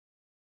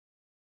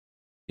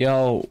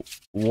Yo,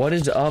 what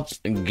is up,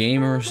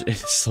 gamers?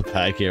 It's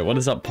Lebag here. What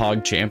is up,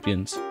 Pog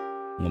Champions?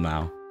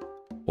 Lamau.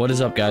 What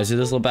is up, guys? It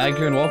is Lebag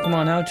here, and welcome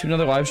on out to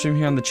another live stream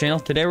here on the channel.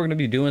 Today, we're going to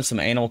be doing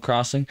some Animal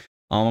Crossing.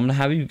 I'm going to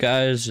have you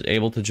guys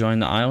able to join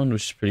the island,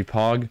 which is pretty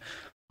Pog.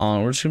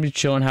 We're just going to be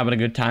chilling, having a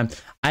good time.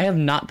 I have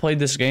not played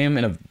this game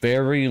in a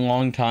very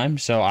long time,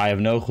 so I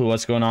have no clue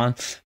what's going on.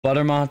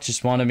 Buttermoth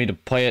just wanted me to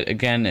play it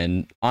again,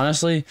 and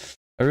honestly,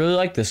 I really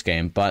like this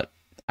game, but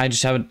I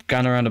just haven't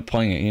gotten around to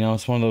playing it. You know,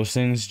 it's one of those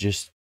things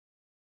just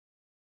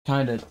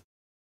kind of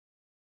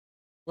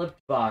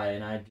slipped by,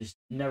 and I just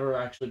never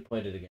actually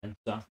played it again.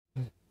 So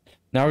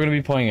now we're gonna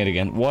be playing it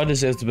again. What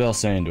is Isabelle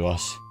saying to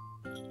us?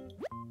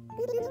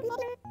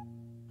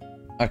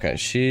 Okay,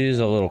 she's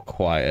a little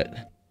quiet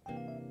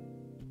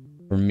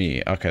for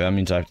me. Okay, that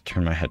means I have to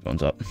turn my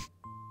headphones up.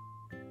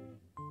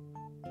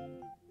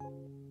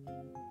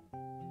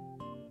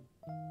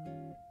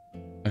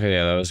 Okay,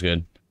 yeah, that was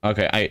good.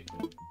 Okay,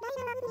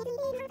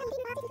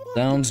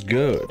 sounds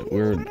good.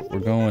 We're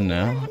going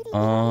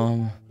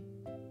now.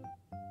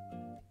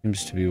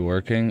 Seems to be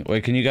working.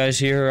 Wait, can you guys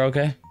hear her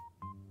okay?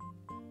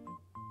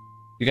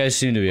 You guys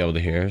seem to be able to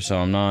hear her, so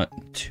I'm not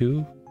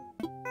too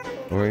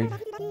worried.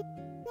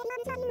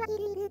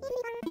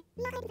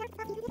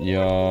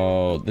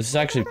 Yo, this is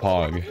actually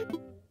Pog.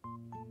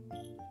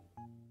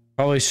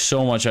 Probably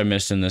so much I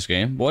missed in this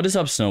game. What is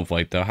up,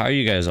 Snowflake, though? How are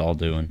you guys all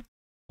doing?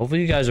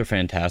 Hopefully you guys are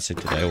fantastic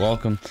today.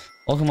 Welcome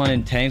on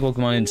in Tank,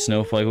 welcome on in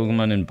Snowflake, welcome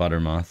on in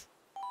Buttermoth.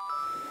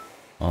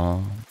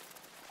 How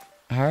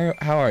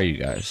are you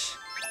guys?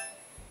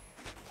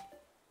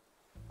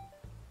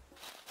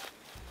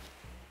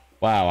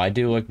 Wow, I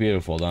do look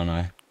beautiful, don't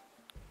I?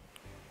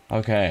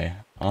 Okay,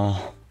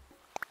 I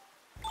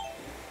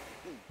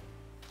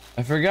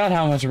forgot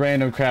how much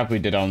random crap we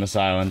did on this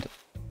island.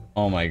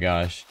 Oh my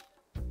gosh.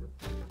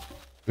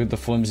 With the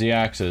flimsy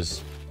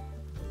axes.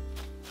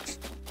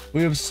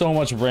 We have so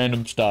much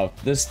random stuff.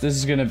 This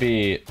is gonna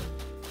be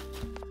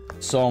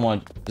so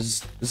much.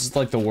 This is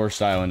like the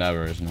worst island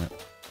ever, isn't it?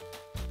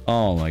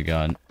 Oh my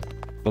god.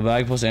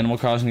 Lebag plus Animal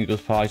Crossing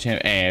equals Pog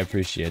Champ. Hey, I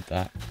appreciate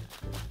that.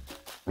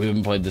 We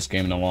haven't played this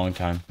game in a long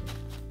time.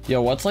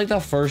 Yo, what's like the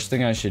first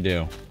thing I should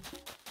do?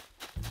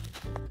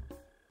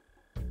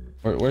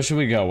 Where should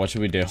we go? What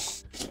should we do?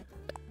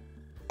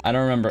 I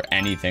don't remember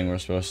anything we're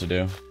supposed to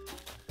do.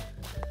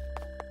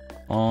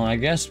 I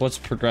guess what's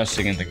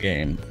progressing in the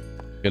game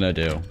gonna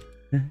do?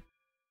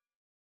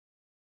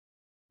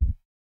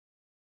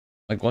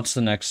 Like, what's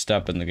the next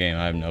step in the game?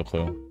 I have no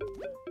clue.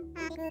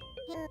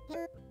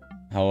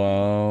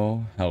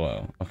 Hello?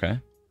 Hello. Okay.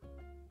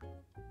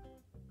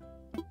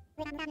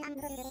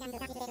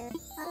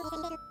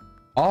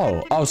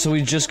 Oh, so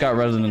we just got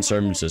resident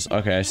services.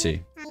 Okay, I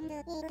see.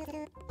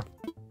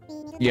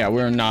 Yeah,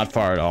 we're not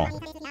far at all.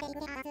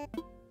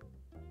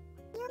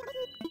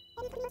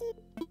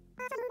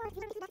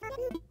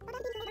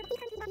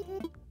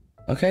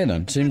 Okay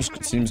then, seems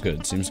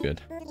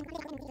good.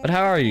 But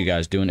how are you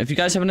guys doing? If you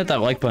guys haven't hit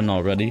that like button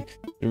already,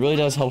 it really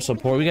does help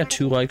support. We got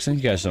 2 likes.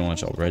 Thank you guys so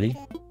much already.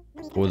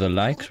 For the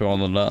likes, for all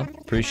the love.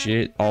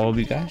 Appreciate all of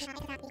you guys.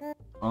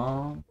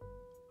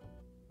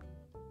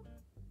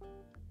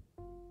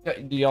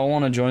 Do y'all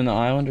want to join the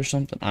island or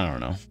something? I don't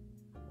know.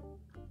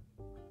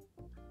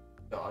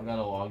 Yo, I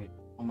gotta log in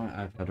on my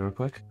iPad real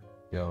quick.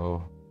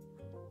 Yo.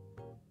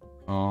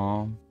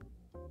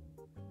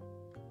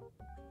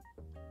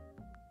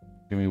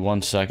 Give me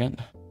 1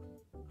 second.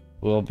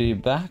 We'll be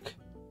back.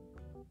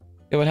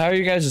 Yeah, but how are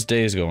you guys'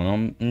 days going?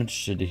 I'm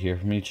interested to hear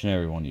from each and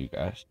every one of you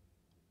guys.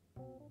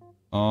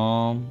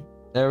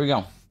 There we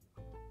go.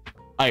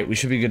 Alright, we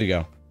should be good to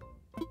go.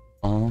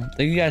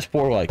 Thank you guys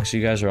for likes.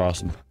 You guys are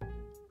awesome.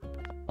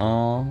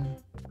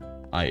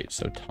 Alright,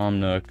 so Tom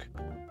Nook.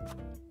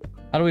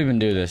 How do we even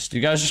do this? Do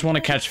you guys just want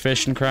to catch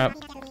fish and crap?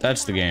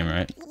 That's the game,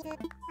 right?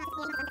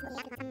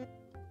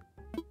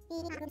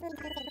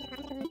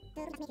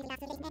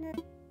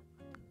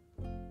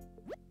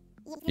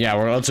 Yeah,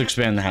 let's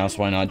expand the house.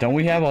 Why not? Don't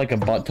we have like a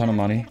butt ton of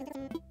money?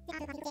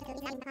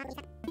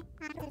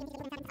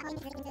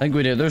 I think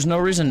we do. There's no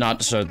reason not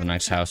to start the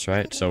next house,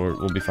 right? So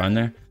we'll be fine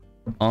there.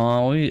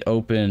 Let me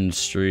open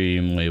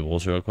stream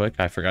labels real quick.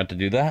 I forgot to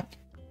do that.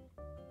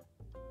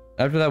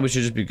 After that, we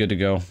should just be good to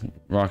go.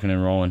 Rocking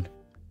and rolling.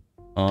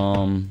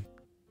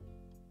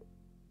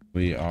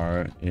 We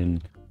are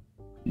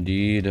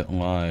indeed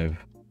live.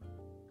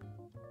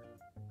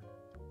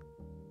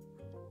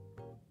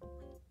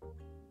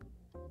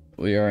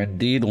 We are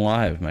indeed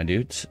live, my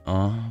dudes.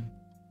 I'm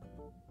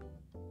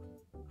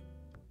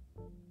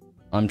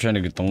trying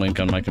to get the link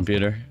on my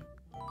computer.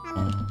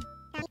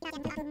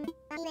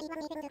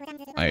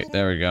 Alright,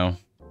 there we go.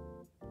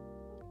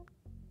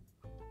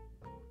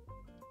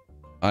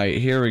 Alright,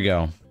 here we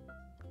go.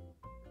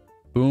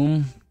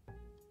 Boom.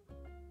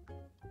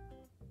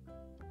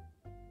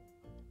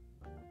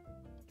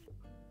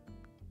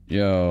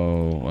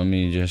 Yo, let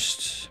me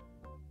just...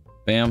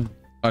 Bam.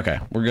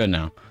 Okay, we're good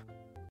now.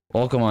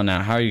 Welcome on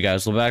now. How are you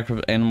guys? Lebag for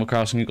Animal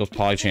Crossing equals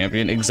Pog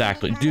Champion.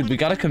 Exactly. Dude, we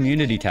got a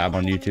community tab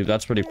on YouTube.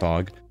 That's pretty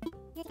Pog.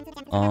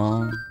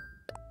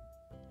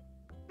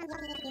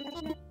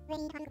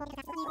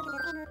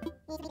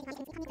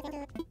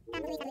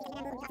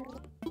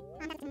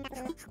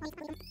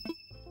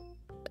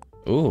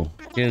 Ooh,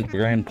 he has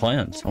grand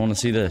plans. I want to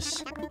see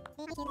this.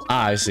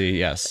 Ah, I see,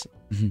 yes.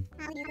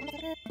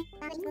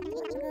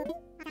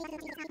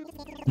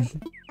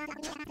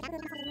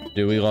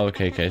 Dude, we love a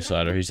KK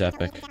Slider. He's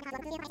epic.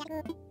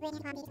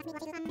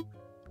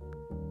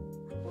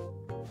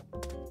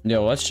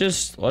 Yo, let's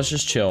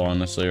just chill,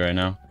 honestly, right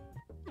now.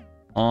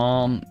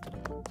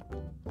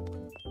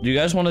 Do you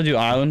guys want to do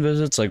island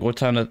visits? Like, what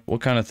kind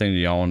of thing do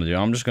y'all want to do?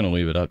 I'm just gonna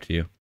leave it up to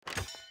you.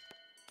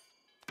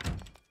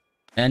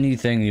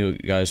 Anything you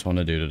guys want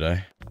to do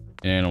today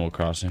in Animal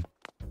Crossing.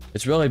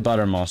 It's really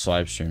Buttermoss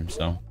live stream,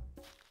 so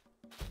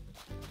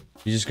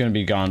he's just gonna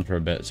be gone for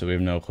a bit, so we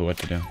have no clue what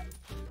to do.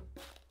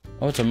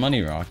 Oh, it's a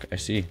money rock. I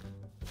see.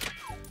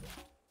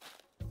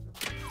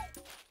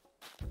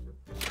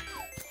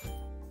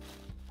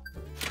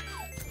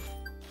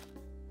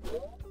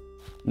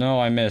 No,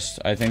 I missed.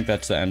 I think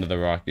that's the end of the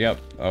rock. Yep.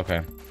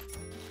 Okay.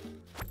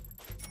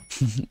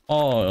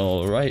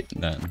 All right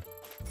then.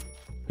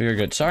 You're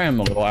good. Sorry, I'm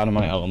a little out of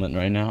my element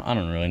right now. I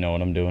don't really know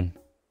what I'm doing.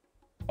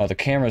 Oh, the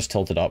camera's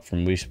tilted up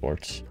from Wii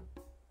Sports.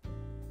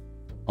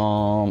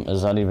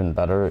 Is that even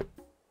better?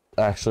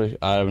 Actually,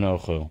 I have no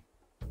clue.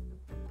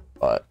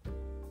 But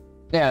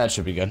yeah, that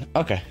should be good.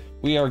 Okay,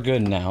 we are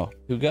good now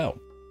to go.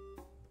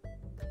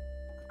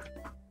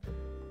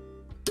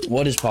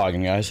 What is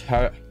pogging, guys?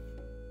 How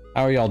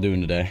are y'all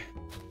doing today?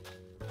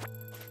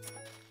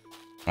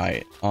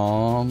 Alright,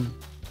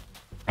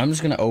 I'm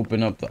just gonna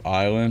open up the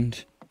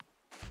island.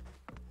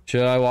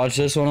 Should I watch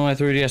this one on my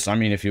 3DS? I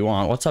mean, if you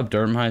want. What's up,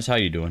 Dermhighs? How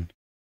you doing?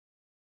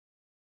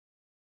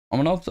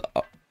 I'm gonna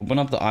open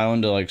up the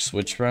island to, like,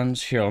 switch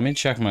friends. Here, let me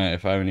check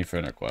if I have any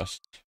friend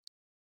requests.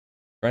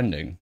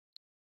 Friending.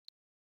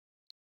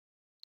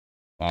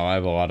 Wow, I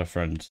have a lot of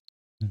friends.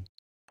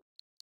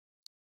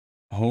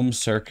 Home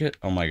Circuit?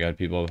 Oh my god,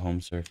 people have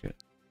Home Circuit.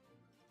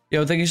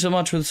 Yo, thank you so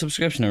much for the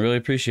subscription. I really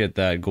appreciate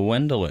that.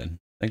 Gwendolyn,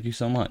 thank you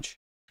so much.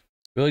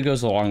 Really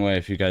goes a long way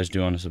if you guys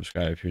do want to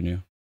subscribe if you're new.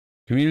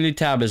 Community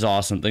tab is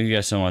awesome. Thank you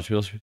guys so much.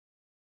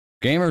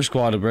 Gamer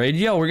Squad raid.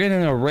 Yo, we're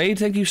getting a raid.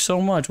 Thank you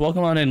so much.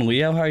 Welcome on in,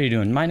 Leo. How are you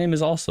doing? My name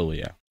is also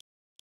Leo.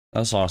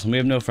 That's awesome. We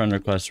have no friend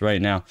requests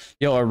right now.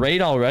 Yo, a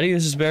raid already?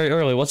 This is very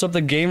early. What's up,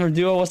 the gamer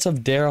duo? What's up,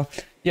 Daryl?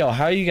 Yo,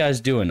 how are you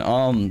guys doing?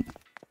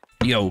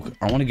 Yo,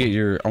 I want to get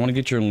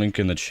your link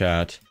in the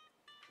chat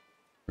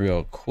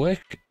real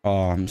quick.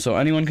 So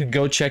anyone could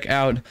go check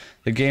out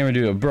the gamer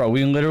duo. Bro,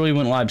 we literally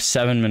went live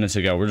 7 minutes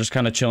ago. We're just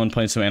kind of chilling,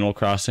 playing some Animal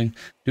Crossing,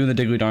 doing the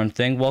diggly darn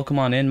thing. Welcome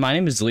on in. My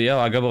name is Leo.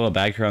 I got a little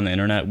bag here on the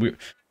internet. We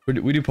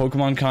do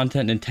Pokemon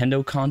content,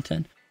 Nintendo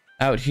content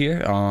out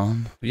here.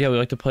 Yeah, we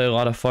like to play a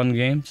lot of fun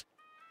games,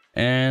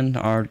 and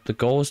the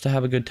goal is to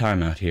have a good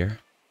time out here.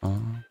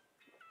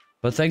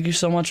 But thank you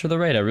so much for the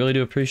raid. I really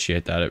do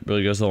appreciate that. It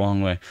really goes a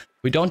long way.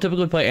 We don't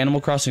typically play Animal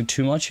Crossing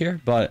too much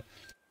here, but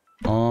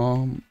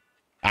I'm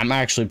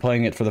actually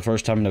playing it for the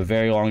first time in a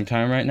very long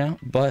time right now.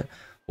 But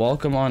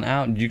welcome on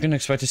out. You can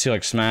expect to see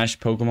like Smash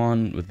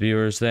Pokemon with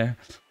viewers there.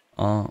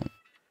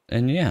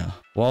 And yeah,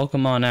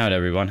 welcome on out,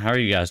 everyone. How are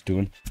you guys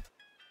doing?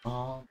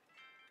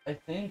 I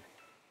think,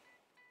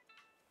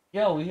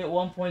 yeah, we hit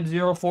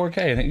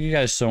 1.04K. Thank you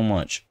guys so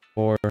much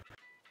for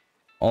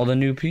all the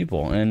new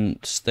people,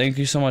 and thank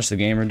you so much, the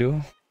gamer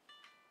duo,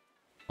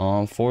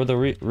 for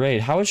the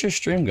raid. How is your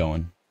stream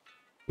going?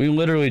 We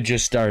literally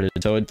just started,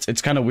 so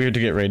it's kind of weird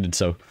to get raided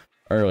so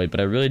early, but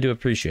I really do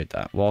appreciate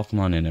that. Welcome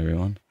on in,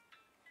 everyone.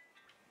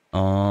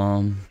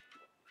 Alright,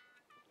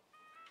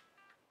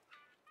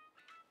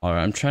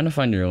 I'm trying to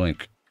find your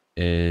link.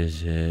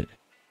 Is it?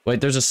 Wait,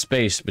 there's a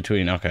space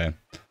between. Okay.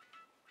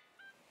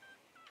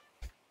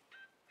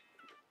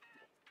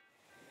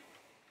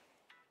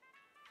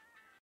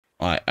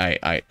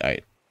 I.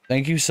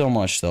 Thank you so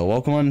much, though.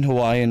 Welcome on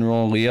Hawaiian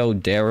Roll, Leo,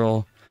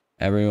 Daryl,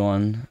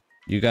 everyone.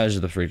 You guys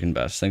are the freaking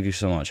best. Thank you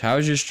so much. How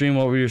was your stream?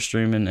 What were you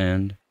streaming?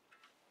 And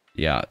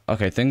yeah,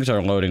 okay, things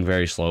are loading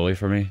very slowly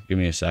for me. Give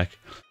me a sec.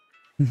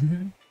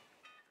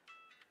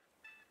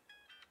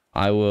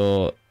 I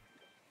will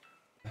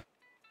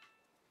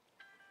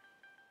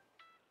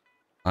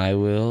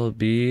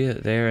be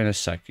there in a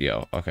sec.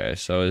 Yo, okay,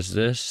 so is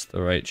this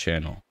the right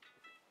channel?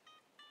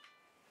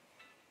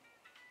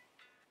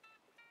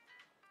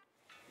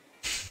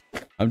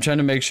 I'm trying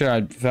to make sure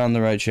I found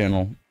the right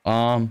channel.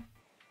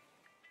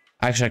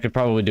 Actually, I could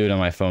probably do it on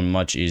my phone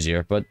much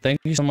easier, but thank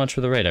you so much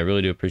for the raid. I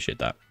really do appreciate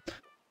that.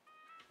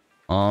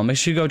 Make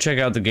sure you go check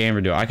out the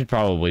gamer duo. I could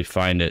probably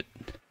find it.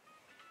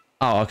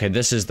 Oh, okay,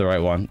 this is the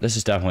right one. This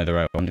is definitely the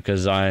right one,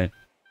 because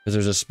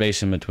there's a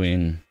space in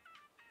between.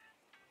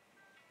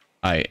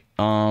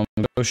 Go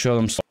show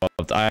them stuff.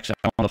 I don't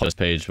want to play this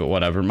page, but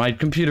whatever. My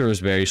computer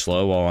is very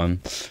slow while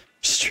I'm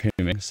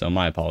streaming, so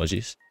my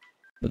apologies.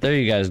 But there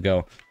you guys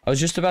go. I was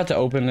just about to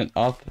open it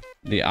up,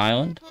 the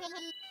island.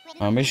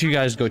 Make sure you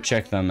guys go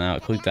check them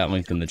out. Click that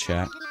link in the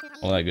chat.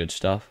 All that good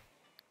stuff.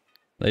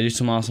 They do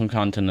some awesome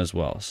content as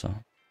well, so.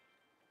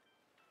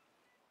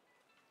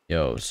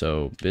 Yo,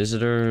 so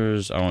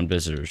visitors. I want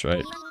visitors,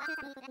 right?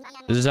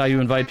 This is how you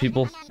invite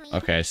people.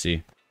 Okay, I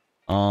see.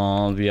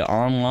 Via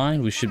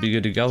online, we should be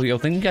good to go. Yo,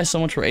 thank you guys so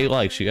much for 8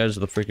 likes. You guys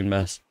are the freaking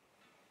best.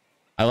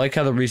 I like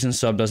how the recent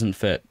sub doesn't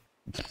fit.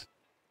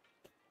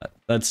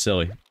 That's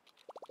silly.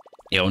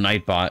 Yo,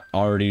 Nightbot,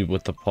 already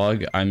with the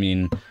plug. I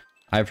mean,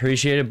 I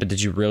appreciate it, but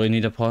did you really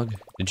need a plug?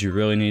 Did you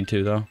really need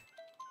to, though?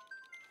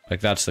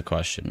 Like, that's the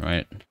question,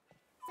 right?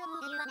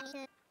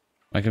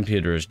 My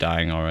computer is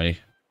dying already.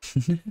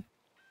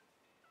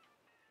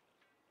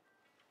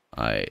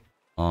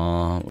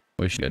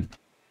 We should.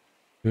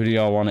 Who do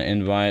y'all want to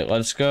invite?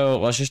 Let's go.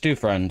 Let's just do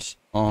friends.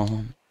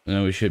 And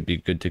then we should be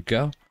good to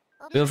go.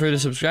 Feel free to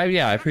subscribe.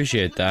 Yeah, I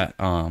appreciate that.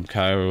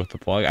 Kyler with the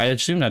plug. I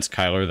assume that's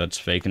Kyler. That's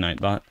fake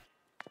Nightbot.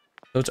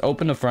 So it's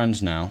open to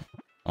friends now.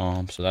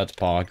 So that's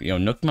Pog. Yo,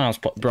 Nook Mouse.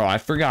 Bro,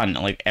 I've forgotten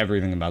like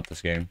everything about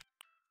this game.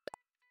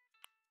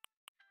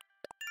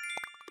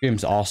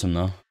 Game's awesome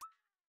though.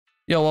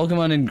 Yo, welcome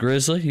on in,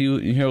 Grizzly.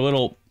 You're a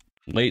little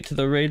late to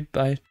the raid,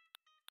 by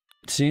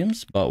it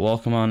seems, but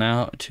welcome on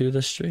out to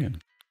the stream.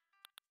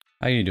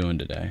 How you doing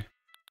today?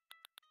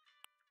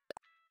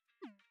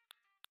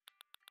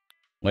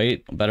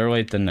 Better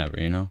late than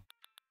never, you know?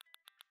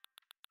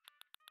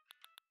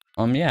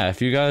 Yeah,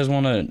 if you guys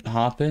want to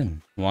hop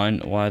in,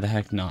 why the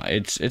heck not?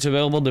 It's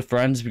available to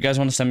friends. If you guys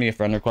want to send me a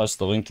friend request,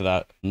 the link to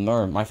that,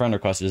 or my friend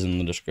request is in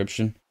the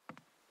description.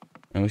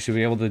 And we should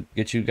be able to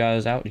get you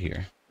guys out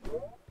here.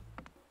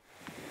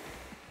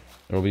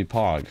 It'll be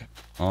Pog.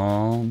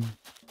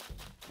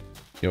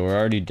 Yo, we're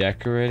already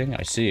decorating.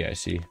 I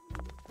see.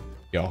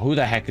 Yo, who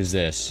the heck is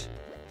this?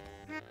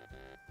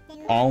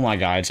 Oh my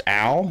god, it's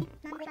Al?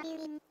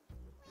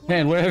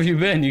 Man, where have you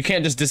been? You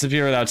can't just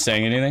disappear without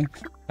saying anything.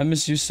 I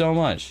miss you so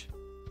much.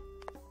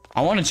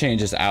 I want to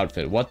change this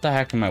outfit. What the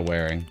heck am I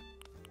wearing?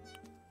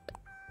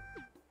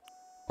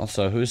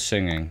 Also, who's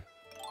singing?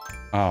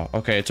 Oh,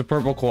 okay, it's a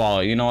purple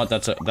koala. You know what?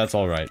 That's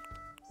all right.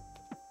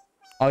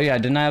 Oh yeah,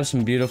 didn't I have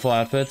some beautiful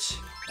outfits?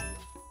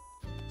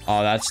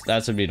 Oh,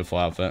 that's a beautiful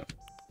outfit.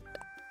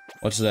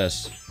 What's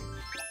this?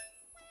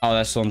 Oh,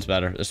 this one's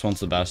better. This one's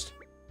the best.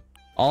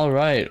 All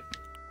right.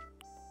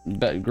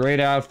 Great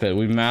outfit.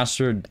 We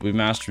mastered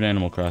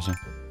Animal Crossing.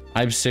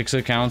 I have 6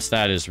 accounts.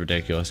 That is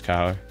ridiculous,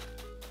 Kyler.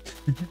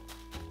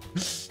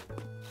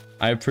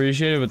 I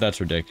appreciate it, but that's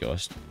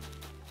ridiculous.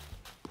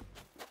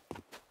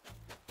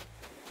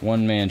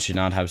 One man should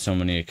not have so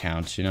many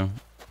accounts, you know?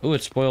 Ooh,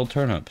 it's spoiled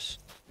turnips.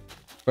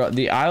 Bro,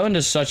 the island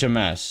is such a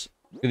mess.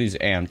 Look at these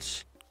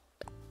ants.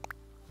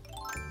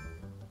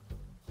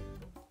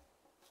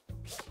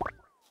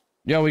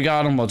 Yo, we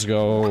got him. Let's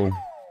go.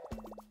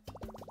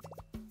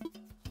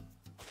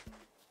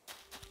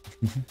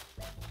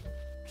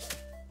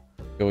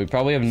 Yo, we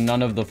probably have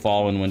none of the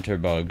fall and winter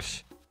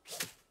bugs.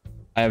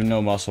 I have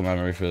no muscle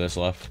memory for this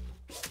left.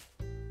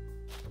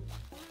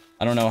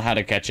 I don't know how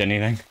to catch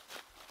anything.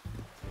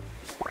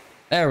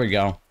 There we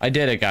go. I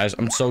did it, guys.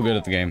 I'm so good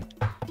at the game.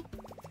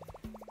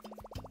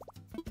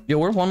 Yo,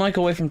 we're 1 like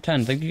away from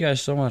 10. Thank you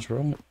guys so much.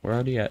 We're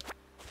already at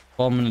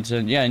 12 minutes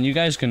in. Yeah, and you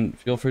guys can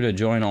feel free to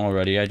join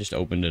already. I just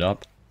opened it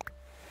up.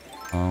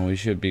 We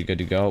should be good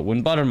to go.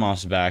 When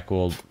Buttermoss back,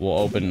 we'll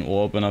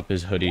open up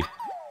his hoodie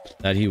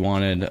that he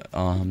wanted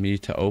me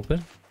to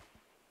open.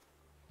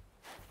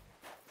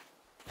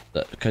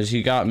 Because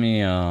he got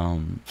me a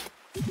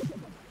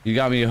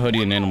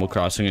hoodie in Animal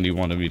Crossing and he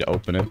wanted me to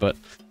open it, but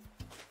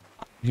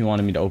he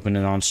wanted me to open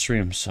it on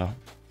stream, so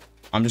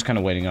I'm just kind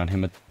of waiting on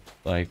him at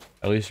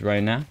least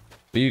right now.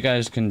 But you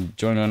guys can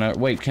join on our—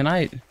 wait, can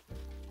I—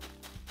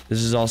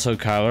 this is also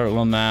Kyler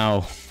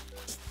Lamau.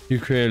 You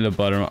created a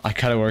butter— I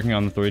kind of working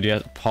on the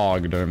 3DS.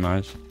 Pog, don't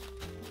mind.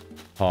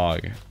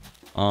 Pog.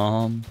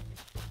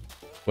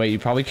 Wait, you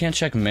probably can't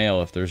check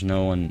mail if there's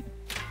no one.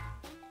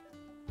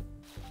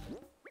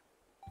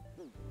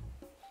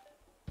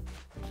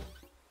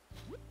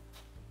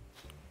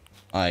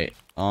 Alright,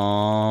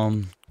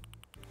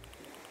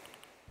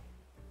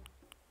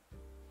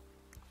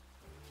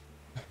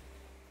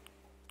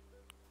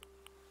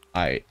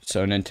 Alright,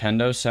 so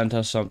Nintendo sent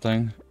us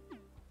something.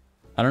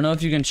 I don't know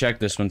if you can check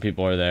this when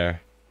people are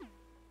there.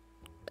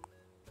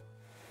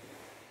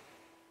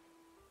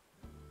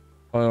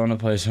 I want to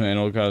play some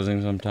Animal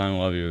Crossing sometime.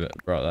 Love you,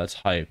 bro. That's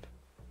hype.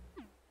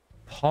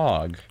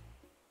 Pog.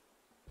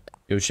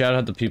 Yo, shout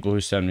out the people who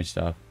send me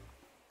stuff.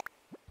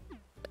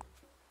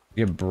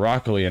 Give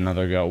Broccoli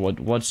another go.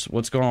 What's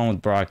going on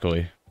with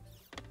Broccoli?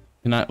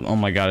 Can I— oh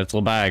my god, it's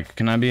Lebag.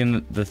 Can I be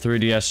in the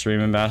 3DS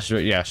stream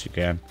ambassador? Yes, you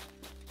can.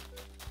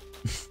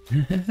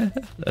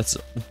 That's—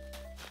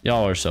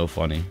 y'all are so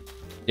funny.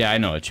 Yeah, I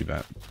know what you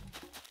meant.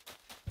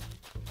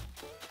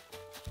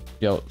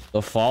 Yo,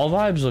 the fall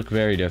vibes look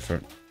very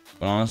different.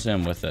 But honestly,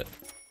 I'm with it.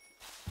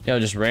 Yo,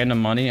 just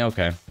random money?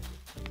 Okay.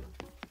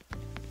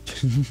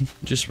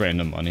 Just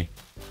random money.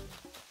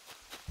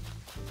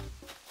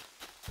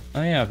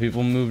 Oh yeah,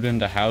 people moved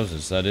into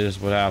houses. That is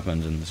what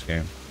happens in this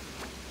game.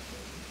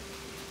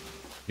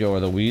 Yo, are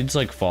the weeds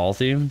like fall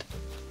themed?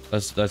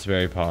 That's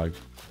very Pog.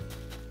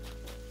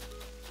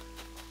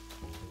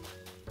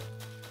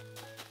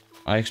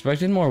 I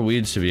expected more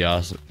weeds to be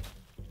awesome.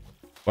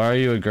 Why are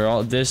you a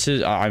girl? This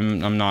is—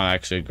 I'm not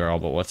actually a girl,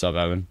 but what's up,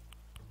 Evan?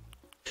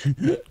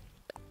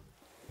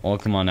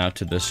 Welcome on out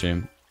to this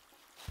stream.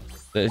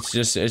 It's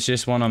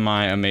just one of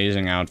my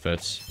amazing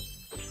outfits.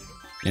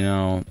 You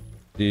know,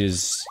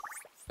 these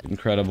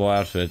incredible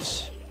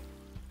outfits.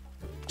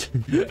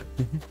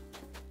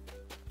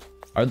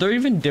 Are there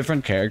even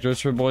different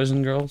characters for boys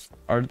and girls?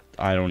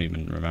 I don't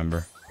even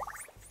remember.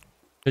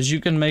 Because you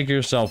can make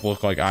yourself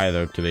look like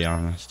either, to be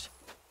honest.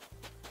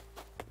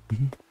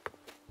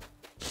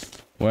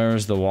 Where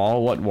is the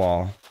wall? What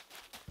wall?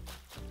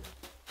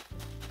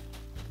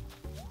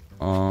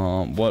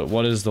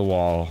 What is the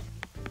wall?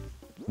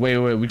 Wait,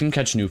 we can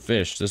catch new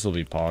fish. This will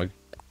be Pog.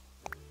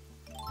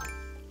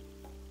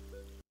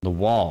 The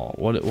wall.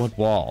 What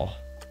wall?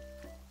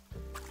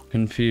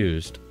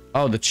 Confused.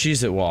 Oh, the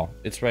Cheez-It wall.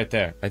 It's right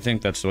there. I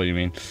think that's what you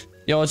mean.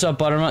 Yo, what's up,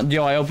 Buttermont?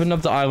 Yo, I opened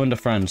up the island of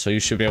friends, so you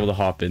should be able to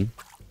hop in.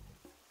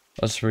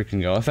 Let's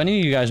freaking go. If any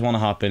of you guys want to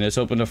hop in, it's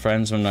open to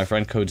friends when my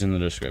friend code's in the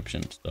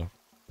description, so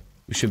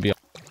we should be.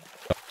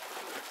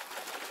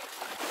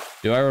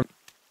 Do I?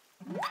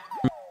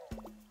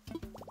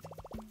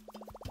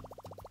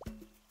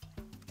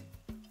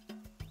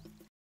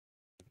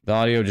 The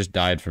audio just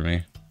died for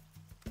me.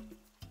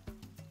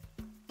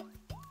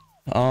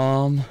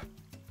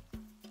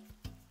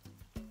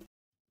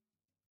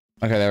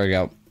 Okay, there we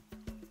go.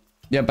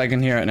 Yep, I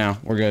can hear it now.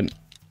 We're good.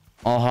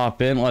 I'll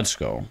hop in. Let's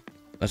go.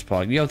 Let's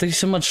Pog. Yo, thank you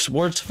so much,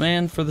 Sports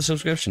Fan, for the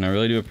subscription. I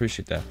really do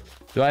appreciate that.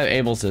 Do I have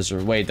Able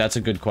Scissor? Wait, that's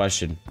a good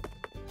question.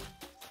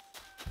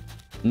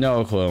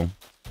 No clue.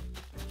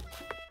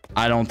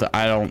 I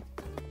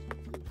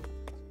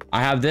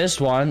have this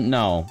one.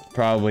 No,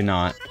 probably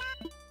not.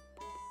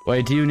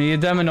 Wait, do you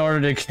need them in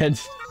order to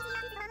get...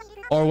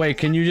 Or wait,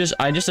 can you just...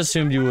 I just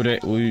assumed you'd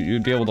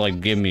be able to, like,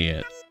 give me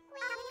it.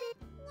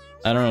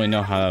 I don't really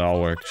know how that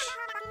all works.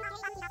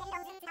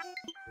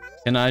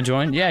 Can I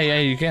join? Yeah,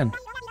 you can.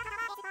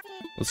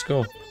 Let's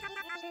go.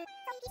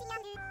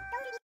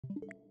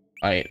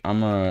 Alright, I'm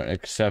gonna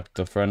accept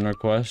the friend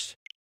request.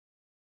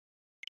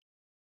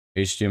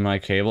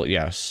 HDMI cable?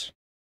 Yes.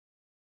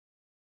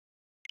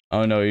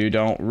 Oh no, you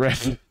don't.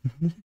 Rip.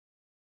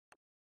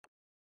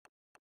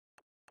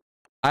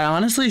 I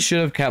honestly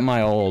should have kept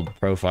my old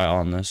profile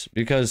on this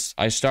because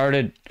I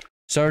started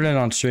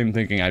on stream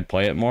thinking I'd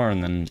play it more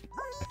and then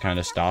I kind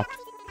of stopped.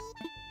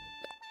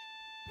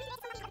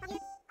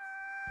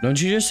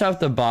 Don't you just have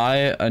to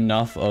buy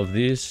enough of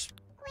these?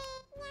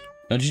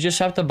 Don't you just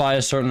have to buy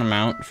a certain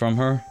amount from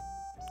her?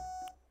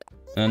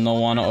 And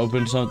they'll want to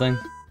open something?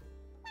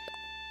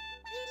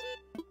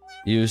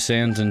 Use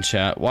Sands in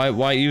chat.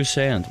 Why use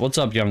Sands? What's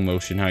up, Young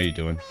Motion? How you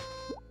doing?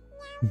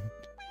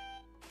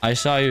 I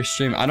saw your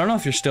stream. I don't know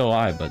if you're still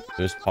alive, but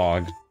there's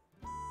Pog.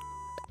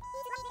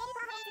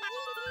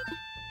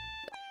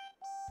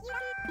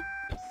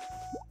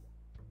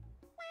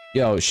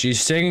 Yo, she's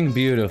singing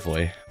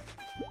beautifully.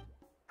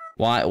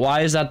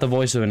 Why is that the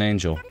voice of an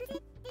angel?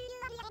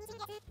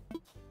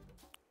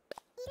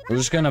 We're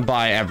just gonna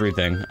buy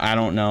everything. I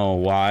don't know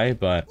why,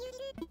 but...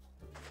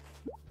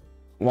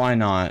 Why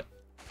not?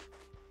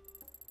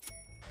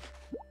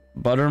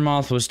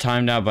 Buttermoth was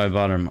timed out by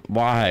Buttermoth.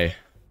 Why?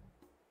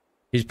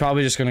 He's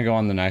probably just gonna go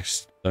on the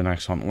next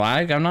one.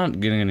 Lag? I'm not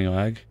getting any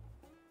lag.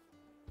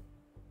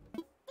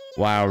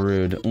 Wow,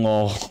 rude.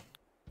 Lol.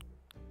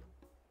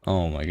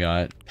 Oh my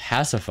god.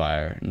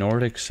 Pacifier.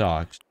 Nordic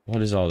socks.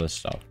 What is all this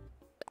stuff?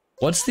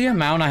 What's the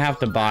amount I have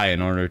to buy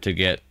in order to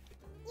get...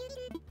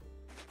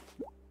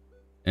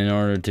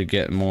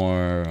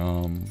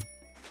 more,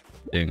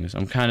 things?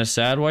 I'm kind of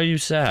sad. Why are you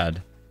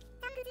sad?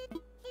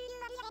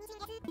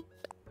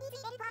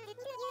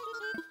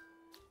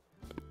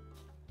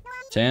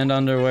 Sand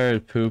underwear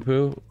is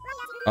poo-poo?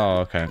 Oh,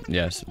 okay.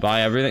 Yes.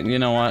 Buy everything. You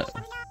know what?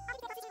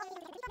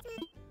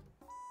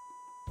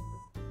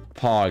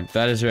 Pog.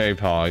 That is very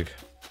Pog.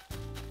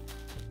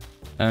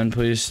 And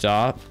please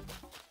stop.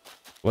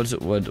 What's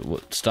it?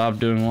 What? Stop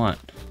doing what?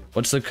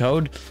 What's the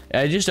code?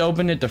 I just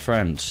opened it to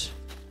friends.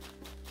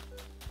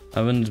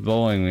 Evan's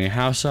bullying me.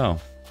 How so?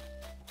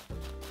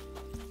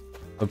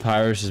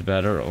 Papyrus is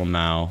better. Oh,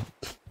 Mao.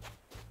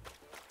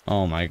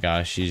 Oh my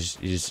gosh,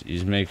 he's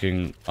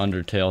making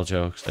Undertale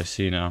jokes. I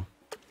see now.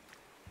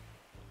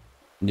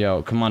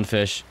 Yo, come on,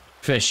 Fish.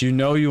 Fish, you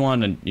know you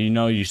want to. You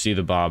know you see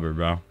the bobber,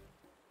 bro.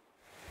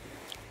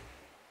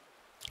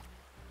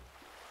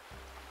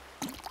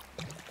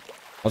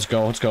 Let's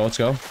go. Let's go. Let's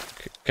go.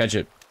 Catch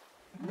it.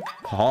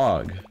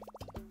 Pog.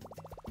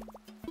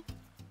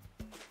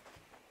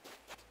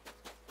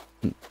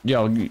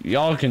 Yo,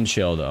 y'all can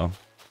chill though.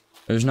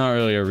 There's not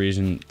really a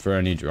reason for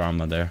any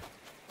drama there.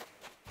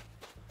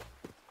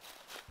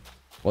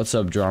 What's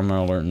up,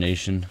 Drama Alert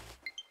Nation?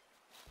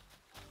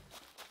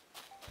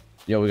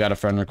 Yo, we got a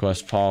friend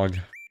request, Pog.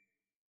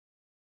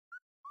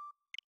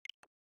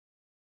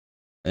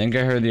 I think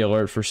I heard the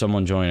alert for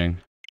someone joining.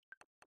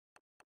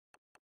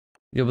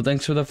 Yo, but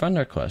thanks for the friend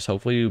request.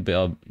 Hopefully you'll be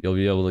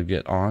able to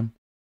get on.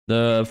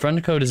 The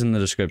friend code is in the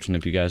description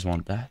if you guys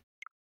want that.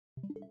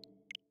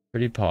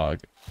 Pretty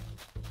Pog.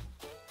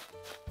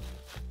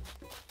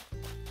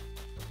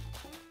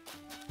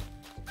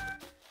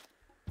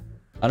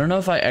 I don't know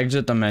if I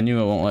exit the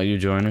menu, it won't let you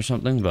join or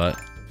something, but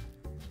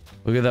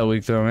Look at that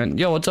weak throw, man.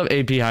 Yo, what's up,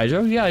 AP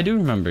Hydro? Yeah, I do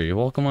remember you.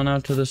 Welcome on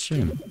out to the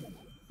stream.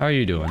 How are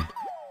you doing?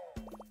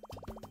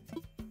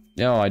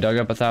 Yo, I dug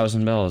up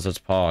 1,000 bells. That's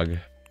Pog.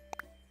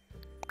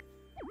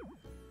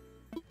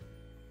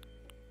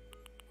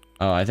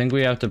 Oh, I think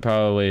we have to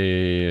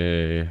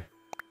probably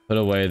put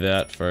away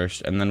that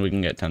first, and then we can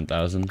get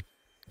 10,000.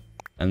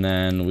 And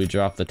then we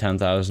drop the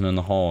 10,000 in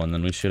the hole, and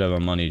then we should have a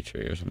money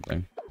tree or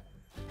something.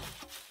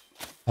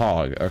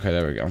 Pog. Okay,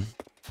 there we go.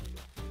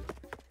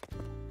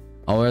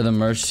 I'll wear the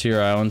merch to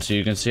your island so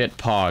you can see it.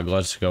 Pog.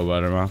 Let's go,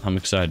 Buttermouth. I'm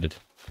excited.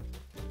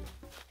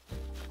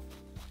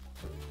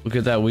 Look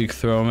at that weak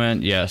throw,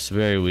 man. Yes,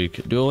 very weak.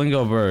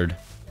 Duolingo bird.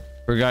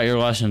 Forgot your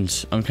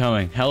lessons. I'm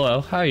coming. Hello.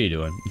 How are you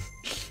doing?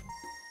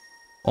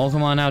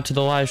 Welcome on out to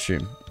the live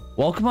stream.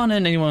 Welcome on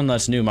in anyone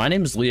that's new. My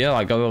name is Leo.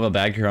 I go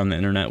bag here on the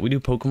internet. We do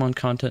Pokemon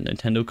content,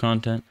 Nintendo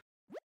content,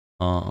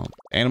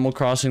 Animal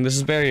Crossing. This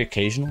is very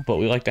occasional, but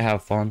we like to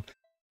have fun.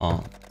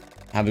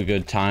 Have a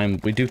good time.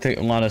 We do think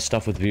a lot of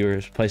stuff with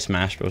viewers. Play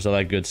Smash Bros. All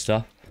that good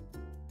stuff.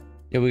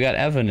 Yeah, we got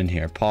Evan in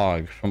here.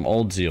 Pog from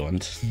Old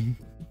Zealand.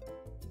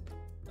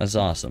 That's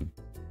awesome.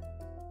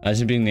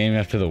 Imagine being named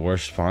after the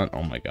worst font.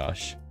 Oh my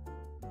gosh.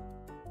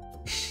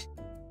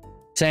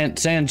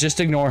 Sand, just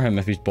ignore him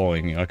if he's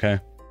bullying you, okay?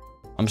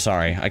 I'm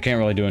sorry. I can't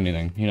really do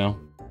anything, you know?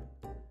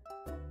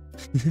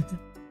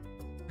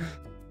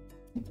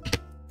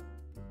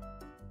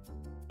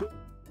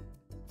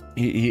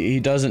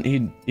 he doesn't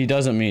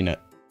mean it.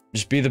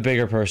 Just be the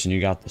bigger person.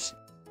 You got this.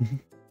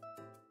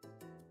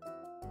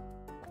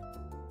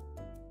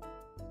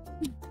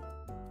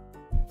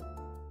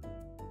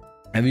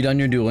 Have you done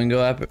your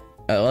Duolingo app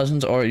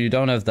lessons, or you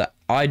don't have the?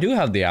 Oh, I do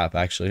have the app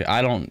actually.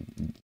 I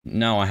don't.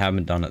 No, I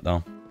haven't done it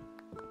though.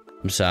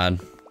 I'm sad.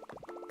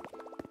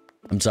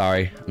 I'm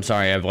sorry. I'm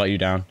sorry I've let you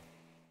down.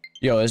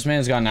 Yo, this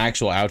man's got an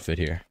actual outfit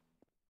here.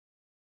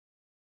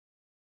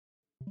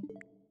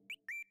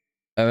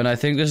 Evan, I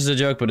think this is a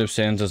joke, but if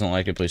Sans doesn't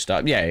like it, please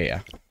stop.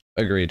 Yeah.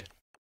 Agreed.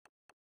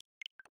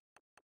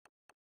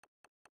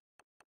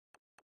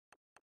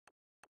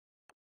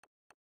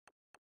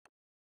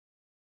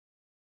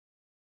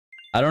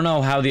 I don't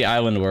know how the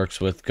island works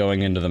with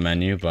going into the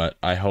menu, but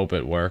I hope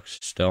it works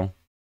still.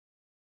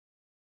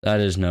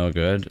 That is no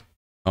good.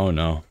 Oh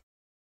no.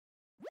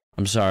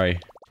 I'm sorry.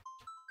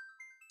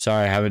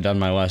 Sorry, I haven't done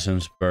my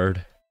lessons,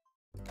 bird.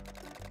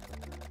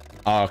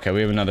 Oh, okay, we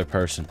have another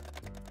person.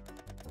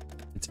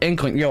 It's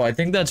Inkling. Yo, I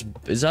think that's...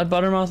 Is that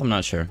Buttermouth? I'm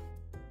not sure.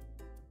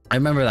 I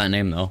remember that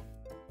name, though.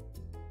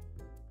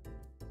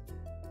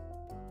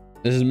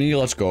 This is me,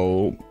 let's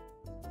go.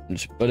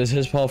 But is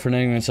his fault for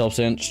naming himself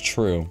saying it's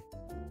true?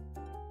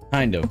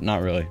 Kind of,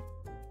 not really.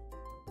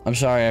 I'm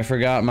sorry, I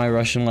forgot my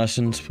Russian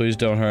lessons. Please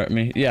don't hurt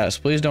me. Yes,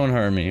 please don't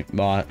hurt me,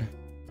 bot.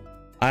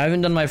 I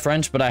haven't done my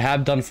French, but I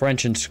have done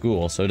French in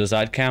school, so does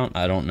that count?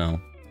 I don't know.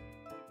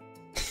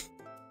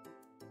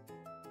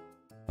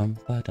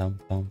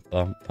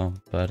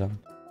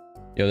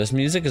 Yo, this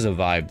music is a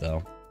vibe,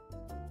 though.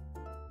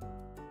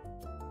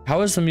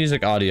 How is the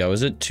music audio?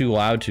 Is it too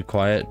loud, too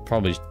quiet?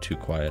 Probably too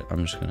quiet.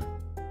 I'm just gonna...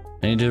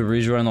 I need to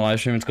rejoin the live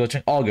stream. It's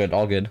glitching. All good,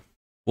 all good.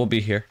 We'll be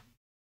here.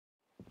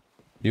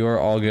 You are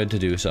all good to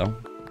do so.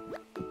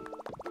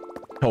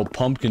 Oh,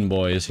 Pumpkin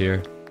Boy is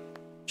here.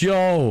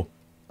 Yo!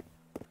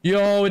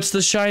 Yo, it's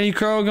the shiny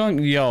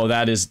Croagunk. Yo,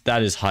 that is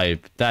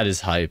hype. That is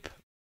hype.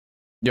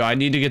 Yo, I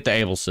need to get the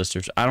Able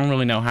Sisters. I don't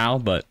really know how,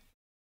 but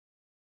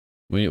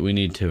we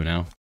need to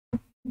now.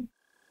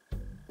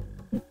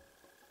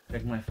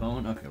 Check my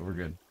phone. Okay, we're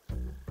good.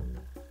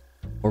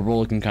 We're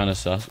looking kind of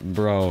sus,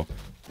 bro.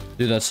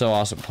 Dude, that's so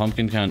awesome.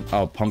 Pumpkin kind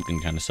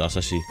of sus. I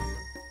see.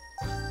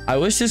 I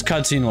wish this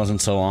cutscene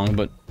wasn't so long,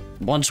 but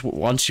once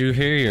you're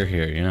here,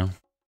 you know.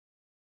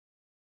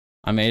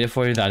 I made it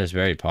for you. That is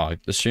very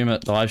pog.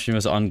 The live stream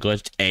is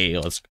unglitched. Hey,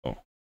 let's go.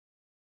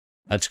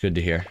 That's good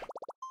to hear.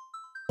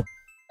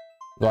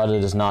 Glad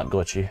it is not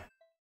glitchy.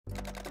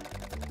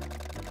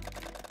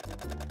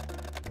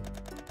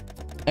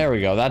 There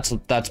we go.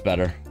 That's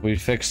better. We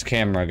fixed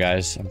camera,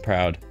 guys. I'm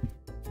proud.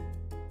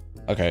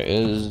 Okay,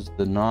 is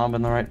the knob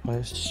in the right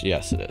place?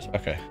 Yes, it is.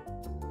 Okay.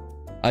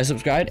 I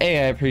subscribed.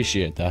 Hey, I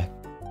appreciate that.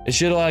 It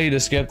should allow you to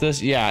skip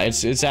this. Yeah,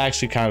 it's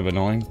actually kind of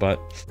annoying, but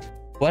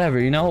whatever.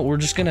 You know, we're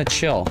just gonna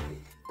chill.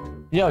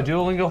 Yo,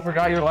 Duolingo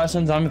forgot your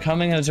lessons. I'm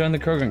coming and join the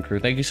Krogan crew.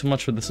 Thank you so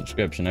much for the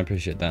subscription. I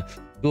appreciate that.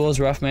 School is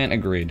rough, man.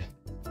 Agreed.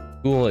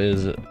 School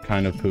is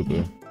kind of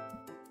poo-poo.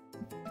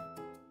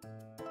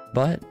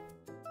 But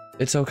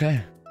it's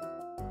okay.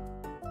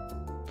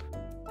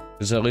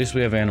 Because at least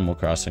we have Animal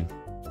Crossing.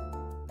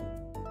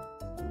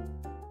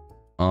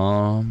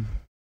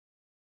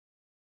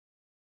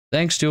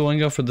 Thanks,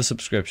 Duolingo, for the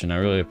subscription. I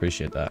really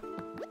appreciate that.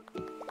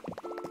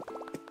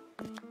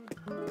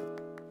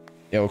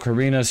 Yo,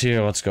 Karina's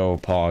here. Let's go,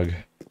 Pog.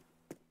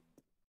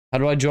 How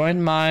do I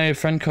join? My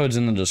friend code's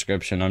in the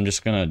description. I'm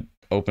just gonna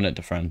open it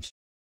to friends.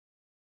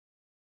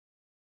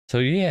 So,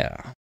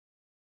 yeah.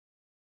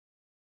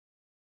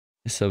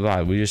 It's a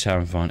vibe. We just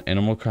having fun.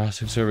 Animal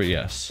Crossing server?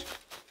 Yes.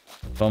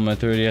 Well, my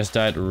 3DS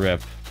died.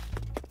 RIP.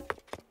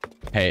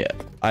 Hey,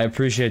 I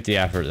appreciate the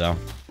effort, though.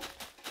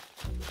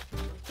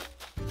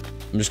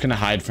 I'm just gonna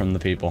hide from the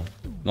people.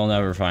 They'll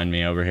never find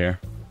me over here.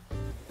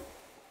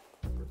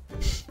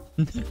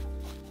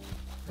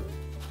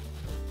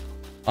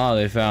 Oh,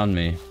 they found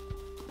me.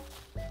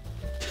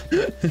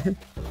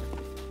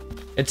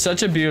 It's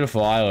such a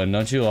beautiful island,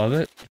 don't you love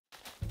it?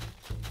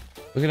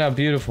 Look at how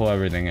beautiful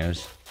everything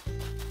is.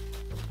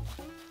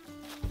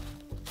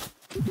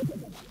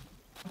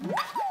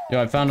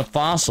 Yo, I found a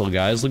fossil,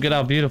 guys. Look at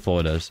how beautiful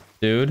it is.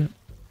 Dude.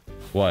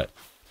 What?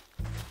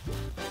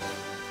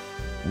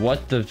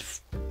 What the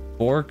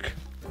fork?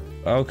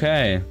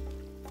 Okay.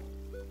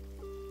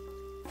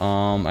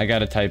 I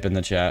gotta type in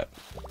the chat.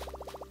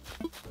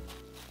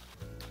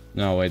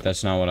 No, wait,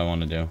 that's not what I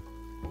want to do.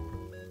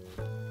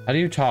 How do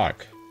you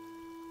talk?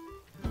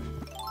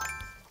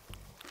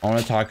 I want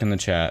to talk in the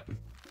chat.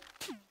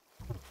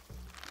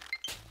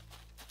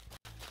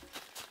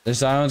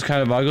 This island's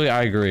kind of ugly.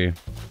 I agree.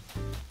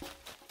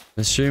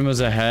 The stream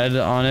was ahead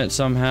on it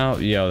somehow.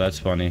 Yo, that's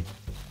funny.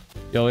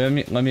 Yo,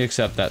 let me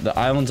accept that. The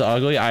island's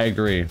ugly. I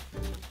agree.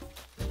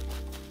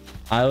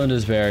 Island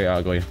is very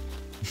ugly.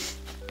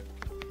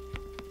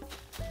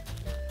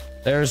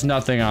 There's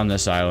nothing on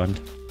this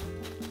island.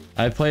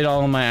 I played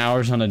all of my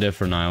hours on a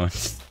different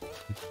island.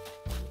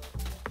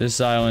 This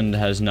island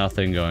has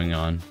nothing going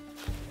on.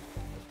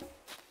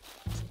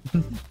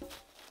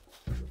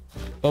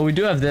 But we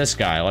do have this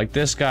guy. Like,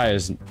 this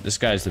guy's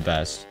the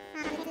best.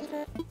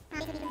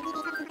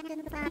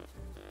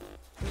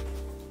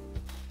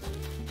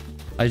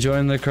 I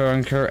joined the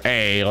current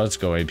Hey, let's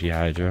go, AP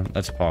Hydra.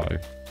 That's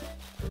Pog.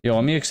 Yo,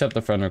 let me accept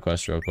the friend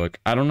request real quick.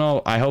 I don't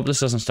know. I hope this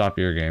doesn't stop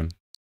your game.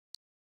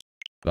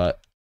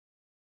 But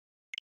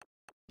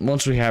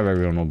once we have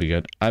everyone, we'll be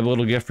good. I have a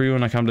little gift for you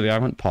when I come to the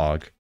island.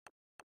 Pog.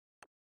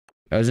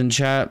 Guys in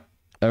chat,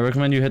 I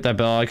recommend you hit that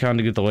bell icon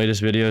to get the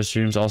latest video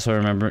streams. Also,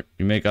 remember,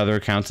 you make other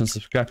accounts and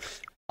subscribe.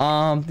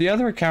 The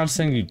other accounts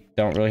thing you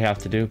don't really have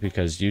to do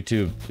because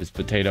YouTube is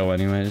potato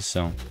anyways,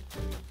 so.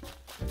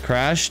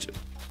 Crashed.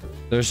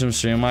 There's some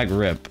stream lag.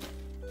 RIP.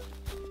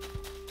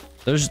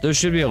 There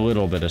should be a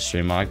little bit of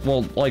stream lag.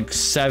 Well, like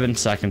 7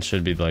 seconds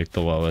should be like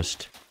the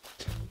lowest.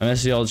 I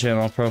miss the old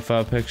channel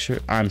profile picture.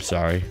 I'm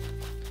sorry.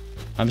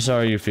 I'm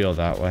sorry you feel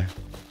that way.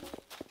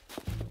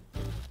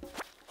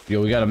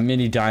 Yo, we got a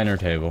mini diner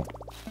table.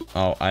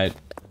 Oh, I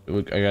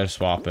gotta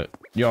swap it.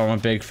 Yo, I'm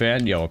a big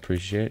fan. Yo,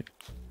 appreciate.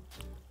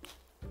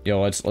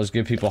 Yo, let's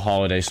give people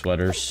holiday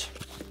sweaters.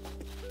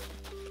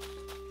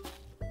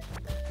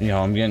 Yo,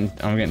 I'm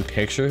getting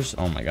pictures.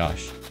 Oh my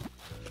gosh,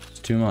 it's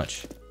too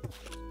much.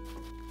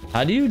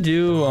 How do you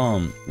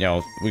do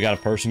yo, we got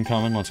a person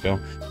coming. Let's go.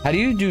 How do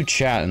you do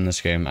chat in this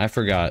game? I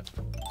forgot.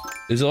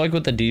 Is it like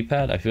with the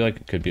D-pad? I feel like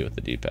it could be with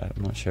the D-pad.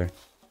 I'm not sure.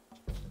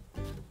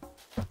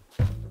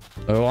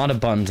 There are a lot of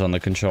buttons on the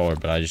controller,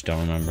 but I just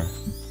don't remember.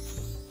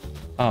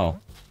 Oh.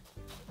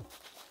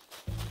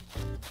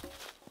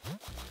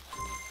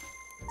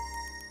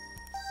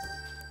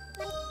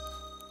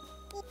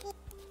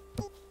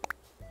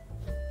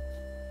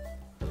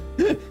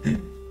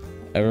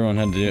 Everyone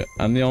had to do it.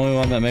 I'm the only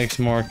one that makes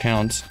more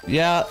accounts.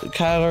 Yeah,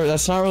 Kyler,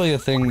 that's not really a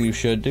thing you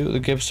should do. The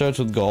gift starts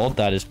with gold.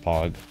 That is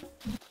Pog.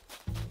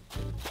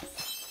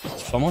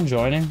 Is someone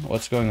joining?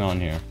 What's going on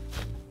here?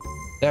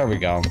 There we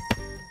go.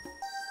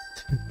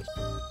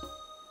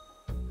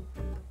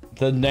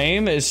 The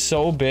name is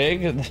so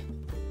big.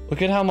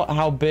 Look at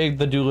how big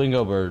the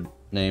Duolingo bird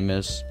name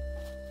is.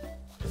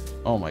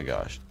 Oh my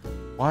gosh.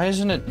 Why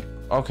isn't it?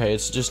 Okay,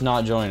 it's just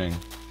not joining.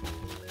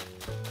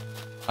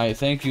 Alright,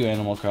 thank you,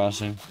 Animal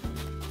Crossing.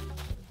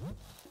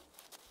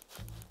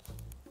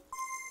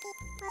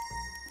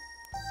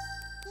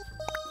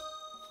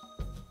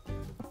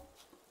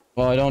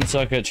 Well, I don't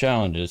suck at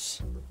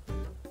challenges.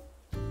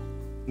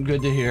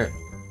 Good to hear.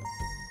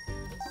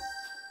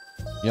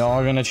 Y'all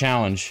are gonna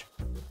challenge.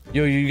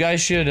 Yo, you guys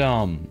should,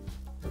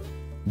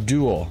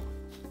 duel.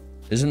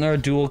 Isn't there a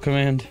duel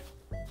command?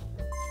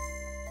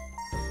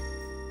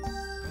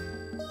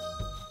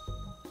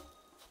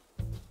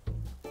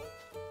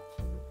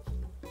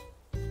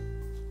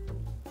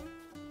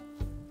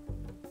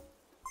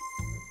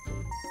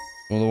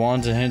 Well, the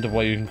wand's a hint of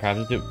what you can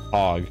craft it to.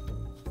 Pog.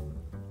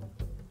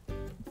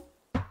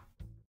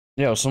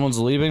 Yo, someone's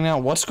leaving now?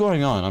 What's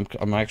going on?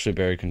 I'm actually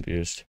very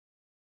confused.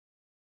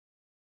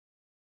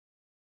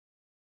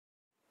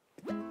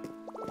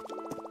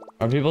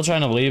 Are people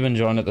trying to leave and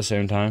join at the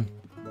same time?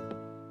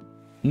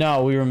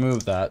 No, we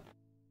removed that.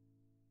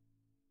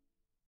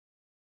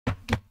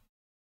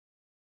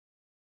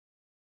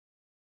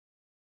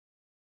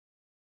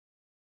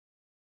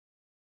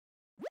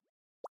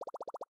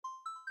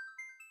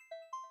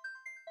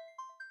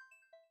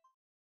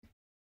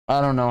 I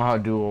don't know how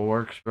duel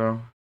works,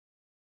 bro.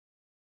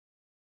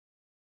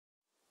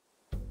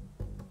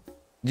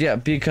 Yeah,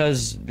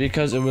 because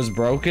it was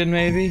broken,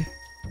 maybe?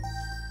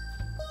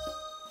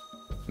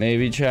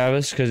 Maybe,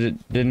 Travis, because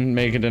it didn't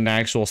make it an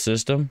actual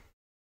system?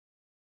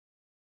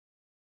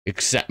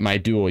 Accept my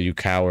duel, you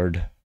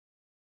coward.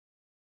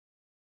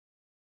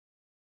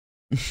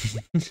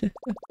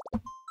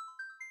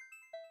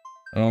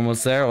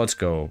 Almost there? Let's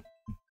go.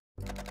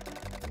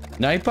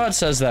 Nightbot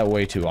says that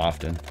way too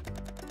often.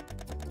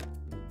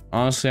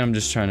 Honestly, I'm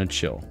just trying to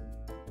chill.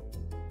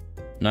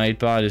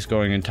 Nightbot is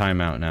going in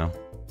timeout now.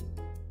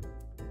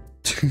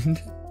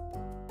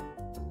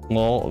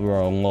 Lol,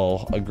 bro,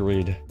 lol.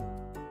 Agreed.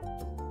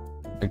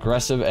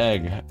 Aggressive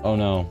egg. Oh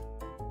no.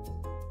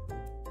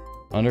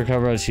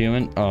 Undercover as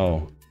human.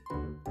 Oh.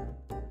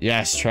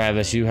 Yes,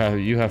 Travis, you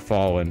have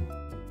fallen.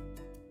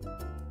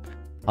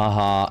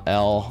 Haha.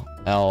 L.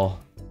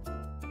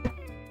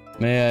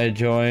 May I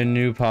join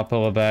you, Papa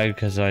LeBag,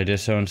 because I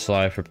disowned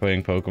Sly for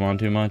playing Pokemon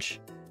too much?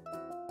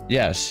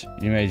 Yes,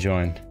 you may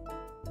join.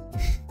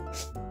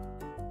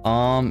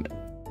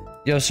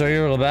 Yo, so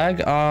you're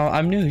LeBag?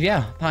 I'm new,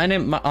 yeah.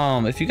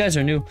 If you guys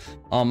are new,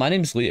 my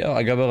name's Leo.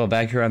 I go by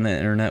LeBag here on the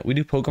internet. We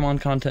do Pokemon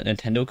content,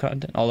 Nintendo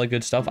content, all that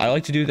good stuff. I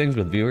like to do things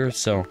with viewers,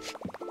 so,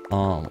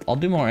 I'll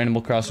do more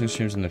Animal Crossing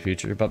streams in the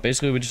future, but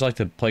basically we just like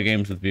to play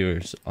games with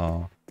viewers,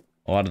 a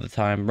lot of the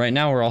time. Right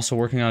now, we're also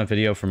working on a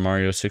video for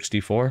Mario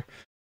 64.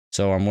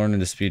 So I'm learning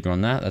to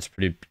speedrun that. That's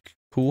pretty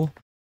cool.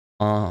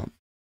 But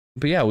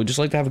yeah, we just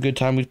like to have a good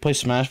time. We play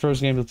Smash Bros.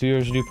 Games with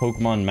viewers. We do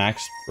Pokemon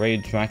Max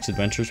Raids, Max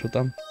Adventures with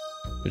them.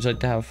 We just like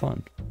to have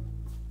fun.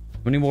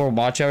 How many more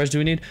watch hours do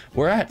we need?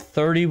 We're at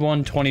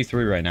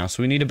 3123 right now,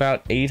 so we need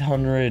about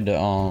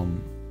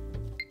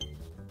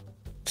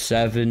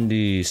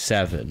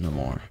 877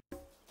 more.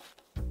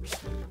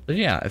 But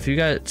yeah, if you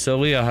guys, so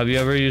Leo, have you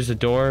ever used a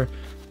door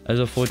as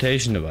a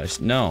flotation device?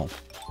 No,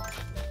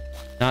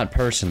 not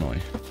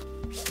personally.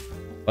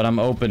 But I'm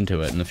open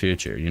to it in the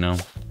future, you know?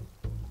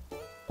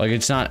 Like,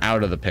 it's not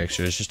out of the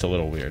picture, it's just a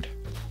little weird.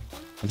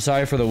 I'm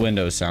sorry for the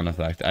Windows sound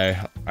effect. I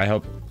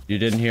hope you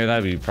didn't hear that,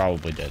 but you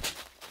probably did.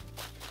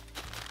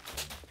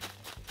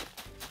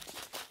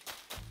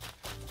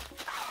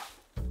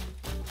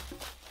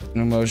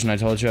 No motion, I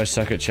told you I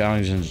suck at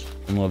challenges,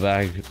 and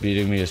LeBag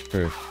beating me is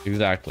proof.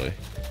 Exactly.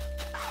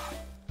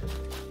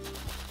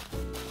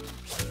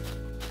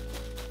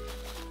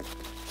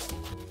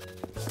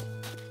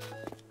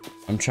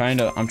 I'm trying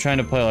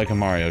to play like a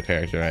Mario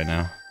character right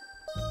now.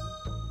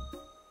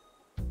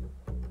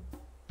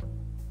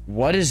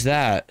 What is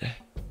that?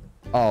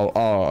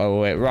 Oh,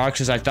 wait.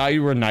 Roxas, I thought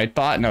you were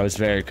Nightbot, and I was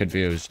very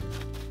confused.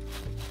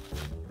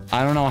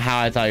 I don't know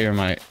how I thought you were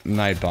my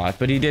Nightbot,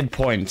 but he did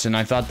points, and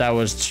I thought that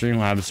was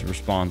Streamlabs'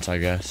 response, I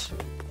guess.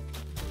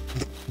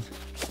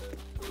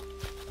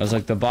 I was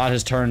like, the bot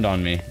has turned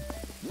on me.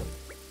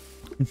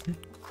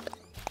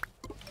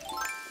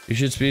 You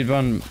should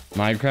speedrun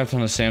Minecraft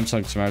on a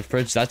Samsung Smart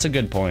Fridge. That's a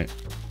good point.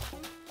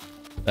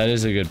 That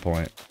is a good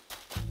point.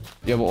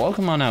 Yeah, but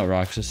welcome on out,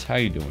 Roxas. How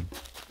you doing?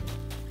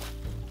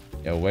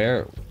 Yeah,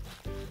 where?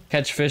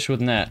 Catch fish with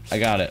net. I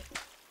got it.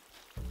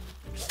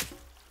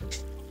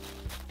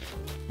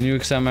 Can you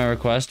accept my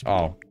request?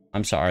 Oh,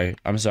 I'm sorry.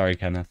 I'm sorry,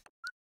 Kenneth.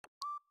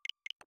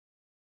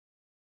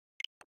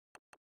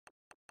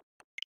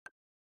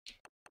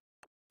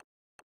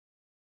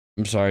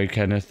 I'm sorry,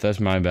 Kenneth. That's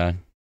my bad.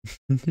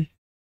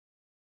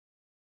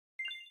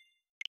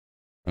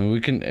 I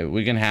mean,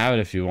 we can have it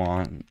if you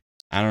want.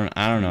 I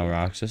don't know,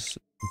 Roxas.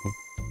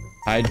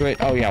 Hydrate.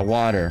 Oh yeah,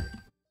 water.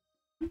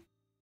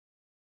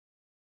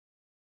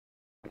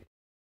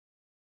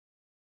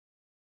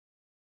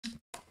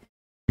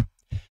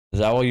 Is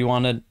that what you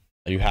wanted?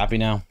 Are you happy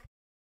now?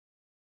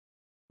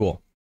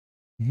 Cool.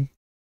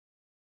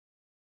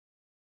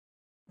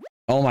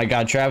 Oh my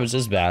God, Travis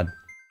is bad.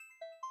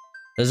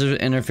 This is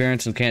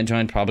interference and can't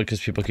join, probably because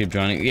people keep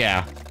joining.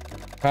 Yeah,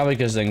 probably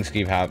because things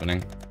keep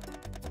happening.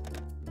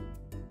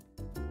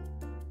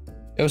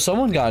 Yo,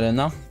 someone got in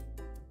though.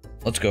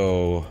 Let's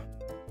go.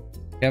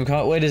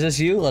 Wait, is this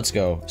you? Let's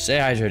go. Stay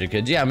hydrated,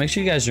 kids. Yeah, make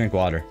sure you guys drink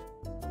water.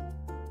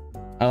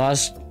 I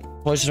lost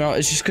places around.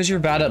 It's just because you're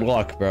bad at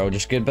luck, bro.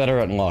 Just get better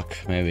at luck,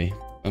 maybe,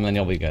 and then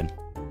you'll be good.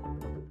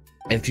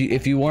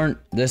 If you weren't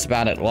this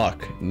bad at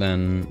luck,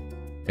 then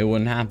it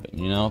wouldn't happen,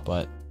 you know.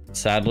 But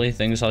sadly,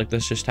 things like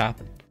this just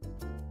happen.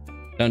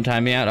 Don't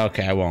time me out.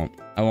 Okay, I won't.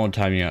 I won't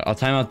time you out. I'll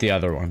time out the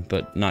other one,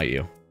 but not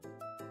you.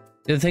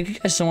 Yeah, thank you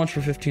guys so much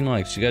for 15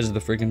 likes. You guys are the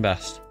freaking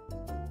best.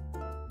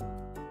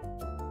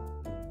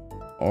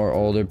 Or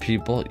older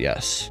people,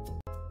 yes.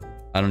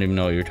 I don't even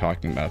know what you're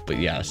talking about, but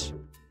yes.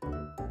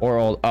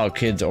 Or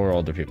kids or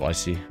older people, I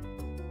see.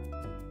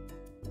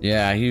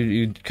 Yeah,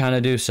 you kind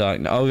of do suck.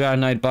 Oh God,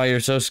 Nightbot, you're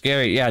so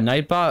scary. Yeah,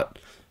 Nightbot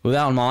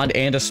without mod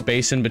and a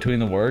space in between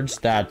the words,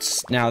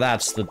 that's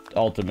the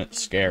ultimate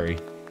scary.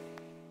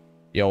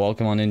 Yo,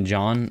 welcome on in,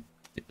 John.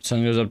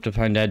 Son goes up to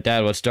find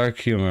Dad, what's dark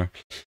humor?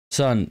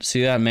 Son,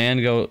 see that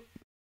man go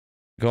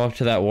up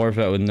to that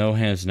Warbet with no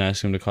hands and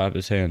ask him to clap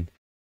his hand.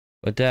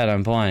 But Dad,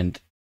 I'm blind.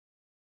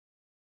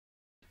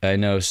 I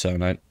know,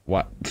 son.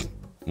 What?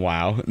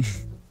 Wow.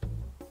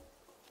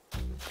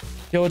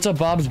 Yo, what's up,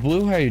 Bob's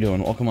Blue? How you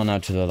doing? Welcome on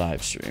out to the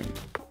live stream.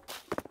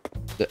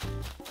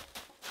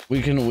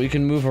 We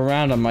can move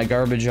around on my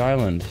garbage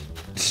island.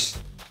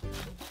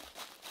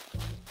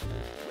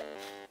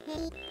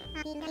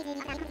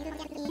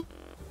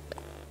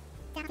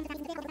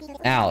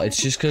 Al,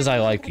 it's just because I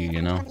like you,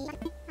 you know?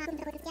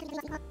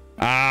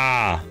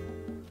 Ah!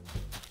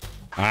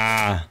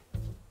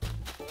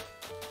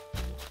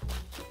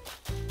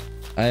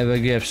 I have a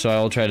gift, so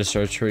I will try to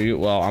search for you.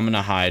 Well, I'm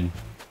gonna hide.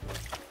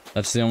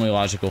 That's the only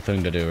logical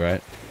thing to do,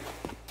 right?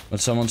 When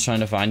someone's trying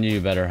to find you,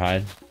 you better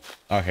hide.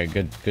 Okay,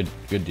 good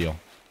deal.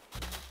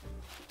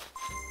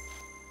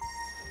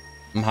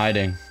 I'm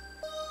hiding.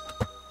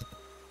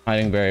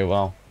 Hiding very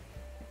well.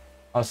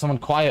 Oh, someone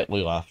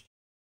quietly left.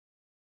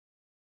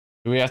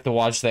 Do we have to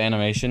watch the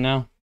animation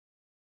now?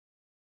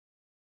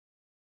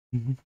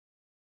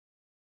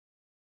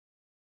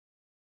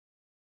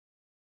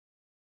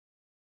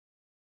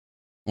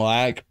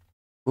 Like,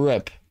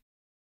 rip.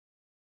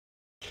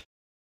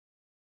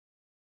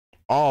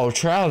 Oh,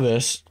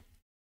 Travis.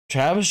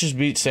 Travis just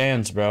beat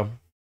Sans, bro.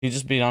 He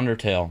just beat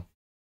Undertale.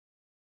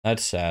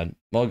 That's sad.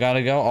 Well,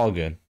 gotta go. All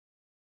good.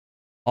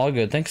 All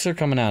good. Thanks for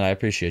coming out. I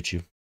appreciate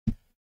you.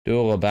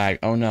 Duel bag.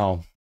 Oh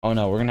no. Oh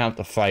no. We're gonna have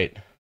to fight.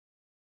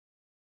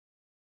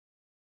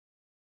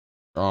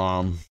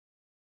 You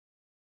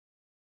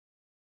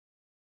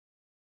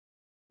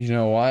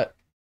know what?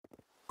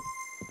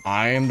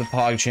 I am the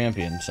Pog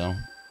champion, so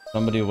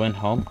somebody went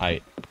home.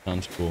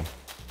 Sounds cool.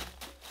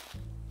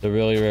 The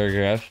really rare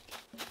gift.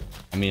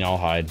 I mean, I'll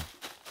hide.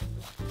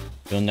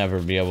 You'll never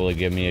be able to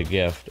give me a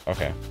gift.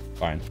 Okay,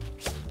 fine.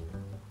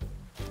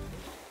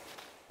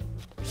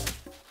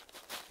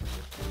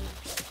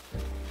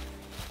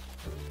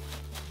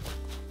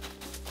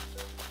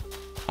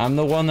 I'm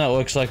the one that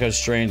looks like a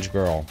strange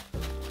girl.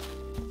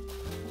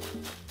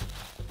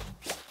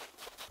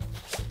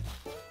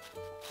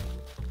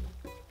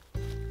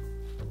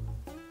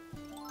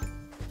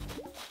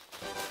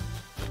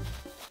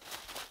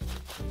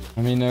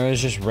 I mean, there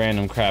is just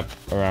random crap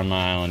around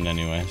my island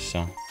anyway,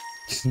 so.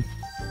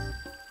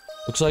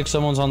 Looks like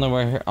someone's on their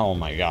way here. Oh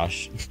my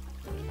gosh.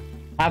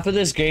 Half of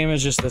this game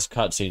is just this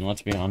cutscene,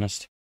 let's be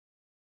honest.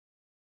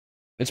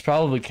 It's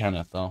probably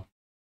Kenneth, though.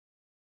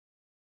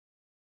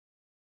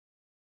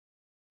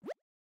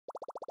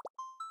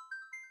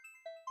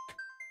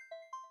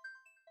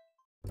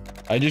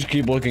 I just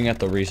keep looking at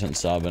the recent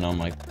sub and I'm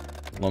like,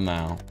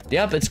 Lamau.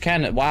 Yep, it's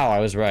Kenneth. Wow, I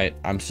was right.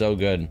 I'm so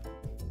good.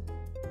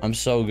 I'm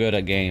so good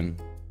at game.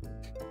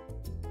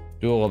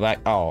 Duel back.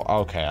 Oh,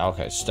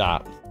 okay,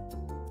 stop.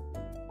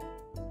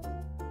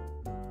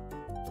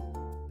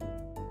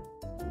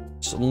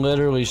 Just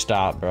literally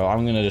stop, bro.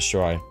 I'm gonna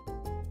destroy.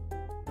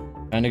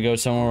 Trying to go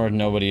somewhere where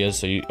nobody is,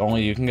 so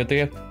only you can get the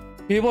gift.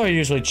 People are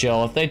usually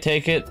chill. If they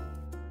take it,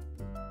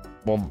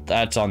 well,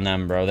 that's on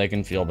them, bro. They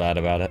can feel bad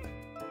about it.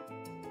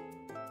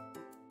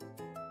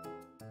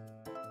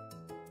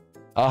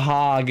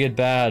 Aha, get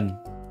bad.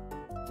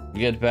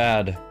 Get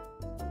bad.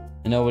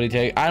 And nobody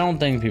take. I don't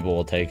think people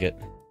will take it.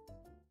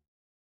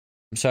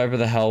 I'm sorry for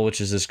the hell, which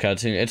is this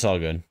cutscene. It's all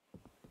good.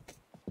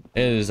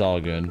 It is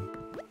all good.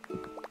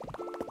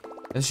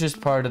 It's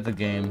just part of the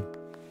game.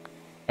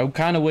 I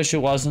kind of wish it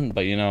wasn't,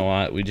 but you know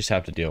what? We just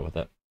have to deal with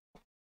it.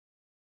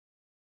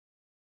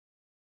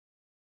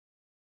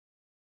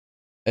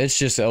 It's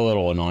just a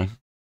little annoying.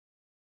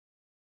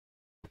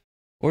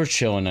 We're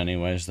chilling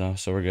anyways, though,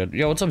 so we're good.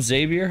 Yo, what's up,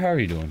 Xavier? How are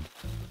you doing?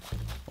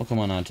 Welcome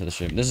on to the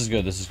stream. This is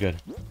good, this is good.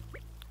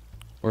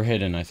 We're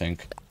hidden, I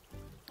think.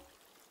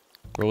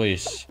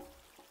 Release.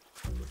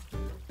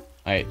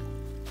 Alright,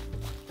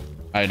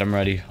 I'm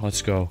ready.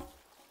 Let's go.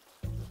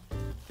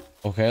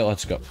 Okay,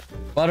 let's go.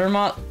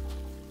 Buttermot.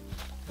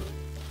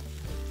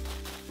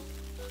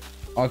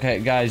 Okay,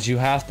 guys, you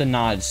have to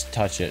not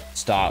touch it.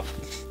 Stop.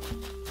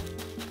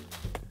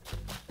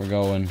 We're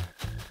going.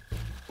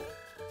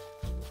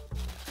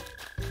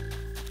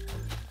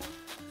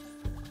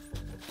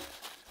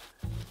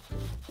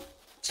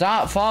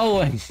 Stop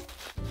following.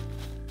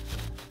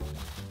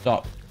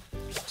 Stop.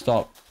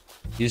 Stop.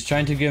 He's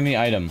trying to give me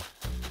item.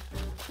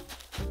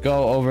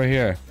 Go over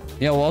here.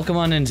 Yeah, welcome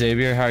on in,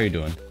 Xavier. How are you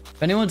doing?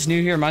 If anyone's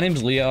new here, my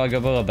name's Leo. I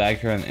go by a bag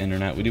here on the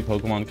internet. We do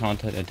Pokemon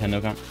content,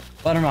 Nintendo content.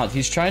 Buttermouth,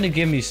 he's trying to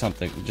give me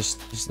something.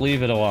 Just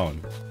leave it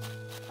alone.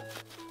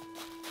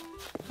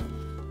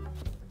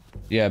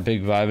 Yeah,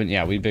 big vibing.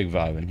 Yeah, we big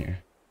vibing here.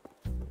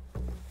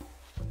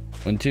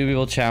 When two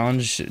people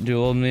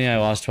dueled me, I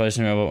lost twice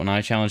in a row, but when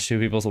I challenged two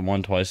people, I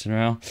won twice in a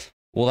row.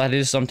 Well, that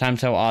is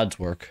sometimes how odds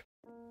work.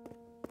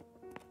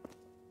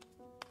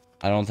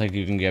 I don't think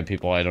you can get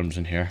people items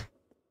in here.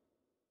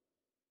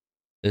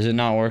 Is it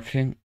not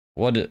working?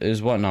 What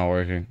not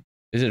working?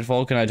 Is it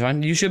full? Can I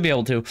join? You should be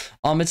able to.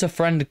 It's a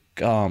friend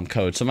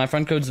code. So my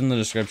friend code's in the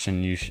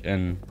description. You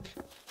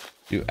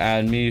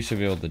add me, you should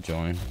be able to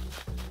join.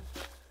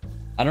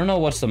 I don't know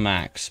what's the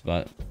max,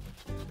 but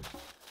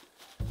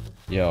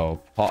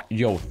yo,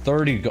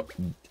 30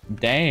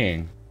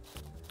 dang.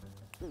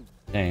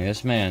 Dang,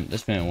 this man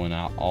went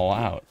all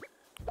out.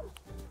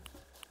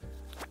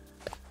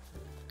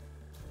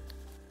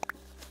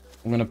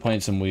 I'm gonna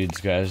plant some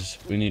weeds, guys.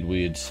 We need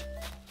weeds.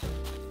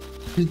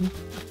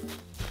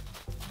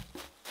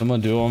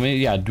 Someone duel me?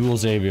 Yeah, duel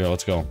Xavier.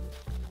 Let's go.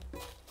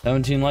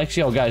 17 likes?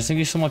 Yo, guys, thank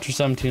you so much for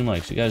 17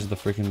 likes. You guys are the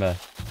freaking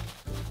best.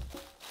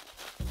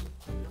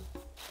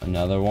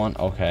 Another one.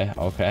 Okay,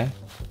 okay.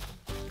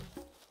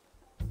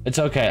 It's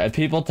okay. If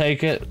people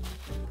take it...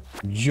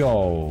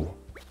 Yo.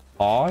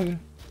 Pog?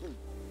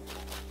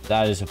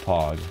 That is a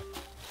pog.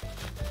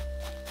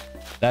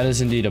 That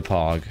is indeed a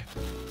pog.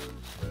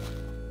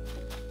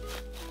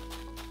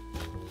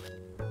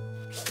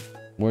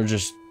 We're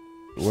just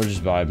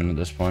vibing at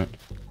this point.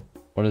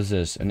 What is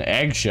this? An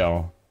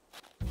eggshell.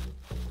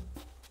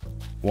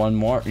 One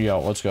more. Yo,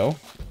 let's go.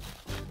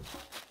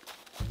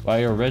 Buy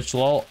your rich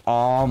lol.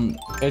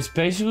 It's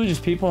basically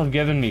just people have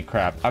given me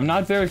crap. I'm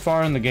not very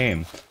far in the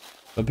game,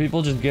 but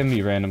people just give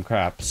me random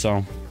crap.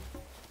 So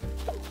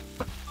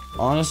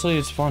honestly,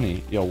 it's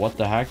funny. Yo, what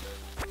the heck?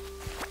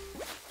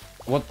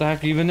 What the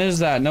heck even is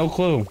that? No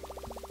clue.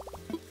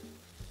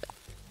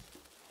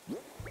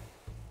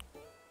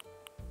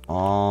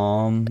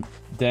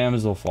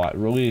 Damsel fly.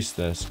 Release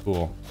this.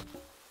 Cool.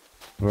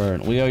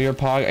 Burn. Leo, your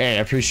pog. Hey,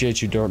 I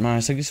appreciate you,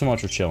 Dortmund. Thank you so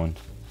much for chilling.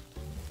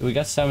 We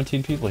got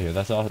 17 people here.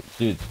 That's all.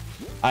 Dude,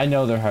 I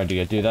know they're hard to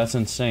get. Dude, that's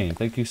insane.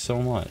 Thank you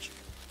so much.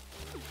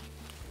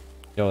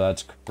 Yo,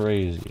 that's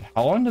crazy.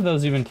 How long did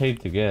those even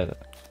take to get?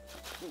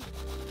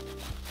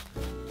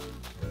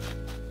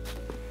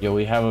 Yo,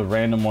 we have a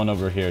random one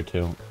over here,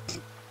 too.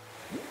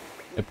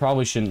 It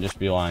probably shouldn't just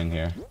be lying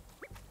here.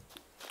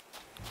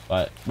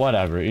 But,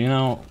 whatever, you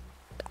know.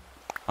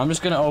 I'm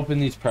just gonna open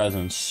these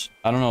presents.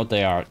 I don't know what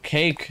they are.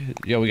 Cake.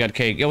 Yo, we got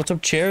cake. Yo, what's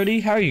up,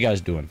 Charity? How are you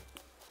guys doing?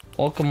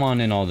 Welcome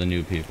on in, all the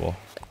new people.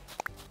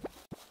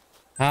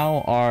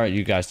 How are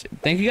you guys?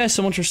 Thank you guys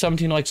so much for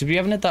 17 likes. If you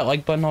haven't hit that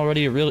like button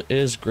already, it really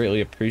is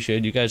greatly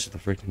appreciated. You guys are the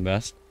freaking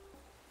best.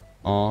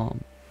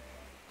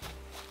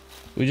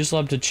 We just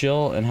love to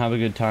chill and have a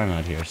good time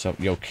out here. So,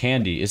 yo,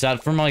 candy. Is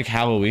that from, like,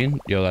 Halloween?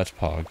 Yo, that's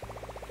pog.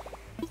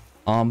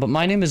 But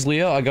my name is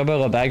Leo. I go by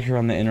LeBag here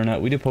on the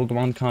internet. We do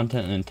Pokemon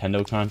content and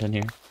Nintendo content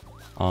here.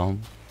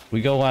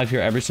 We go live here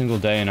every single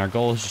day, and our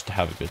goal is just to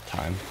have a good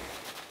time.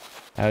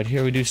 Out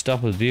here, we do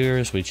stuff with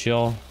viewers. We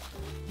chill,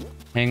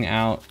 hang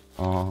out.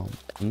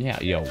 And yeah,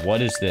 yo, what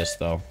is this,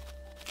 though?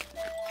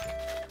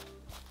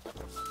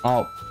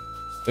 Oh,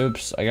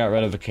 oops, I got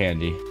rid of a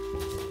candy.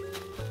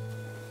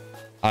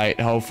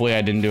 Hopefully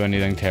I didn't do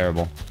anything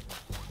terrible.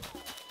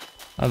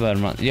 I bet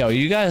I'm not. Yo,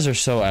 you guys are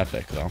so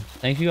epic, though.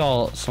 Thank you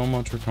all so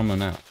much for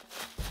coming out.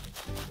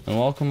 And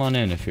welcome on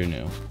in if you're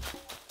new.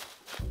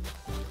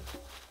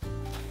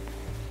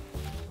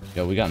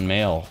 Yo, we got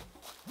mail.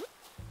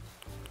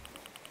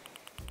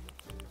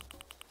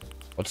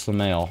 What's the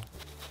mail?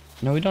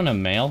 No, we don't have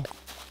mail.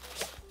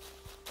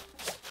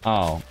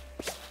 Oh.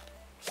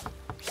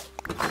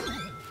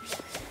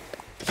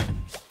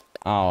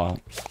 Oh.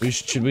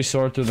 Should we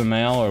sort through the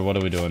mail, or what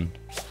are we doing?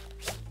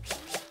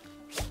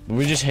 Were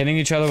we just hitting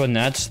each other with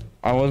nets?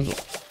 I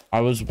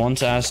was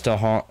once asked to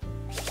honk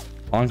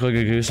like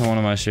a goose on one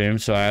of my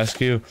streams, so I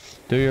ask you,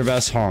 do your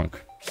best honk.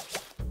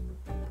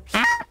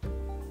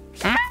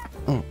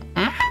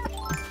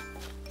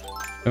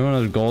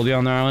 Everyone has Goldie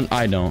on their island?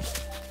 I don't.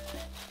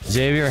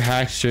 Xavier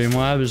hacked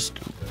Streamlabs.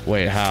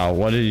 Wait, how?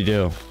 What did he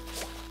do?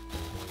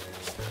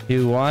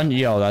 He won?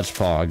 Yo, that's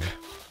pog.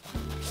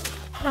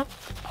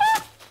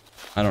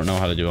 I don't know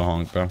how to do a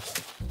honk, bro.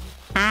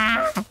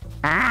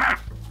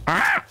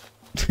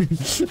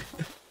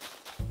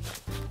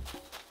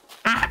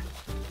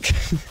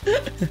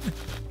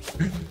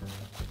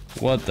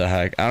 What the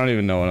heck? I don't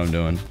even know what I'm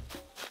doing.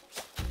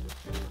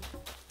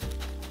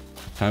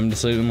 Time to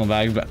sleep in my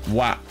bag, but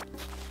wow.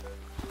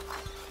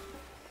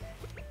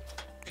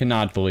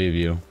 Cannot believe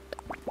you.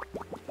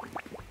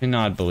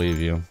 Cannot believe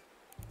you.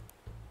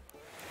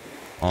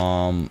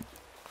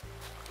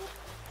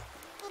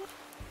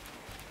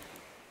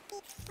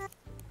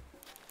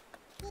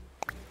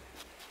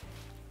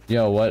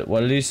 Yo,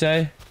 what did he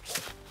say?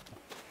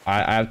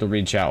 I have to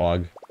read chat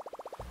log.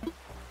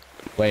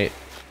 Wait.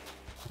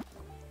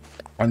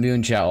 I'm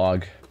viewing chat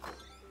log.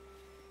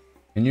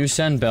 Can you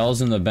send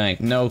bells in the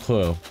bank? No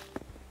clue.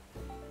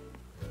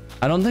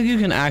 I don't think you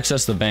can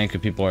access the bank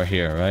if people are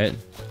here, right?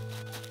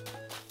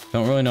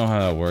 Don't really know how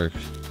that works.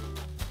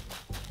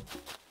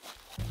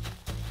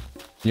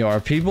 Yo, are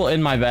people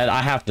in my bed?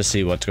 I have to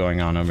see what's going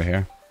on over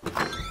here.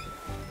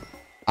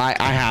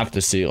 I have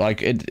to see. Like,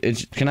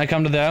 can I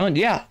come to the island?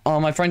 Yeah.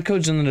 My friend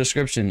code's in the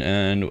description,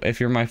 and if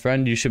you're my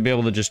friend, you should be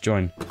able to just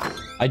join.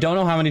 I don't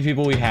know how many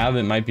people we have.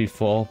 It might be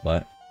full,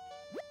 but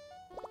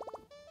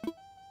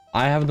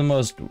I have the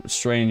most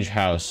strange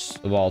house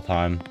of all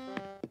time.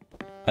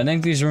 I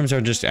think these rooms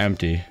are just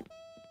empty.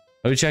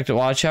 Have we checked at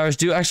watch hours?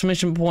 Do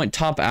exclamation point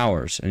top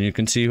hours, and you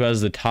can see who has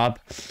the top.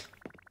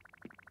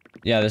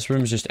 Yeah, this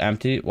room's just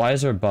empty. Why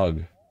is there a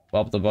bug?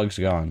 Well, the bug's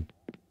gone.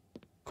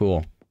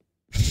 Cool.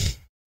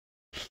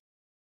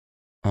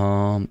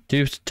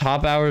 Do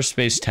top hours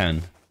space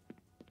 10.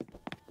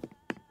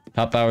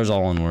 Top hours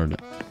all one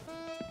word.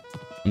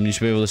 And you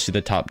should be able to see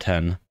the top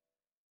 10.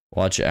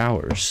 Watch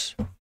hours.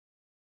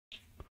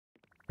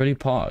 Pretty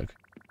pog.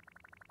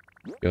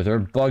 Yo, there are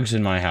bugs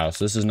in my house.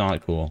 This is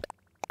not cool.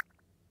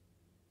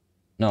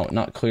 No,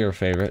 not clear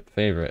favorite.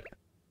 Favorite.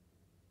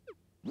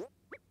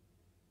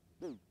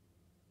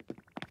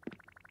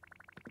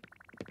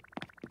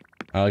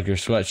 I like your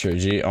sweatshirt,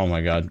 G. Oh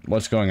my god.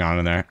 What's going on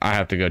in there? I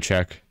have to go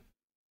check.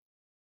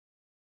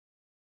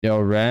 Yo,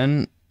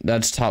 Ren,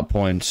 that's top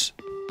points.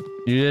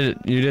 You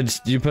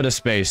put a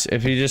space.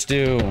 If you just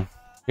do...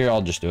 Here,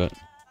 I'll just do it.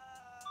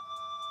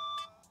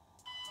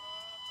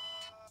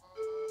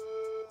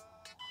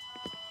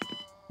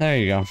 There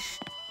you go.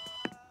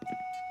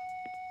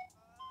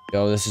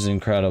 Yo, this is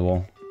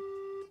incredible.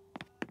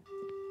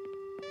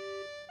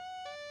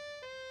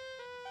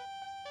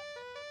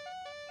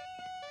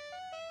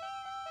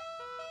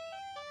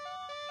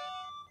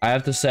 I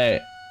have to say,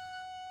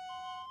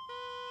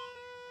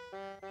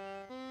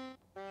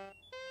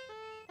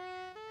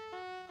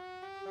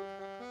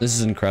 this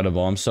is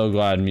incredible. I'm so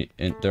glad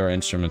there are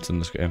instruments in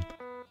this game.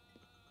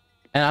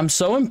 And I'm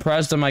so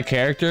impressed that my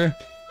character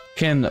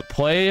can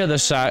play the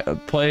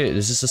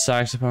is this a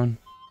saxophone?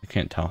 I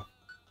can't tell.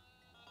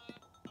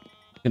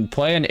 Can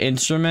play an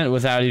instrument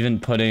without even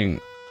putting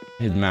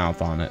his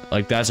mouth on it.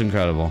 Like, that's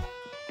incredible.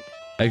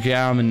 Like,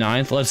 yeah, I'm in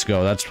 9th. Let's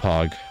go. That's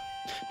Pog.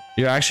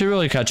 You're actually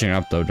really catching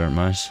up, though, Dirt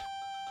Mice.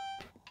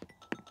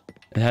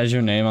 It has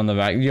your name on the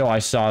back. Yo, I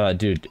saw that,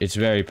 dude. It's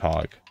very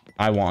Pog.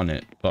 I want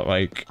it, but,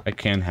 like, I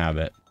can't have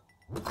it.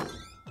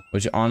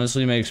 Which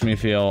honestly makes me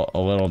feel a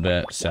little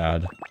bit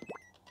sad.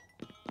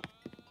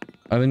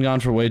 I've been gone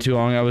for way too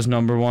long. I was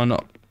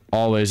 #1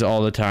 always,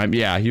 all the time.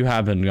 Yeah, you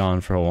have been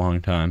gone for a long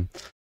time.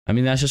 I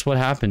mean, that's just what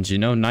happens, you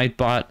know?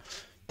 Nightbot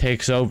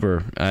takes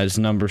over as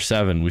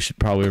 #7. We should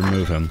probably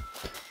remove him.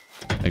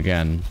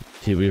 Again,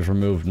 we've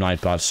removed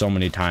Nightbot so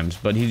many times,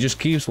 but he just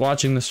keeps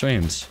watching the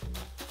streams.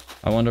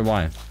 I wonder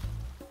why.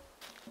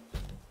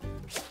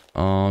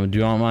 Do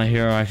you want My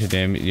Hero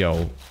Academia?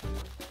 Yo.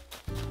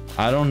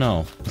 I don't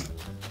know.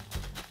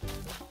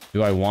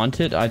 Do I want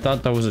it? I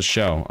thought that was a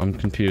show. I'm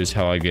confused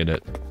how I get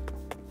it.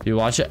 Do you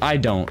watch it? I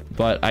don't,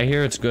 but I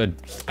hear it's good.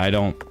 I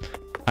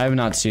have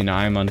not seen it.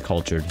 I am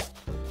uncultured.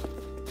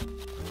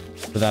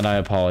 For that, I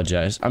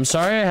apologize. I'm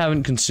sorry I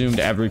haven't consumed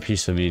every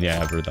piece of media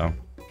ever, though.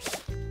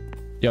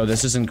 Yo,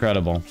 this is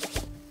incredible.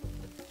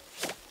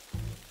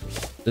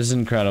 This is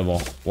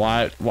incredible.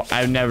 Why?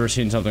 I've never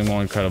seen something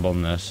more incredible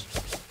than this.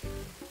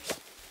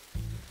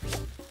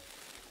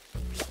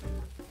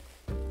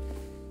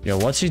 Yo,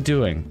 what's he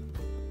doing?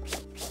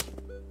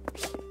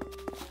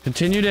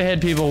 Continue to hit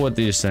people with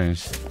these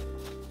things.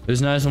 It's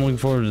nice. I'm looking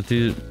forward to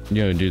these.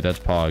 Yo, dude, that's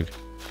Pog.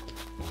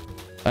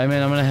 I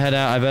mean, I'm gonna head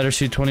out. I better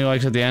see 20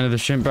 likes at the end of the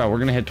stream. Bro, we're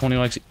gonna hit 20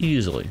 likes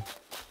easily.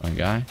 My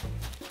guy.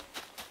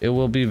 It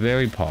will be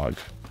very Pog.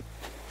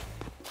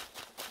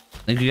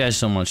 Thank you guys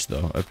so much,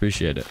 though. I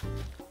appreciate it.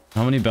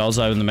 How many bells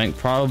I have in the bank?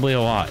 Probably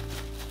a lot.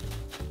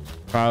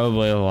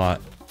 Probably a lot.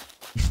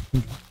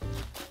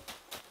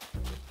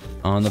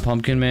 The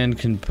Pumpkin Man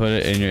can put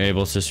it in your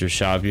Able Sister's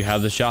shop. You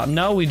have the shop?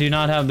 No, we do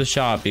not have the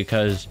shop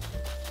because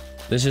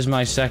this is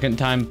my second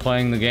time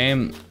playing the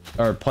game,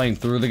 or playing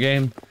through the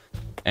game,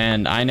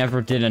 and I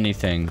never did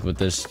anything with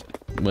this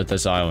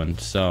island,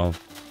 so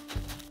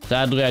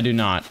sadly I do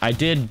not. I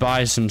did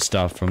buy some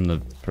stuff from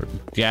the,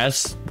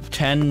 yes,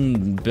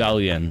 10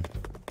 billion.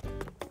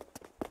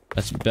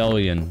 That's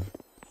billion.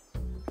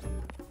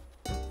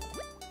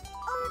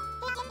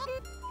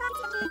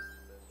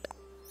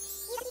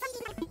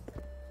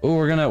 Ooh,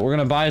 we're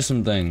gonna buy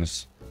some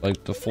things.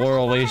 Like the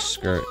floral lace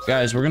skirt.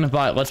 Guys,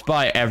 let's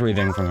buy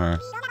everything from her.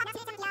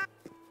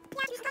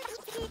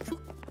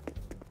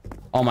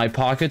 Oh, my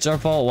pockets are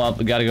full? Well,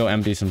 we gotta go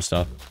empty some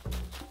stuff.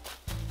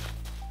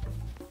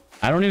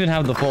 I don't even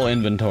have the full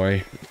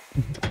inventory.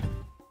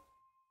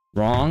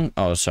 Wrong?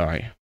 Oh,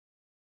 sorry.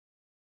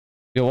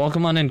 Yo,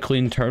 welcome on in,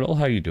 Clean Turtle.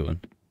 How you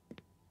doing?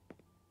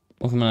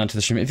 Welcome on to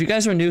the stream. If you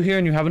guys are new here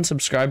and you haven't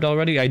subscribed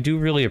already, I do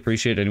really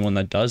appreciate anyone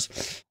that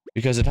does,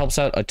 because it helps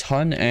out a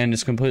ton and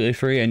it's completely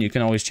free and you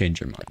can always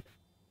change your mind.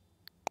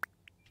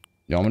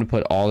 Yo, I'm gonna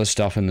put all this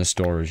stuff in the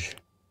storage.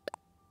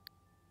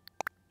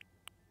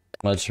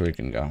 Let's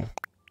freaking go.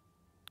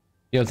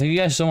 Yo, thank you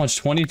guys so much.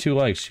 22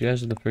 likes. You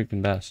guys are the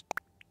freaking best.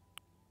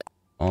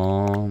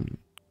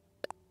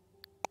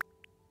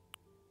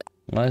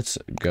 Let's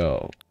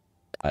go.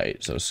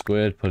 Alright, so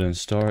squid, put in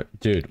store.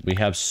 Dude, we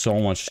have so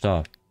much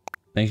stuff.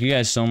 Thank you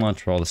guys so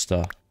much for all the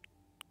stuff.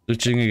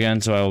 Switching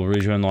again, so I will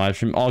rejoin the live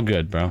stream. All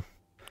good, bro.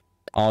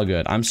 All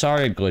good. I'm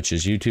sorry it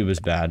glitches. YouTube is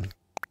bad.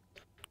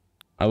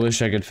 I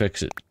wish I could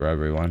fix it for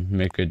everyone.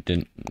 Make it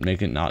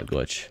not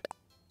glitch.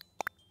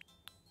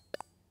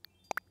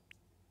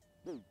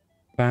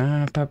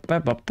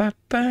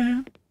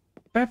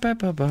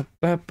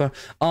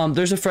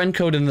 There's a friend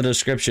code in the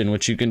description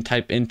which you can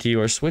type into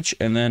your Switch,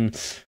 and then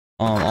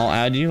I'll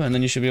add you, and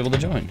then you should be able to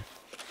join.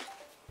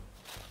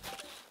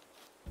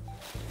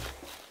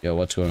 Yo,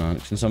 what's going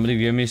on? Can somebody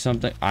give me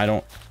something? I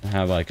don't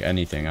have like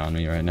anything on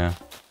me right now.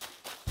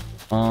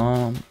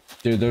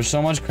 Dude, there's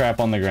so much crap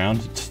on the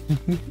ground.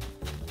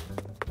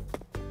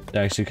 It's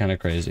actually kind of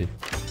crazy.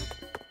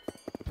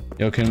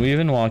 Yo, can we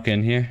even walk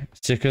in here?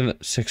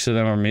 Six of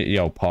them are me.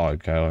 Yo,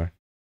 Pog, Kyler.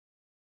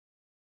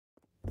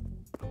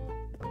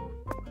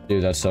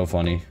 Dude, that's so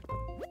funny.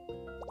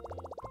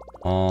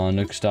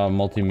 Nookstop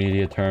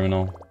multimedia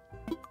terminal.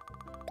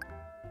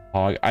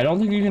 Pog. I don't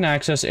think you can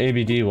access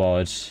ABD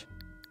while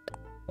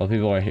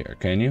people are here.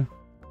 Can you?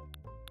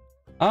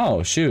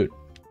 Oh, shoot.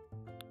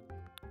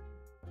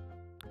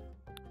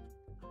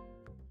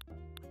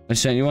 I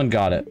sent you one.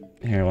 Got it.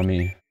 Here, let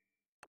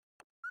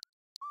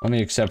me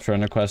accept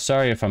friend request.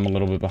 Sorry if I'm a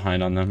little bit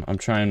behind on them. I'm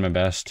trying my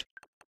best.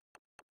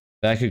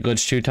 That could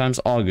glitch 2 times.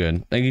 All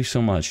good. Thank you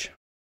so much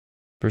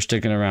for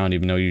sticking around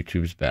even though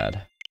YouTube's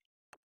bad.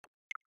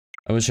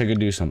 I wish I could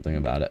do something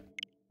about it.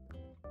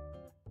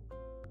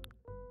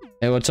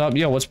 Hey, what's up?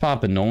 Yo, what's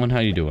poppin', Nolan? How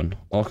you doing?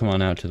 Welcome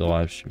on out to the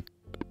live stream.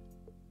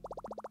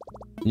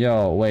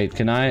 Yo, wait,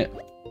 can I...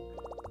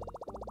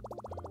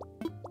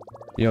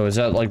 Yo, is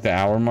that like the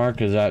hour mark?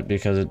 Is that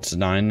because it's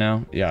 9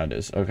 now? Yeah, it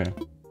is. Okay.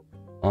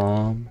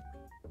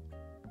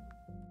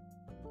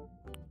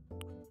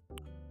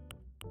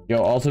 Yo,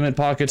 ultimate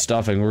pocket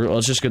stuffing.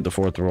 Let's just get the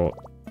 4th row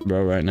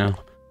right now.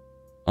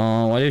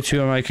 Why do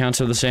 2 of my accounts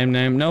have the same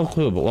name? No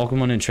clue, but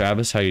welcome on in,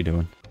 Travis. How you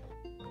doing?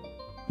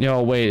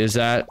 Yo, wait, is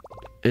that...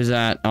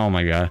 Oh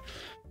my god.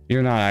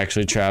 You're not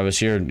actually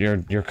Travis. You're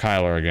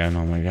Kyler again.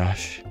 Oh my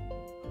gosh.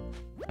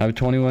 I have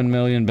 21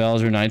 million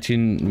bells or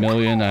 19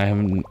 million. I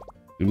haven't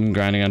been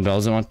grinding on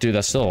bells. I want to do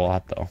that's still a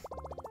lot though.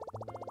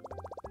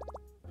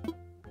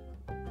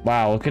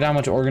 Wow, look at how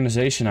much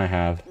organization I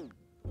have.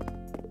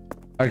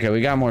 Okay,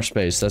 we got more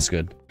space. That's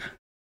good.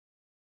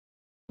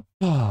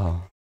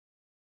 Oh.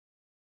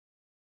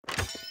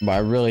 But I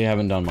really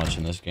haven't done much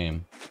in this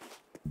game.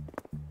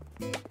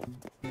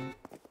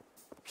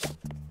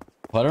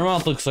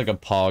 Buttermouth looks like a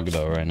pog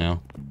though right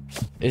now.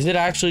 Is it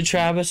actually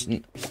Travis?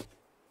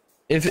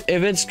 If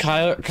it's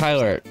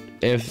Kyler,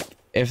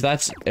 if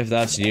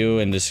that's you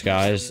in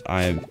disguise,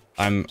 I'm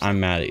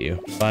mad at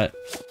you. But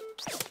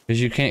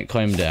because you can't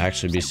claim to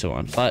actually be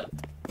someone. But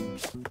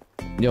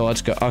yo,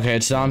 let's go. Okay,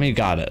 it's Zami.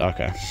 Got it.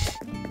 Okay.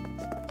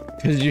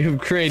 Because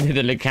you've created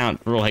an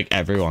account for like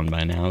everyone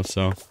by now,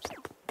 so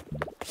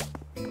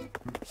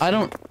I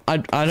don't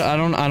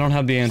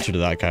have the answer to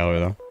that, Kyler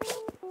though.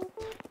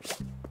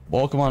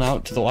 Welcome on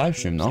out to the live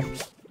stream, though.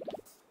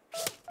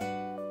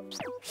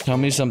 Tell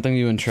me something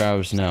you and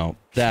Travis know.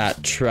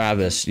 That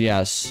Travis,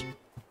 yes.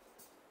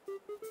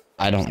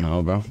 I don't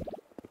know, bro.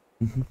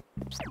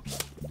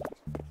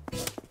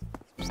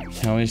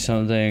 Tell me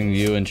something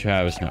you and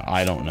Travis know.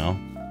 I don't know.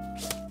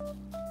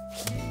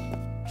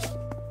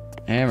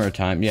 Hammer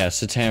time.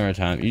 Yes, it's hammer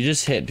time. You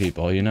just hit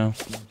people, you know?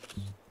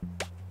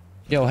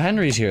 Yo,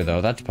 Henry's here,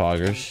 though. That's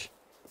poggers.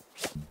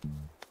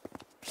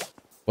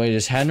 Wait,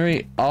 is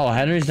Henry? Oh,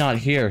 Henry's not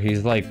here.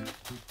 He's like...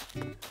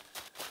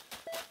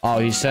 Oh,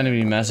 he's sending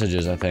me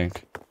messages, I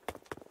think.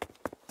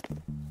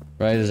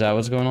 Right? Is that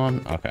what's going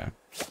on? Okay.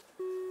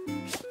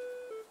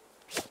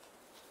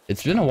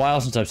 It's been a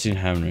while since I've seen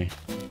Henry.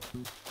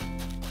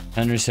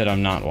 Henry said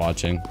I'm not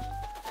watching.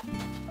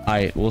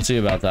 Alright, we'll see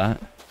about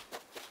that.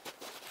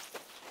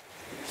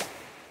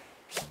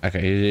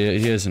 Okay,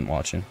 he isn't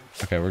watching.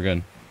 Okay, we're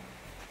good.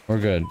 We're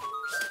good.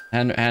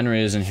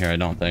 Henry isn't here, I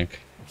don't think.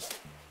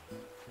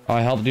 Oh,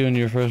 I helped you in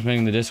your first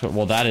making the Discord.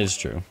 Well, that is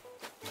true.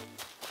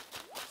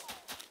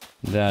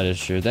 That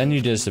is true. Then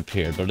you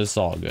disappeared, but it's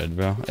all good,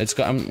 bro.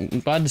 I'm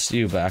glad to see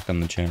you back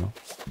on the channel.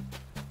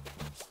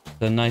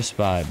 It's a nice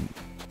vibe.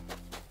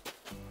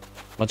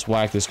 Let's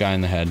whack this guy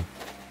in the head.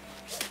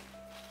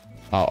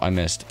 Oh, I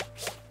missed.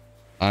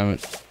 Or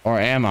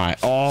am I?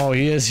 Oh,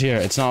 he is here.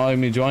 It's not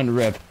letting me join.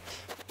 Rip.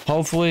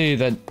 Hopefully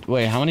that...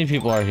 Wait, how many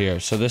people are here?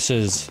 So this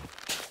is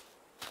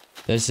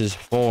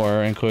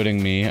 4,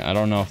 including me. I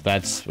don't know if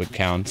that's what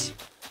counts.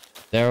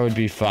 There would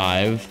be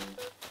 5.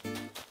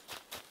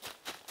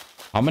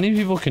 How many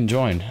people can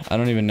join? I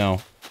don't even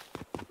know.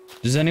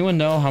 Does anyone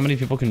know how many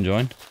people can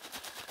join?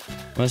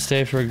 I'm gonna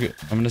stay for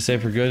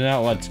good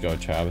now. Let's go,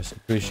 Travis.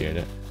 Appreciate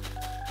it.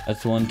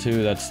 That's 1,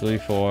 2. That's 3,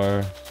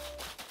 4.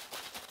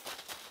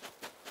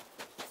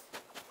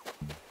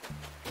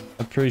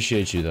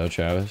 Appreciate you though,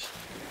 Travis.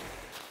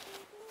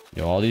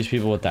 Yo, all these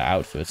people with the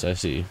outfits. I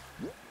see.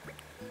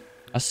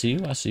 I see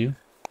you. I see you.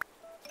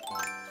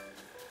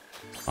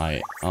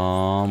 Alright.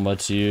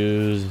 Let's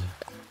use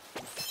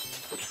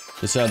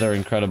this other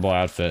incredible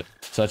outfit.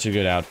 Such a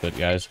good outfit,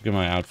 guys. Look at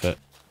my outfit.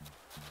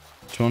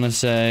 Just want to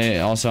say,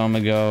 also, I'm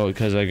gonna go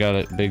because I got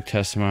a big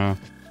test tomorrow.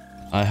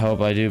 I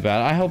hope I do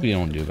bad. I hope you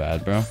don't do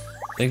bad, bro.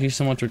 Thank you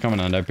so much for coming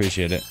on. I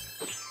appreciate it.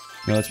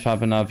 You know, it's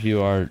popping up.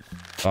 You are,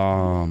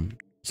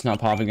 it's not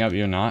popping up.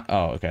 You're not.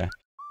 Oh, okay.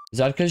 Is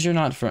that because you're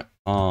not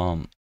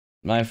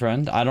my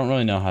friend? I don't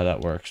really know how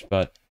that works,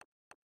 but.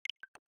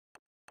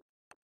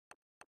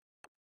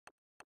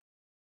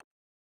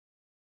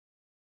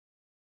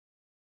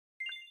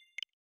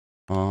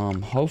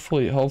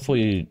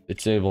 Hopefully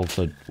it's able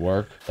to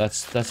work.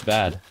 That's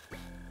bad.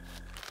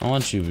 I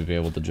want you to be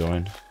able to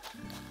join.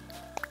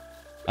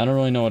 I don't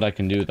really know what I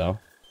can do though.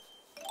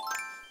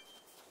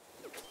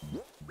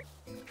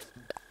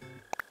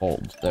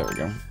 Hold. There we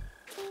go.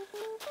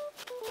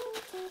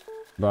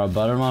 Bro,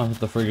 Buttermouth with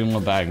the freaking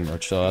Lebag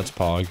merch, so that's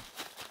pog.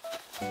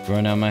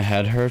 Right now my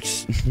head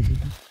hurts.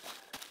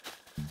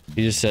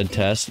 He just said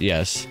test.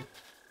 Yes.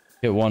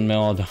 Hit 1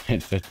 mil, I'll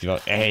donate 50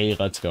 bucks. Hey,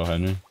 let's go,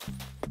 Henry.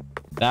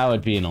 That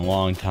would be in a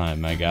long time,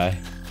 my guy.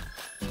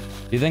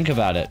 You think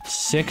about it,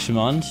 6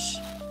 months?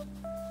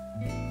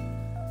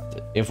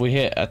 If we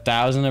hit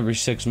 1,000 every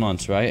 6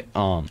 months, right?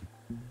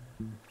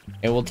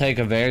 It will take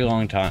a very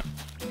long time.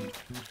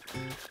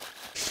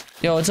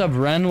 Yo, what's up,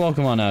 Ren?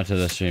 Welcome on out to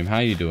the stream. How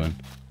you doing?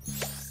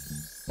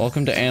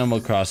 Welcome to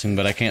Animal Crossing,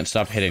 but I can't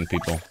stop hitting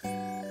people.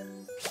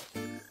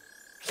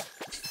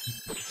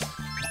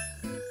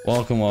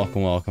 Welcome,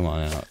 welcome, welcome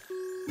on out.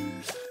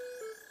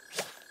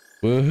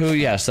 Woohoo,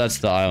 yes, that's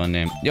the island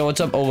name. Yo, what's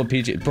up, Ova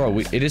PG? Bro,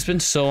 it has been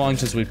so long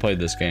since we played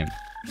this game.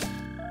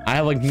 I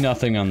have, like,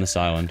 nothing on this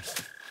island.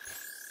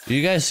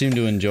 You guys seem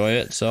to enjoy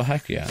it, so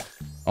heck yeah.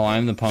 Oh,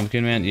 I'm the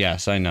pumpkin man?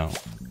 Yes, I know.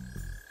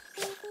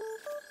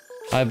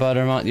 Hi,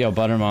 Buttermouth. Yo,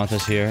 Buttermouth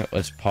is here.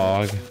 Let's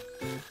pog.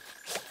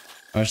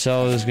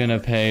 Marcelo is gonna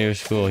pay your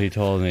school, he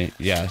told me.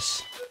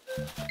 Yes.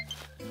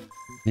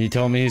 He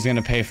told me he's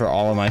gonna pay for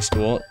all of my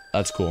school.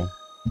 That's cool.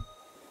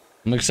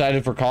 I'm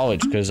excited for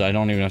college, because I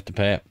don't even have to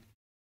pay it.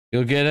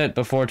 You'll get it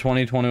before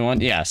 2021?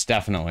 Yes,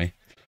 definitely.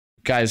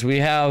 Guys, we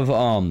have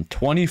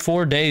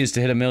 24 days to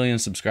hit 1 million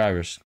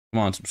subscribers.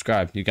 Come on,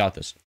 subscribe. You got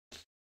this.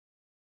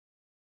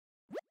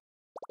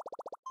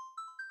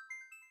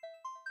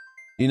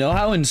 You know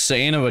how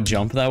insane of a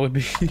jump that would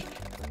be?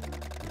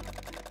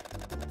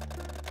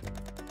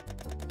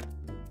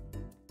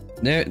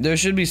 There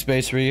should be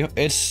space for you.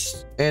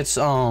 It's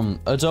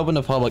open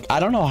to public. I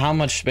don't know how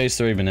much space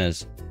there even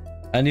is.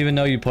 I didn't even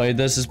know you played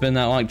this. It's been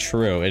that long.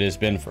 True, it has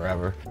been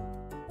forever.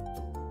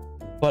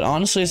 But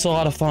honestly, it's a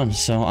lot of fun,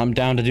 so I'm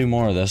down to do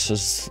more of this.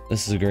 This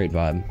is a great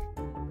vibe.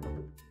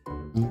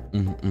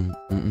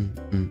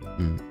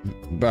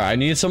 Bro, I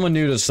need someone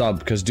new to sub,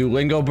 because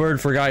Duolingo Bird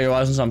forgot your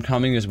lessons I'm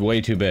coming is way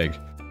too big.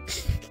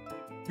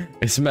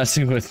 It's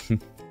messing with me.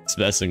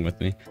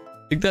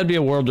 Think that'd be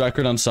a world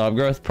record on sub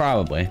growth?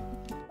 Probably.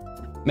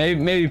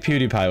 Maybe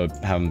PewDiePie would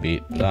have him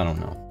beat, but I don't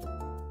know.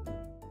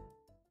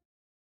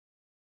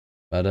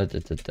 But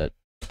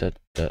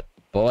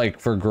like,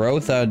 for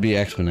growth, that would be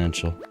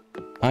exponential.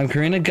 I'm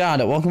Karina,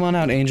 got it. Welcome on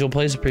out, Angel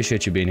Plays.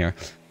 Appreciate you being here.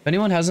 If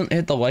anyone hasn't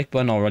hit the like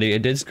button already,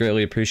 it is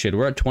greatly appreciated.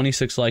 We're at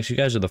 26 likes. You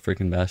guys are the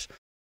freaking best.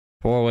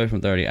 4 away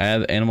from 30. I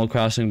have Animal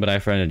Crossing, but I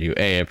friended you.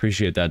 Hey, I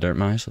appreciate that, Dirt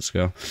Mice. Let's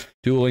go.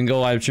 Duolingo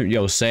live stream.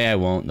 Yo, say I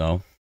won't,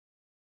 though.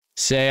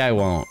 Say I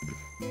won't.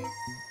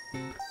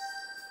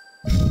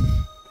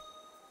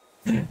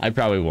 I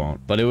probably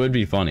won't, but it would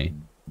be funny.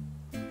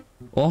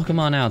 Welcome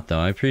on out, though.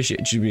 I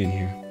appreciate you being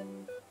here.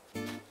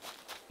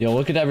 Yo,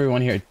 look at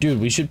everyone here.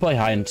 Dude, we should play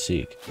hide and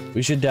seek.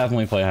 We should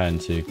definitely play hide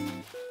and seek.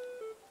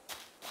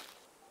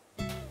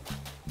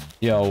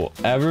 Yo,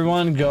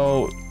 everyone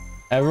go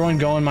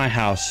in my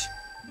house.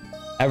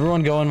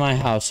 Everyone go in my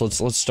house.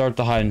 Let's start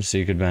the hide and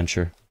seek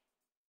adventure.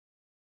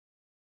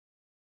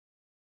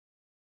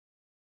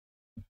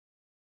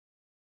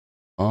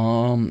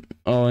 Oh,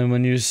 and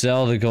when you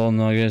sell the gold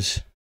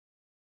nuggets,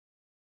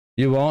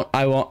 you won't.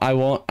 I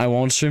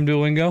won't stream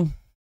Duolingo.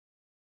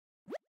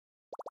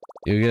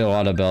 You get a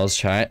lot of bells.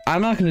 Try it.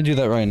 I'm not gonna do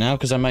that right now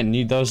because I might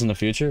need those in the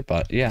future.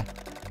 But yeah,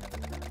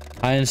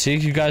 hide and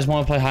seek. You guys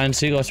want to play hide and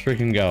seek? Let's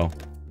freaking go.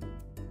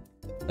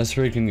 Let's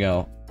freaking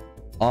go.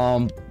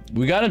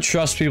 We gotta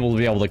trust people to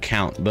be able to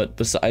count. But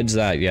besides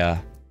that,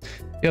 yeah.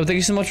 Yo, thank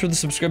you so much for the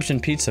subscription,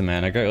 Pizza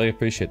Man. I greatly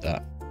appreciate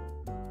that.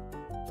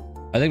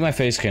 I think my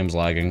face cam's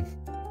lagging.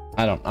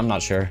 I'm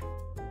not sure.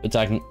 It's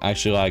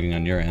actually lagging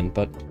on your end,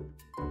 but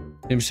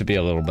seems to be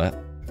a little bit.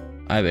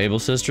 I have Able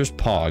Sisters.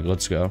 Pog.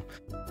 Let's go.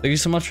 Thank you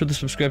so much for the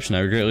subscription.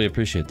 I greatly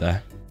appreciate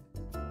that.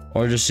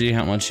 Or just see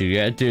how much you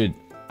get. Dude,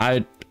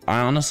 I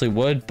honestly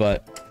would,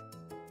 but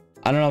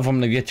I don't know if I'm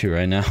gonna get to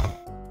right now.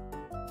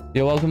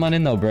 Yo, welcome on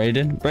in though,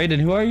 Brayden. Brayden,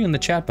 who are you in the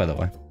chat, by the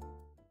way?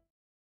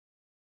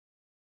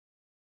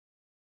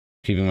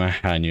 Keeping my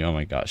eye on you. Oh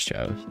my gosh,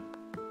 Travis.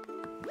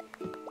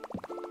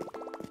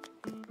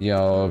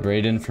 Yo,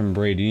 Brayden from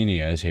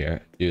Braydenia is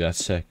here. Dude,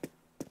 that's sick.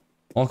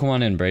 Welcome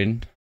on in,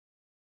 Brayden.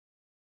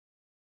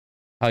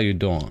 How you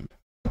doing?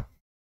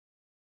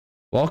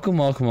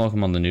 Welcome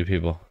on the new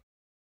people.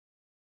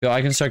 Yo,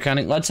 I can start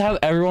counting. Let's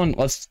everyone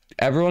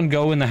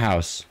go in the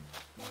house.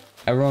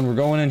 Everyone, we're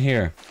going in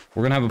here.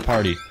 We're gonna have a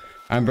party.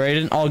 I'm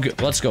Brayden.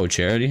 Let's go,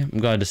 Charity. I'm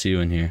glad to see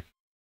you in here.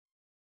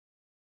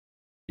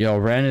 Yo,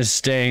 Ren is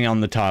staying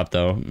on the top,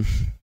 though.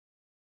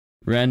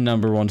 Ren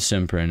 _1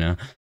 simp right now.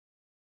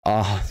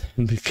 Oh,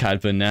 we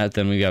got Banette,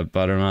 then we got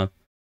Buttermouth.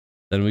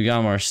 Then we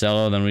got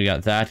Marcelo, then we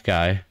got that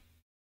guy.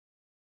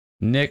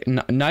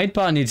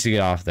 Nightbot needs to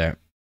get off there.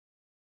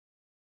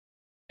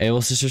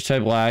 Able Sisters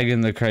type lag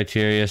in the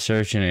criteria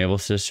search in Able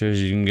Sisters.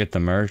 You can get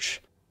the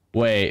merch.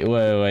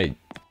 Wait.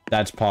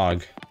 That's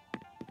Pog.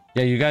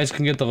 Yeah, you guys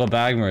can get the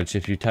Labag merch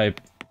if you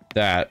type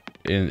that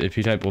in. If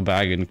you type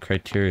Labag in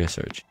criteria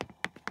search.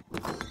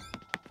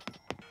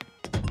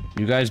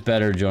 You guys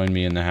better join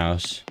me in the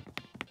house.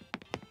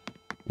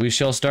 We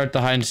shall start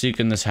the hide and seek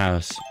in this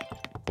house.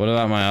 What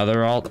about my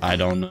other alt? I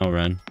don't know,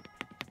 Ren.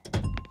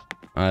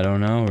 I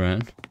don't know,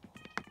 Ren.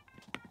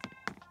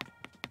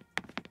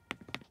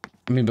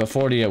 I mean, but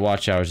 48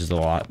 watch hours is a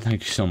lot.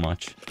 Thank you so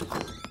much.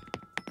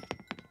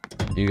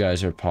 You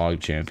guys are Pog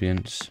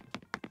champions.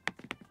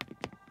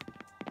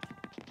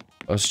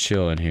 Let's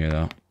chill in here,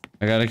 though.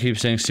 I gotta keep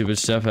saying stupid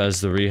stuff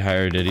as the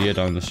rehired idiot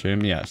on the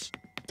stream. Yes.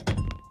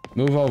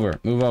 Move over.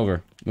 Move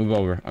over. Move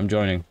over. I'm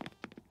joining.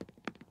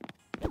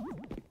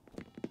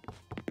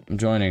 I'm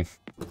joining.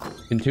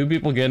 Can 2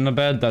 people get in the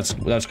bed? That's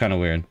kind of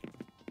weird.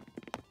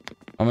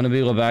 I'm gonna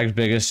be Lebag's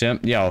biggest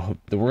simp. Yo,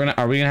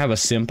 are we gonna have a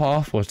simp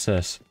off? What's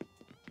this?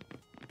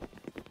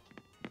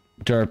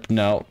 Derp,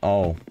 no.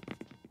 Oh.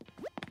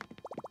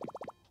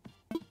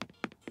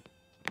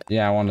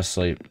 Yeah, I want to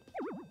sleep.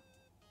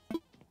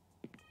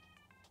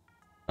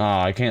 Oh,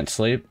 I can't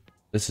sleep?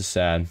 This is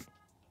sad.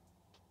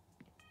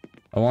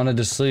 I wanted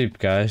to sleep,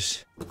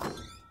 guys.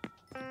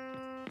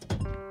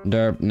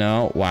 Derp,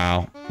 no.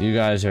 Wow. You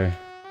guys are...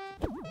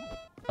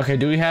 Okay,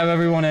 do we have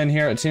everyone in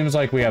here? It seems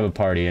like we have a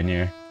party in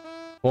here.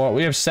 Well,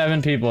 we have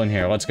 7 people in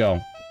here. Let's go.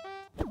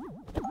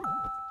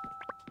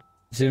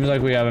 Seems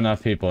like we have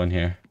enough people in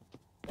here.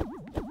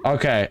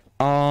 Okay,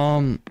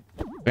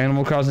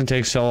 Animal Crossing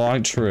takes so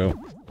long. True.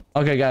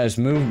 Okay, guys,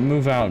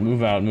 move out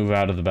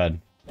of the bed.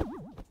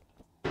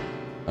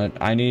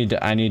 I need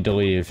to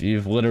leave.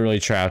 You've literally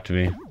trapped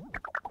me.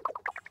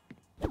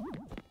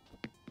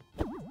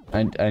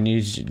 I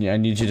need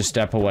you to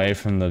step away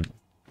from the...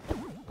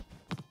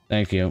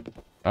 Thank you.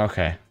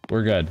 Okay,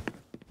 we're good.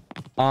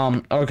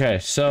 Okay,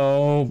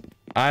 so...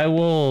 I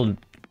will...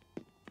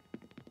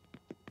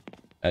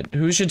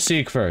 who should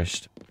seek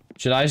first?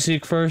 Should I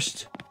seek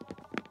first?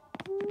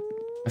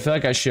 I feel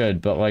like I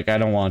should, but, like, I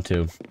don't want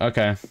to.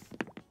 Okay.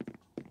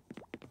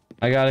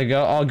 I gotta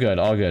go. All good,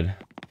 all good.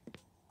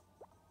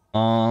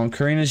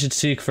 Karina should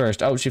seek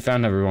first. Oh, she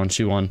found everyone.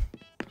 She won.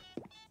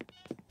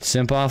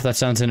 Simp off? That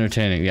sounds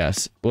entertaining.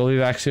 Yes. We'll be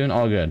back soon.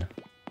 All good.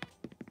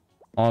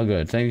 All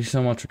good. Thank you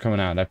so much for coming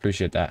out. I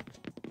appreciate that.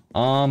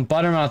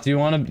 Buttermouth, you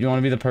wanna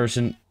be the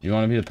person? You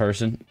wanna be the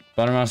person?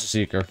 Buttermouth's a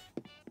seeker.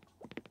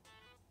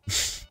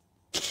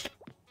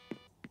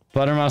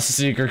 Buttermouth's a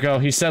seeker. Go.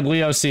 He said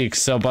Leo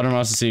seeks, so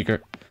Buttermouth's a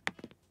seeker.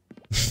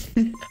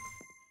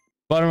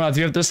 Buttermouth,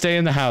 you have to stay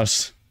in the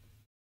house.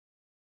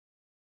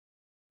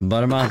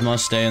 Buttermouth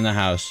must stay in the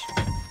house.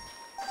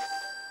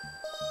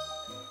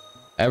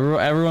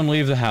 Everyone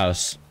leave the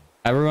house.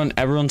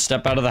 Everyone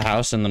step out of the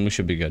house and then we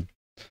should be good.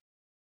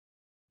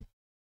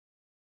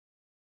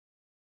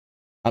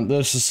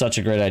 This is such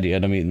a great idea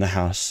to meet in the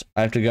house.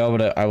 I have to go,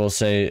 but I will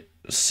say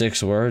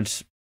 6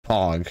 words.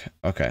 Pog.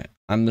 Okay.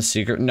 I'm the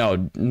seeker. No.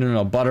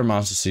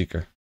 Buttermouth's the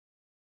seeker.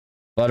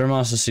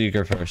 Buttermouth's the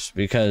seeker first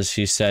because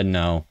he said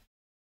no.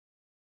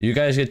 You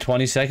guys get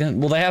 20 seconds?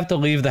 Well, they have to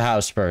leave the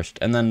house first,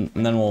 and then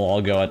we'll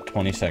all go at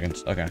 20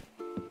 seconds. Okay.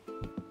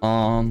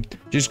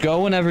 Just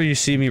go whenever you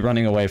see me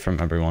running away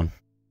from everyone.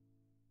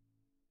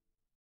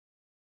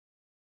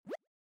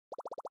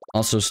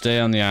 Also, stay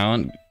on the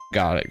island.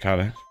 Got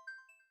it.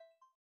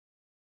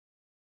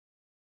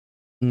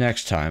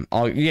 Next time.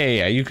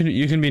 Yeah, you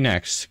can be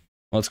next.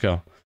 Let's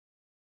go.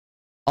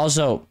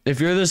 Also, if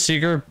you're the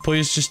seeker,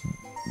 please just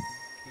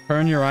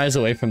turn your eyes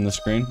away from the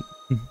screen.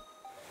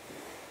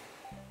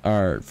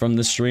 Or from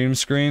the stream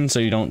screen so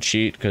you don't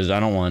cheat, because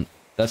I don't want...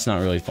 That's not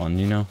really fun,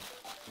 you know?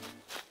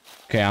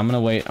 Okay, I'm gonna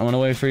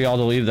wait for y'all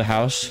to leave the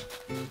house.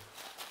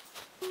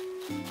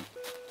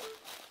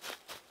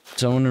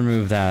 Someone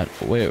remove that.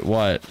 Wait,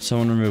 what?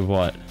 Someone remove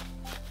what?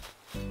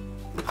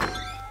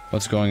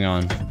 What's going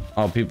on?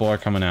 Oh, people are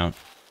coming out.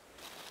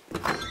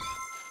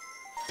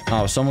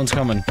 Oh, someone's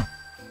coming.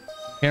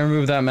 Can't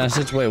remove that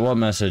message? Wait, what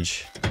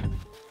message?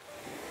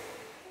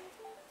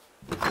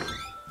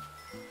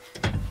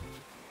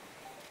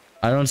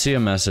 I don't see a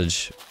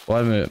message.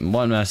 What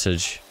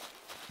message?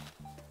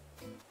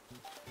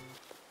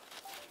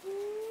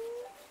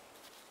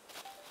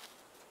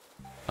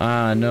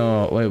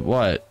 No. Wait,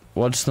 what?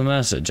 What's the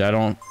message? I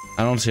don't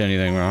see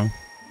anything wrong.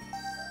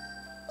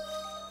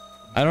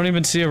 I don't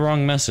even see a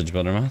wrong message,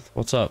 Buttermouth.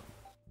 What's up?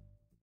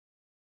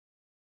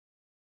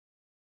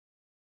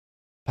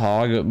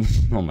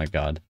 Pog. Oh my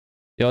god.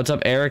 Yo, what's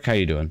up, Eric? How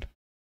you doing?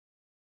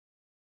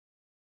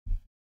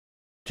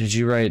 Did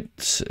you write,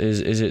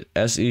 is it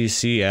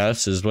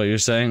S-E-C-S is what you're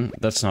saying?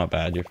 That's not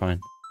bad, you're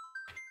fine.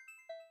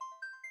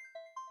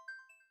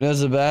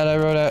 That's a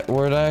bad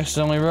word I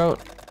accidentally wrote?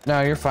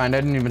 No, you're fine,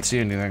 I didn't even see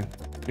anything.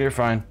 You're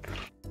fine.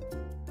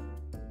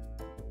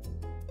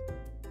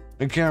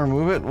 I can't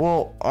remove it?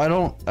 Well, I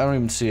don't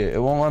even see it. It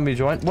won't let me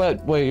join.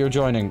 Wait, you're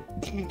joining.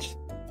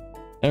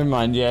 Never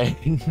mind, yay.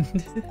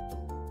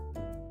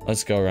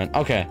 Let's go, Ren.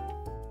 Okay.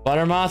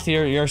 Buttermouth,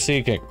 you're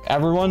seeking.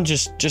 Everyone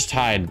just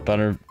hide,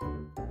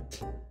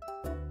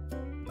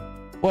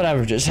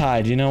 Whatever, just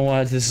hide. You know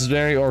what? This is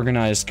very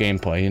organized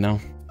gameplay, you know?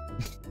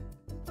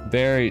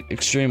 Very,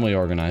 extremely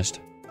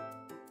organized.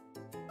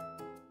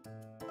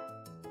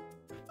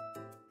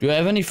 Do I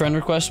have any friend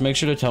requests? Make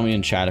sure to tell me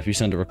in chat if you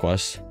send a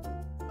request.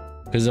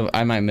 Because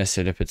I might miss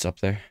it if it's up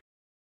there.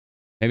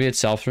 Maybe it's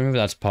self-remove?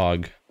 That's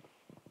Pog.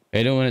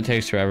 I don't when it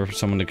takes forever for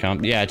someone to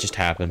come. Yeah, it just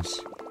happens.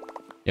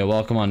 Yeah,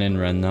 welcome on in,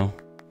 Ren, though.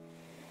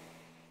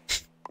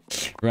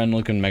 Ren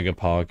looking mega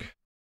Pog.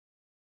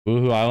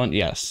 Woohoo Island?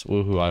 Yes,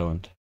 Woohoo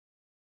Island.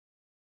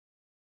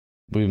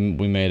 We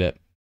made it.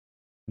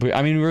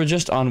 I mean, we were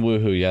just on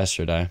Woohoo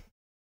yesterday.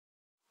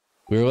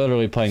 We were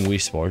literally playing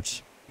Wii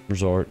Sports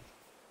Resort.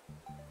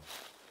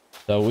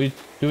 So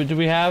do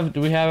we have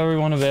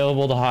everyone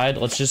available to hide?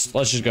 Let's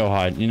just go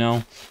hide, you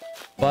know?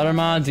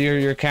 Buttermouth,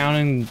 you're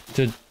counting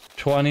to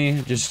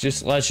 20.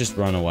 Let's just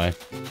run away.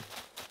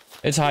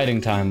 It's hiding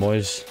time,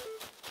 boys.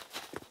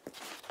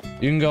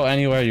 You can go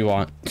anywhere you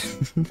want.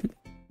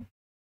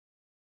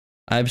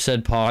 I've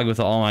said Pog with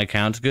all my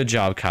counts. Good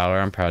job,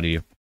 Kyler. I'm proud of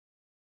you.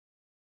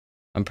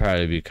 I'm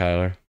proud of you,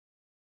 Kyler.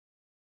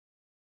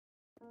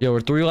 Yo, we're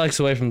 3 likes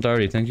away from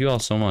 30. Thank you all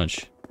so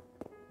much.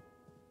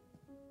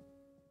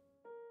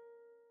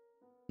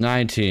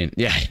 19.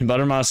 Yeah,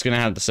 Buttermoth's gonna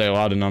have to say a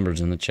lot of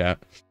numbers in the chat.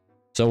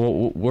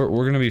 So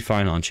we're gonna be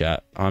fine on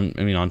chat. I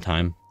mean on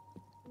time.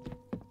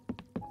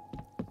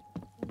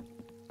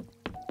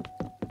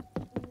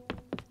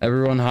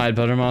 Everyone hide.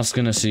 Buttermoth's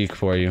gonna seek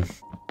for you.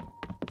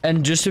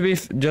 And just to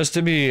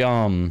be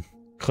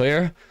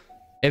clear,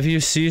 if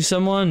you see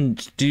someone,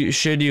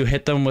 should you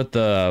hit them with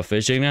the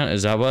fishing net?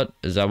 Is that what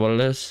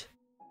it is?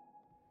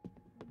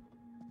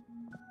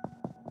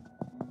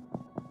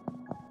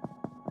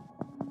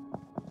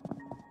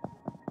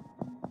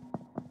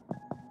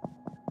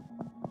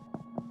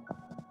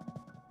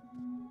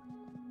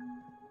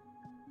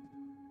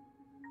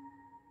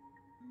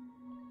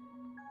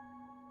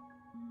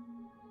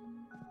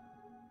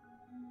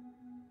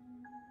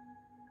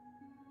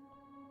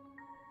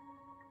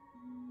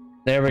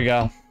 There we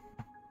go.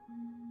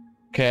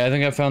 Okay, I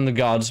think I found the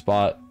god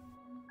spot.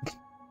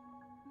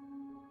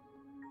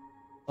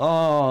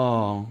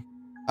 Oh,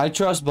 I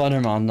trust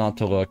Buttermouth not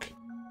to look.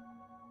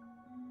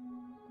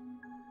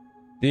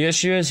 The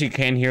issue is he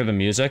can't hear the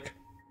music,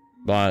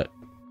 but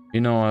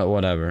you know what,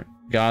 whatever.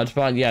 God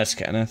spot, yes,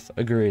 Kenneth,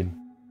 agreed.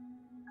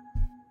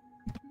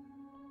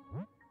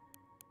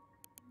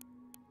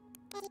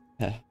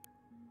 Yeah.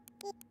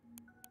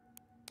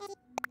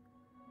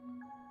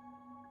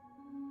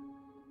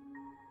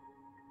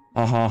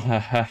 Ha ha ha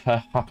ha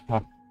ha ha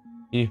ha.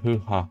 Hee-hoo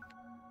ha.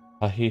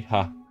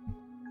 Ha-hee-ha.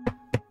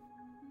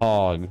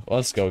 Hog.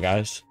 Let's go,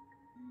 guys.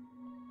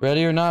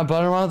 Ready or not,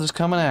 Buttermouth is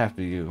coming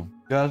after you.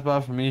 God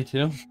spot for me,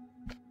 too?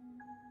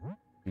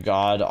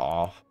 God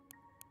off.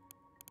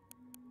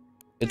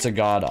 It's a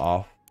god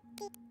off.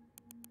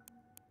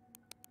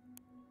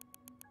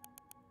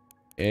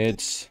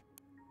 That's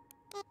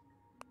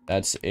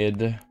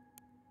id.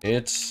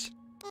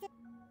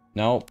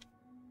 Nope.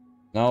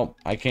 Nope,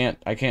 I can't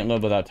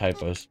live without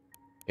typos.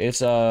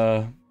 It's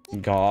a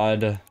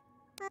god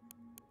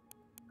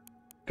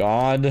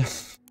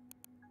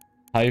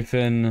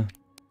hyphen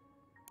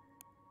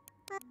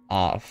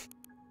off.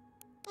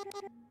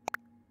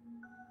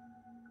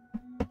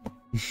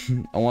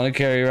 I want to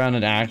carry around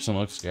an axe and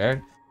look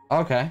scared.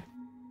 Okay.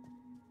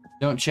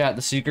 Don't chat,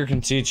 the seeker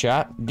can see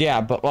chat.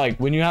 Yeah, but like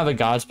when you have a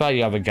god spot,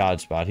 you have a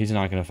god spot. He's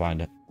not gonna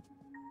find it.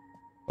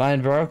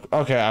 Find broke?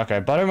 Okay,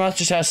 okay. Buttermouth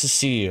just has to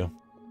see you.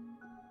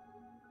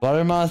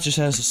 Buttermouth just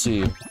has to see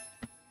you.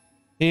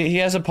 He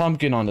has a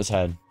pumpkin on his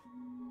head.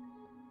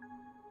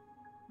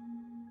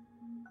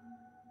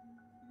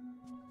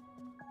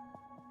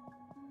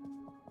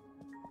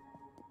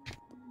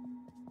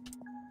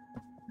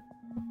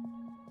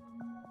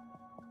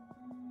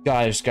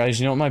 Guys,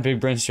 you know what my big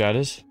brain strat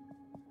is?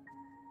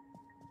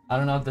 I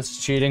don't know if this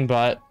is cheating,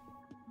 but...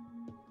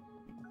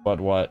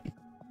 But what?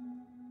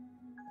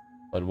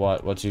 But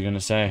what? What's he gonna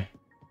say?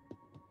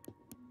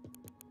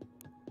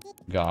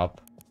 Gop.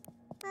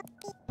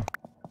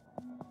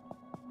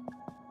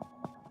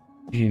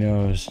 He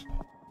knows.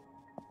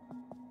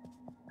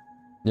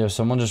 Yo,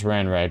 someone just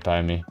ran right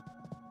by me.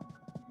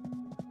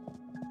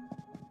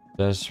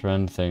 Best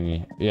friend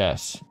thingy.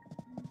 Yes.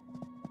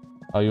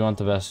 Oh, you want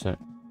the best friend?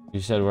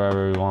 You said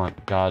wherever we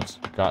want. God's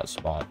got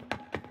spot.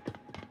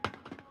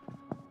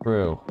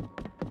 True.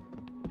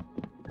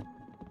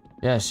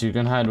 Yes, you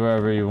can hide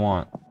wherever you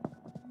want.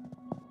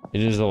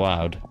 It is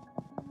allowed.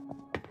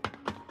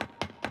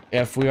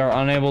 If we are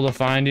unable to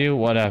find you,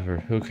 whatever.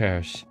 Who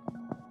cares?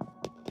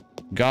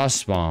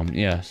 Gauss bomb,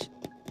 yes.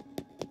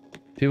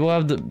 People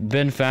have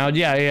been found.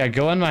 Yeah,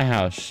 go in my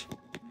house.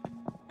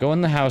 Go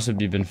in the house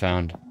if you've been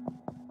found.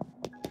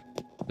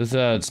 This,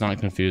 it's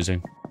not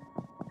confusing.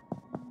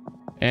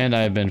 And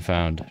I have been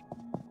found.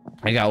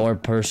 I got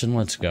orb person.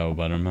 Let's go,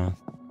 Buttermouth.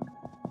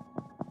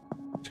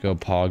 Let's go,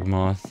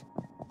 Pogmoth.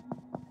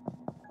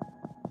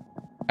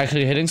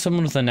 Actually, hitting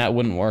someone with a net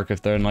wouldn't work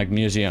if they're in, like,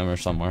 museum or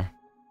somewhere.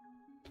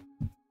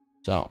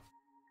 So,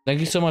 thank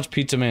you so much,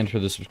 Pizza Man, for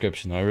the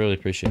subscription. I really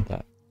appreciate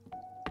that.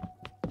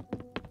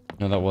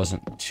 No, that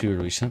wasn't too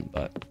recent,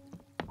 but...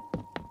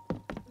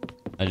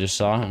 I just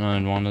saw it and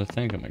I wanted to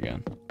thank him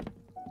again.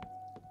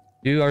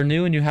 If you are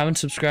new and you haven't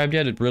subscribed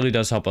yet, it really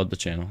does help out the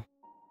channel.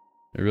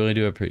 I really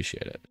do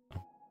appreciate it.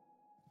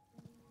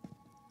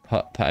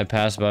 I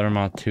passed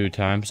Buttermouth 2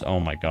 times. Oh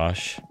my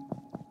gosh.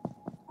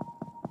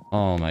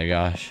 Oh my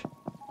gosh.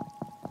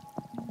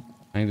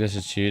 I think this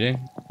is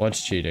cheating.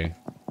 What's cheating?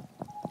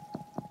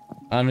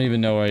 I don't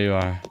even know where you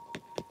are.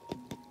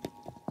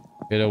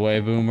 Get away,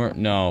 Boomer.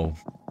 No.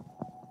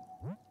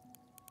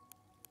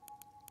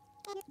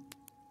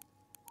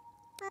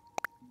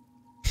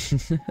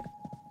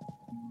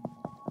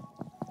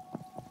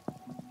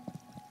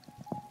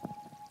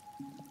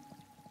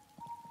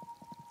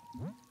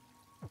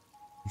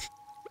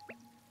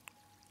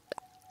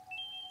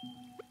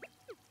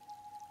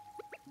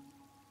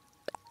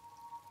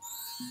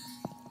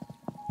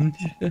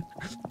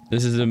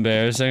 This is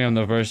embarrassing. I'm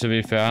the first to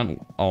be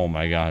found. Oh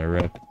my god,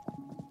 rip.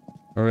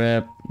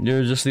 Rip.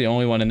 You're just the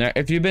only one in there.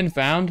 If you've been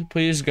found,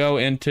 please go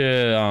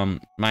into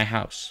my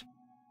house.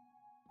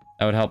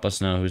 That would help us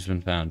know who's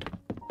been found.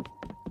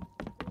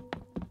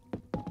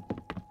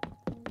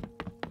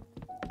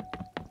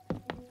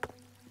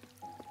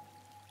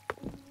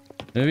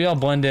 Maybe I'll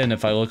blend in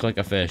if I look like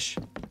a fish.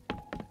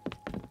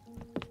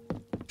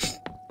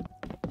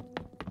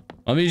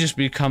 Let me just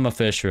become a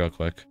fish real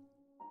quick.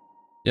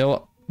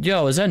 Yo,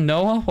 is that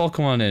Noah?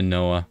 Welcome on in,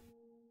 Noah.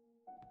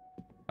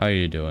 How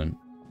you doing?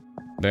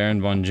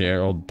 Baron von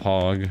Gerald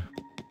Pog.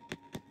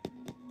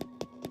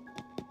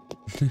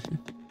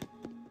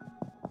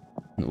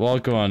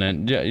 Welcome on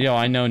in. Yo,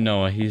 I know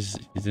Noah. He's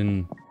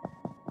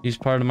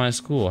part of my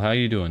school. How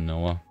you doing,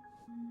 Noah?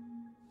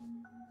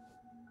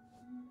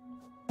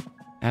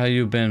 How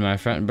you been, my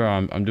friend?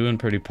 Bro, I'm doing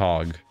pretty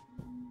pog.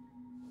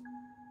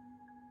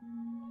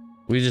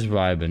 We just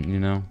vibing, you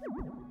know?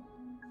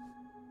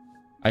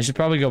 I should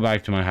probably go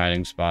back to my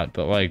hiding spot,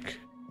 but like,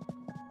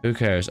 who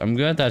cares? I'm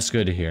glad that's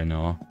good to hear,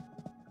 Noah.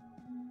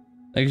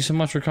 Thank you so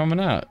much for coming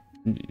out.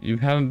 You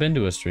haven't been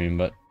to a stream,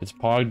 but it's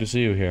pog to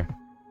see you here.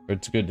 Or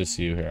it's good to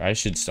see you here. I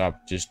should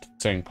stop just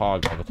saying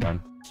pog all the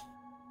time.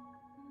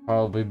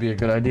 Probably be a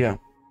good idea.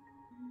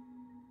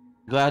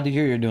 Glad to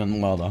hear you're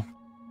doing well, though.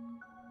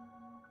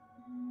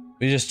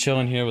 We just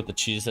chilling here with the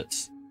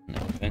Cheez-Its and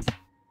everything.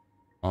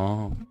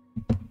 Oh.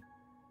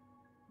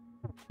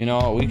 You know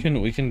what,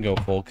 we can go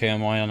full cam,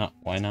 why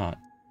not?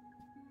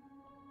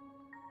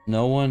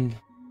 No one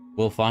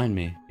will find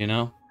me, you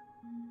know?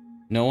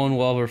 No one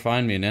will ever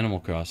find me in Animal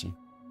Crossing.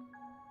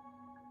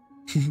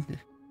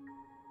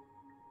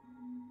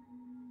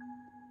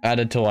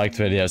 Added to liked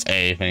videos.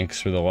 Hey, thanks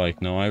for the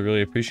like. No, I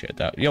really appreciate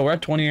that. Yo, we're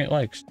at 28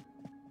 likes.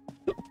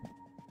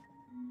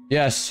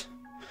 Yes.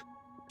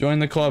 Join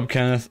the club,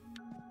 Kenneth.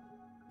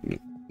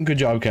 Good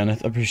job,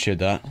 Kenneth. Appreciate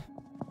that.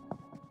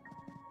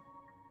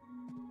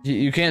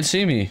 You can't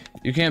see me.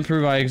 You can't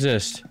prove I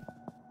exist.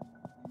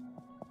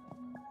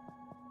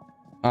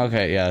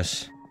 Okay,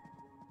 yes.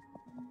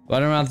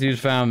 Buttermouth, you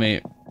found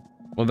me.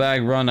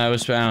 Labag, run, I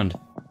was found.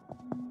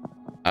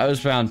 I was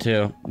found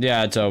too.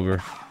 Yeah, it's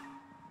over.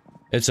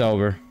 It's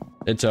over.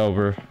 It's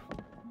over.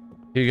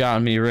 You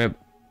got me, Rip.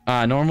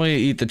 Normally I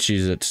eat the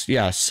Cheez-Its.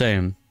 Yeah,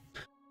 same.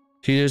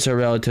 Cheez-Its are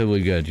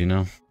relatively good, you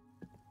know?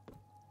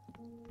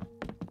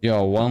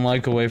 Yo, 1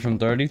 like away from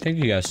 30? Thank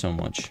you guys so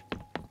much.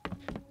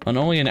 And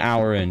only an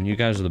hour in. You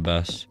guys are the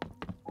best.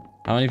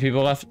 How many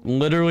people left?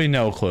 Literally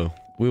no clue.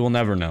 We will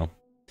never know.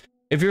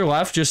 If you're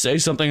left, just say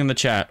something in the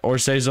chat. Or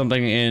say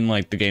something in,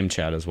 like, the game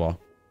chat as well.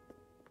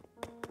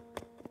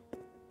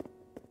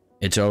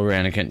 It's over,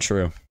 Anakin.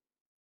 True.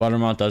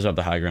 Buttermont does have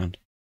the high ground.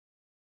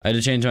 I had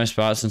to change my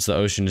spot since the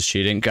ocean is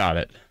cheating. Got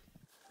it.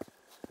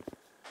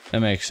 That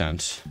makes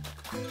sense.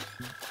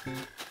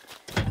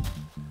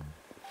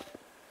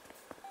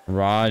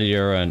 Rod,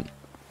 you've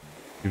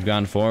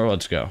gone 4.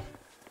 Let's go.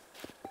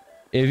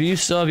 If you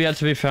still have yet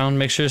to be found,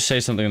 make sure to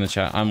say something in the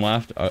chat. I'm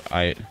left.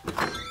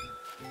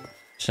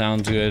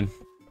 Sounds good.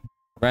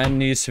 Ren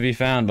needs to be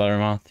found,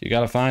 Buttermoth. You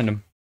gotta find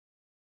him.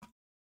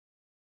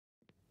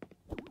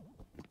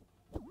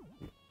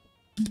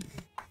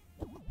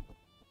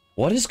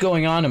 What is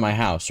going on in my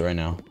house right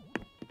now?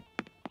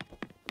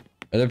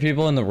 Are there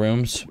people in the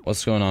rooms?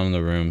 What's going on in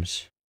the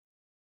rooms?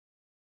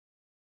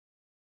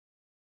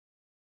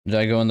 Did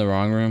I go in the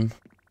wrong room?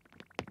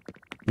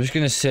 I'm just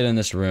gonna sit in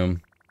this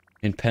room.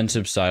 In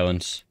pensive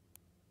silence.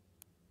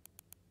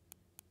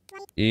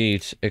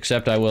 Yeet.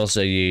 Except I will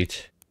say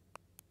yeet.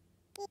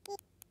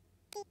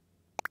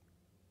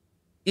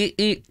 Eat,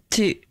 eat,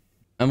 tea.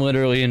 I'm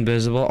literally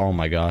invisible. Oh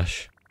my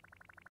gosh.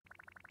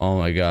 Oh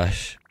my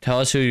gosh. Tell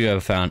us who you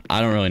have found.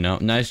 I don't really know.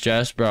 Nice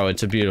dress, bro.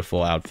 It's a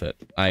beautiful outfit.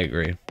 I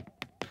agree.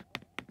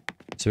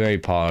 It's very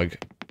pog.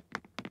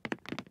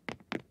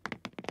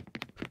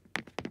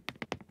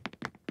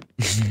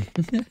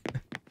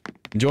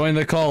 Join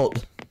the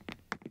cult.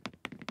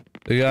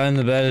 The guy in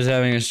the bed is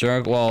having a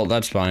stroke. Well,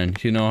 that's fine.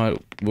 You know,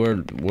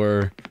 we're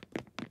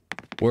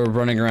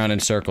running around in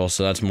circles,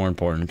 so that's more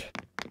important.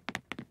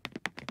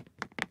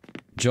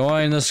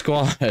 Join the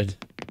squad.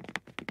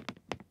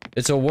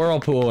 It's a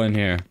whirlpool in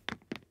here.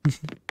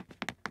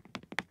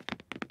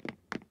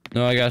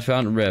 No, I got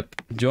found. Rip.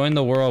 Join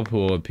the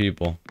whirlpool of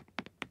people.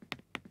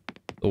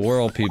 The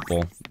whirl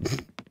people.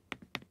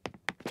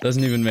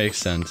 Doesn't even make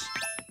sense.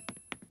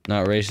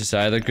 Not racist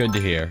either. Good to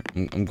hear.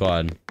 I'm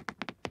glad.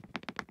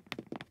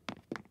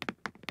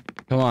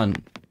 Come on.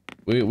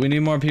 We need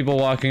more people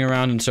walking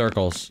around in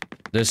circles.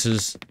 This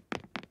is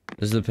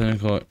the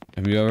pinnacle.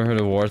 Have you ever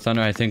heard of War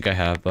Thunder? I think I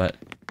have, but...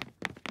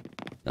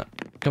 No.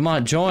 Come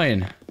on,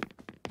 join!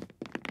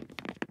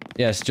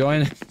 Yes,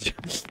 join.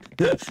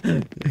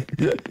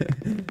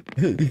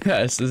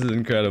 Yes, this is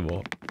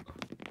incredible.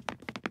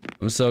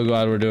 I'm so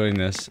glad we're doing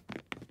this.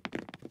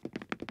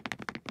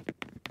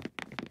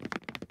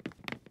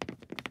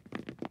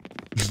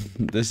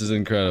 This is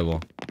incredible.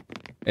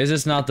 Is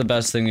this not the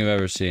best thing you've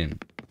ever seen?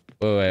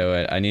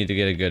 Wait. I need to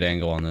get a good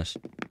angle on this.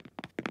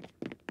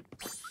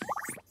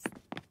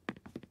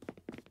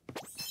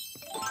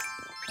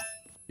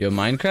 Yo,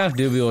 Minecraft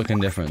do be looking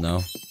different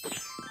though.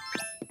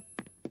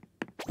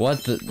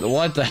 What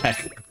the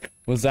heck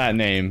was that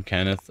name,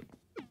 Kenneth?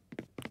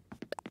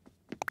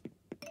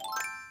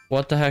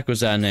 What the heck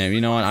was that name?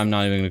 You know what? I'm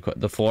not even gonna quit.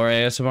 The floor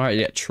ASMR?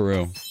 Yeah,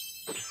 true.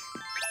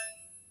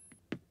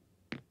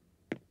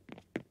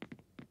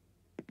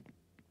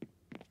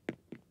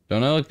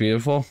 Don't I look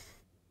beautiful?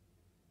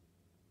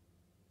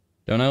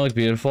 Don't I look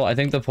beautiful? I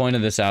think the point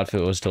of this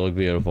outfit was to look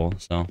beautiful,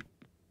 so.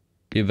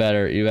 You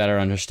better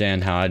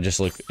understand how I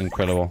just look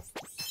incredible.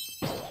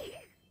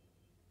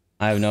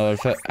 I have no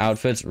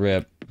outfits,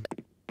 rip.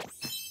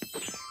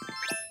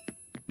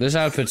 This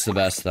outfit's the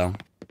best, though.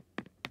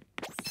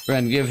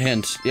 Ren, give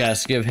hint.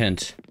 Yes, give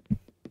hint.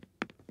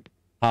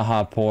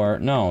 Haha, poor.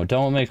 No,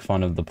 don't make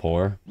fun of the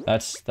poor.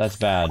 That's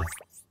bad.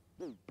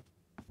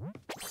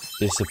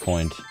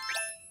 Disappoint.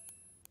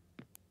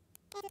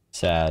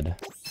 Sad.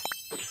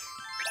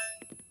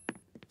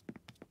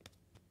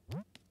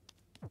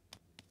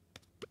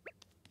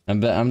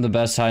 I'm the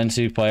best hide and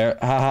seek player.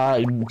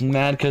 Haha,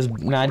 mad cause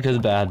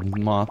bad.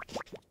 Moth.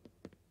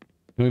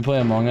 Can we play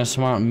Among Us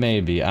tomorrow?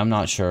 Maybe. I'm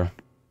not sure.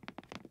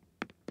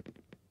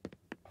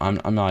 I'm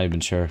not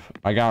even sure.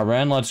 I got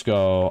Ren, let's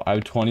go. I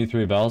have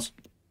 23 bells.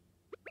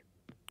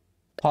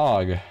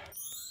 Pog.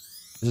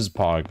 This is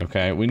Pog,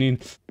 okay? We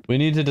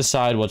need to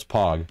decide what's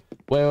Pog.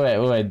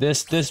 Wait.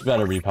 This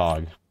better be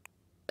Pog.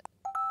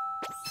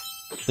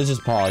 This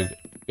is Pog.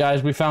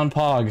 Guys, we found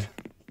Pog.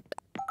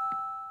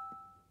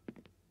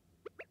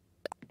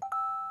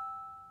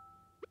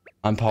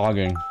 I'm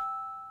pogging.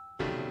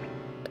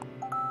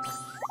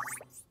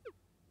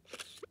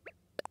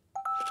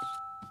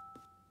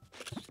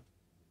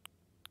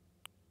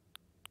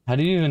 How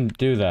do you even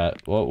do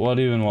that? What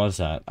even was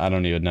that? I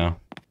don't even know.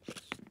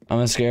 I'm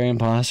a scary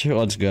imposter.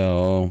 Let's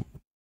go.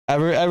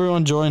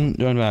 Everyone join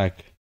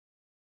back.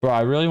 Bro,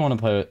 I really want to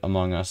play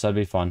Among Us. That'd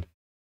be fun.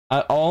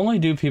 I'll only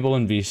do people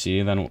in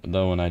VC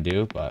though when I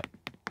do, but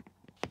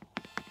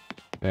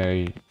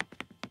it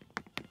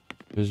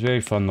was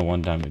very fun the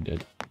one time we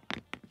did.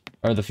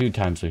 Or the few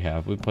times we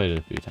have. We played it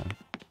a few times.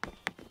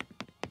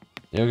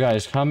 Yo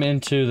guys, come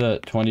into the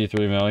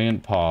 23 million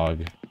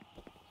Pog.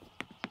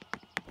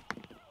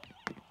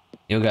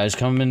 Yo guys,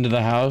 come into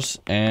the house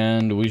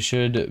and we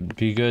should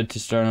be good to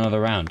start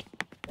another round.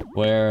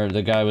 Where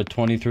the guy with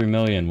 23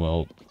 million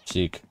will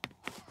seek.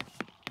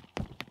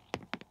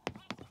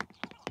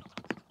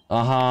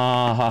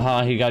 Aha,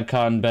 haha, he got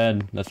caught in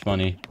bed. That's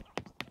funny.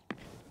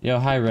 Yo,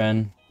 hi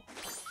Ren.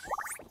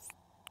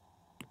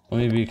 Let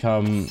me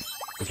become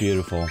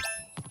beautiful.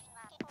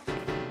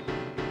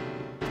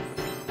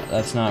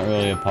 That's not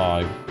really a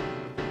Pog.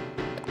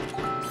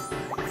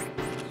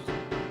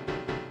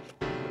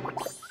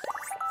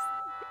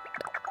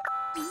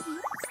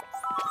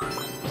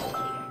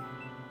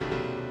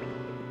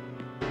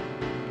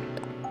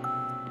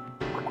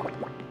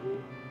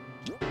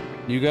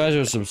 You guys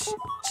are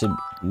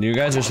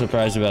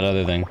surprised about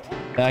other things.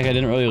 Heck, I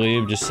didn't really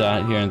leave, just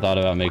sat here and thought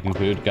about making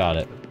food. Got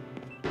it.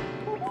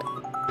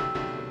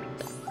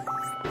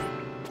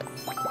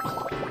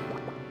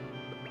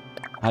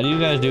 How do you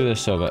guys do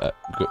this so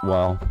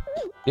well?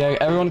 Yeah,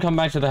 everyone come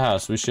back to the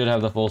house. We should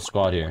have the full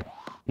squad here.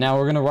 Now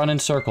we're gonna run in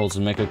circles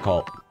and make a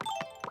cult.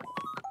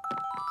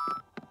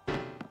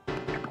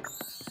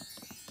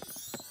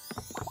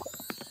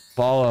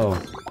 Follow.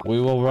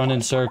 We will run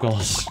in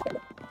circles.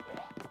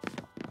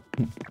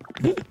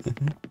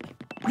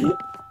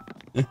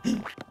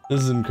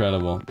 This is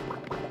incredible.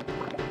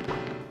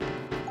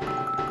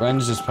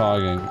 Ren's just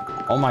pogging.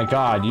 Oh my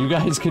god, you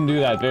guys can do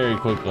that very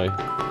quickly.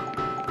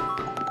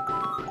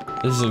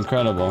 This is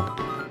incredible.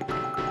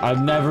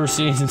 I've never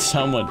seen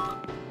someone...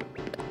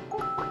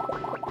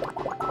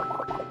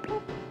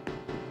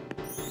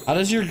 How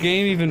does your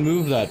game even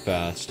move that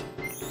fast?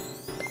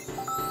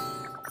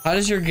 How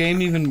does your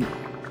game even...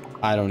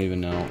 I don't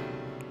even know.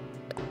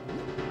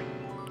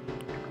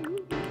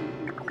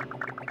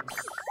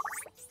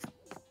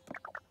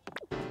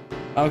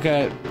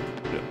 Okay.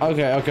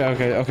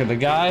 The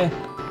guy...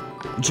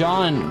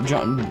 John,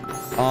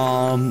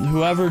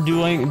 whoever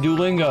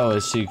Duolingo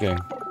is seeking.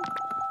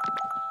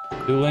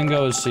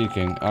 Duolingo is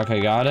seeking.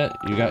 Okay, got it.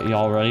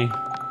 Y'all ready?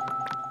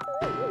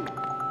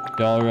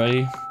 Y'all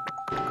ready?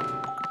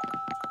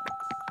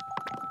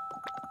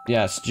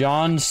 Yes,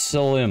 John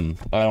Salim.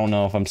 I don't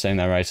know if I'm saying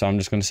that right, so I'm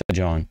just gonna say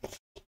John.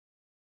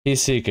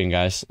 He's seeking,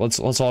 guys. Let's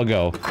all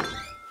go.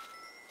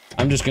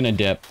 I'm just gonna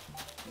dip.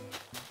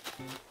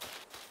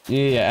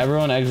 Yeah,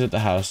 everyone exit the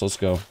house. Let's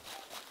go.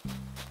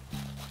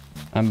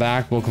 I'm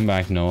back. Welcome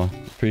back, Noah.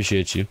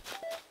 Appreciate you.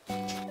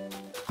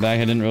 Back, I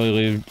didn't really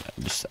leave.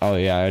 Oh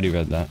yeah, I already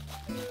read that.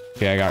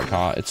 Okay, I got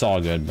caught. It's all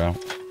good, bro.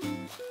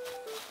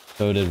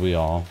 So did we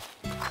all.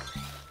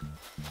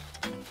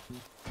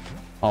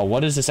 Oh,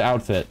 what is this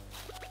outfit?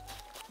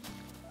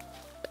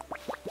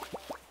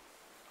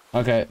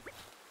 Okay.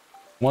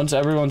 Once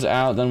everyone's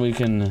out, then we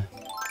can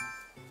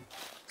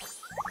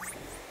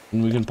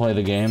play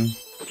the game.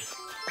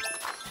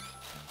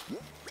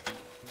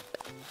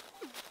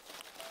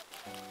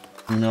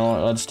 You know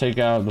what? Let's take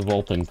out the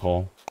vaulting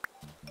pole.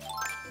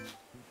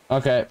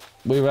 Okay,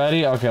 we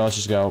ready? Okay, let's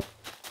just go.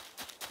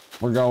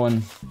 We're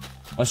going.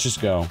 Let's just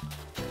go.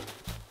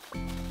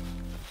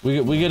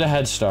 We get a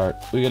head start.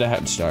 We get a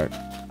head start.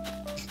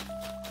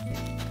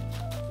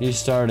 He's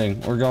starting.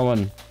 We're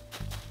going.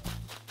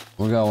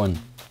 We're going.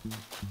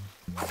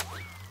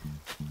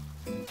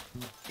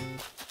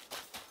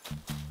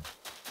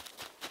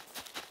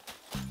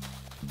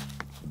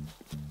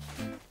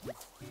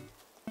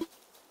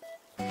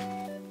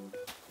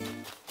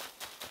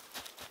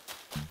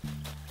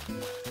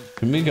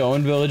 Can we go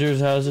in villagers'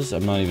 houses?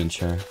 I'm not even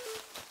sure.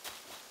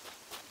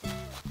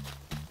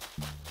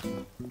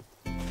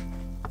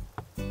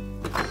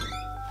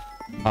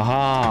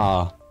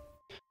 Aha!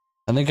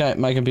 I think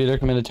my computer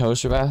committed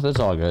toaster bath. That's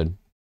all good. It's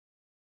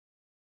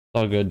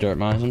all good, Dirt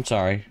Mice. I'm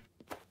sorry.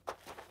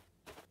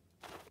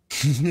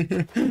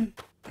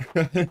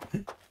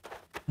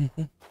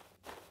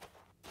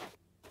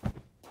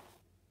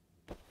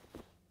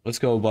 Let's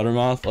go,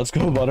 Buttermoth. Let's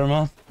go,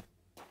 Buttermoth.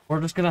 We're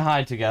just gonna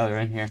hide together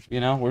in here, you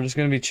know? We're just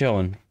gonna be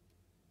chilling.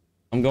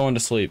 I'm going to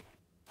sleep.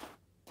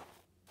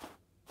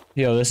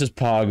 Yo, this is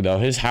Pog, though.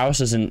 His house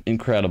is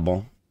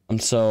incredible. I'm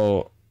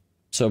so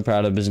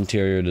proud of his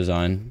interior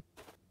design.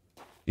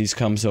 He's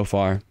come so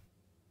far.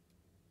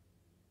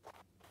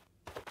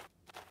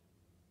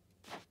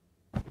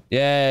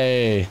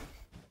 Yay!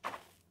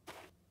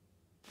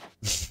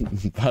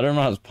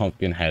 Buttermoth's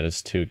pumpkin head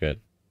is too good.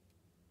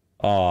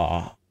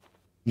 Aw.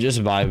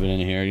 Just vibing in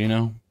here, you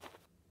know?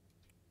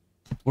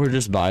 We're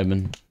just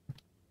vibing.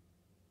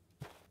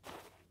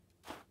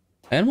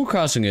 Animal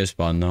Crossing is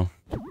fun, though.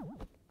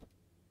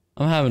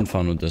 I'm having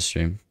fun with this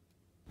stream.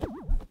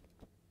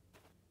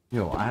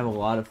 Yo, I have a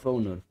lot of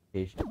phone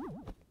notifications.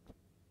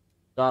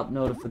 Stop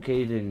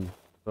notificating,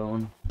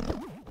 phone.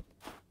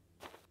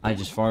 I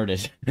just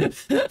farted.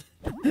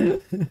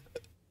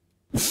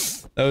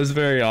 That was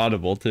very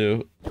audible,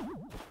 too.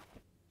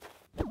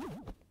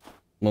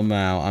 Well,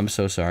 Mao, I'm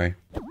so sorry.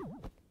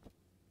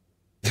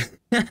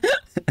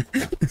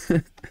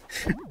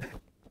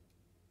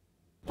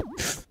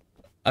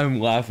 I'm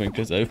laughing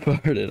because I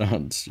farted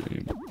on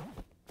stream.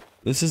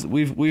 This is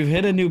we've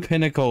hit a new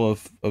pinnacle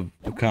of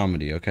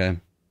comedy, okay?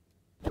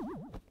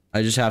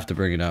 I just have to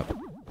bring it up.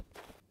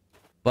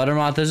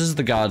 Buttermoth, this is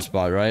the god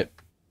spot, right?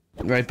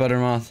 Right,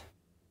 Buttermoth?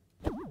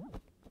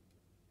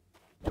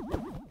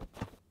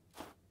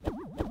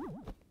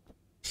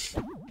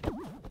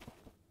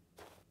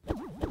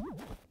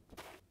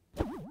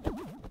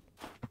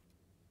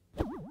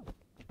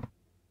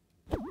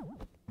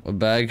 A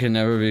bag can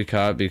never be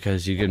caught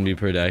because you can be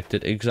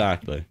protected.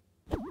 Exactly.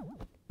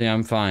 See,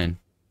 I'm fine.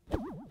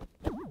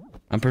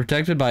 I'm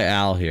protected by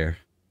Al here.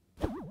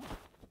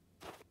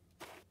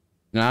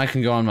 Now I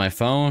can go on my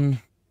phone.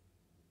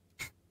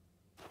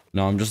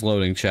 No, I'm just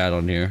loading chat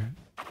on here.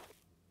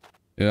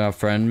 You have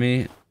friend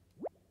me?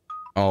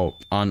 Oh,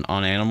 on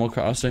Animal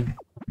Crossing?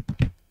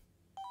 I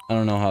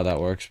don't know how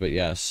that works, but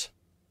yes.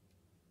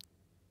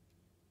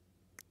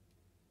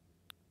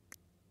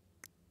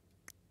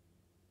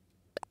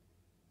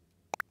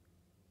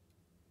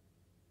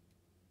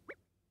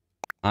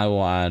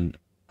 I'll add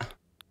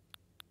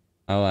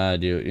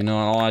you. You know,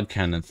 I'll add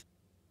Kenneth.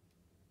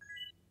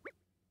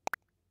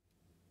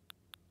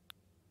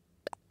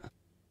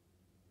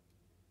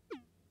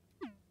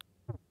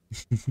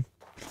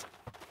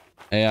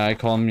 AI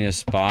call me a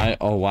spy.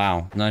 Oh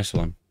wow, nice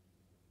one.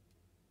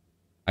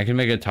 I can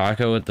make a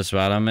taco with the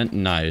spot I'm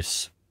in.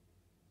 Nice.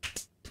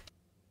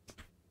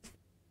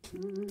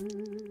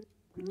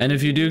 And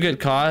if you do get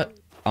caught,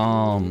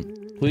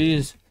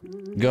 please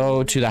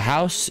go to the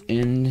house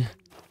and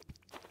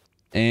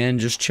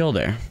just chill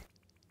there.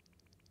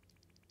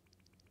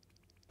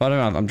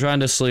 Buttermouth, I'm trying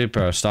to sleep,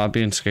 bro. Stop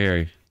being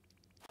scary.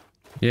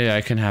 Yeah,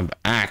 I can have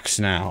axe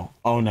now.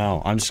 Oh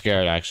no, I'm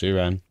scared actually,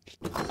 Ren.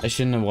 I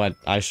shouldn't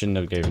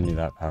have given you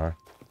that power.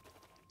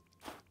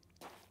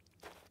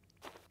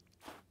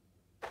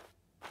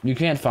 You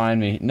can't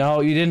find me. No,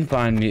 you didn't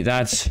find me.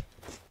 That's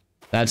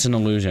an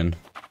illusion.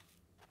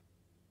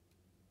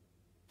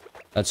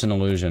 That's an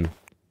illusion.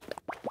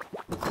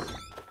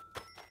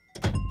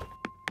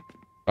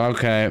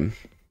 Okay.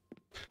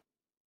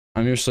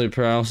 I'm your sleep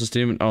paralysis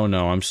demon. Oh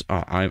no,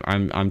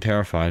 I'm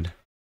terrified.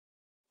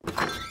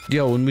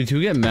 Yo, when we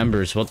do get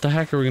members, what the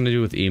heck are we gonna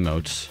do with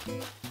emotes?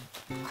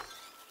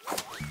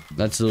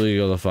 That's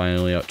illegal to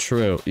finally out.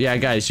 True. Yeah,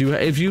 guys,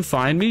 if you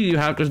find me, you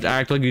have to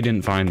act like you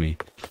didn't find me.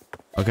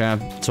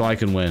 Okay? So I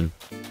can win.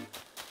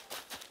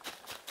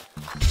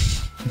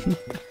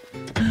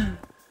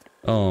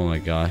 Oh my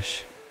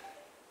gosh.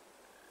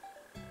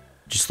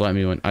 Just let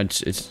me win.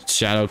 It's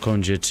Shadow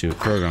Clone Jitsu.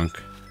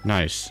 Krogunk.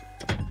 Nice.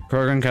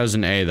 Krogunk has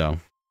an A, though.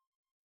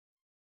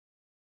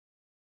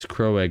 It's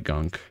Crow Egg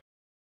Gunk.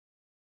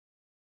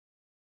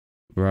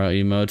 Bro,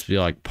 emotes be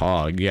like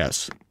Pog.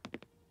 Yes.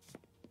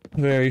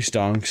 Very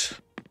stonks.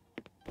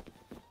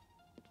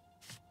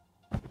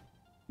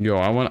 Yo,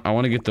 I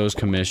want to get those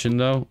commissioned,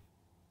 though.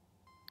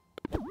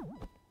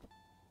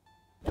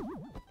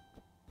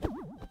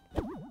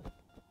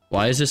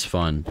 Why is this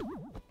fun?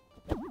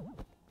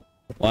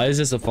 Why is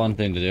this a fun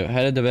thing to do?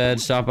 Headed to bed,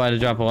 stop by to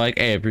drop a like.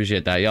 Hey,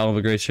 appreciate that. Y'all have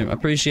a great stream.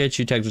 Appreciate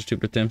you, Texas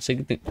Super Tim.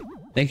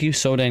 Thank you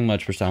so dang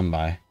much for stopping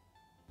by.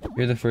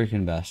 You're the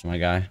freaking best, my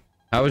guy.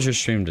 How was your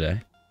stream today?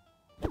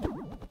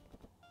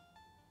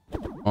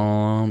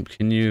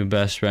 Can you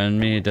best friend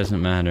me? It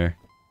doesn't matter.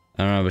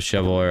 I don't have a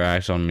shovel or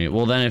axe on me.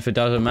 Well, then if it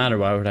doesn't matter,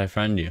 why would I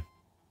friend you?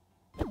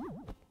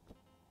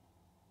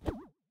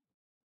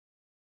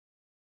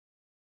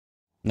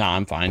 Nah,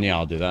 I'm fine. Yeah,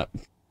 I'll do that.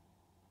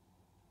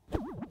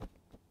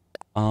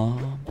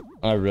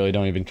 I really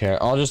don't even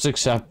care. I'll just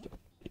accept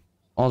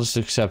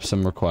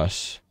some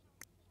requests.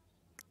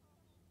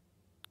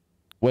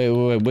 Wait,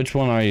 which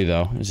one are you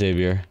though,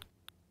 Xavier?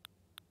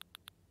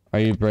 Are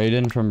you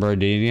Braden from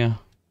Bardania?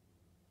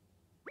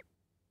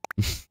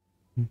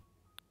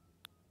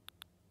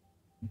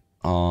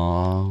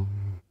 Fog.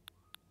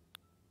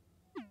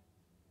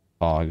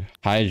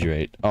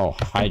 Hydrate. Oh,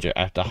 hydrate.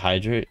 I have to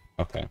hydrate?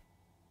 Okay.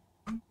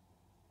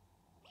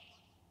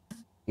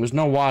 There's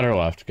no water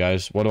left,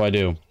 guys. What do I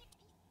do?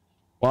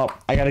 Well,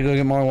 I gotta go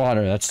get more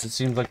water. It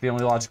seems like the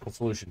only logical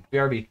solution.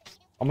 BRB,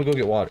 I'm gonna go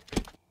get water.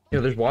 Yeah,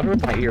 there's water in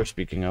my ear,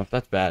 speaking of.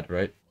 That's bad,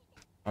 right?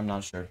 I'm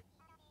not sure.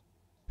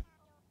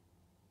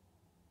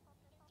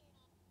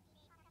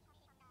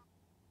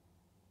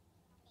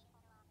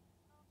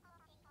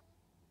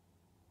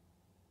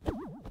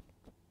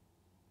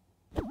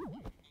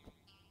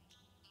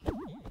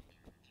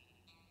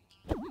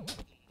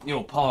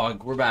 Yo,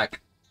 Pog, we're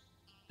back.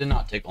 Did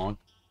not take long.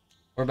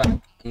 We're back.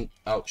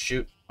 Oh,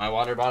 shoot. My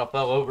water bottle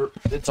fell over.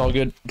 It's all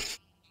good.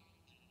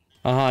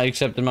 I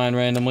accepted mine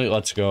randomly.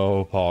 Let's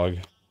go,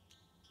 Pog.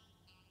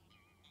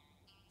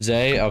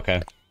 Zay?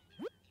 Okay.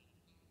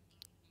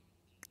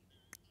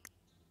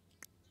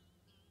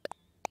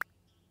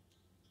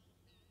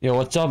 Yo,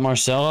 what's up,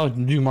 Marcelo?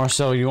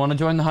 Marcelo, you want to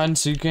join the hide and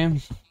seek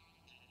game?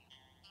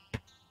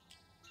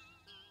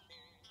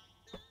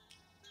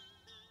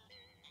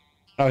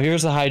 Oh,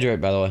 here's the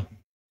hydrate, by the way.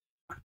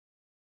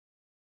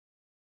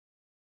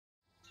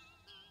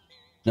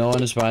 No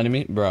one is finding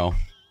me? Bro.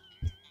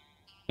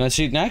 Can I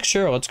see next?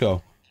 Sure, let's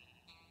go.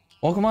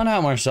 Welcome on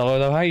out, Marcelo,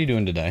 though. How are you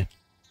doing today?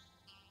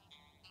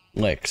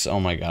 Licks. Oh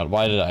my god,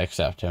 why did I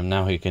accept him?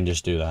 Now he can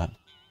just do that.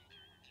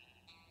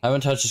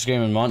 Haven't touched this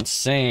game in months.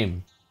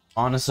 Same.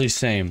 Honestly,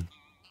 same.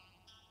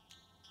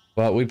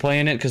 But we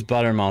playing it because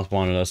Buttermouth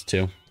wanted us to.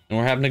 And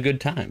we're having a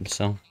good time,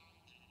 so.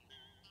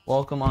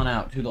 Welcome on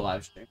out to the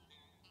live stream.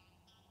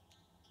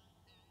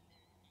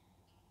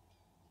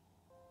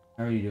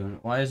 How are you doing?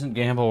 Why isn't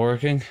Gamble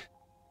working?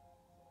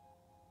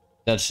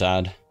 That's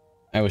sad.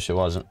 I wish it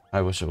wasn't.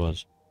 I wish it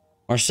was.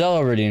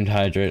 Marcelo redeemed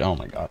hydrate. Oh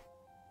my god.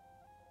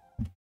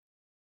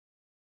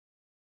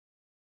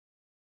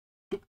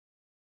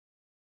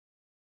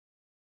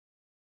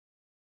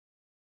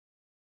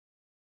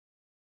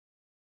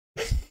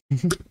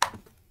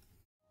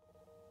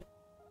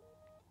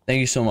 Thank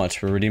you so much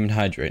for redeeming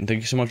hydrate, and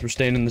thank you so much for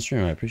staying in the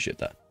stream. I appreciate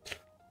that.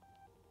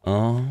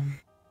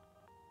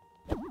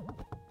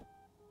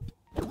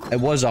 It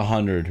was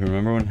 100.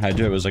 Remember when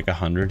hydrate was like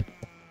 100?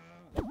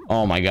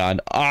 Oh my god.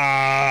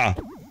 Ah!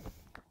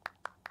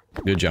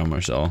 Good job,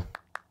 Marcelo.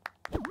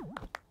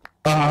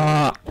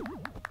 Ah!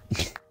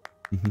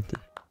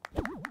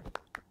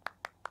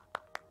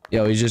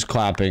 Yo, he's just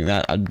clapping.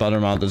 That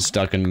Buttermouth is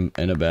stuck in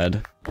a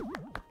bed.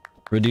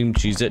 Redeem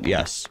Cheez-It?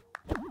 Yes.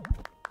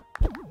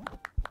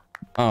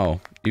 Oh,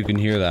 you can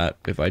hear that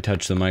if I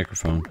touch the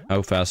microphone.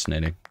 How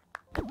fascinating.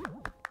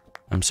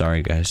 I'm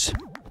sorry, guys.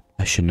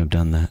 I shouldn't have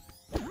done that.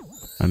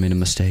 I made a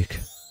mistake.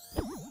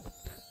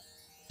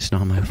 It's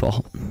not my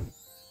fault.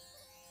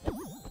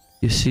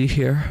 You see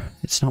here?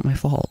 It's not my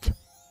fault.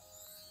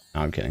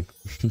 No, I'm kidding.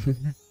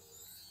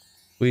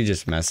 We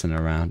just messing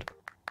around.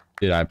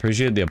 Dude, I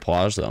appreciate the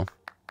applause, though.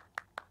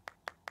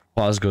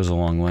 Applause goes a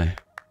long way.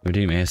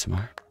 Redeem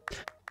ASMR.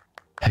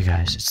 Hey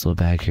guys, it's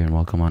Lebag here, and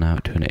welcome on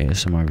out to an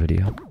ASMR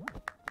video.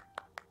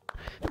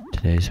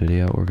 Today's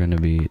video, we're going to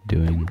be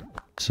doing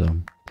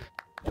some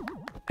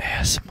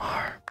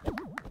ASMR.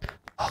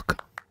 Welcome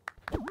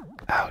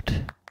out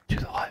to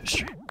the live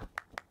stream.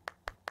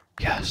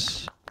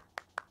 Yes.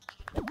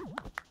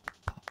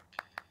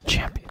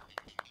 Champion.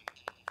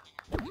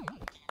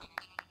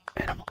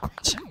 Animal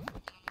Crossing.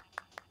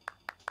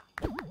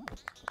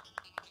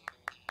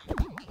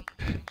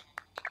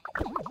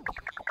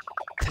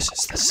 This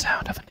is the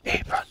sound of an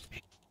apron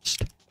being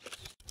used.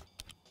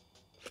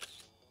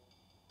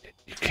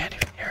 You can't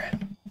even hear it.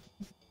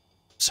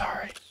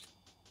 Sorry.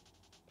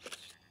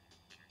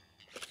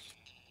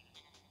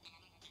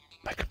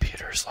 My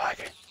computer is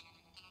lagging.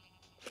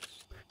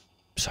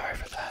 I'm sorry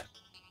for that.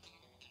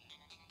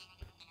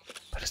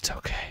 But it's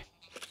okay.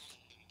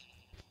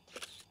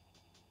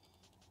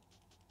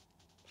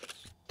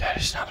 That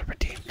is not a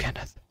redeem,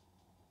 Kenneth.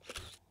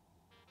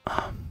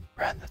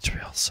 Ren, that's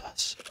real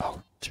sus.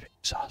 Oh, it's being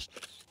sus.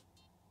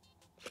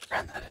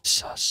 Ren, that is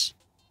sus.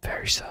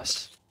 Very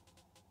sus.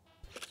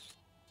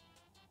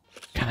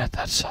 Kenneth,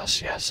 that's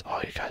sus. Yes,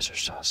 all you guys are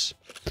sus.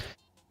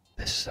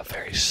 This is a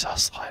very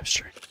sus live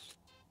stream.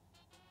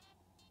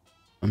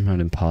 I'm not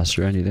an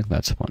imposter or anything.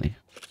 That's funny.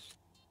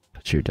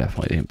 But you're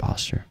definitely the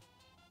imposter.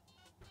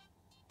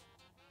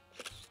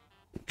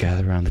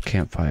 Gather around the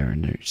campfire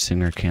and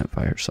sing our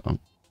campfire song.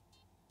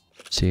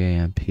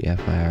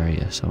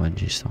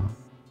 CAMPFIRESONG song.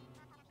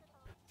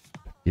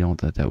 If you don't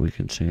think that we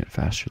can sing it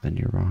faster, then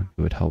you're wrong.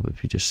 It would help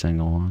if you just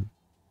sang along.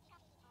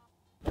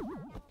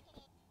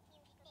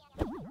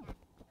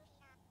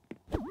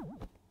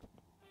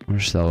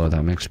 Marcelo,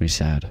 that makes me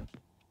sad.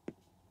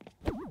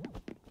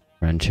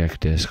 Friend, check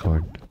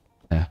Discord.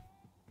 Yeah.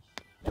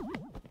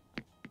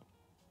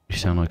 You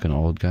sound like an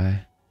old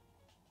guy.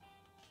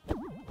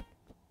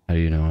 How do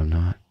you know I'm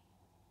not?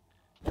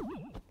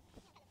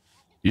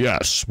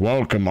 Yes,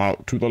 welcome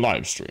out to the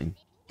live stream.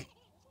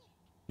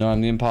 No,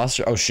 I'm the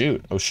imposter. Oh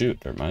shoot,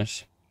 they're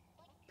mice.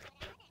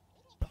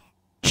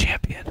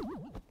 Champion.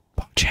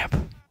 Champ.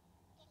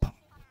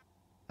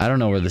 I don't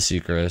know where the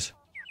seeker is.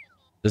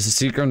 Does the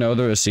seeker know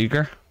they're a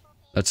seeker?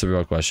 That's the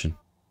real question.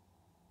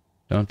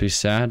 Don't be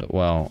sad.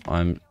 Well,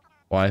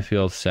 I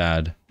feel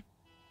sad.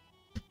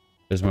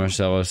 Because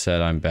Marcelo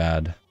said I'm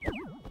bad.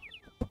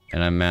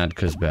 And I'm mad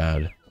because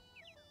bad.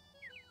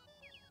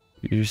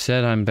 You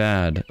said I'm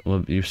bad.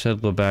 You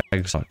said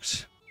LeBag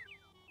sucks.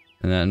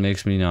 And that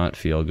makes me not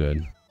feel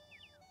good.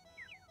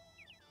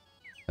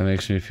 That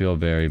makes me feel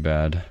very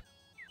bad.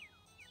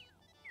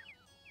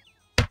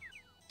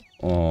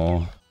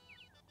 Oh.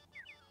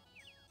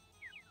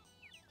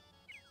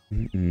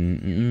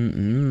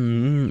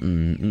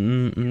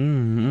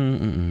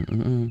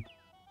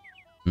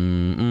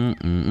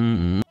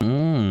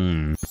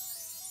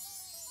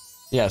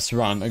 Yes,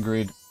 Ron,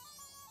 agreed.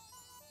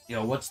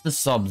 Yo, what's the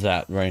subs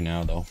at right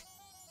now, though?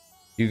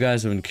 You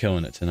guys have been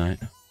killing it tonight.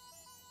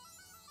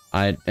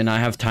 I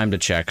have time to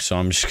check, so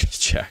I'm just gonna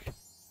check.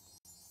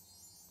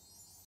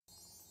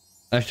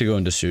 I have to go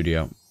into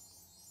studio.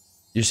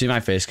 You see my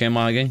face cam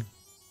lagging?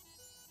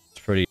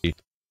 It's pretty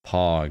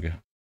pog.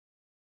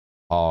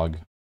 Pog.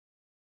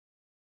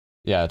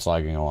 Yeah, it's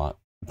lagging a lot.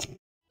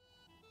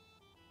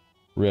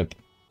 Rip.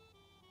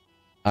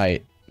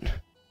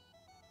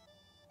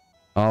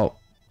 Oh.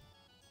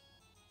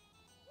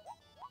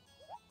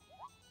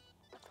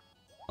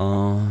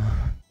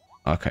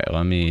 Okay,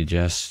 let me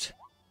just...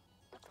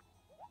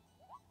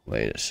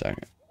 Wait a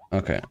second.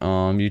 Okay,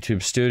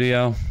 YouTube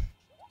Studio.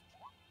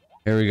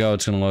 Here we go,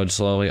 it's gonna load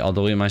slowly. I'll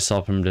delete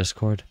myself from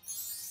Discord.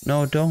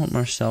 No, don't,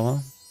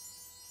 Marcelo.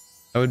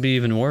 That would be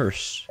even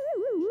worse.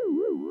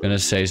 Gonna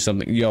say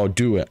something. Yo,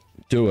 do it.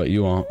 Do it.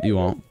 You won't. You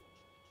won't.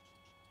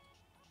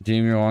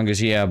 Team your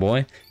longest. Yeah,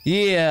 boy.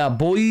 Yeah,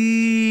 boy.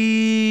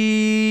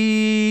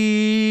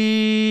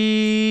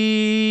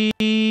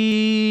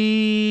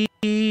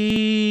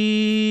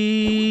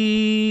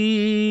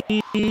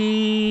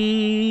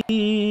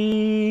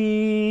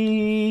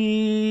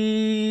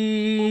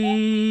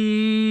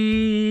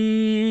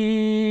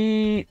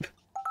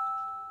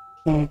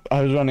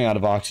 I was running out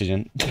of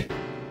oxygen.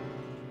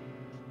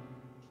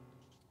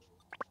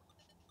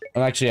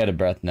 I'm actually out of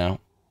breath now.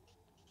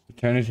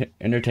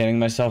 Entertaining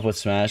myself with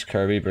Smash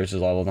Kirby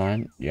versus level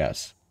 9?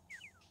 Yes.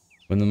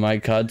 When the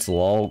mic cuts,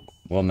 lol.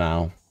 Well,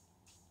 now.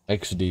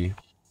 XD.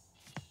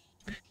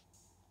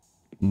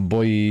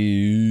 Boy.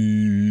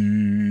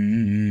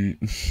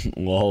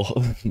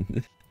 Lol.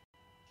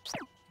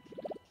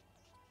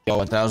 Yo,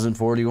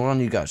 1041,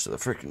 you guys are the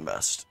freaking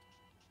best.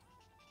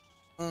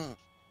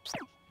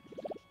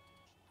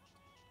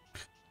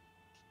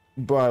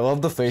 Bro, I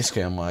love the face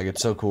cam lag,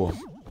 it's so cool.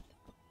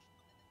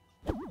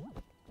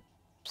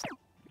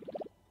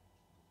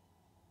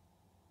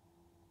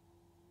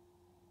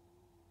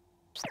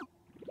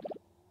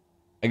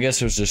 I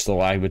guess it was just the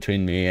lag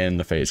between me and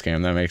the face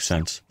cam, that makes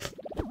sense.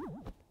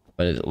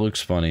 But it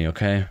looks funny,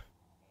 okay?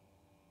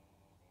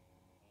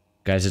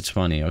 Guys, it's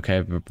funny,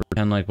 okay?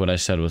 Pretend like what I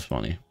said was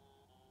funny.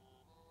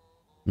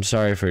 I'm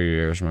sorry for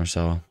your ears,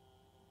 Marcelo.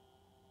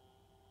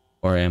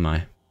 Or am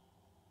I?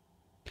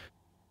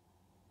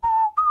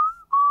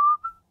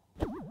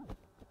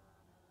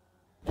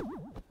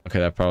 Okay,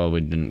 that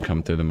probably didn't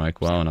come through the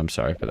mic well, and I'm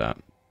sorry for that.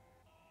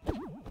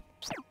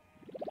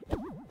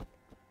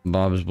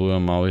 Bob's Blue,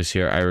 I'm always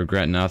here. I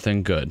regret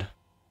nothing. Good.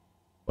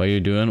 What are you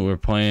doing? We're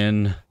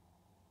playing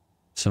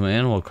some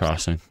Animal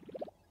Crossing.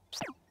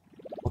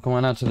 Welcome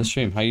on out to the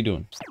stream. How you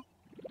doing?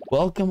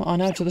 Welcome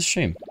on out to the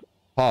stream.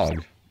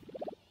 Pog.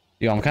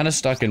 Yo, I'm kind of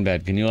stuck in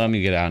bed. Can you let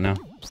me get out now?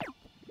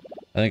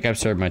 I think I've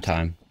served my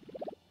time.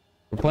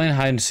 We're playing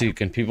hide and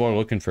seek, and people are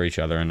looking for each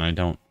other, and I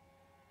don't.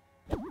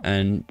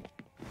 And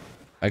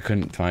I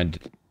couldn't find...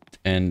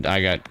 And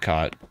I got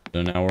caught.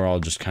 So now we're all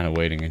just kind of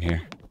waiting in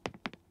here.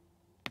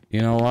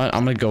 You know what?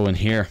 I'm gonna go in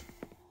here.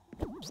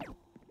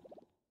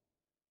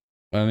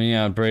 I mean,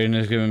 yeah, Brayden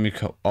is giving me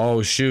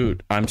oh,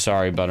 shoot. I'm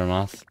sorry,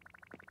 Buttermoth.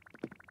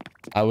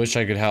 I wish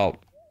I could help.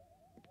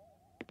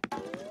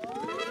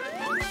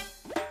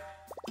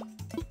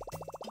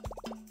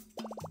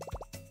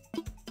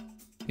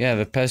 Yeah,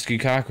 the pesky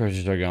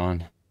cockroaches are gone.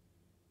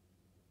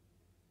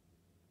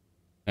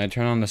 Can I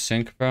turn on the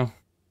sink, bro?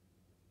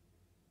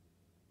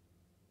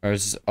 Or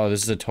is this, oh,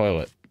 this is a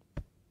toilet.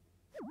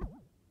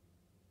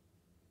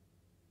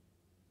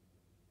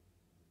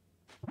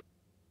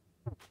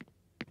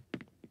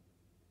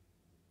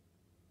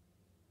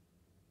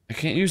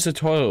 can't use the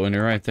toilet when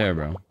you're right there,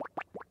 bro.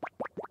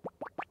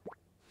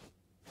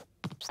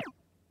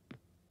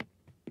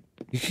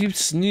 He keeps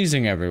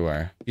sneezing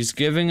everywhere. He's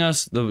giving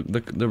us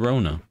the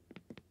Rona.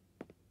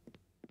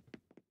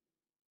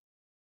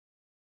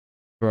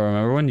 Bro,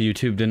 remember when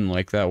YouTube didn't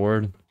like that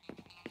word?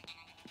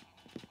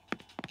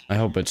 I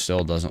hope it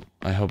still doesn't.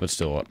 I hope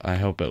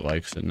it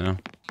likes it now.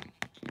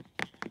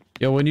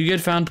 Yo, when you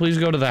get found, please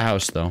go to the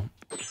house, though.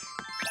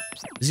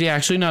 Has he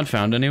actually not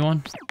found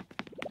anyone?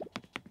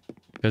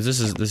 Because this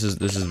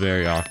is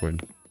very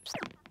awkward.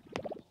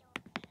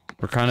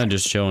 We're kind of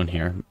just chilling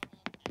here.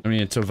 I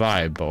mean, it's a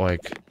vibe, but like,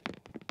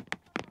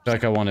 I feel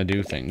like I want to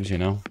do things, you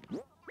know?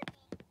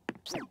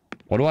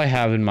 What do I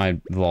have in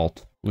my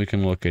vault? We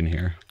can look in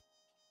here.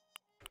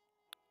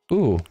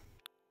 Ooh,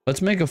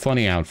 let's make a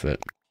funny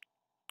outfit.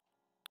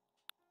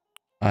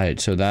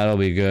 Alright, so that'll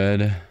be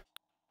good.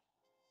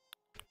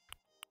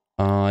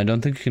 I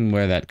don't think you can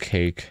wear that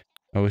cake.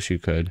 I wish you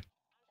could.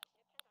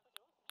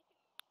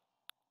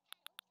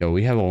 Yo,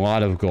 we have a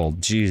lot of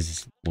gold.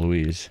 Jeez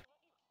Louise.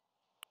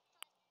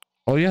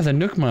 Oh yeah, the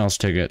Nook Miles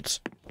tickets.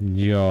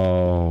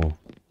 Yo.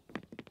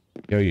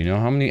 Yo, you know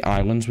how many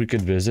islands we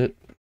could visit?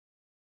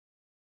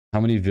 How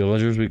many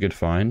villagers we could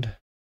find?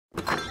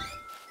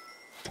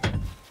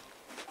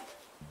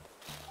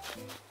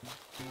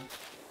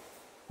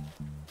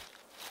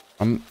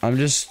 I'm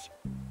just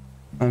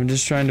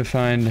trying to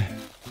find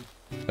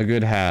a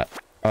good hat.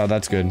 Oh,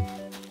 that's good.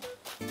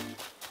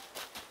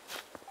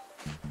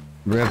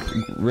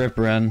 Rip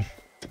Ren.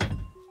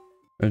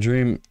 A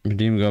dream,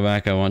 redeem, go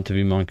back, I want to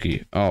be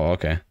monkey. Oh,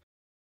 okay.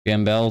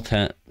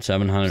 Gambel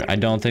 700. I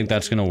don't think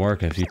that's gonna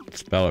work if you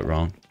spell it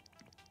wrong.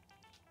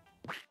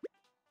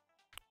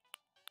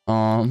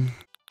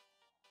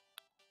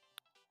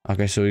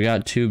 Okay, so we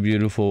got 2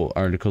 beautiful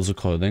articles of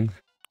clothing.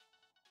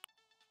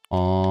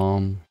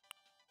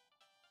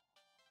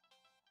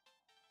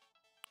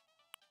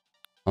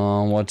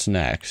 What's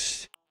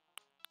next?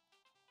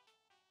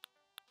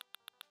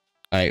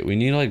 Alright, we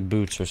need like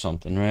boots or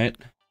something, right?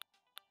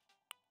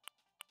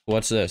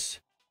 What's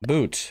this?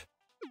 Boots.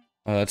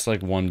 Oh, that's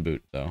like 1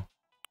 boot though.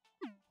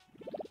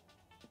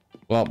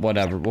 Well,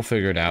 whatever, we'll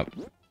figure it out.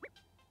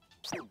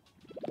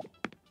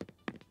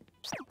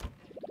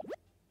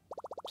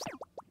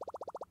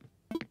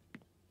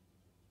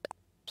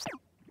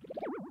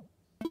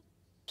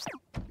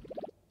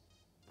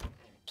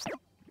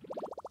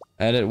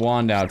 Edit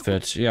wand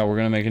outfits. Yeah, we're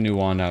gonna make a new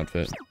wand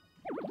outfit.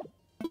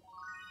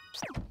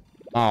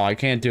 Oh, I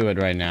can't do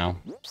it right now.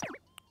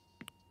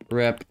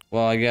 Rip.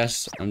 Well, I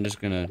guess I'm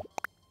just gonna...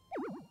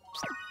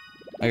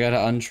 I gotta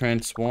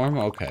untransform?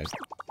 Okay.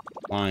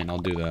 Fine, I'll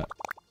do that.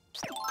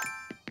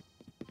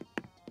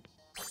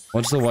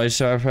 What's the white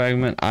star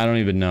fragment? I don't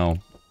even know.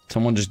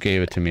 Someone just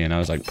gave it to me and I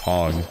was like,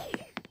 pog.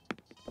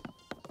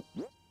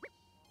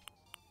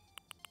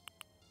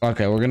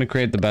 Okay, we're gonna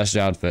create the best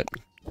outfit.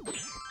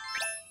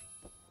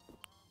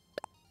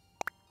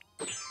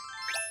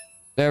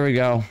 There we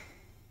go.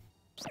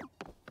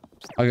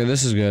 Okay,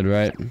 this is good,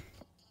 right?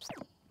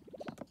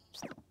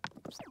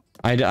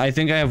 I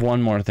think I have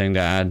one more thing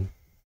to add.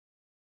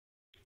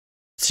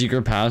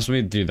 Secret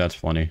password? Dude, that's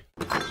funny.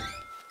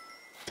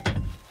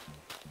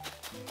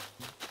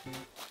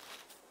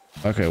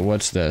 Okay,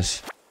 what's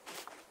this?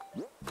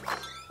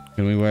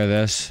 Can we wear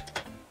this?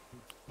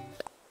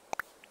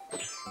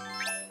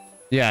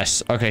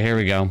 Yes. Okay, here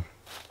we go.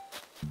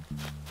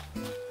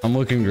 I'm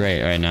looking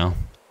great right now.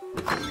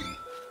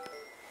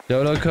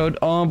 Dodo code.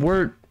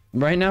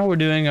 Right now we're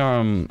doing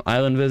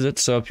island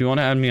visits, so if you want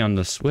to add me on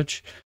the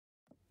Switch,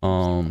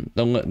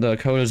 the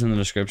code is in the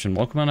description.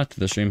 Welcome on up to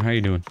the stream. How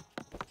you doing?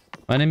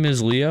 My name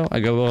is Leo.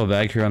 I go well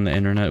back here on the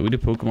internet. We do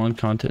Pokemon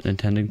content,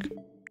 intending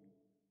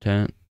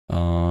content.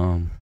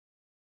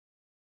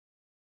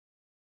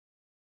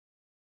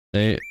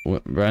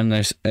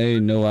 Brand say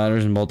no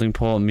ladders and bolting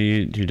pole.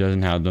 Me who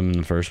doesn't have them in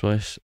the first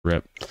place.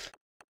 Rip.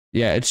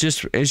 Yeah, it's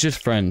just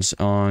friends.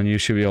 You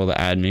should be able to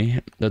add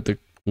me. The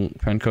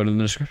friend code in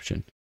the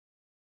description.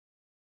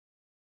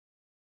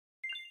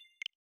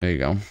 There you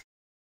go.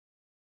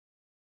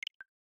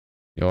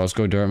 Yo, let's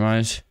go Dirt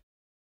Mice.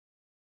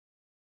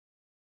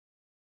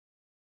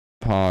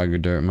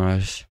 Pog Dirt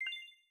Mice.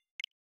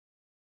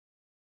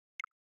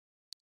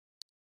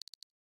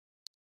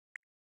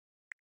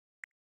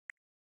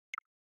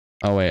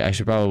 Oh wait, I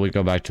should probably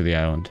go back to the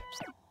island.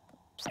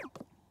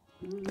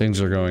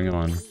 Things are going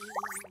on.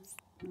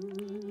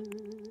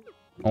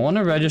 I want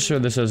to register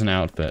this as an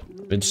outfit.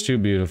 It's too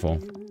beautiful.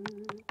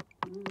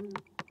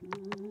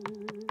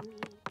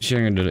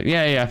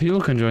 Yeah,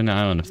 people can join the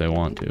island if they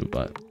want to,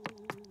 but...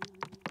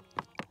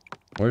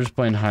 We're just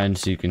playing hide and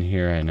seek in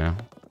here right now.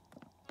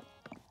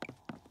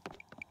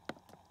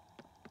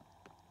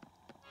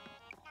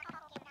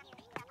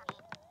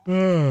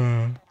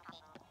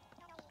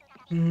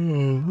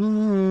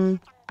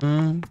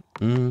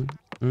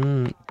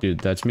 Dude,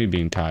 that's me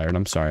being tired.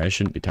 I'm sorry, I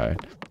shouldn't be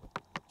tired.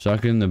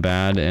 Sucking the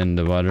bad and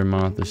the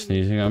Buttermoth is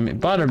sneezing on me.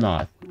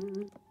 Buttermoth!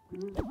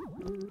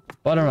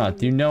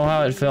 Buttermoth, you know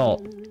how it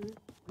felt.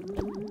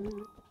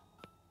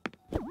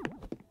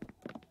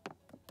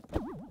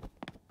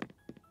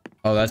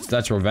 Oh,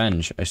 that's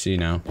revenge. I see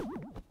now.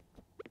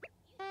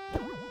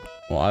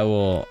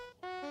 Well,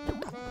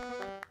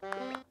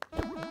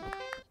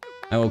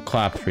 I will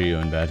clap for you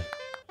in bed.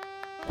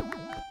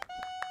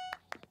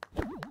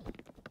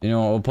 You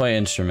know what, we'll play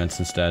instruments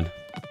instead.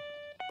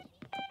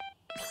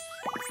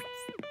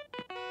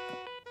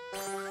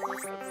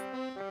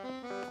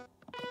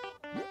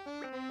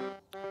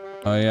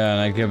 Oh yeah,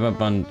 and I give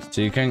up on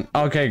seeking.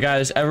 Okay,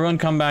 guys, everyone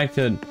come back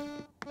to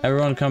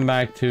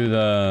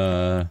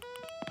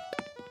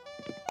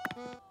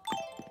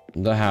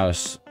the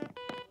house.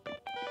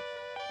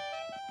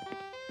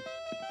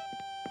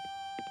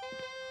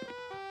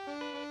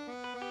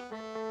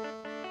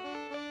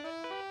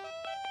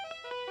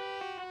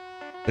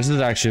 This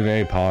is actually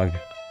very pog.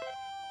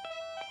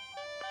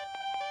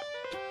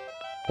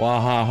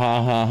 Wah ha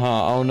ha ha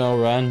ha. Oh no,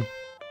 run.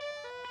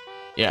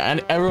 Yeah,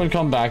 and everyone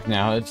come back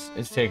now.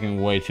 It's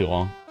taking way too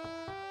long.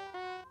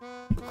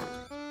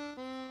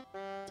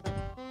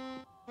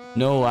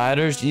 No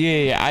ladders?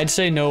 Yeah, I'd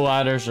say no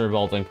ladders or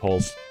vaulting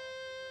poles.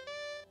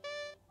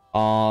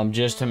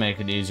 Just to make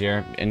it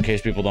easier, in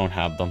case people don't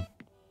have them.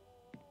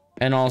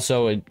 And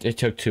also, it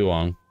took too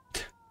long.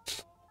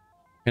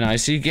 Can I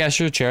see? Yeah,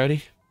 sure,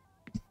 Charity.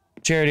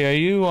 Charity, are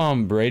you,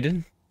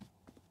 Brayden?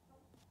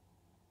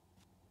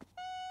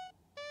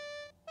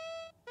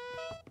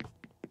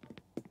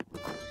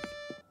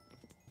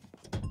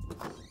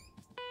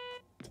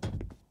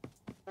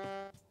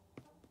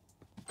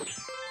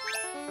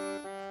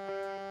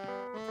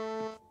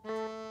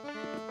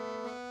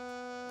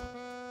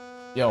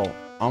 Yo,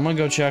 I'm gonna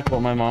go check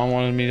what my mom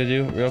wanted me to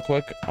do real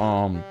quick.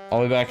 I'll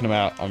be back in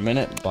about a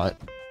minute, but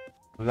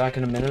I'll be back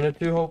in a minute or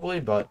two, hopefully.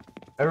 But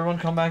everyone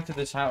come back to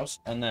this house,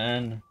 and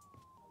then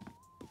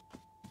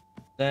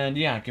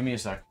yeah, give me a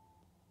sec.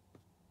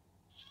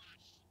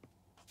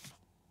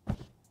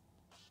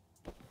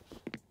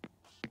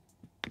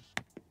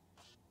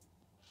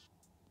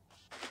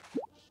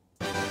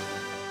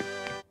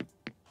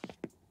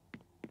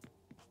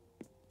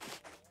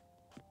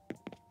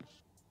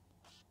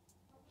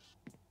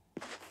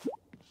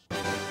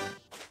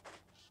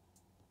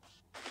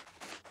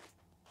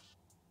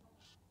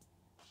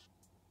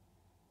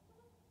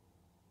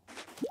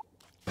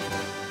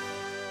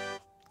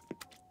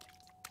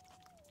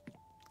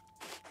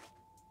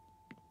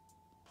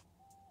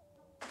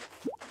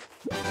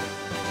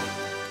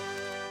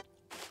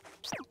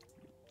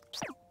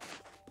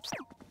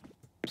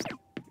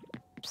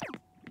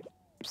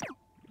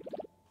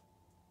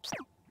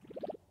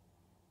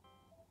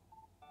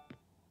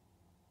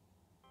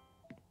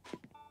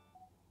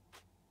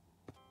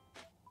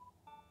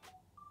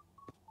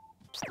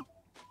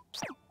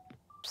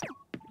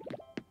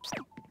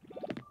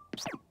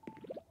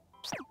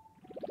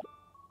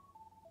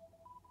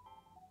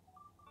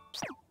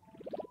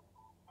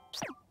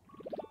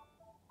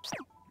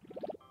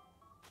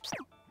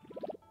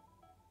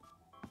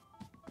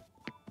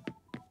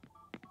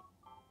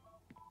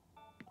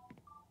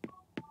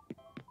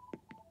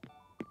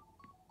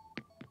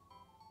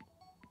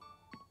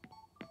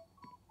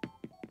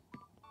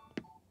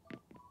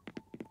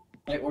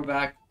 Hey, we're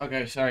back.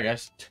 Okay, sorry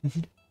guys.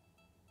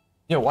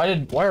 Yeah, why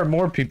are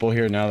more people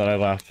here now that I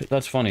left?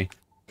 That's funny.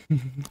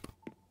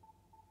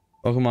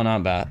 Welcome on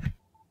out, Bat.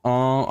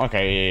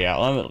 Okay, yeah.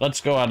 Let's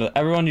go out of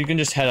everyone. You can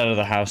just head out of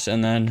the house,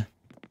 and then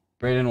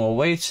Brayden will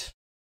wait.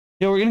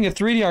 Yo, we're gonna get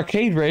 3D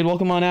Arcade Raid.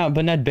 Welcome on out,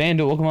 Banette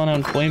Bandit. Welcome on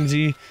out,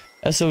 Flamesy,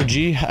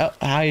 SOG,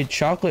 Hi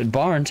Chocolate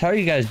Barnes. How are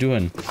you guys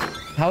doing?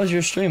 How was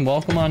your stream?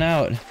 Welcome on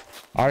out,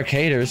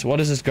 Arcaders.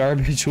 What is this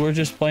garbage? We're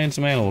just playing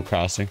some Animal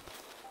Crossing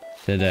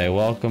today.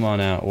 Welcome on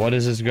out. What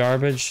is this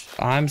garbage?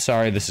 I'm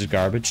sorry this is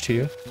garbage to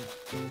you.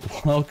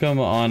 Welcome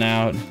on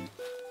out.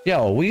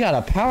 Yo, we got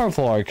a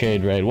powerful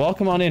arcade raid.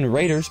 Welcome on in,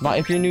 Raiders.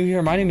 If you're new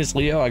here, my name is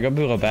Leo. I go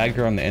by a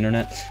bagger on the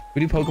internet.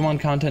 We do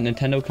Pokemon content,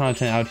 Nintendo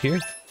content out here.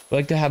 We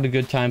like to have a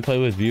good time, play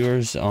with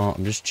viewers,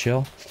 just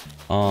chill.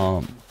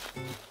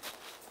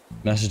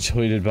 Message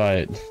deleted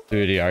by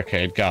 3D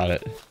Arcade. Got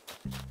it.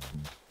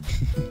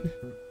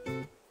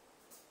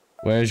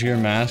 Where's your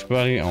mask,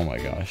 buddy? Oh my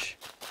gosh.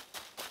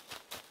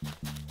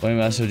 Blame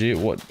SOG.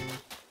 What?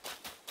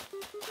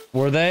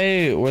 Were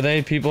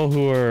they people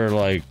who were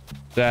like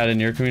that in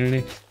your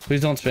community?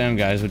 Please don't spam,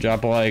 guys. We'll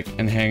drop a like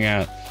and hang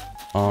out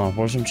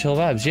for some chill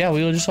vibes. Yeah,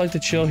 we would just like to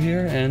chill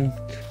here and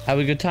have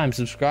a good time.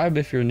 Subscribe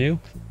if you're new.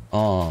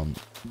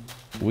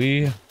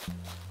 We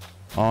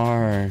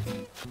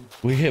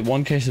hit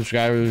 1K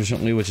subscribers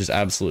recently, which is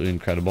absolutely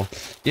incredible.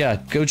 Yeah,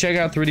 go check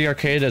out 3D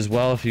Arcade as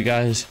well if you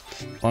guys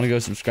want to go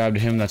subscribe to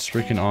him. That's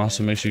freaking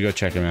awesome. Make sure you go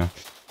check him out.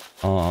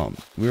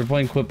 We were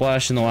playing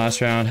Quiplash in the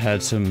last round,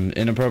 had some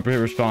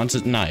inappropriate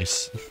responses.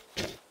 Nice.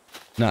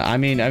 No, I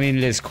mean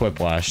it is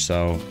Quiplash,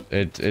 so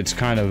it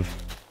kind of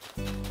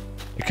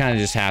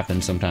just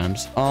happens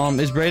sometimes.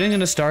 Is Brayden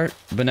gonna start?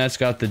 Banette's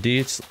got the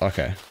deets.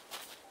 Okay.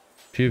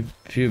 Few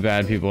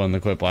bad people in the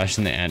Quiplash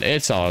in the end.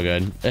 It's all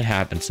good. It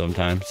happens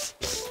sometimes.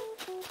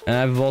 And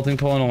I have a vaulting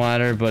pole and a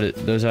ladder, but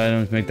those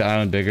items make the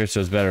island bigger, so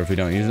it's better if we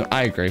don't use them.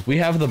 I agree. We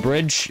have the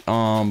bridge,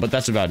 but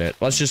that's about it.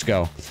 Let's just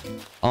go.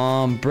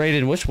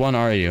 Brayden, which one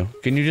are you?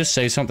 Can you just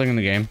say something in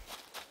the game?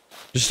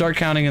 Just start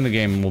counting in the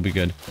game and we'll be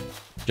good.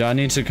 John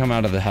needs to come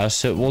out of the house.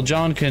 So, well,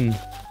 John can...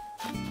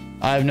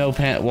 I have no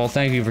well,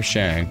 thank you for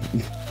sharing.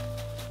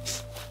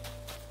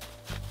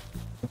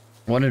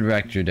 What did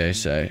Rector Day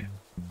say?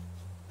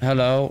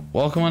 Hello,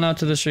 welcome on out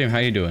to the stream. How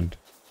you doing?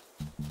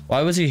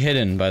 Why was he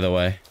hidden, by the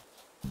way?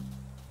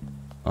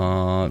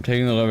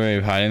 Taking the liberty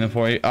of hiding them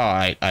for you. Oh,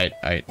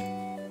 I.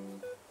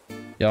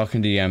 Y'all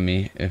can DM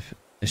me if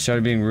they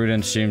started being rude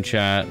in stream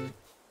chat.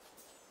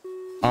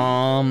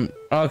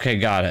 Okay,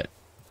 got it.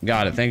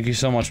 Got it. Thank you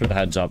so much for the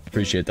heads up.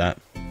 Appreciate that.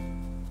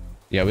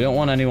 Yeah, we don't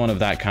want anyone of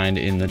that kind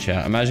in the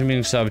chat. Imagine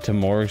being subbed to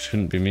Morgs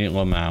couldn't be me,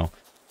 Lamau.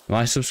 Am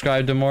I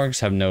subscribed to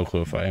Morgs? Have no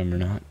clue if I am or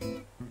not.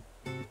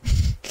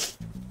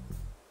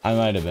 I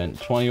might have been.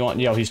 21.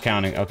 Yo, he's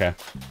counting. Okay.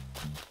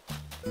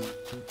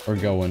 We're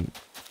going.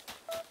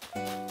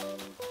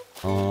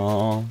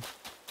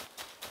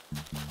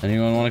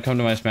 Anyone want to come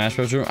to my Smash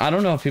Bros room? I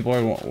don't know if people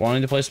are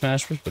wanting to play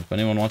Smash Bros, but if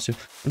anyone wants to,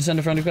 send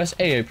a friend request.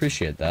 Hey, I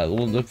appreciate that.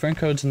 Well, the friend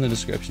code's in the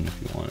description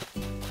if you want it.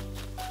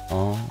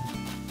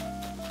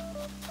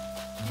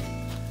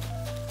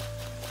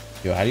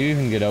 Yo, how do you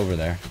even get over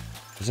there?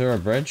 Is there a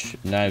bridge?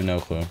 No, I have no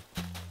clue.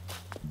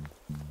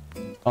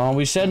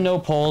 We said no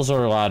poles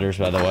or ladders,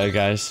 by the way,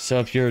 guys. So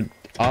if you're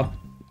up,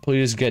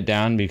 please get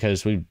down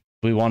because we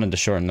wanted to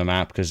shorten the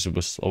map because it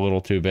was a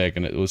little too big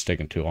and it was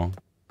taking too long.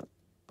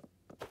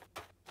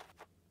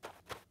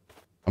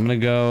 I'm gonna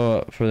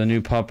go for the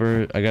new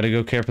pupper. I gotta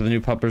go care for the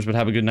new puppers, but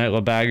have a good night,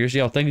 little baggers.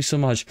 Yo, thank you so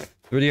much.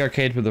 3D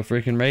Arcade for the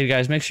freaking raid,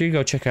 guys. Make sure you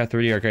go check out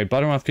 3D Arcade.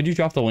 Buttermouth, could you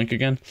drop the link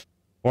again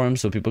for him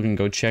so people can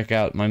go check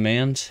out my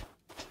man's?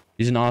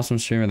 He's an awesome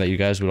streamer that you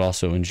guys would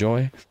also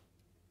enjoy.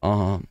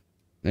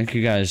 Thank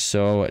you guys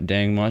so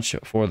dang much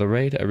for the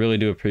raid. I really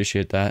do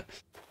appreciate that.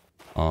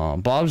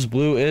 Bob's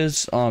Blue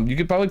is, you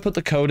could probably put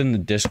the code in the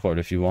Discord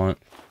if you want.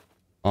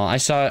 I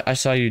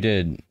saw you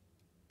did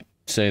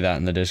say that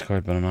in the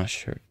Discord, but I'm not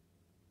sure.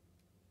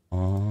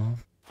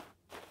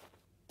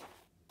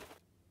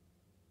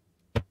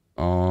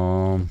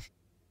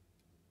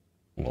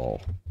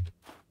 Lol.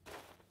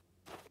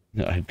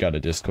 I got a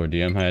Discord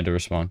DM, I had to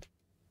respond.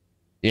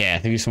 Yeah,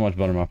 thank you so much,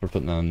 Buttermouth, for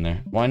putting that in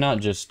there. Why not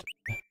just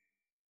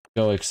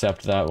go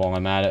accept that while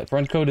I'm at it?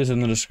 Friend code is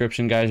in the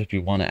description, guys, if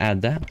you want to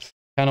add that.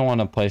 Kind of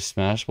want to play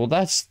Smash. Well,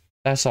 that's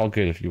all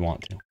good if you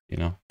want to, you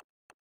know.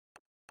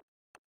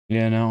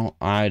 You know,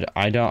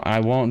 I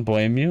won't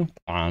blame you.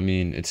 I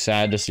mean, it's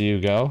sad to see you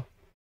go,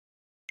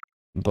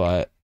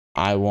 but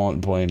I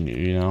won't blame you,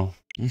 you know.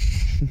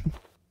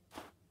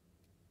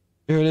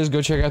 Here it is.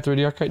 Go check out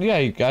 3D Arcade. Yeah,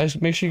 you guys,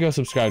 make sure you go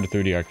subscribe to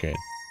 3D Arcade.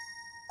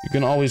 You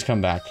can always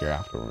come back here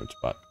afterwards,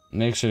 but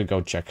make sure to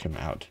go check him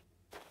out.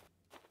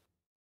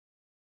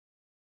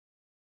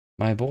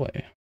 My boy.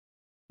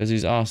 Because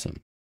he's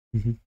awesome.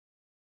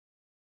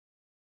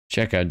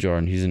 Check out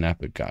Jordan. He's an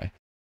epic guy.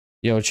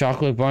 Yo,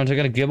 Chocolate Barnes, I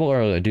got a Gibble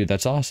earlier. Dude,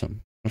 that's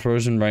awesome.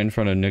 Frozen right in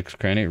front of Nick's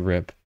granny.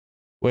 Rip.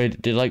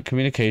 Wait, did, like,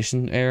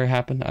 communication error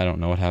happen? I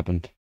don't know what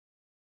happened.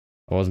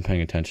 I wasn't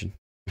paying attention.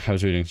 I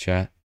was reading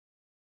chat.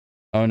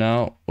 Oh,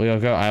 no. We'll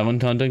go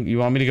island hunting? You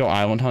want me to go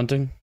island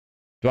hunting?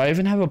 Do I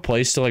even have a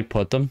place to, like,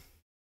 put them?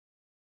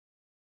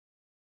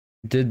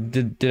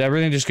 Did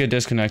everything just get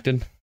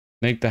disconnected?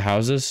 Make the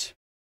houses?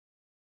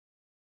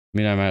 I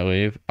mean, I might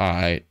leave.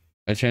 Alright.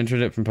 I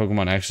transferred it from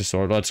Pokemon X to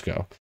Sword. Let's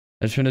go.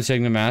 I just finished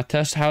taking the math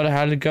test. How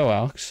did it go,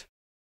 Alex?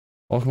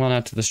 Welcome on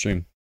out to the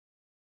stream.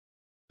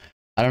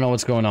 I don't know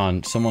what's going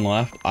on. Someone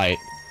left?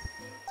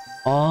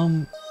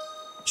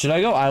 Should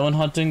I go island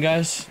hunting,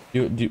 guys?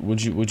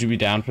 Would you be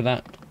down for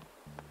that?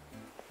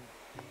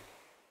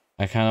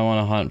 I kind of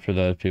want to hunt for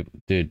the people.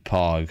 Dude,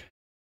 Pog.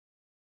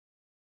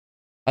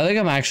 I think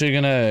I'm actually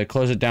gonna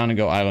close it down and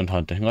go island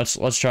hunting. Let's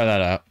try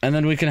that out, and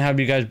then we can have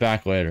you guys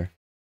back later.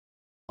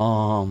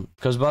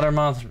 Because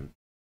Buttermouth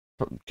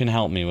can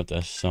help me with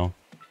this, so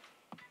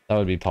that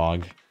would be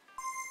Pog.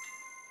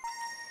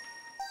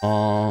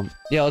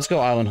 Yeah, let's go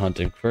island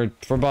hunting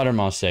for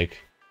Buttermouth's sake.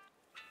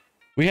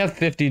 We have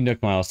 50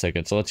 Nook Miles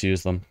tickets, so let's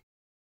use them.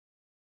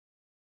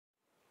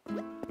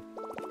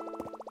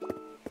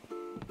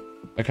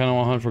 I kind of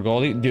want to hunt for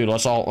Goldie. Dude,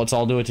 let's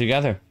all do it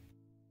together.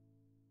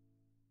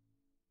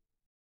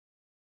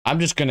 I'm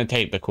just gonna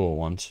take the cool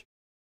ones.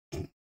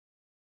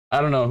 I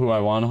don't know who I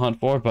want to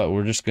hunt for, but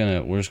we're just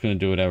gonna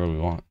do whatever we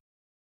want.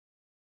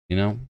 You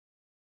know?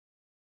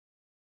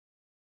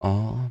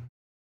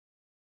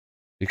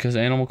 Because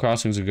Animal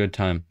Crossing's a good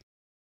time.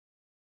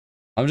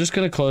 I'm just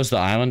gonna close the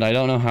island. I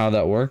don't know how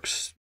that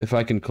works. If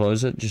I can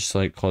close it, just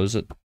like close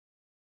it.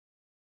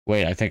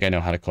 Wait, I think I know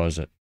how to close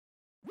it.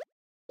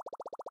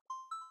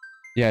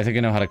 Yeah, I think I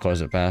know how to close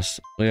it fast.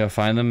 Leo,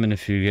 find them, and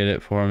if you get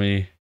it for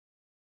me.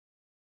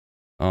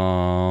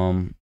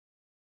 Enka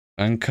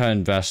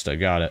Investa,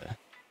 got it.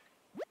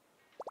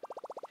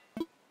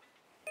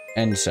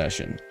 End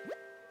session.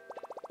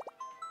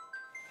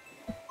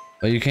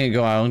 But you can't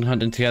go island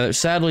hunting together.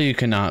 Sadly, you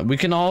cannot. We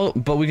can all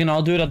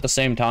do it at the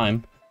same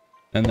time.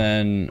 And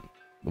then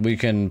we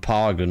can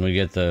pog when we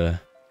get the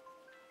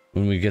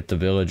when we get the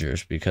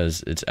villagers,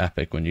 because it's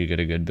epic when you get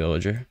a good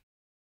villager.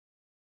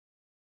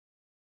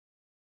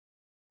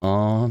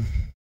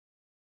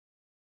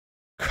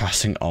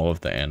 Crossing all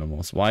of the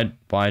animals. Why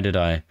did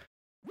I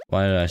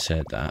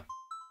say that?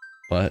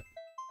 But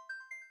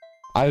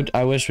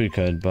I wish we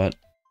could, but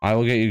I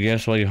will get you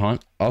gifts while you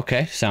hunt.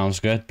 Okay,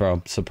 sounds good,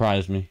 bro.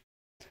 Surprise me.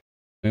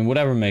 I mean,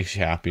 whatever makes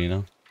you happy, you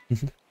know?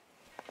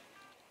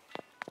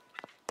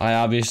 I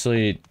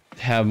obviously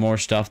have more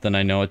stuff than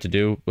I know what to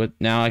do, but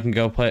now I can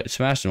go play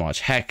Smash and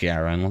Watch. Heck yeah,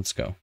 Ryan, let's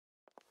go.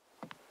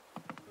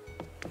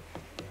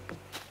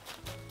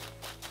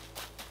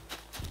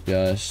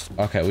 Just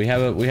okay, we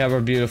have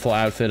our beautiful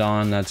outfit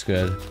on, that's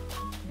good.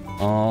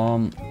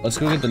 Let's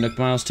go get the Nook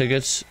Miles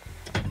tickets.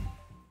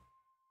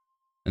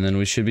 And then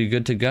we should be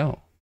good to go.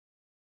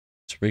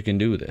 Let's freaking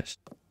do this.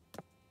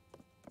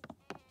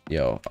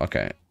 Yo,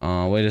 okay.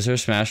 Wait, is there a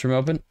Smash room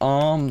open?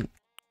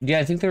 Yeah,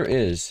 I think there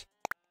is.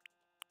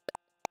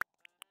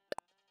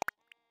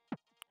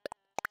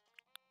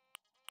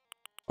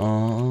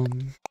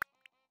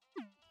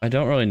 I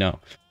don't really know.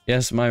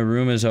 Yes, my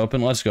room is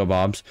open. Let's go,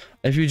 Bobs.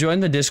 If you join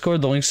the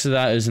Discord, the links to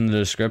that is in the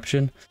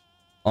description.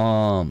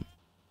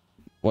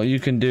 What you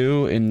can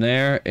do in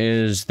there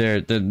is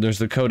there's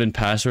the code and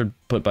password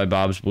put by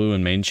Bob's Blue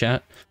in main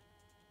chat.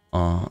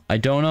 I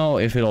don't know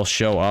if it'll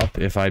show up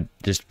if I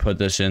just put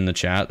this in the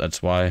chat.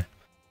 That's why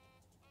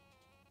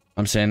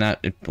I'm saying that.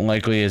 It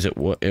likely is it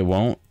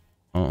won't.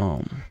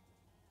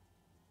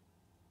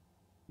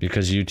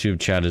 Because YouTube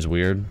chat is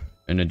weird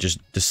and it just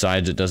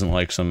decides it doesn't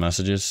like some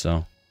messages,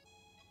 so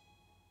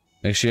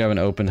make sure you have an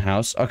open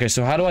house. Okay,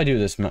 so how do I do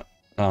this,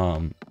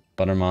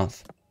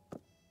 Buttermoth?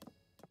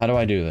 How do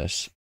I do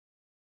this?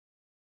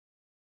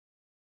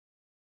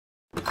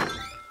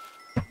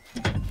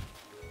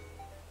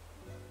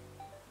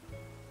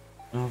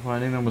 Oh,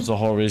 finding them was the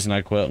whole reason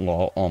I quit.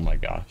 Lol. Oh my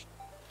gosh.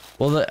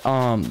 Well,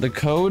 the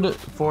code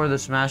for the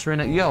Smash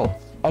Arena. Yo.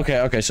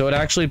 Okay. So it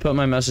actually put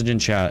my message in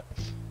chat.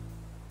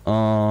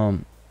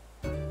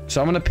 So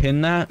I'm gonna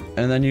pin that,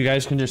 and then you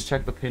guys can just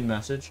check the pin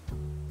message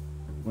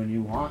when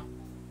you want.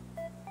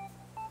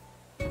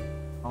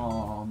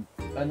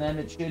 And then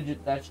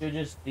that should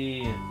just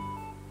be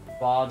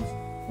Bob's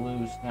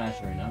Blue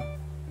Smash Arena.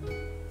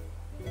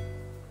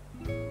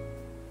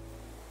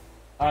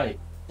 Alright,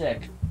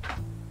 sick.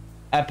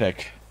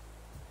 Epic.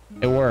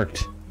 It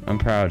worked. I'm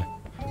proud.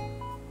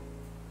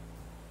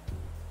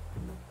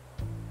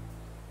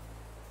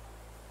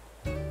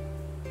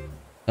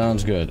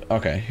 Sounds good.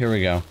 Okay, here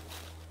we go.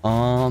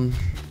 Oh,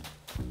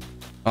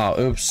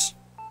 oops.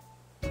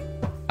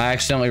 I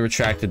accidentally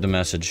retracted the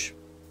message.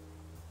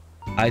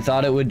 I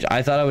thought I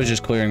was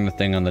just clearing the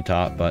thing on the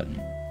top, but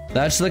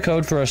that's the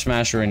code for a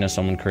Smash Arena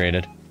someone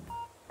created.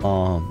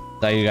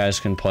 That you guys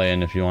can play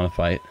in if you want to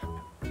fight.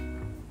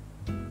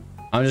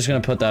 I'm just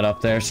gonna put that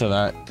up there so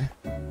that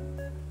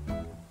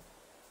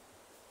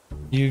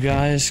you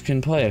guys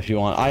can play if you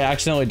want. I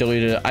accidentally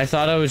deleted it. I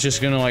thought I was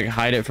just gonna like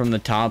hide it from the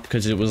top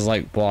because it was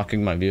like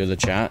blocking my view of the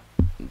chat,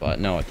 but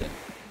no, it didn't.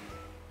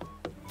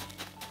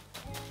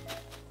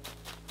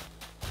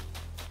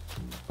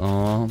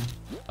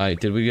 Alright,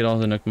 did we get all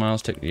the Nook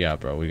Miles tickets? Yeah,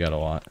 bro, we got a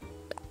lot.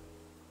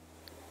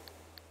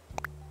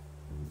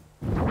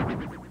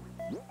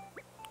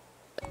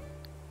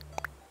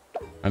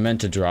 I meant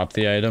to drop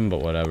the item,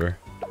 but whatever.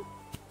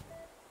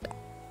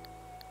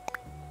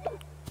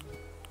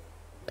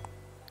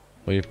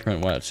 Will you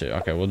print wetsuit?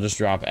 Okay, we'll just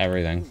drop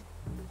everything.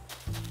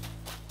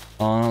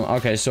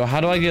 Okay, so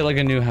how do I get like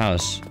a new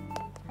house?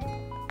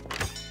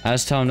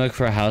 Ask Tom Nook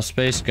for a house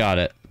space. Got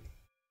it.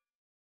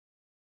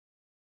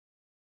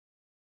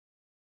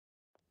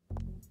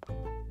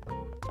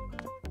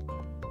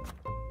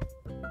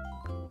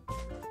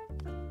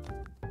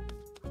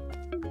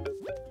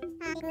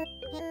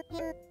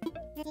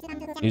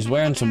 He's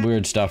wearing some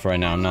weird stuff right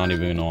now, I'm not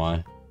even gonna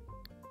lie.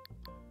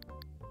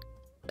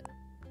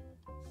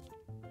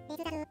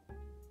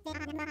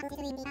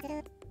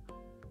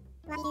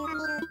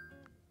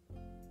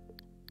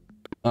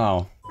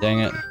 Oh, dang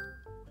it.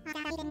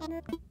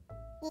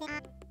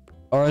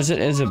 Or is it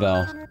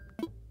Isabelle?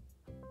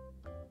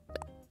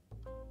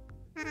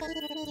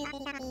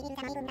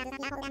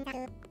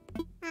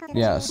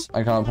 Yes,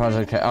 I call it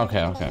Project K.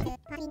 Okay.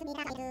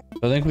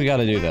 I think we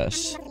gotta do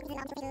this.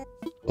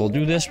 We'll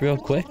do this real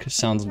quick.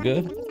 Sounds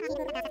good.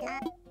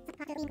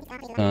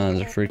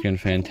 Sounds freaking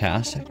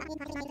fantastic.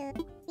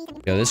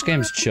 Yo, this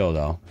game's chill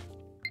though.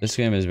 This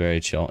game is very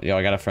chill. Yo,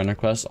 I got a friend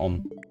request.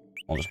 I'll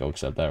just go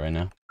accept that right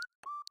now.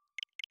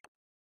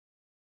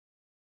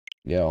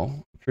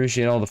 Yo,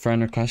 appreciate all the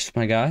friend requests,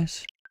 my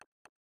guys.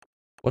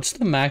 What's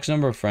the max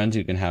number of friends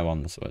you can have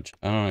on the Switch?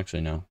 I don't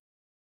actually know.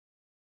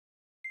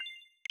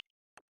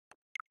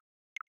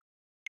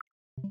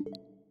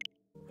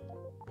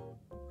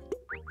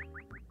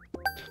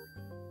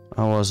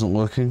 I wasn't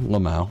looking.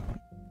 Lamau.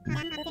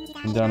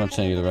 I'm down up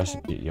sending you the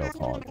recipe. Yo,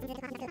 Paul.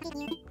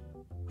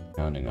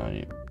 Counting on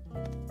you.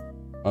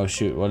 Oh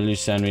shoot, what did you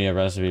send me a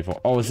recipe for?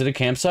 Oh, is it a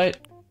campsite?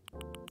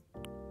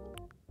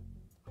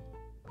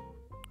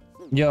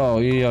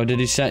 Yo, did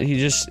he send, he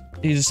just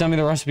sent me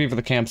the recipe for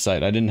the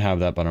campsite. I didn't have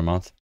that,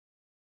 Buttermouth.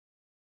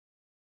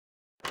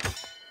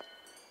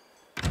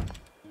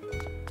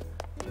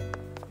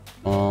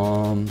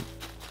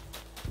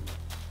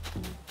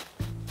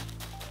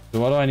 So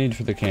what do I need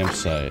for the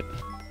campsite?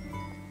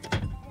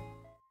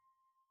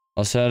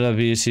 I'll set a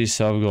VC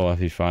sub goal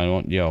if you find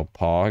one. Yo,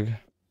 Pog.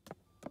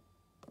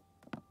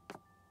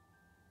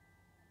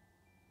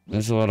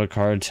 There's a lot of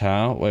cards.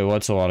 How? Wait,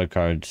 what's a lot of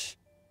cards?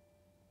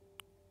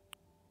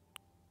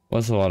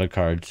 What's a lot of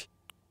cards?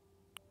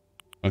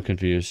 I'm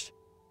confused.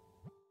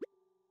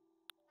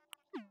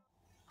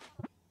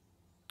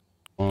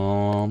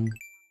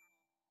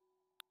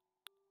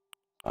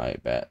 I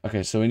bet.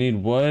 Okay, so we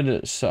need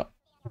wood,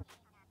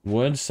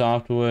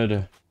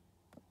 softwood,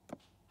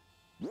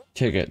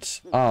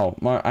 tickets. Oh,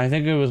 I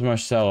think it was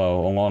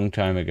Marcelo a long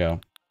time ago.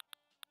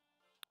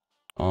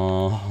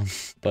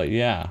 But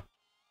yeah.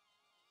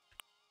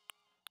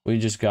 We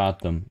just got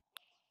them.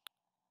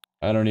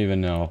 I don't even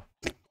know.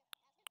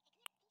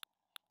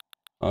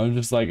 I'm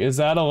just like, is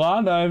that a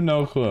lot? I have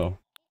no clue.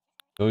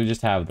 But we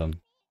just have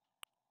them.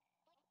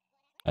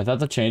 I thought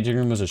the changing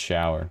room was a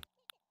shower.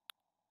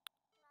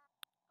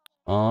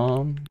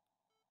 I'm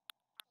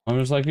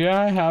just like,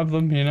 yeah, I have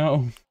them, you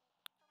know.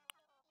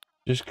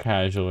 Just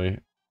casually.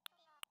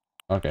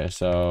 Okay,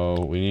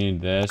 so we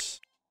need this.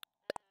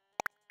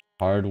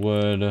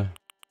 Hardwood.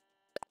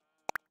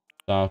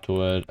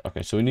 Softwood.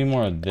 Okay, so we need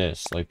more of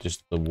this, like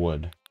just the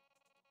wood.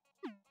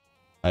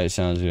 Alright,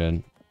 sounds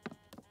good.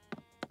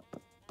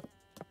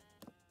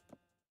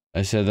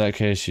 I said that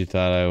case you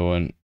thought I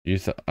wouldn't.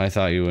 I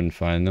thought you wouldn't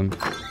find them.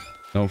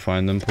 Don't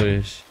find them,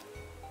 please.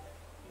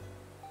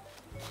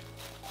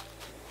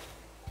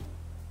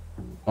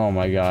 Oh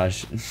my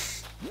gosh.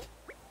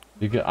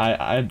 Do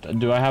I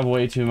have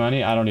way too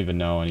many? I don't even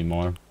know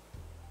anymore.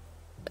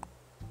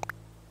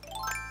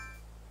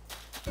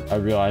 I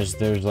realized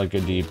there's like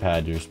a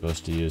D-pad you're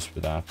supposed to use for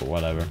that, but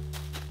whatever.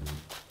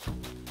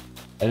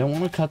 I don't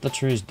want to cut the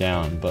trees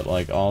down, but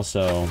like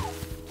also,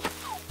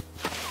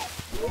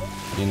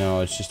 you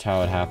know, it's just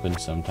how it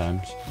happens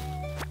sometimes.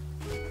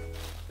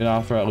 Get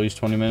off for at least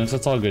 20 minutes.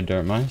 That's all good,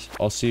 Dirt Mice.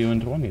 I'll see you in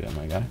 20 then,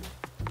 my guy.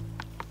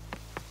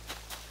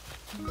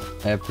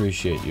 I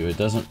appreciate you. It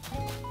does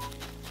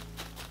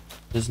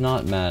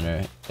not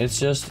matter. It's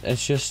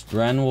just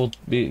Ren will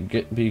be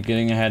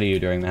getting ahead of you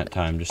during that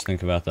time. Just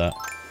think about that.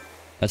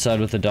 Outside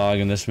with the dog,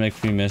 and this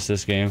makes me miss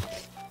this game.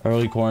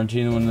 Early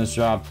quarantine when this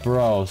dropped,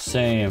 bro.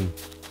 Same.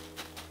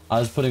 I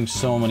was putting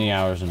so many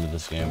hours into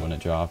this game when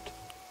it dropped.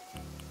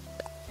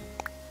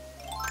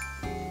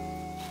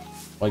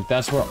 Like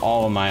that's where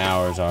all of my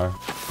hours are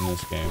in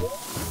this game.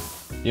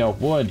 Yo,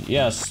 wood,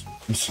 yes.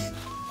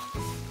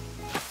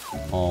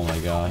 Oh my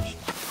gosh.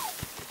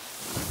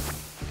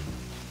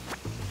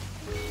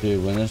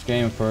 Dude, when this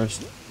game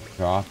first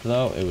dropped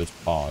though, it was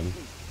Pog.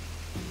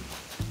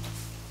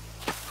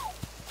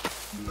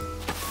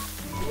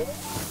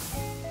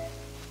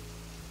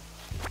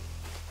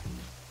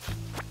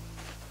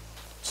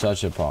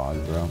 Such a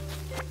Pog, bro.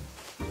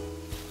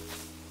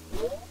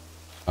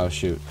 Oh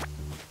shoot.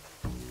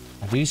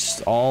 Are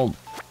these all...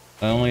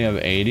 I only have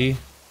 80?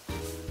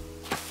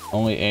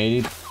 Only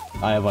 80?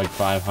 I have like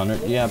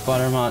 500. Yeah,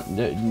 Buttermont.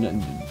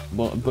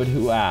 But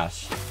who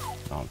asked?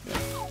 Oh, okay.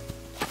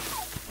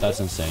 That's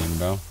insane,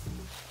 bro.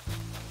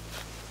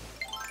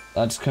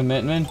 That's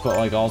commitment, but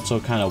like also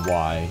kind of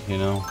why, you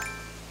know?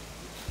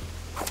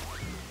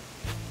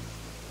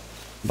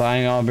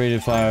 Buying all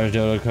breeded flowers,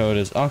 Dodo code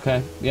is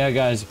okay. Yeah,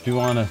 guys, if you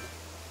wanna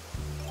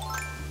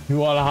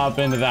hop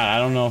into that, I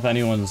don't know if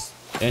anyone's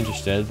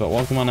interested, but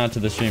welcome on out to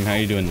the stream. How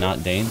you doing,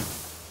 Not Dane?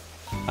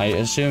 I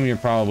assume you're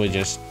probably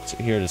just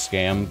here to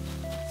scam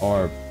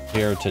or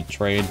here to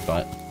trade,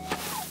 but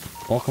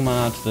welcome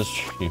on out to the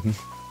stream.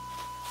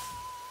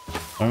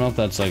 I don't know if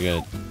that's like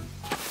a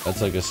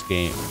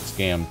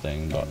scam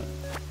thing, but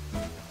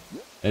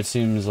it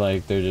seems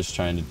like they're just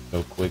trying to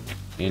go quick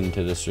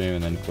into the stream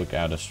and then click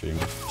out of stream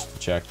just to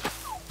check.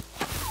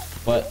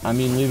 But I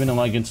mean, leaving a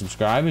like and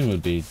subscribing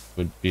would be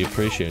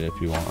appreciated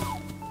if you want.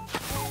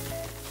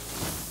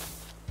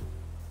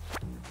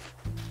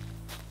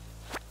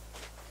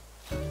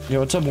 Yo,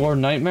 what's up, Lord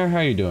Nightmare?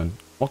 How you doing?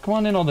 Welcome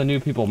on in, all the new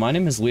people. My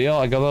name is Leo.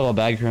 I got a little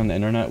bag here on the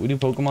internet. We do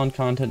Pokemon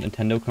content,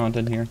 Nintendo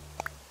content here.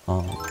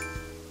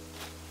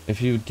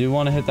 If you do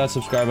want to hit that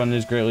subscribe button, it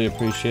is greatly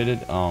appreciated.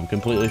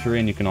 Completely free,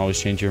 and you can always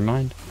change your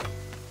mind.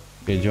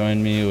 Okay,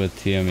 join me with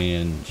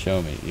TME and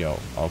show me. Yo,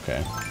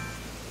 okay.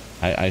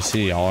 I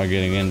see y'all are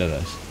getting into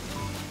this.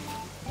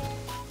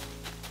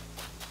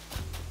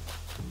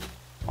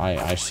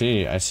 I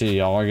see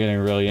y'all are getting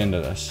really into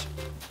this.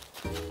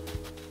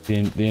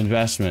 The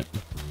investment.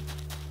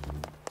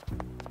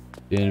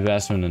 The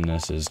investment in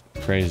this is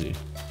crazy.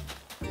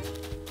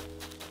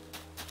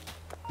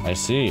 I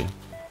see.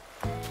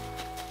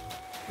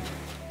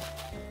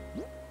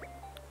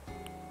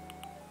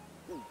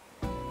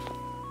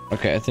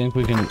 Okay, I think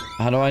we can...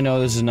 How do I know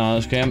this is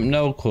not a scam?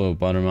 No clue,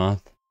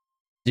 Buttermouth.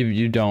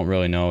 You don't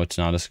really know it's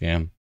not a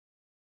scam.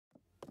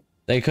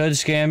 They could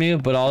scam you,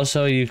 but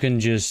also you can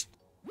just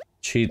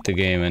cheat the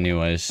game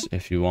anyways,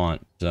 if you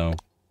want, so...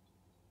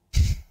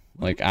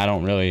 Like, I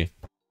don't really...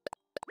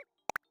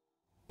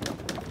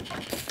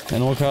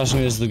 Animal Crossing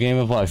is the game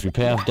of life. You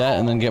pay off debt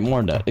and then get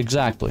more debt.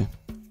 Exactly.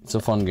 It's a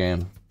fun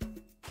game.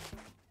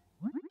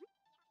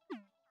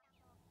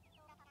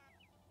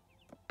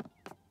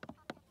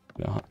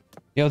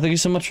 Yo, thank you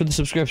so much for the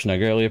subscription. I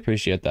greatly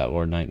appreciate that,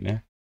 Lord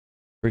Nightmare.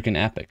 Freaking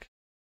epic.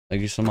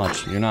 Thank you so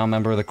much. You're now a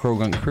member of the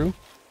Krogunk crew,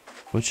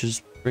 which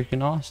is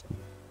freaking awesome.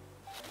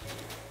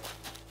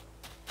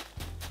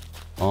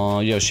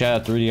 Yo,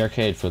 shout out 3D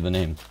Arcade for the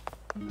name.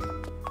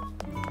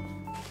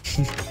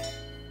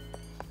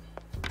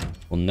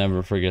 We'll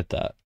never forget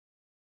that.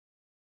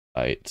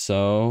 Alright,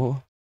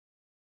 so...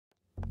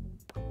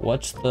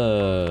 What's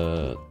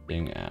the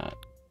thing at?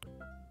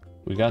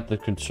 We got the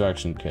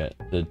construction kit.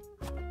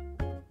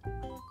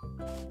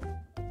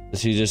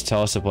 Does he just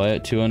tell us to play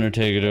it? 200,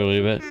 take it or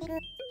leave it?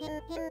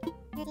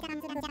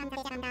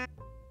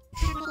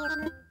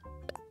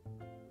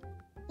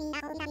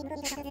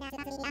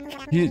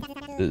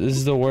 This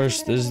is the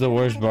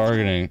worst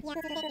bargaining.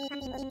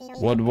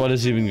 What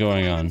is even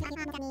going on?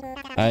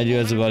 I had you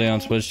as a buddy on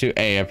Switch too.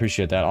 Hey, I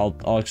appreciate that.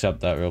 I'll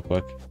accept that real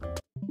quick.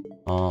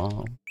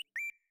 Bro,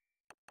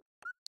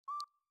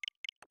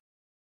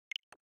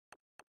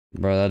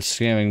 that's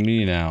scamming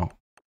me now.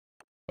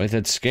 Wait,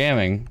 that's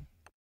scamming.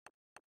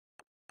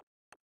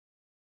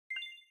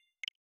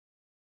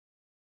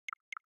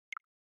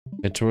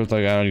 It's worth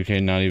like, I don't know,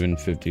 not even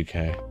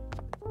 50k.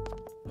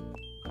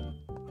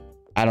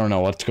 I don't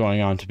know what's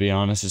going on, to be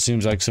honest. It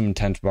seems like some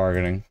intense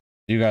bargaining.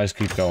 You guys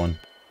keep going.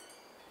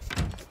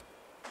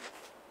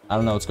 I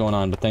don't know what's going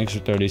on, but thanks for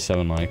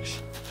 37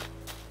 likes.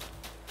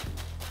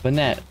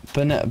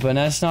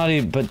 Banet's not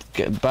even,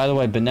 but, by the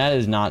way, Banet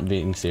is not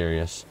being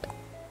serious.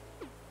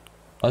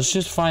 Let's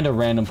just find a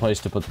random place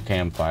to put the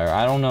campfire.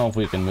 I don't know if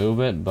we can move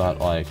it, but,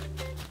 like,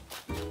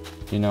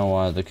 you know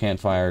what, the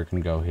campfire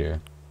can go here.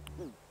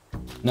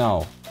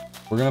 No,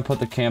 we're gonna put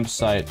the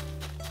campsite.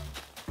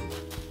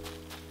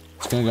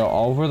 It's gonna go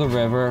over the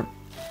river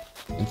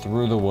and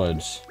through the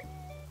woods.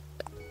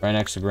 Right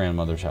next to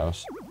grandmother's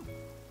house.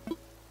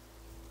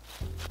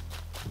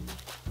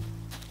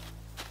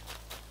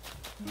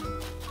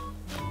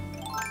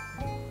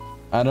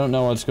 I don't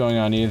know what's going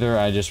on either,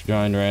 I just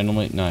joined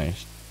randomly.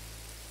 Nice.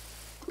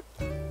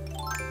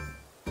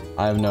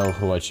 I have no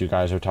clue what you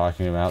guys are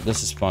talking about.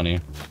 This is funny.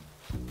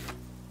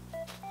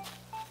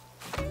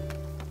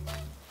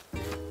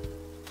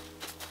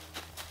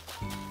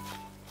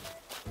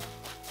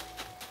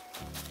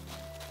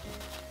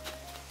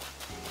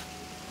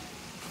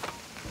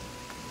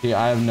 Yeah,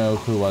 I have no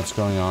clue what's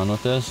going on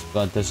with this,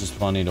 but this is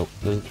fun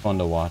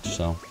to watch,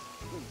 so.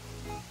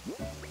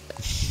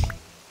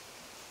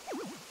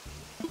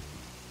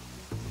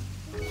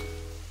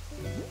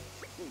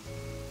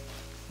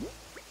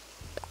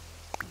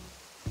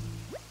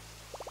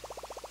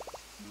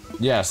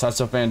 Yes, that's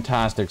a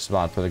fantastic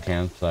spot for the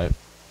campsite.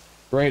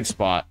 Great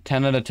spot.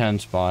 10 out of 10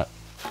 spot.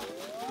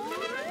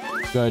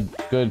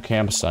 Good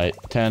campsite.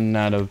 10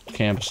 out of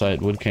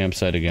campsite. Wood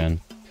campsite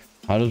again.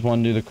 How does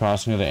one do the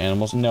crossing of the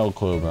animals? No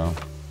clue, bro.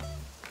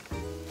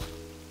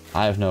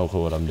 I have no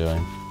clue what I'm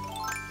doing.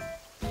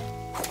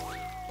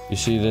 You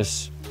see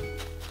this?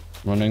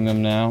 Running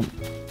them now?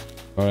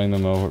 Running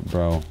them over,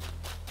 bro.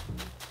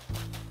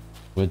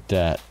 With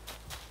that.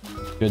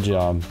 Good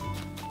job.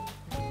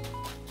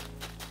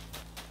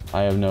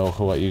 I have no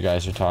clue what you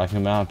guys are talking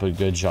about, but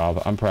good job.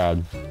 I'm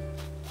proud.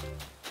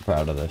 I'm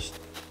proud of this.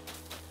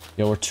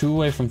 Yo, we're 2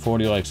 away from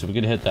 40 likes. If we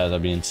could hit that,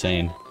 that'd be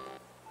insane.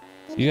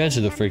 You guys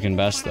are the freaking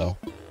best, though.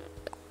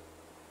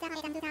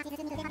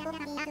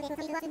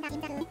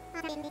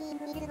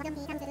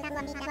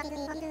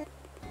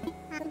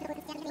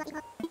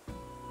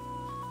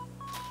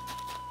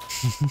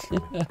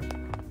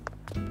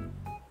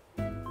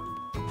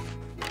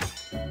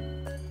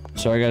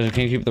 Sorry guys, I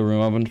can't keep the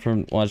room open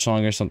for much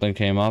longer. Something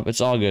came up.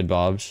 It's all good,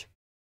 Bobs.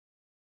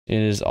 It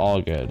is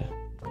all good.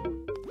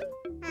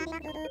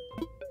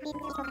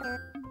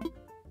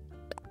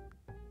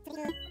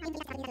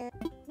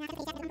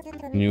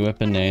 Can you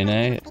whip a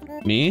nay-nay?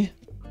 Me?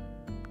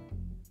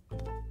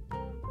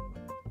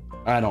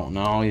 I don't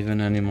know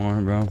even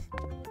anymore, bro.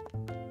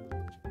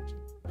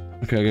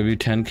 Okay, I'll give you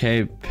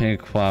 10k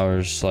pink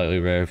flowers, slightly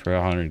rare for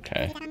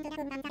 100k.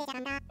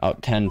 Oh,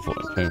 10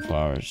 pink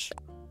flowers.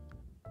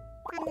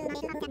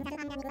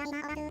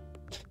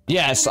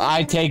 Yes,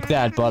 I take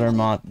that,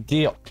 Buttermont.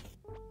 Deal.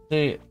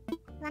 See.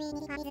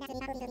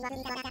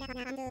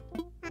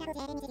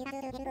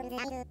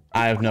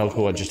 I have no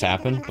clue what just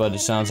happened, but it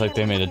sounds like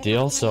they made a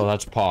deal, so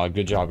that's Pog.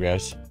 Good job,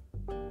 guys.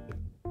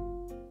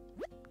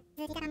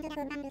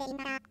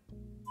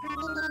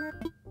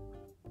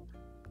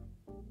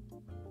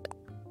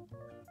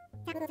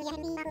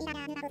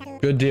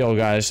 Good deal,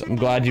 guys. I'm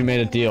glad you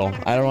made a deal.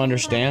 I don't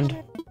understand.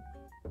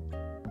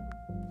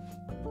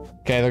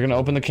 Okay, they're gonna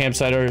open the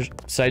campsite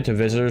site to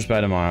visitors by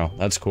tomorrow.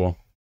 That's cool.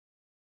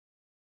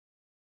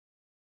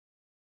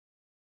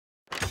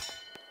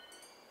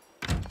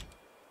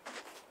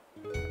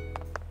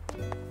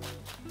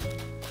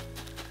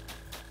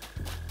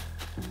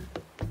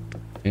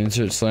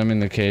 Insert slamming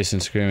the case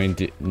and screaming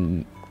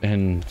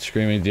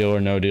deal or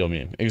no deal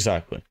meme.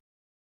 Exactly.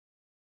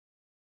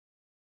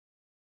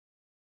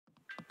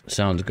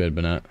 Sounds good,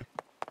 Bennett.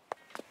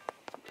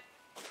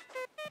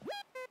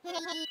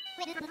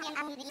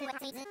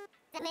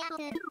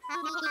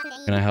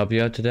 Can I help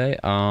you out today?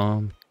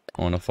 I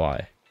wanna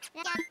fly.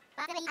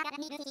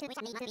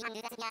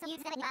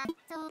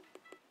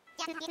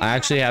 I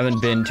actually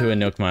haven't been to a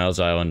Nook Miles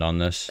Island on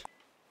this.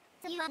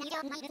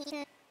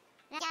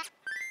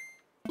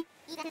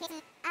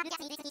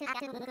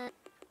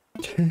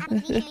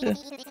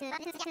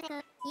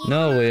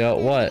 No, Leo,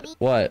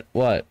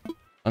 what?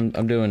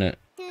 I'm doing it.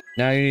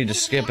 Now you need to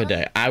skip a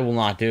day. I will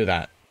not do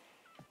that.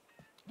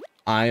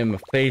 I am a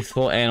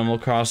faithful Animal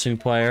Crossing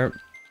player.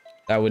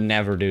 I would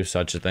never do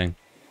such a thing.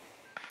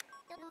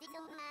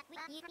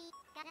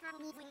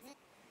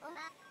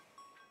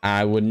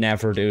 I would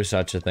never do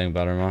such a thing,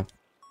 Buttermuff.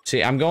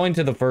 See, I'm going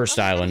to the first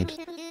island.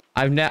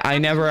 I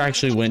never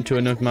actually went to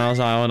a Nook Miles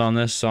Island on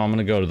this, so I'm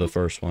gonna go to the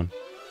first one.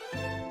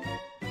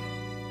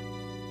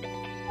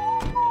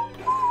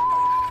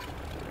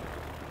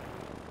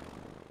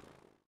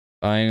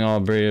 Buying all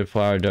breed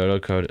flower dodo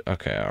code.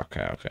 Okay.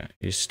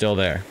 He's still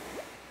there.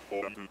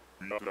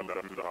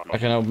 I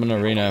can open an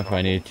arena if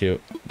I need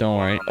to. Don't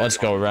worry. Let's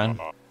go, Ren.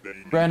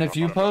 Ren, if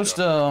you post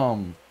a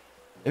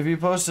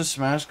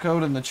Smash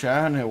code in the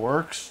chat and it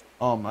works,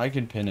 I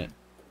can pin it.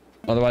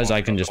 Otherwise,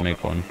 I can just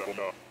make one.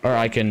 Or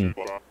I can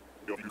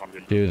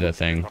do the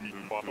thing.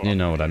 You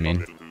know what I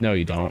mean. No,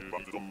 you don't.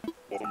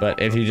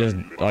 But if you just,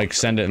 like,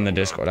 send it in the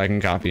Discord, I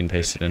can copy and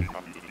paste it in.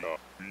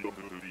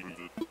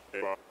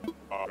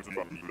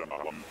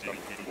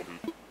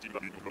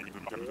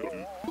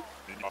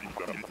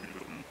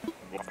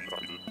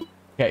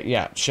 Okay,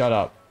 yeah, shut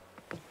up.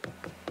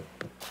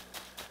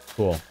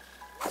 Cool.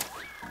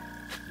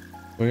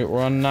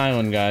 We're on an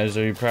island, guys.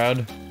 Are you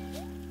proud?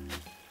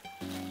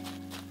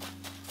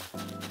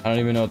 I don't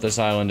even know what this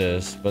island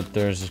is, but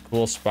there's a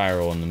cool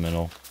spiral in the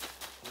middle.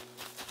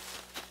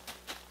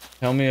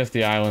 Tell me if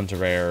the island's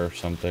rare or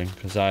something,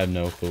 because I have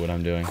no clue what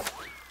I'm doing.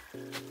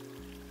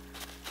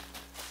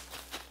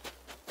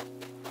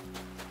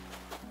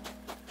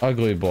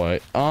 Ugly boy.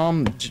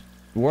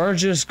 We're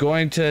just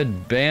going to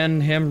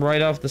ban him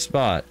right off the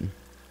spot.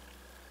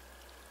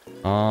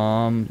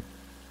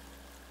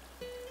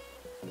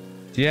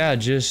 Yeah,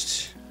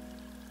 just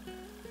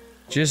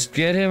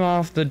get him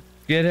off the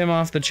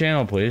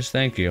channel, please.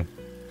 Thank you.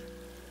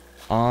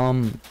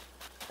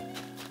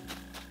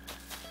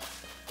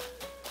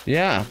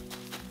 Yeah.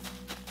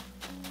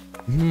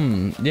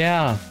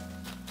 Yeah.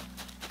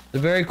 It's a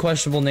very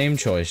questionable name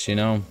choice, you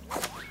know?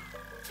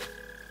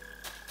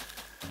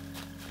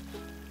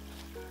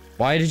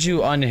 Why did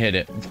you unhit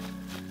it?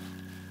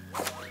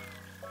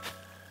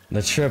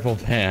 The triple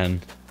pan.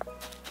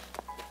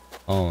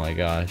 Oh my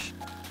gosh.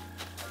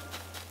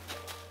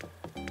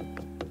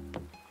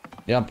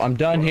 Yep, I'm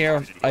done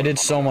here. I did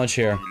so much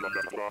here.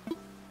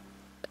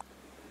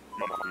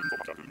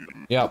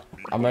 Yep,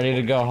 I'm ready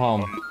to go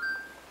home.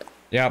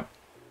 Yep,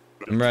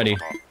 I'm ready.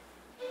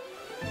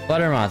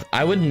 Buttermouth,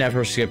 I would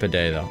never skip a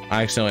day though.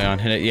 I accidentally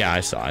unhit it. Yeah,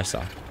 I saw.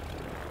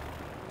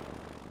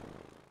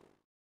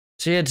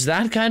 See, it's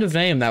that kind of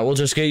name that will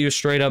just get you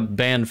straight up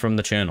banned from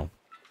the channel.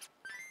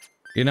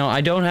 You know, I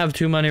don't have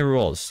too many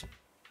rules.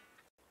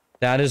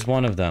 That is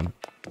one of them.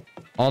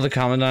 All the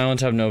common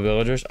islands have no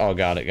villagers. Oh,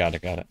 got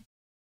it.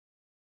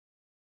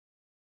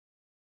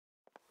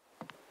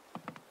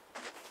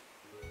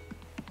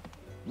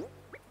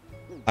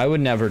 I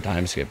would never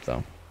time skip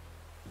though.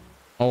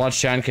 I'll watch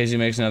chat in case he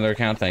makes another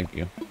account. Thank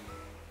you.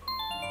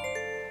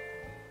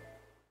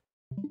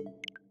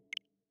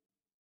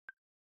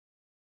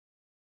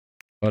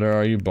 Butter,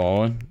 are you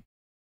balling?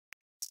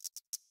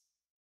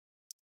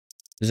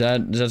 Is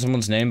that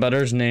someone's name?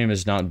 Butter's name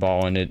is not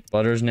ballin'.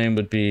 Butter's name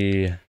would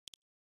be...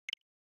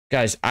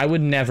 Guys, I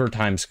would never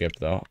time skip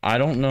though. I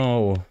don't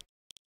know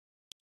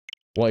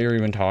what you're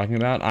even talking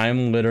about.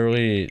 I'm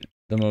literally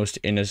the most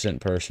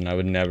innocent person. I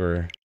would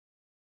never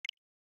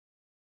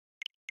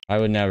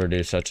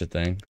do such a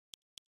thing.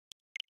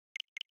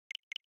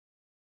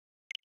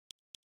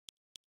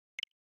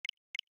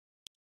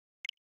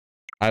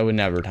 I would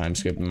never time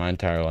skip in my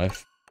entire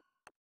life.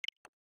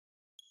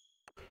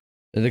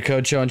 Did the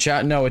code show in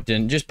chat? No, it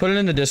didn't. Just put it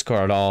in the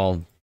Discord.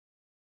 I'll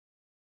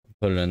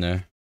put it in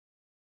there.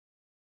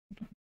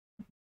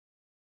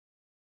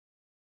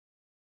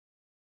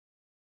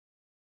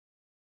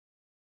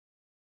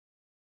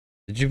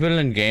 Did you put it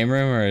in game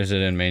room or is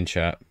it in main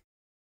chat?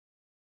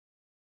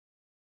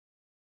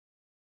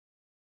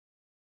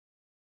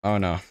 Oh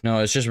no,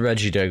 it's just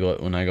Reggie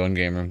Diglett when I go in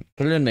game room.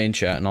 Put it in main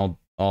chat and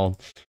I'll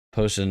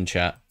post it in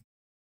chat.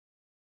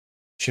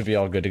 Should be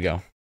all good to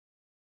go.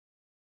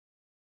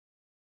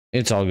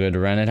 It's all good,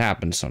 Ren. It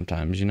happens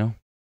sometimes, you know?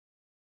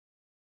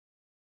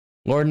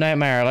 Lord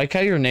Nightmare, I like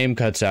how your name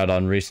cuts out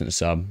on recent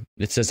sub.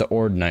 It says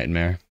Ord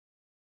Nightmare.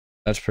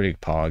 That's pretty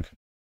pog.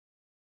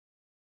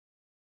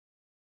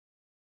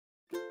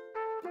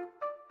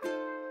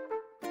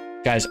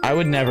 Guys, I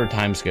would never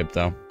time skip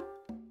though.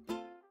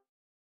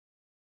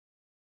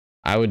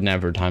 I would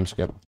never time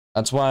skip.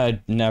 That's why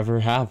I never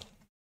have.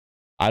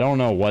 I don't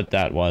know what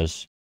that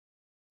was.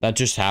 That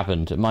just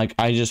happened. Like,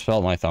 I just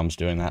felt my thumbs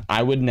doing that.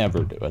 I would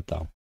never do it,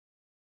 though.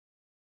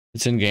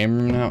 It's in game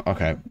room now?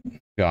 Okay.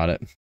 Got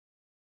it.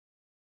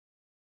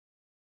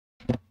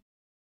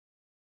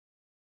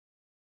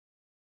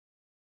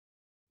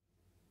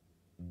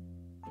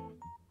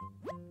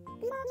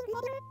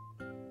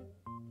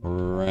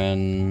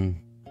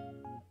 Ren...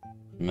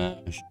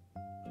 Mesh...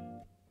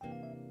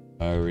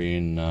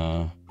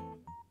 Arena...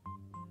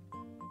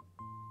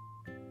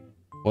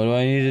 What do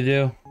I need to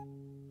do?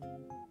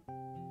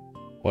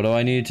 What do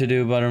I need to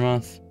do,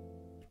 Buttermouth?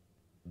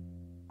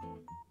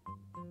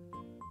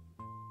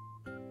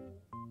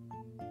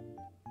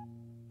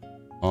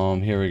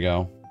 Here we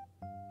go.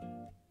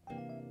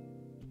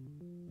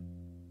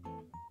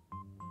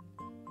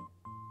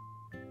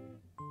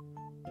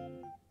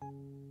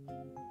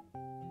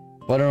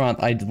 Buttermouth,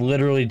 I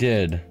literally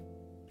did.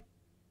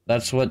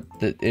 That's what,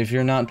 if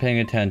you're not paying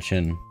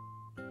attention.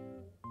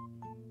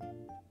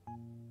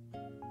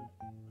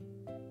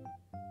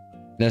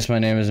 Yes, my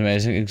name is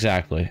amazing.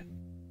 Exactly.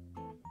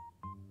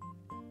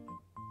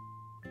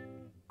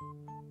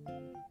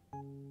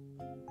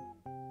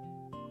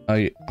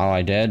 Oh,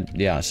 I did?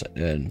 Yes, I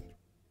did.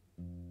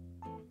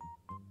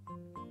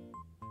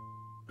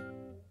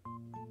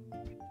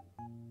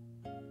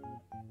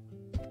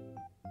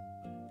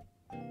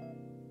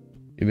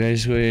 It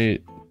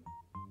basically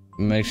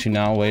makes you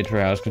now wait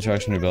for house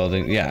construction or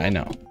building. Yeah, I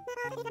know.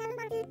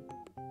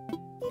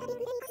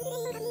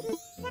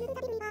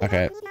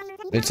 Okay.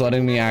 It's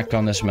letting me act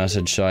on this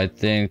message, so I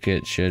think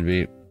it should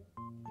be...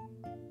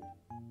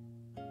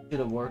 Should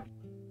have worked.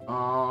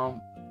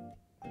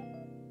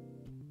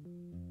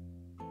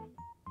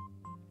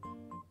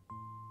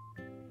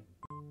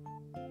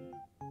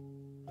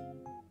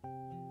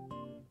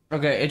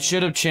 Okay, it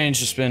should have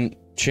changed the spin...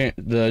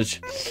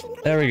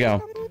 There we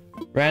go.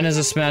 Ran is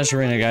a Smash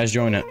Arena, guys.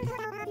 Join it.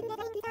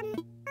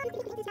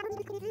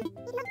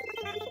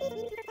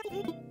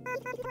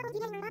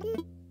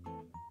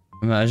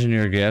 Imagine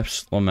your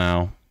gifts,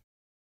 Lamau.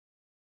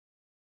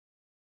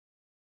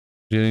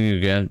 Getting you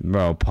get,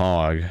 bro,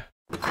 Pog.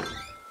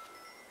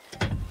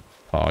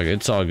 Pog,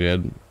 it's all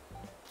good.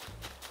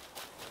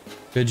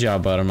 Good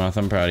job, Buttermouth.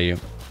 I'm proud of you.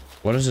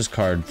 What is this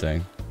card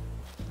thing?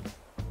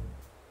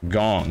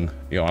 Gong.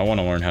 Yo, I want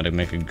to learn how to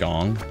make a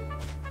gong.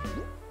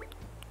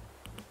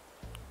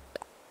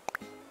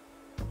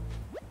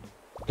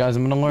 Guys,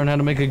 I'm gonna learn how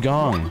to make a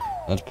gong.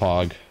 That's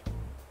Pog.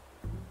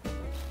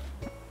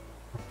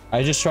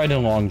 I just tried to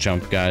long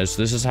jump, guys.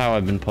 This is how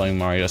I've been playing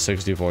Mario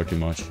 64 too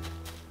much.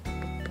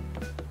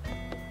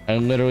 I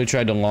literally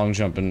tried to long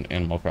jump in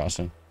Animal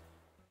Crossing.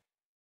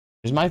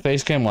 Is my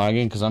face cam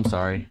lagging? Because I'm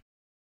sorry.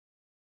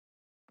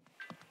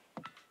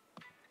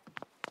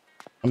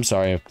 I'm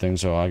sorry if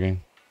things are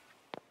lagging.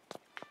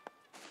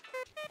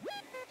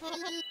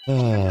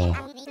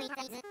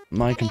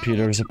 My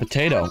computer is a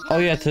potato. Oh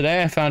yeah,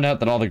 today I found out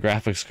that all the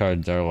graphics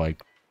cards are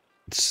like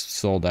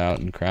sold out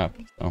and crap.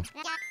 So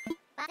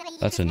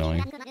that's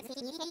annoying.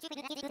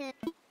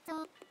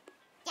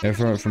 They're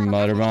from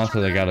Buttermouth,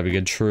 so they gotta be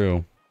good.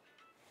 True.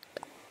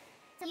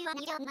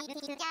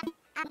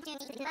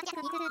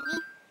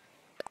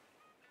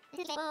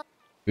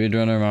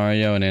 Speedrunner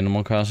Mario and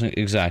Animal Crossing?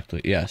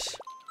 Exactly, yes.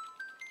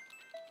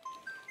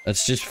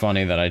 That's just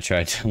funny that I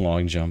tried to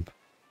long jump.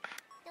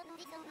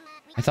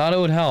 I thought it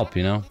would help,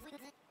 you know?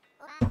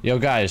 Yo,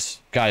 guys,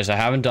 I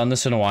haven't done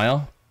this in a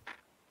while.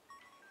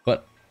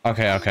 But,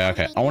 okay.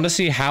 I want to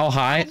see how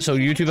high, so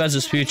YouTube has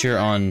this feature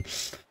on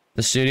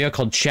the studio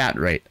called chat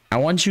rate. I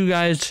want you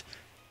guys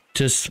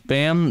to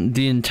spam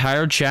the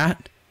entire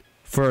chat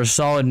for a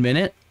solid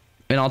minute,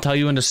 and I'll tell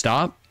you when to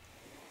stop.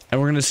 And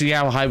we're gonna see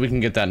how high we can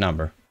get that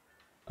number.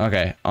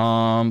 Okay,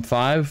 5,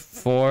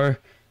 4,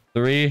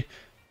 3,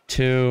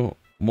 2,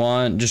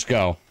 1, just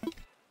go.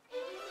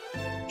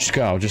 Just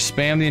go, just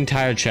spam the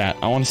entire chat.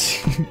 I wanna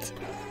see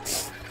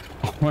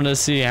I wanna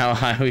see how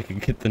high we can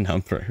get the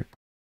number.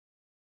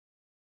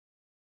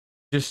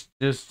 Just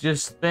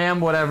spam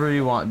whatever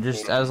you want,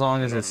 just as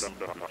long as it's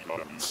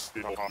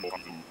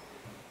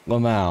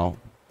Lamau.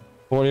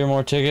 40 or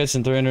more tickets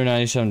and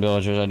 397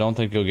 villagers. I don't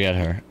think you'll get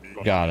her.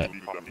 Got it.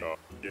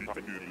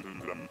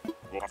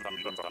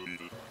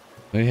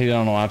 We hit it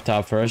on a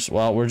laptop first.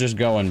 Well, we're just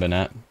going,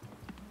 Bennett.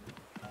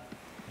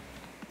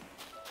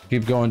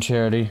 Keep going,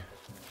 Charity.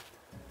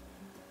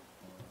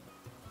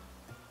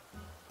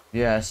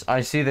 Yes,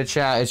 I see the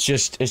chat. It's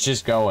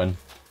just going.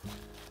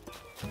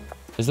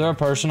 Is there a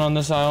person on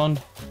this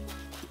island?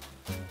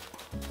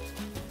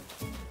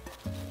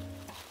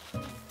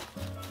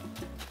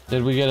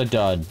 Did we get a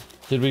dud?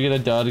 Did we get a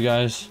dud,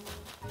 guys?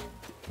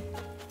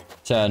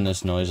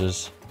 Sadness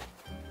noises.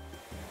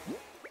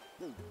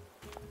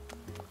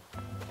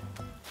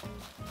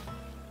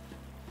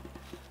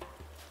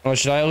 Oh,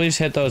 should I at least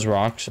hit those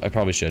rocks? I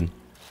probably should.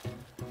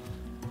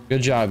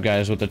 Good job,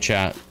 guys, with the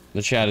chat.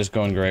 The chat is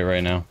going great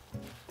right now.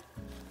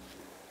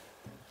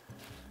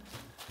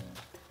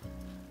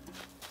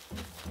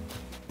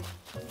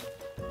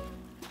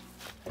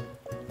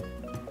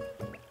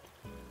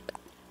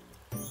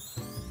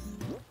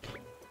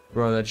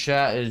 Bro, the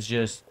chat is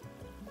just...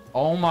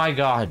 Oh my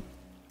god.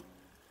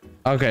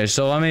 Okay,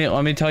 so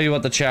let me tell you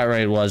what the chat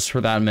rate was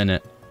for that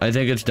minute. I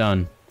think it's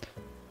done.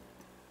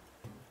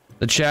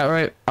 The chat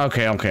rate...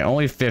 Okay,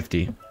 only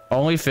 50.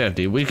 Only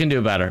 50. We can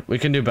do better. We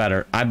can do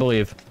better. I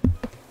believe.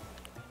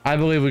 I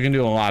believe we can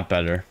do a lot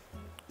better.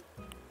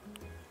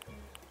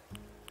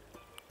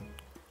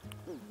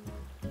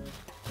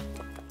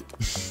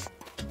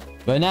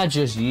 But that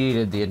just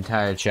yeeted the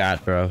entire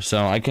chat, bro.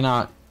 So I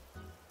can't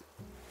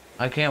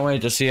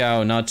wait to see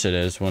how nuts it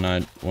is when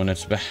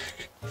it's back.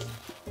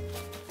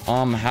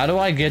 How do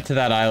I get to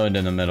that island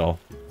in the middle?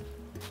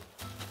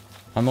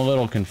 I'm a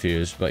little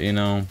confused, but you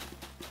know.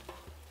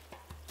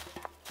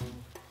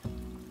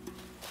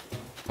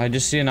 I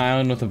just see an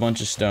island with a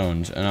bunch of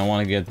stones, and I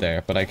want to get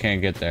there, but I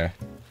can't get there.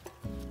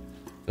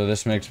 So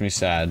this makes me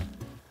sad.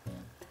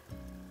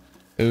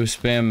 Ooh,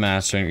 spam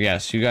mastering.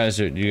 Yes, you guys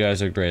are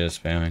great at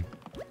spamming.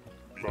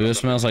 Ooh, this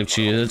smells like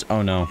cheeses.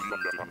 Oh no.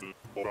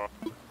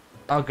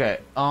 Okay,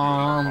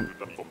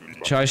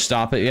 should I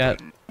stop it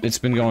yet? It's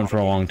been going for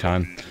a long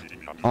time.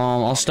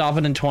 I'll stop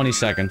it in 20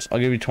 seconds. I'll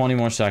give you 20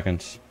 more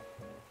seconds.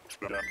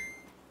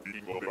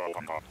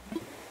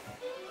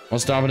 I'll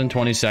stop it in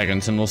 20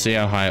 seconds and we'll see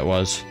how high it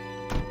was.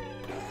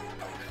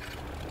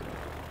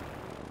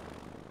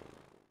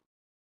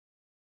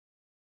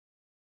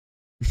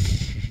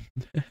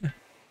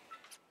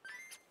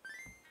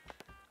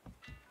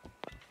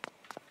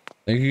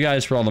 Thank you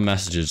guys for all the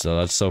messages though,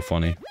 that's so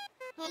funny.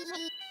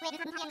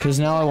 Cause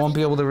now I won't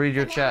be able to read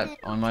your chat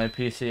on my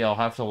PC, I'll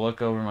have to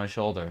look over my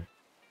shoulder.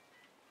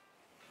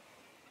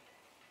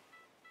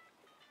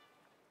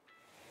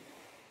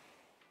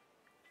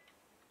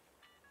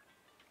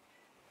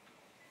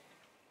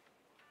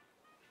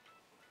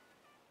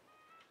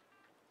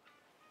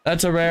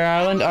 That's a rare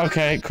island?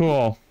 Okay,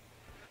 cool.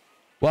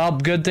 Well,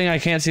 good thing I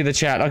can't see the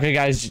chat. Okay,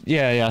 guys,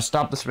 yeah,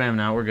 stop the spam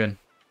now, we're good.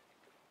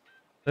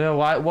 Yeah,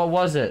 what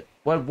was it?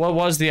 What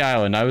was the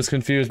island? I was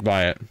confused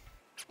by it.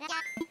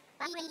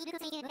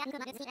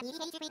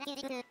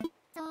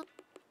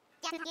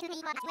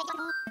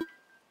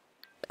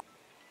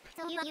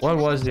 What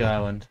was the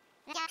island?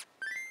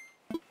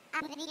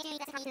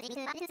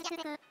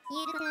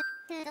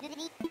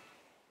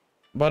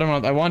 But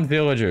I want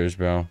villagers,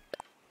 bro.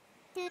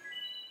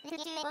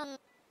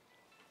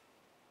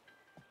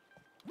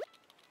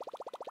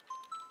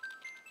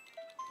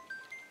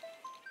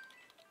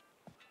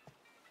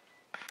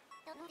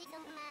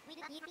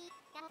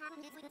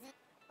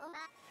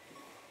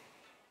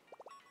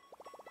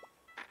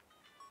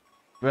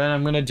 Ren,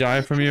 I'm gonna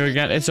die from you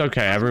again. It's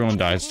okay, everyone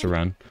dies to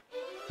Ren.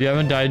 If you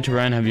haven't died to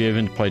Ren, have you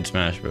even played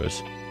Smash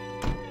Bros?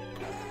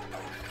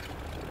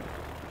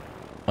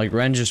 Like,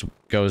 Ren just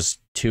goes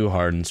too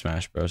hard in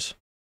Smash Bros.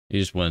 He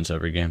just wins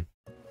every game.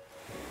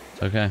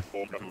 It's okay.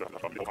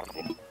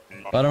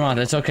 Buttermont,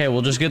 it's okay,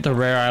 we'll just get the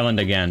rare island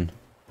again.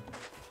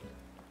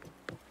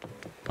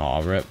 Aw,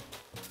 rip.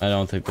 I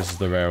don't think this is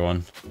the rare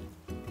one.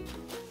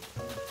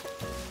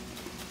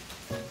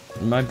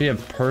 There might be a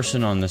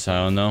person on this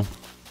island, though.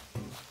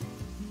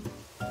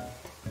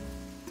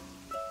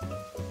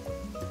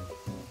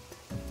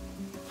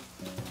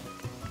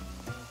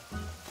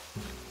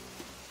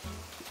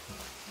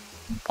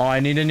 Oh, I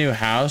need a new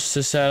house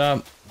to set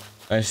up?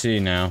 I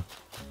see now.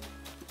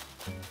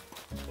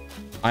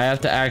 I have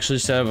to actually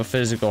set up a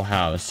physical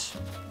house.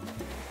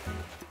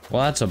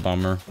 Well, that's a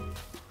bummer.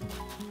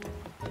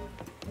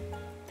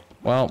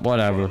 Well,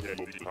 whatever.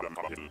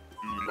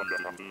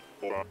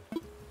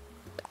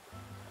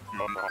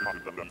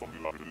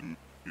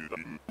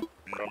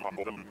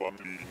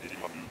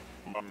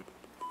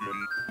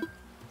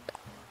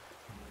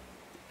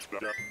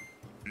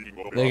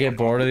 They get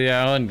bored of the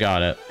island?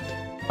 Got it.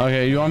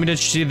 Okay, you want me to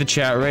see the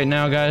chat rate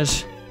now,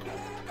 guys?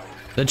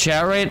 The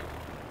chat rate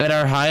at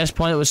our highest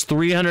point was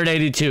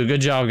 382.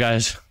 Good job,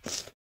 guys.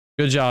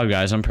 Good job,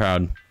 guys. I'm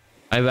proud.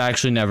 I've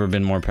actually never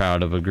been more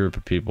proud of a group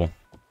of people.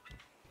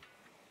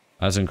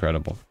 That's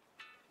incredible.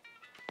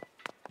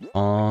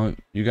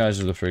 You guys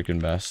are the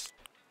freaking best.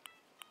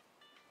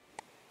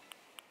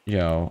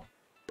 Yo.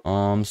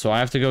 So I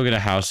have to go get a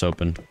house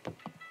open.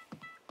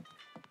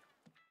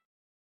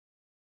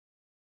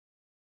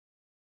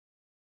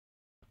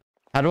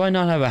 How do I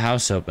not have a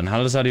house open?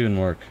 How does that even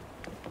work?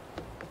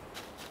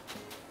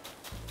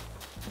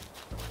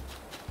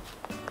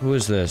 Who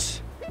is this?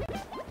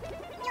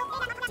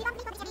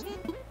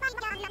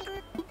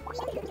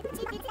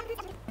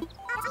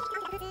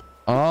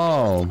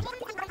 Oh.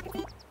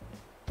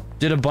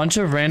 Did a bunch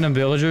of random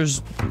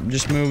villagers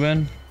just move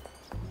in?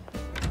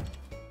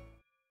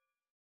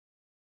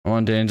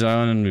 On Dane's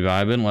Island and be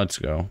vibing? Let's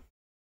go.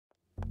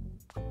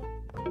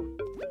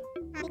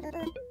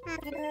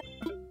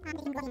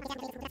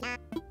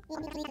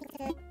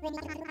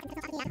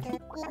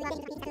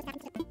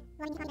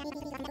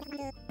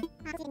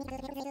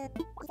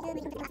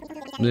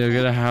 Do you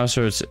get a house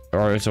or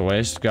it's a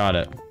waste? Got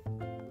it.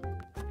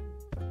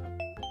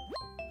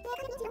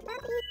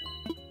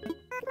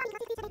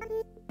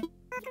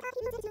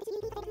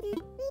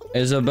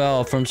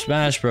 Isabelle from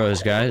Smash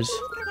Bros, guys.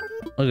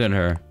 Look at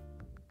her.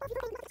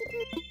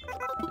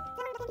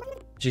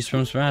 She's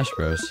from Smash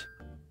Bros.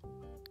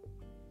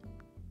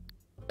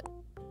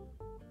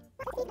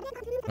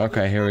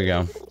 Okay, here we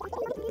go.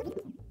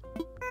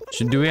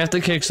 Do we have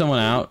to kick someone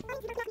out?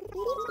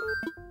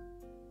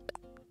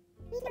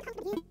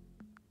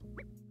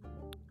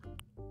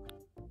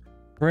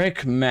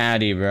 Frick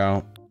Maddie,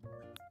 bro.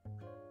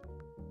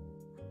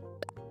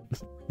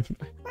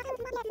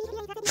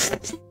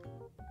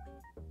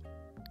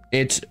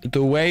 It's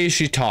the way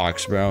she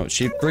talks, bro.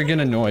 She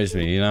freaking annoys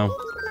me, you know?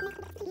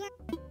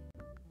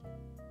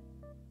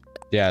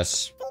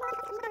 Yes.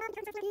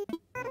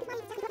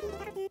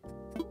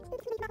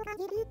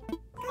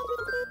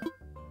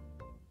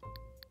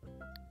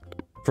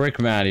 Frick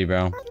Maddie,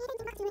 bro.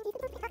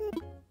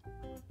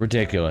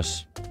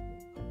 Ridiculous.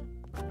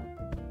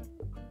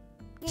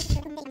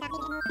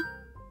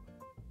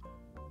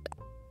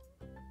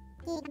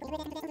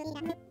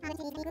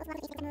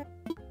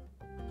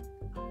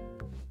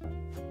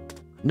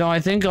 No,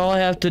 I think all I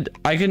have to...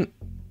 I think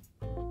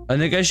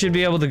I should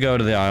be able to go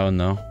to the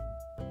island, though.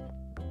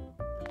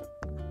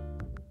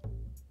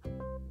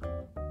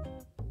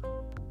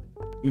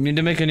 You need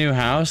to make a new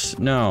house?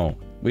 No,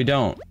 we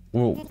don't.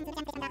 Well,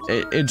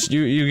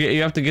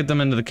 you have to get them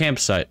into the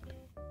campsite.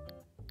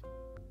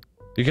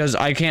 Because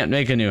I can't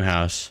make a new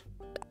house.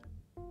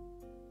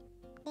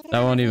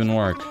 That won't even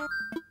work.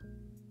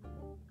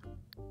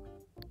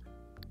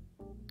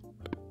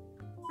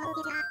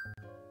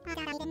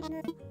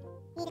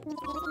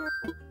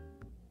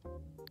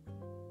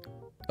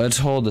 Let's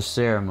hold the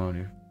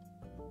ceremony.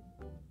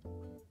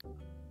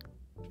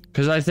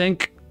 Cause I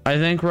think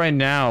right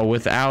now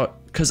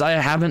without, cause I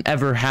haven't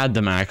ever had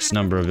the max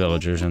number of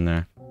villagers in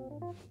there.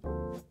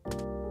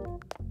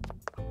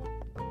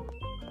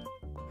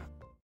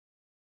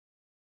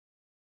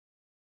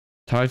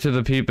 Talk to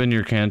the people in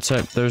your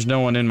campsite. There's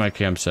no one in my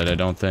campsite, I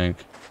don't think.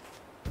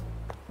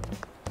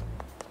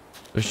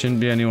 There shouldn't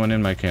be anyone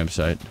in my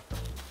campsite.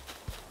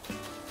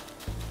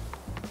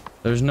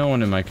 There's no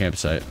one in my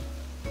campsite.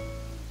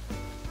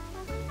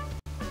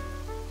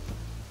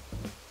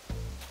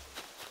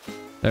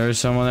 There is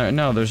someone there.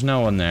 No, there's no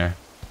one there.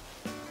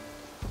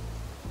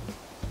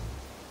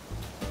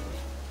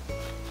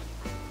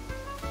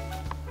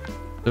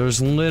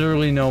 There's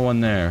literally no one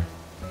there.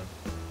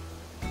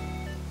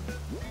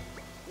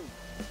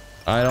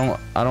 I don't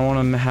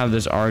want to have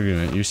this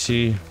argument. You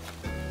see,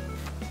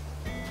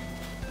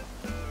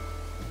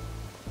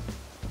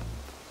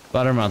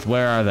 Buttermouth,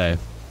 where are they?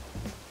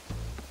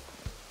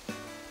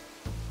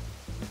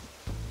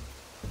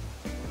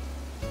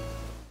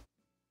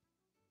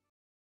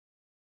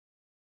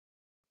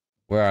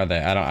 Where are they?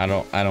 I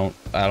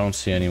don't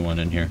see anyone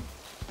in here.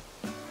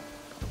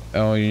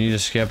 Oh, you need to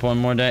skip one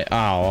more day?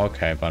 Oh,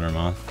 okay,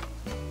 Buttermouth.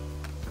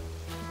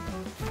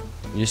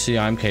 You see,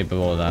 I'm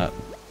capable of that.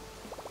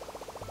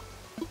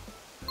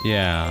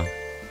 Yeah.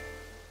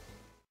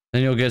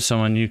 Then you'll get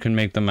someone, you can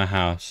make them a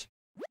house.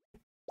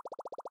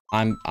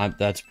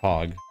 That's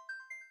Pog.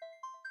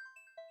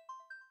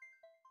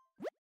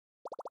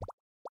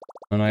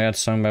 When I got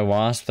stung by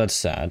wasp, that's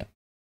sad.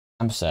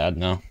 I'm sad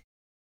now.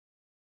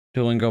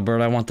 Duolingo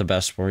Bird, I want the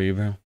best for you,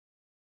 bro.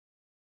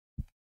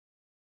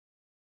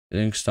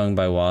 Getting stung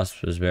by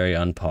wasps is very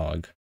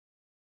unpog.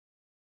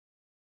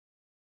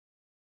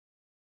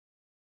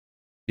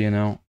 You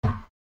know?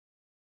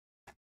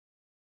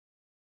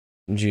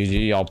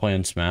 GG, y'all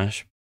playing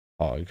Smash?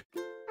 Pog.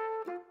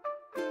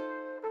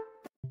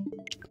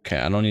 Okay,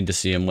 I don't need to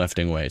see him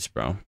lifting weights,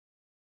 bro.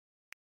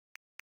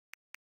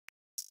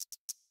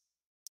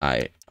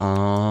 What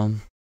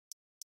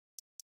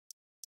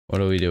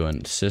are we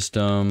doing?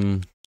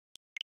 System...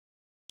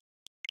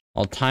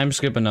 I'll time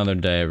skip another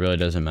day, it really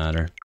doesn't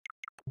matter.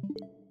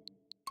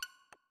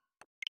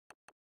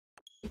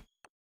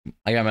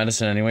 I got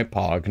medicine anyway,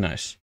 Pog,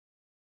 nice.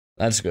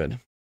 That's good.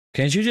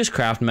 Can't you just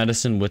craft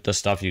medicine with the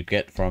stuff you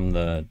get from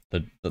the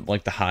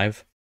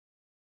hive?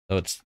 So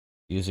it's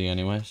easy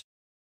anyways.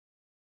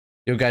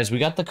 Yo guys, we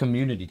got the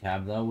community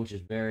tab though, which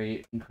is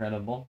very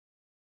incredible.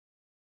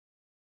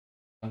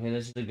 Okay,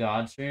 this is a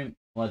god stream.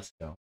 Let's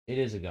go. It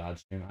is a god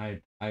stream. I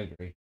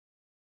agree.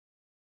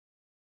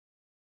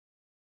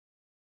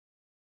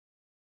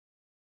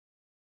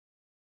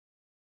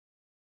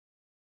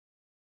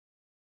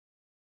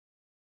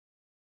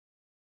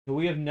 So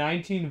we have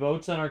 19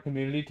 votes on our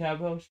community tab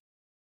host.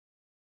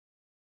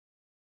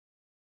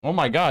 Oh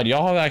my god,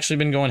 y'all have actually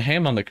been going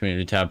ham on the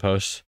community tab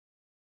post.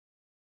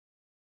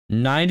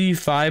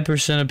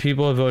 95% of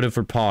people have voted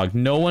for Pog.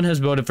 No one has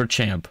voted for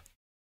Champ.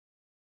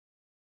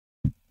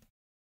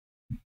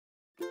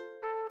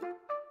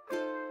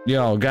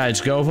 Yo,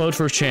 guys, go vote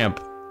for Champ.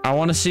 I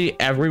want to see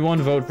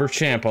everyone vote for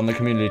Champ on the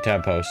community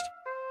tab post.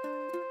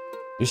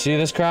 You see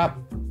this crap?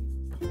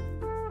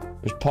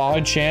 There's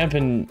Pog, Champ,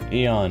 and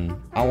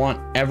Eon. I want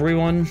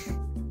everyone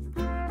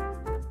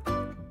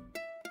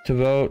to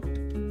vote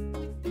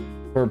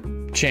for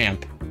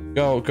Champ.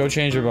 Go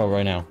change your vote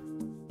right now.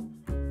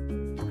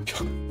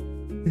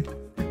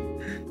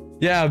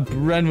 Yeah,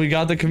 Ren, we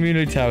got the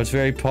community tab. It's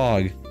very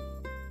Pog.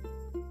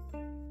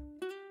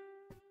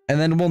 And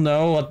then we'll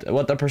know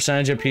what the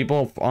percentage of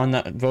people on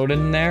that voted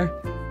in there.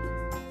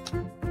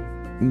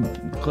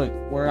 Click.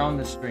 We're on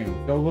the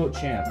stream. Go vote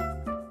champ.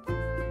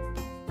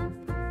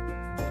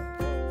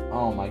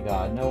 Oh my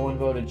god, no one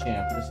voted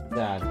champ. This is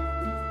sad.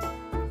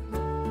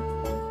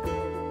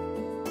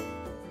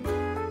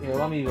 Here,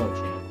 let me vote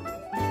champ.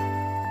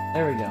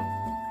 There we go.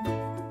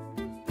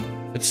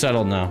 It's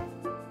settled now.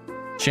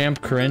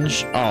 Champ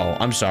cringe? Oh,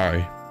 I'm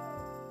sorry.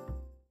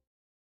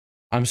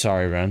 I'm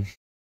sorry, Ren.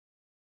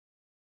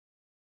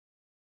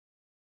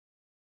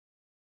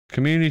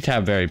 Community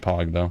tab very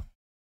pog, though.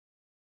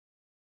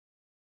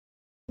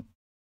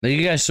 Thank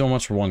you guys so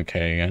much for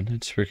 1K again.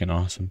 It's freaking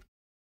awesome.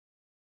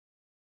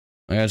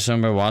 I got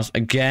somebody wasp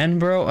again,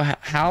 bro.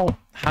 How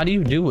do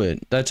you do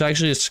it? That's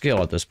actually a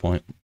skill at this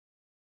point.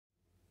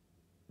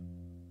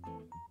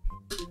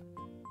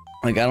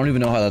 Like, I don't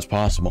even know how that's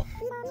possible.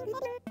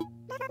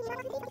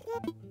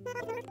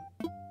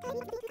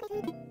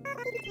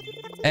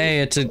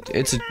 Hey, it's a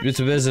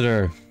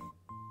visitor.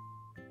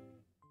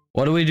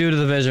 What do we do to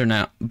the visitor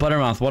now?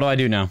 Buttermouth, what do I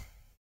do now?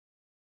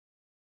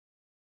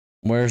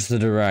 Where's the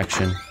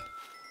direction?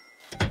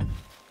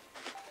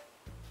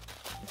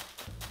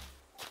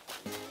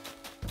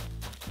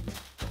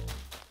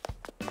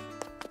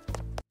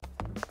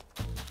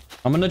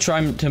 I'm gonna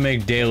try to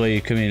make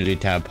daily community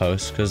tab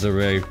posts because they're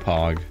very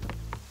pog.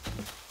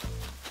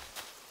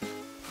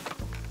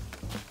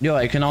 Yo,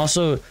 I can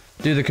also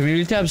do the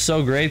community tab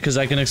so great because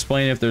I can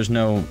explain if there's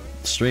no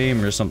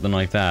stream or something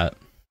like that.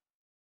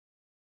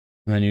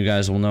 And then you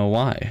guys will know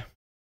why.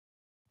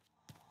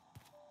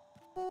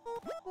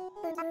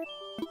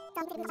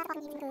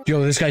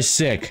 Yo, this guy's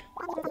sick.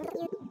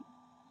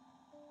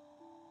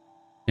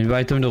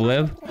 Invite them to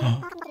live?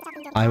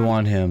 I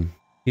want him.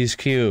 He's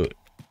cute.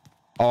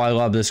 Oh, I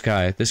love this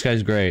guy. This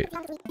guy's great.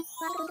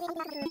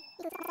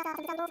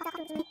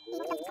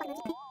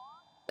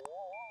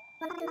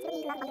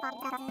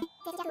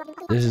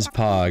 This is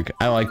Pog.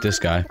 I like this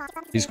guy.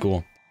 He's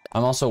cool.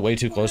 I'm also way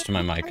too close to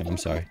my mic, and I'm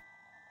sorry.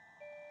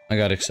 I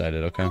got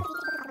excited, okay?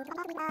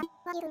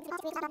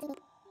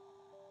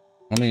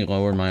 Let me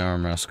lower my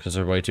armrest, because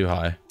they're way too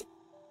high.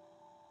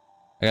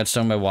 I got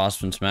stung by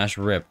wasps and smash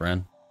rip,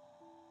 Ren.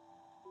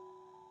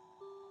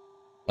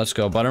 Let's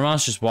go.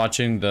 Buttermouth's just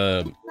watching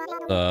the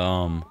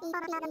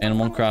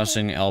Animal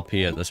Crossing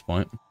LP at this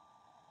point.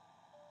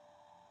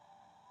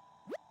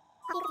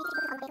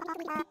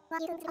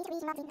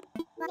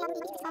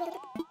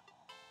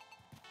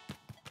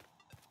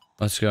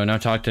 Let's go. Now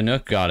talk to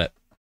Nook. Got it.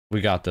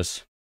 We got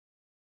this.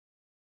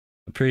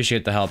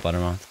 Appreciate the help,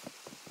 Buttermouth.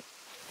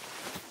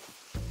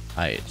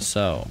 Alright,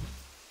 so.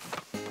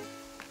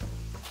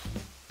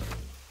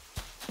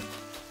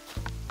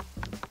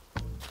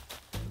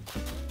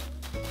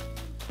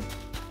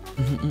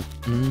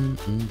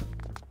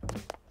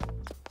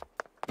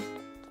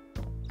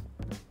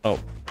 Oh.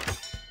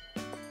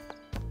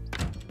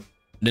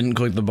 Didn't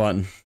click the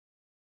button.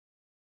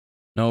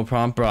 No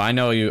problem, bro. I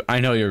know you're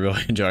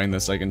really enjoying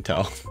this, I can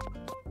tell.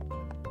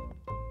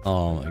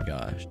 Oh my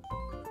gosh.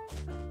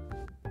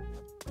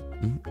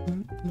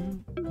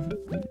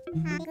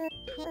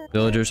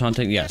 Villagers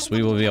hunting? Yes,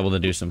 we will be able to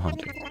do some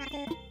hunting.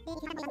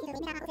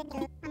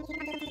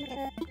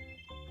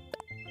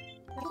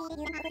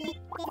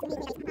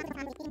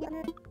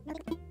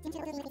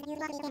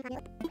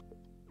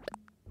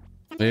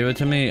 Leave it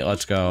to me.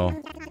 Let's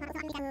go.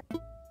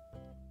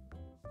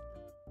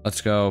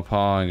 Let's go,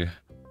 Pog.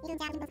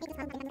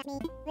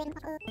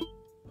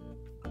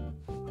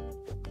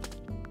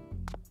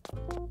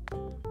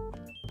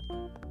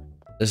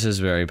 This is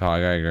very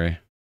Pog, I agree.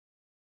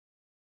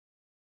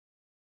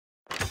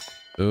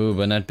 Ooh,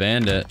 Banette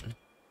Bandit.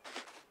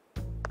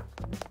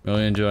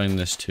 Really enjoying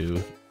this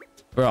too.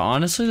 Bro,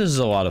 honestly, this is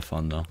a lot of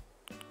fun though.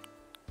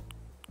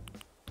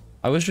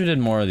 I wish we did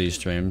more of these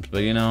streams, but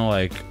you know,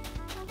 like,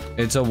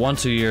 it's a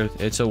once a year,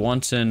 it's a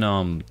once in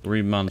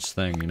 3 months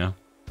thing, you know?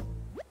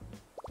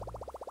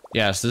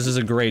 Yes, this is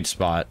a great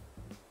spot.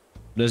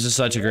 This is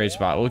such a great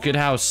spot. Look at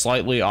how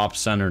slightly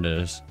off-centered it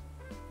is.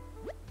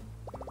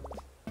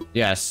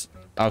 Yes.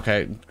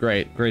 Okay,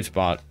 great. Great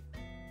spot.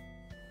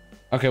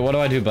 Okay, what do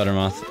I do,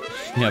 Buttermouth?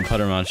 Yeah,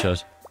 Buttermouth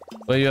shows.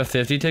 Well, you have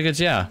 50 tickets?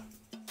 Yeah.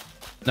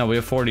 No, we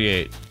have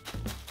 48.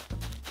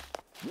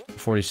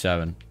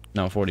 47.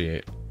 No,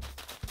 48.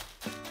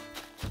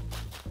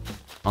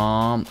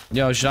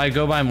 Yo, should I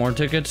go buy more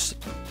tickets?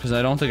 Because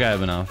I don't think I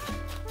have enough.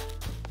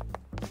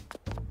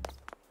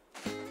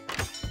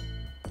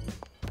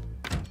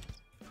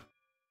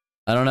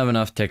 I don't have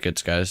enough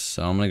tickets, guys,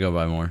 so I'm gonna go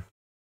buy more.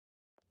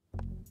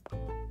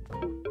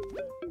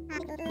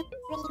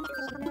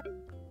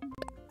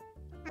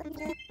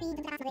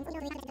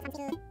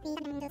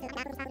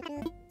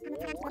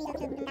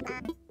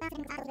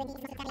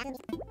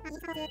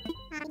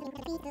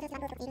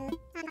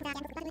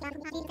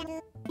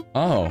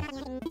 Oh.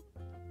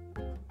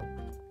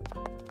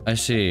 I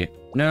see.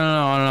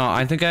 No.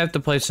 I think I have to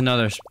place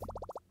another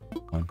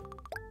one.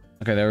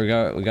 Okay, there we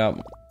go. We got...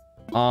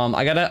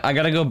 I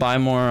gotta go buy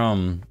more,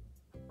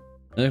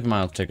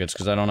 mile tickets,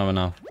 because I don't have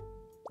enough.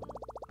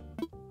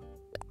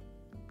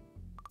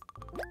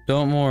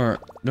 Don't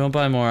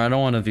buy more. I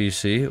don't want a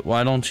VC.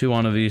 Why don't you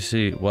want a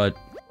VC? What?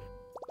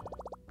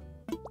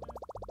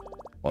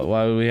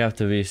 Why would we have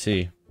to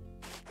VC?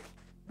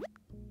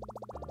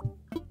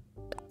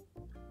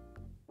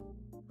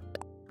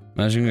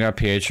 Imagine you got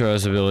Pietro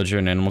as a villager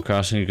in Animal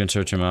Crossing. You can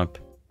search him up.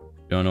 You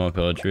don't know what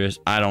villager is?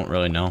 I don't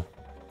really know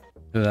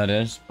who that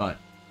is, but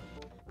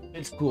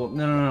it's cool.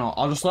 No.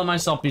 I'll just let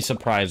myself be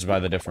surprised by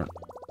the different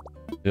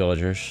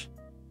villagers.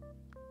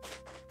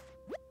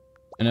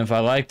 And if I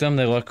like them,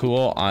 they look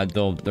cool,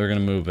 they're gonna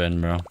move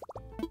in, bro.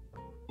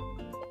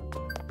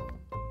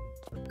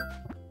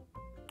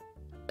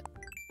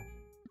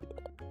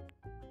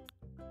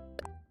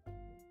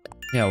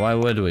 Yeah, why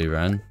would we,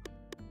 Ren?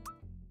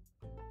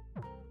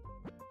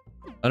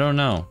 I don't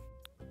know.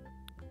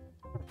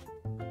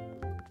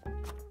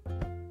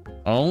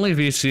 I'll only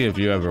VC if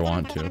you ever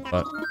want to,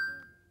 but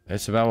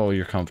it's about what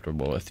you're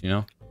comfortable with, you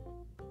know?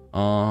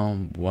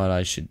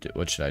 What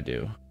should I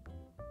do?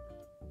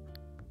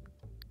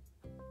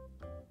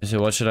 Is it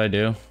what should I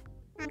do?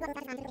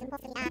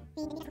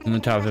 In the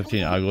top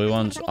 15 ugly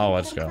ones? Oh,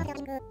 let's go.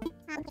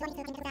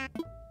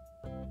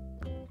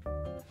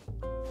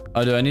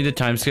 Oh, do I need a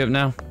time skip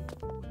now?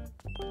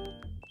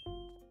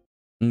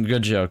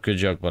 Good joke,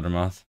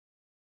 Buttermoth.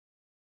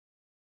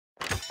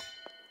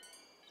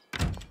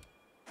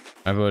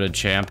 I voted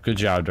champ. Good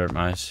job, Dirt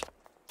Mice.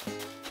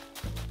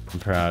 I'm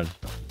proud.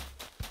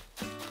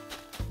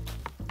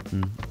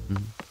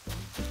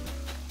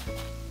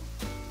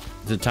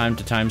 Is it time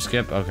to time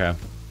skip? Okay.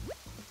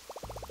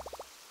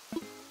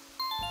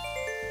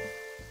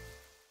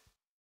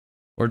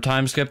 We're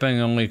time skipping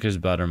only because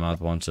Buttermoth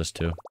wants us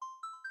to.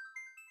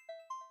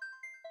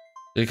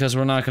 Because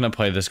we're not gonna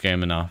play this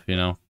game enough, you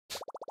know?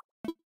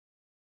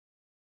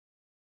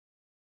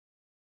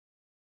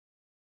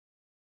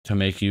 To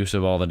make use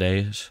of all the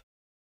days.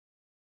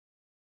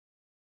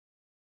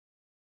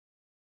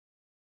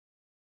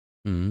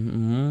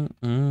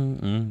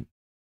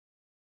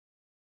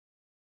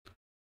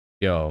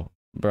 Yo,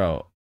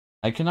 bro.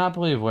 I cannot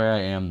believe where I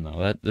am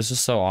though. This is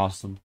so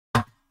awesome.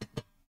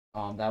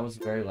 That was a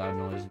very loud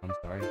noise. I'm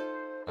sorry.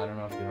 I don't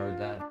know if you heard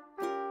that.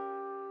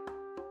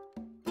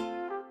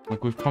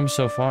 Look, we've come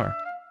so far.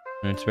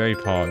 And it's very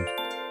pog.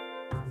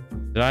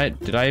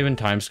 Did I even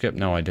time skip?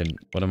 No, I didn't.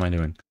 What am I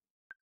doing?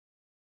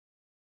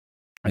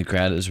 My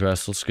grad is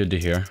restless. Good to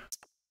hear.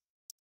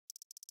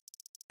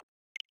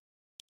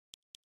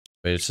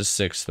 Wait, it's the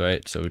 6th,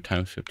 right? So we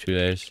time skip 2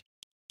 days.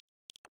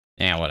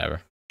 Yeah,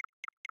 whatever.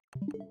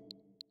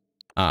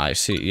 Ah, I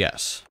see.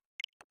 Yes.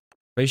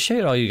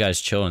 Appreciate all you guys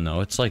chilling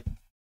though. It's like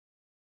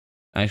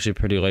actually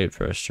pretty late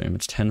for a stream.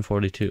 It's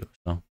 10:42.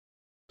 So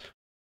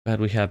glad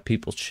we have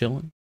people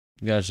chilling.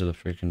 You guys are the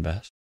freaking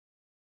best.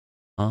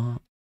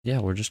 Yeah,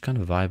 we're just kind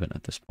of vibing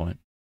at this point.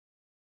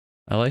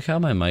 I like how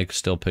my mic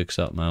still picks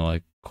up my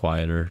like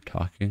quieter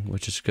talking,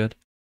 which is good.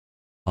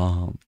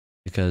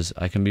 Because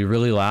I can be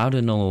really loud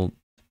and it'll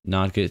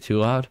not get too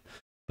loud,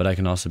 but I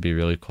can also be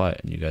really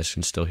quiet and you guys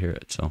can still hear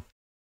it. So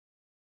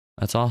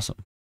that's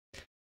awesome.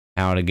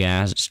 Howdy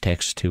guys, it's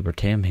Texas Tuber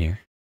Tim here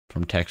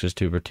from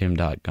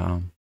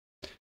TexasTuberTim.com.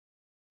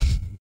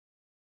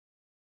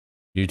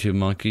 YouTube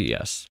monkey,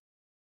 yes.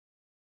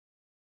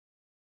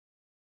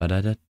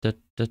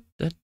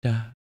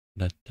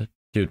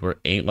 Dude, we're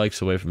 8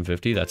 likes away from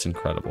 50. That's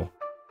incredible.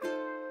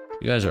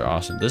 You guys are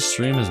awesome. This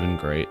stream has been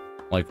great.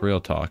 Like,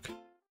 real talk.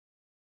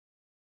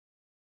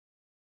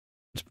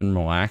 It's been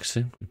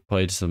relaxing. We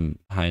played some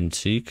hide and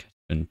seek.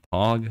 It's been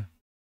pog. It's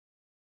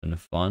been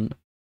fun.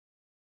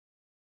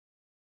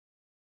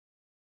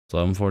 It's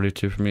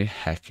 11:42 for me.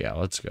 Heck yeah,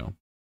 let's go.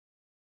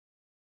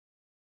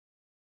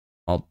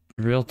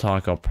 Real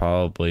talk, I'll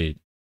probably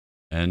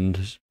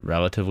end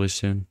relatively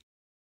soon.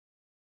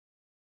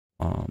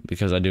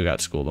 Because I do got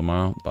school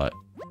tomorrow, but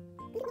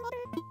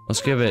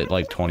let's give it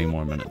like 20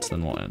 more minutes,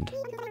 then we'll end.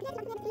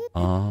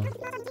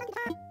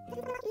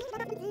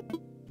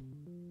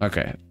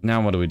 Okay,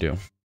 now what do we do?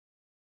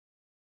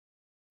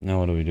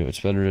 It's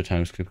better to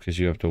time skip because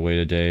you have to wait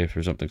a day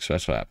for something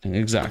special happening.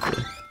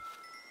 Exactly.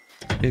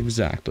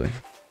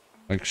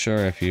 Like,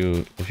 sure, if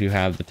you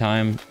have the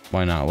time,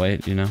 why not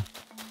wait, you know?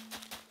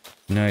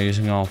 You know,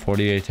 using all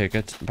 48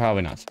 tickets?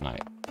 Probably not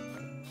tonight.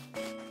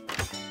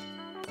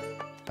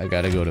 I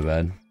gotta go to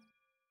bed.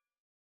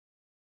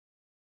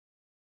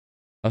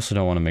 I also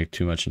don't want to make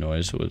too much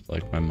noise with,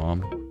 like, my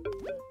mom.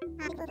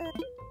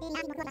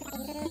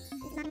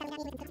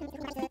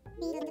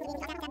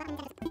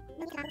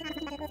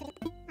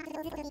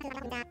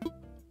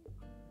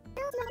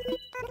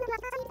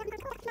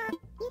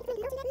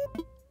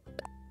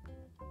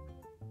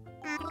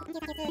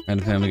 At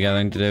a family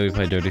gathering today, we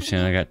played Dirty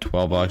Santa. I got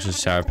 12 boxes of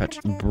Sour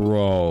Patch.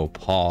 Bro,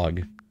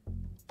 pog.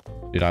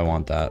 Dude, I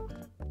want that.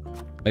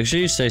 Make sure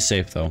you stay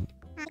safe, though.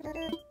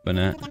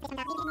 Bennett.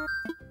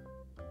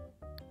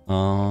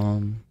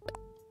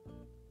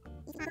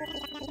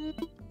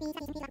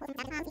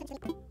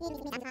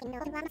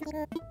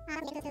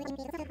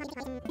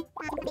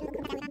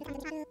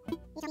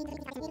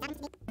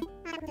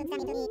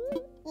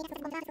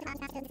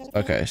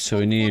 Okay, so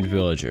we need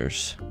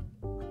villagers.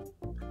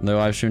 The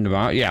live stream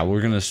tomorrow? Yeah,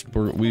 we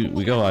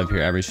go live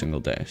here every single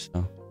day,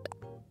 so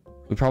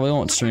We probably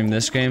won't stream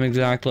this game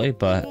exactly,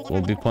 but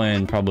we'll be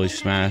playing probably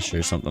Smash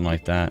or something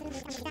like that.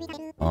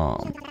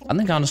 I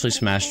think honestly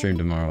Smash stream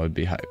tomorrow would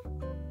be hype.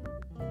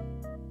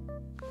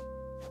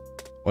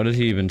 What did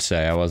he even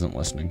say? I wasn't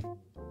listening.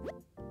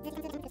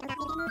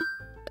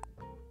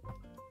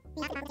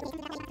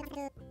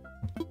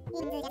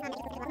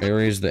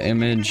 Erase the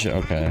image.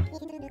 Okay.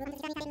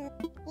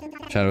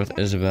 Chat with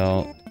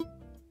Isabel.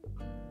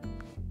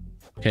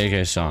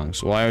 KK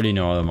songs. Well, I already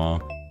know them all.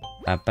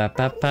 Bap, bap,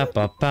 bap, bap,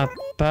 bap, bap,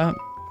 bap.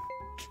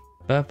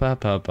 Bap, bap,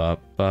 bap, bap,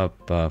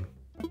 bap, bap.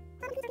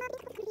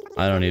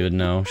 I don't even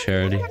know,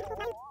 Charity.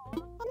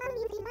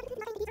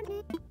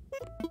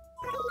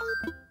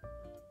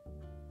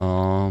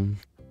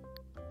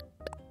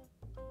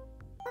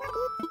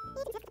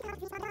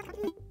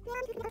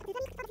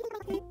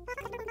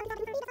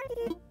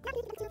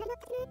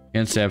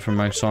 Can't stay up for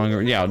my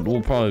song. Yeah,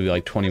 we'll probably be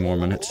like 20 more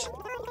minutes.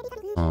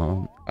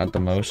 At the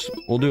most.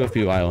 We'll do a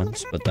few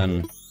islands, but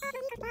then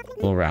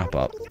we'll wrap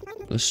up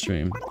the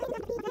stream.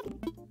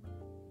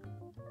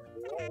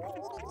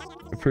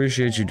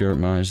 Appreciate you, Dirt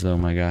Mize, though,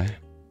 my guy.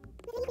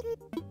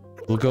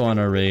 We'll go on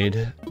a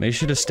raid. Make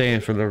sure to stay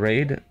for the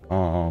raid.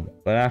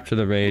 But after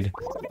the raid,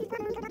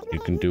 you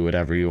can do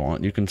whatever you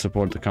want. You can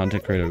support the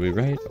content creator we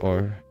rate,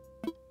 or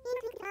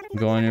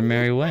go on your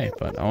merry way.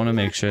 But I want to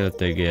make sure that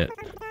they get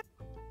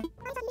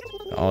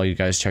all you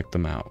guys check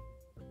them out.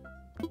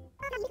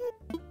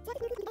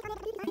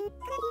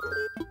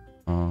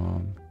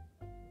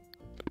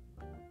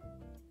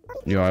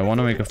 Yo, I want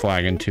to make a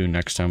Flagon 2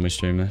 next time we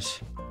stream this.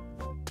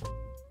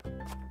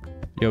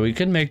 Yo, we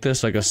can make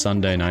this like a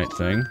Sunday night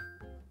thing.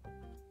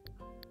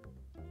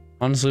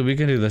 Honestly, we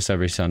can do this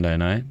every Sunday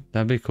night.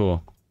 That'd be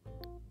cool.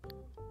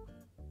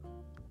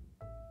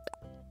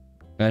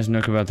 Guys,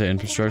 nook about the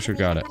infrastructure?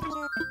 Got it.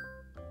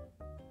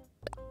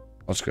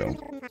 Let's go.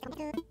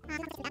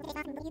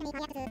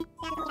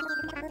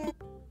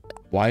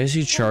 Why is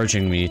he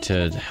charging me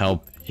to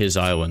help his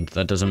island?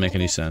 That doesn't make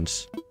any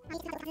sense.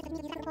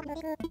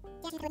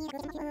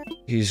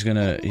 He's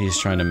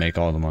trying to make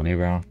all the money,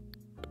 bro.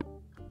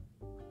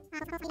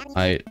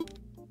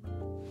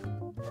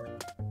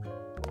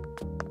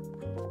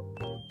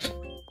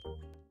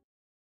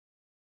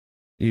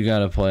 You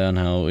gotta play on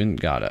Halloween?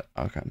 Got it.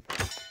 Okay.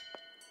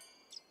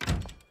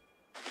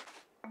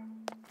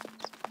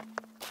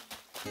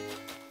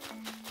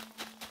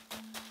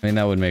 I mean,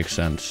 that would make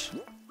sense.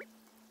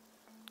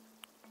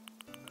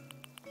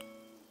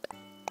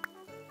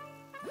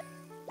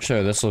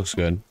 Sure, this looks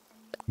good.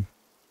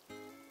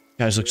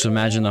 Guys, let's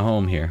imagine the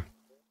home here.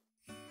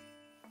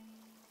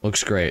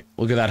 Looks great.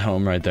 Look at that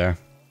home right there.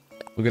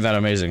 Look at that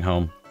amazing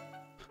home.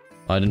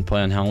 I didn't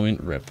play on Halloween?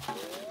 RIP.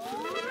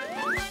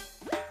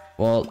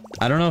 Well,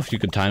 I don't know if you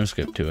could time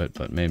skip to it,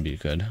 but maybe you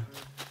could.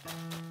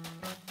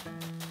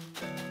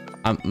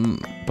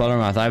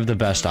 Buttermouth, I have the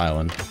best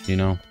island, you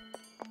know?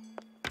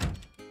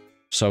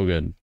 So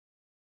good.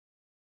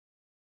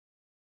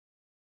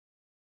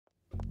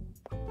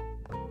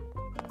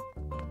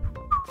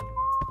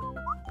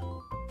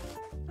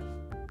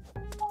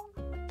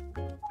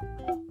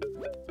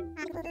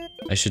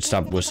 I should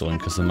stop whistling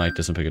because the mic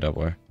doesn't pick it up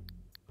where.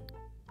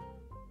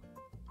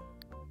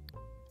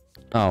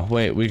 Oh,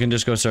 wait, we can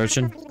just go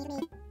searching?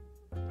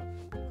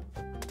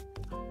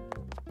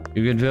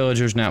 You get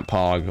villagers, not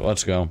Pog.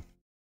 Let's go.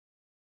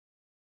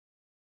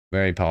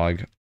 Very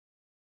Pog.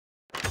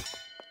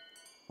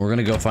 We're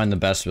gonna go find the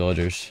best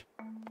villagers.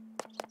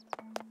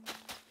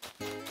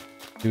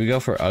 Do we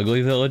go for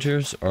ugly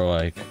villagers or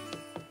like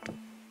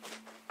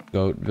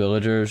goat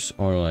villagers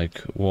or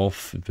like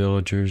wolf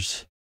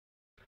villagers?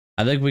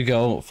 I think we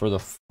go for the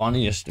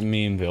funniest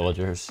meme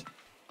villagers,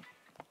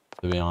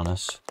 to be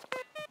honest.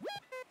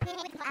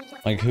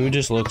 Like, who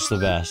just looks the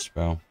best,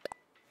 bro?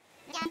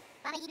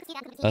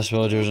 Best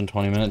villagers in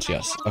 20 minutes?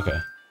 Yes. Okay.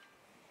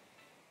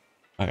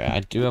 Okay, I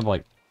do have,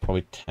 like,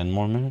 probably 10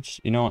 more minutes.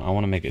 You know what? I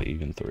want to make it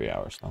even 3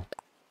 hours, though.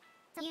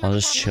 I'll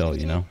just chill,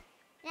 you know?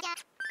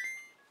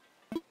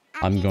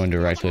 I'm going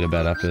directly to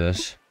bed after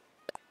this.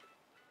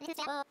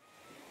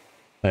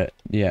 But,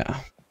 yeah.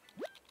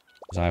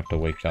 Because I have to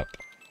wake up.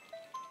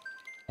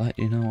 But,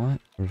 you know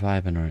what? We're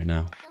vibing right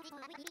now.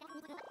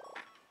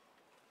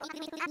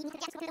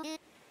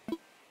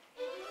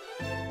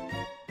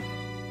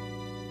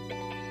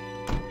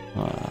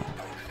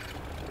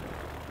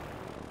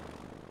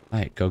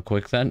 Alright, go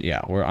quick then?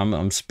 Yeah,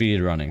 I'm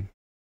speed running.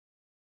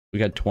 We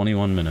got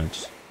 21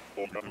 minutes.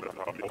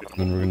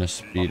 And we're gonna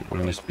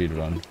speed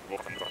run.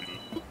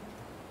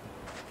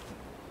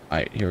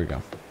 Alright, here we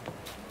go.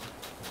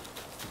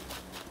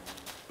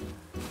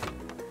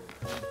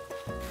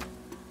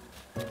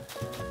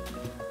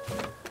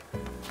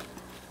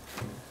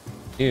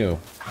 Ew.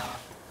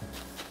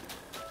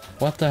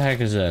 What the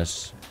heck is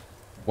this?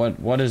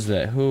 What is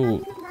that?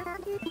 Who?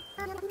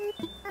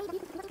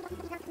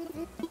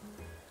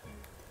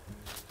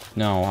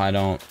 No, I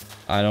don't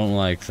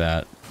like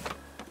that.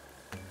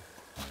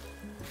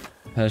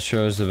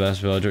 Petro is the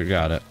best villager.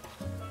 Got it.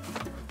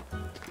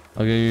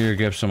 I'll give you your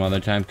gift some other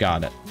time.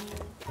 Got it.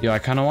 Yo, I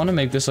kind of want to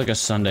make this like a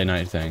Sunday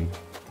night thing.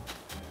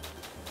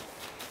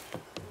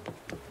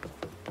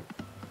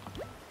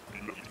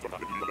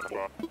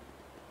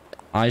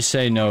 I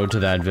say no to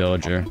that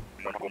villager.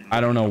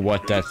 I don't know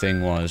what that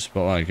thing was,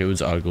 but like, it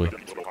was ugly.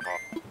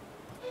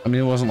 I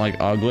mean, it wasn't like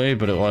ugly,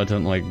 but it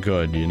wasn't like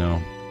good, you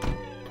know?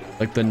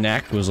 Like the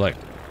neck was like...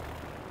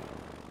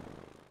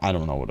 I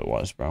don't know what it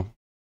was, bro.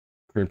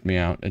 Creeped me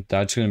out.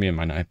 That's gonna be in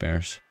my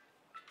nightmares.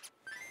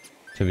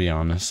 To be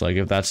honest, like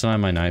if that's not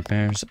in my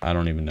nightmares, I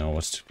don't even know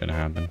what's gonna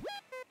happen.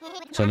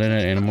 So then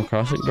at Animal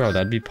Crossing? Bro,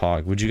 that'd be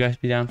Pog. Would you guys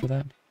be down for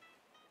that?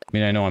 I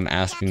mean, I know I'm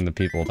asking the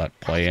people that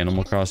play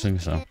Animal Crossing,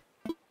 so...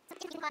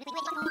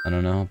 I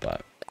don't know,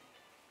 but...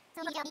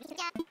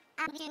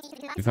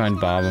 If you find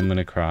Bob, I'm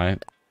gonna cry.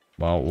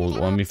 Well,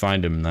 let me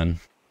find him then.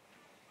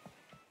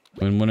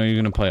 When are you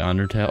gonna play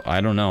Undertale?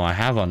 I don't know. I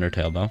have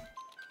Undertale, though.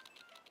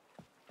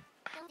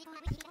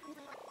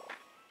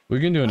 We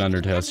can do an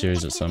Undertale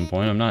series at some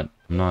point. I'm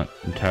not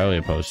entirely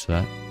opposed to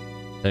that.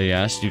 Say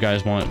yes. You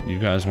guys want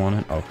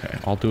it? Okay,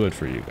 I'll do it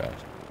for you guys.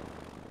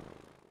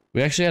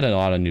 We actually had a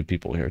lot of new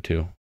people here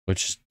too,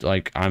 which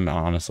like I'm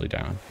honestly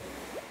down.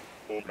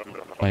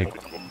 Like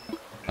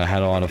I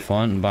had a lot of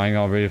fun buying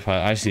all Radio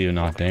 5. I see you,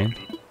 not Dane.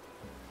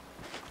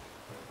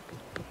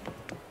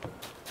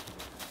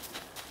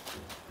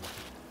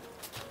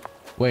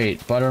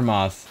 Wait,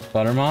 Buttermoth.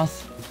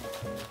 Buttermoth?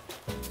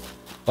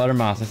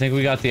 Buttermoth, I think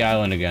we got the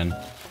island again.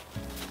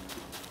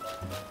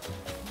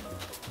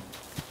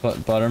 But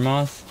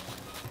Buttermoth?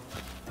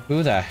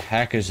 Who the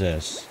heck is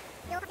this?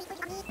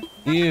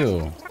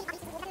 You.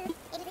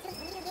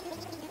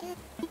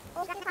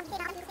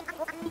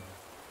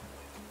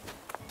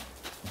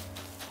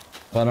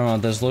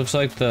 Buttermoth, this looks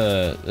like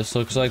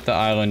the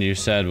island you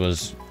said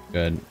was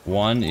good.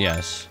 One,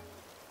 yes.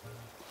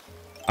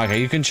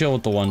 Okay, you can chill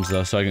with the ones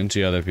though, so I can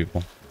see other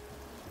people.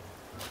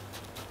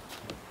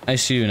 I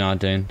see you, not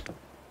Dane.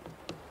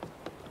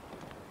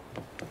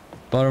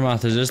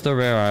 Buttermoth, is this the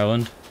rare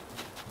island?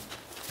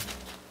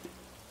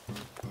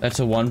 That's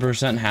a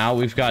 1% how?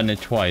 We've gotten it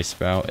twice,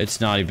 bro.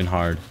 It's not even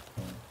hard.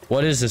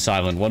 What is this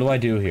island? What do I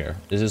do here?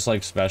 Is this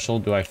like special?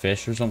 Do I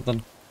fish or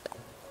something?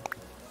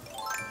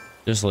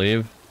 Just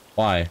leave?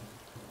 Why?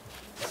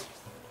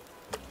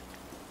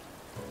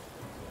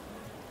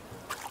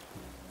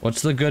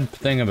 What's the good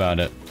thing about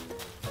it?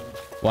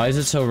 Why is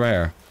it so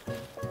rare?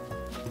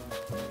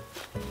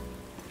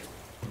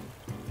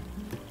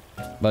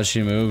 But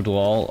she moved,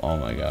 lol. Oh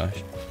my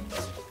gosh.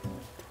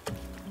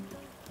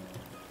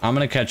 I'm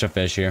gonna catch a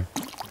fish here.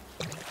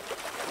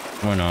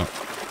 Or not.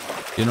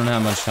 You don't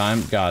have much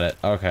time? Got it.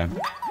 Okay.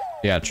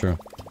 Yeah, true.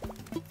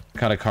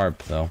 Caught a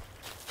carp, though.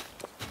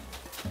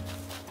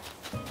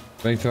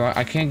 Breakthrough.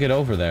 I can't get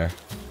over there.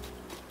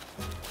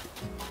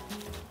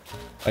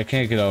 I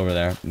can't get over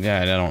there.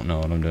 Yeah, I don't know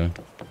what I'm doing.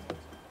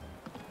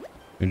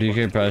 Your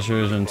DK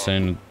pressure is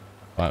insane with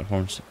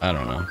platforms. I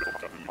don't know.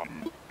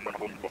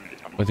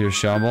 With your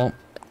shovel?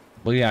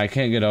 Well, yeah, I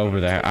can't get over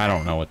there. I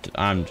don't know what to,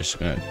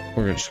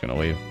 we're just gonna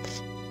leave.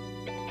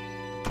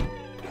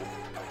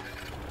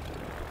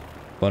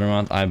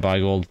 Buttermouth, I buy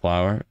gold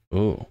flower.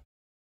 Ooh.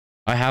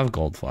 I have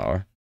gold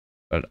flower,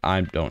 but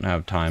I don't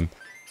have time.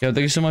 Yo,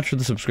 thank you so much for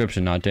the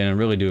subscription, not Dan. I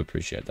really do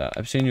appreciate that.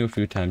 I've seen you a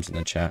few times in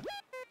the chat.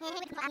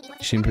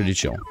 You seem pretty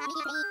chill.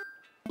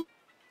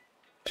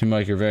 Seem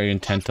like you're very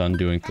intent on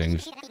doing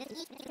things.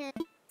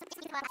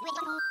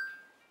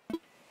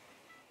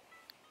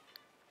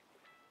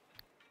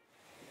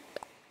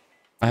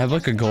 I have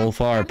like a gold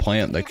flower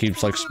plant that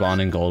keeps like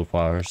spawning gold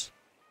flowers.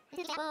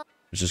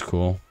 Which is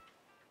cool.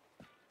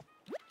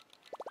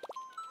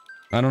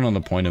 I don't know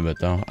the point of it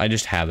though. I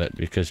just have it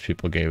because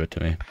people gave it to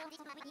me.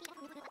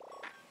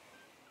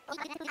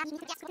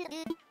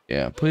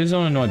 Yeah, please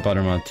don't annoy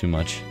Buttermouth too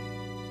much.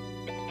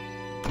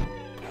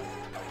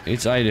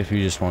 It's alright if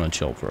you just want to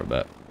chill for a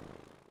bit.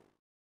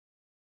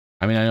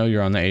 I mean, I know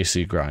you're on the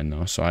AC grind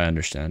though, so I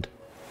understand.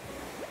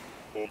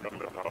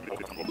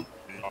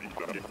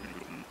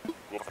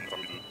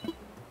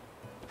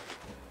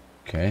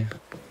 Okay.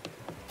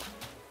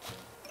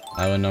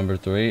 Island number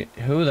 3.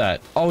 Who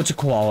that? Oh, it's a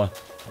koala.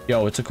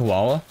 Yo, it's a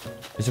koala?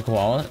 It's a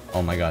koala?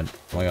 Oh my god.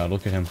 Oh my god,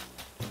 look at him.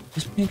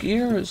 His pink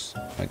ears.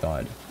 Oh my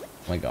god.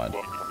 Oh my god.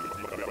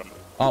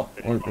 Oh,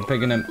 we're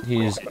picking him.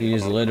 He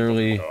is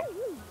literally...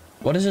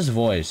 What is his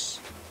voice?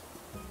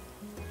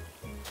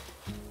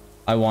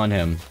 I want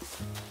him.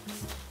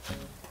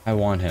 I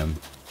want him.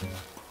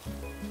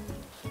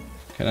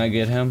 Can I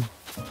get him?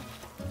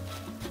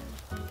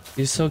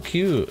 He's so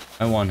cute.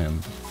 I want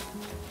him.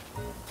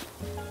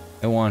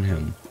 I want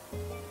him.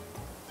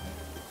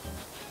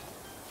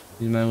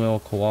 He's my little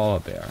koala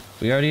bear.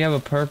 We already have a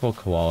purple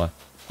koala.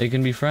 They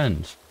can be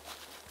friends.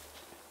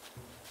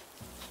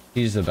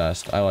 He's the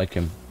best. I like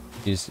him.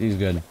 He's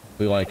good.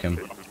 We like him.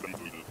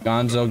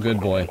 Gonzo, good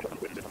boy.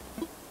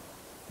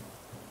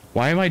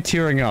 Why am I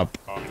tearing up?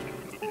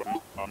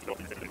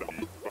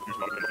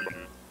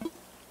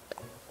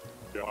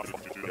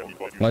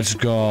 Let's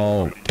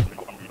go.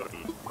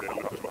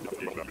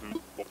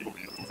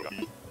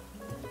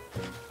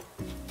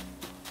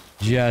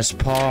 Yes,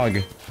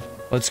 Pog.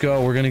 Let's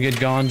go. We're gonna get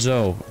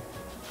Gonzo.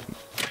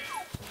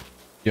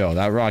 Yo,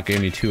 that rock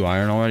gave me 2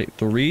 iron already.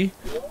 3?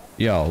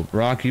 Yo,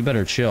 Rock, you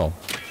better chill.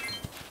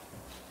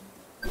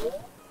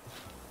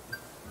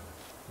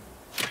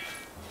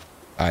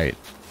 Alright.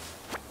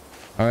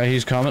 Alright,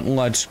 he's coming.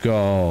 Let's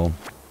go.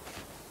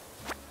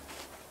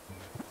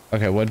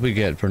 Okay, what did we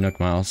get for Nook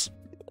Miles?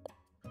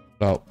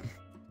 Oh,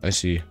 I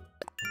see.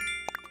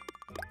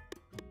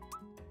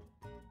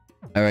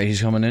 Alright,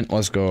 he's coming in.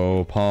 Let's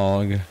go,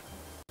 Pog.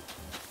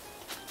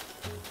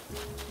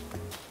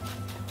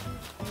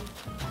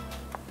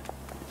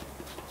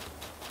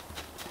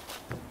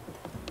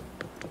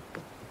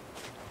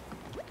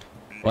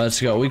 Let's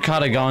go. We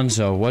caught a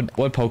Gonzo. What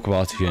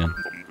Pokeball is he in?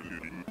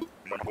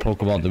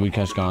 Pokeball did we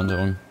catch Gonzo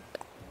in?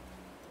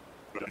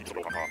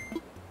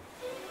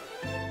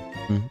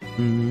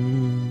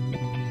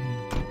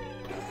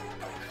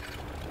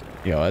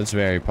 Yo, that's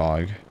very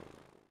Pog.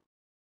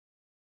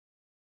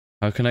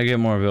 How can I get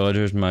more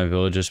villagers in my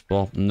villages?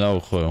 Well, no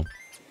clue.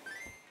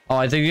 Oh,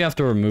 I think you have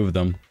to remove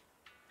them. Do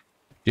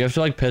you have to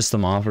like piss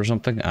them off or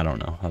something? I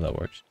don't know how that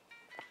works.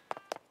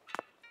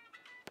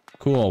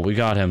 Cool, we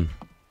got him.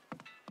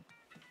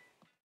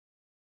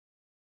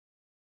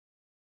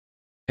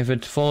 If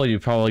it's full, you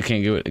probably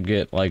can't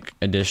get like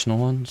additional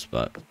ones,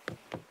 but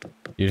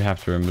you'd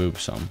have to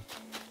remove some.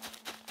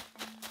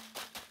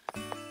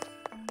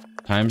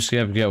 Time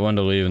skip, get one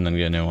to leave, and then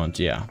get new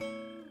ones. Yeah.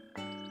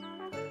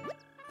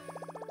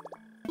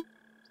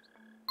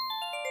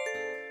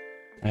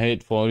 I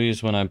hate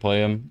floaties when I play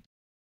them.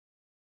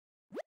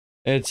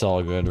 It's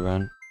all good,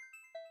 Ren.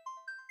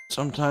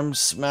 Sometimes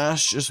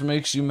Smash just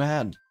makes you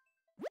mad.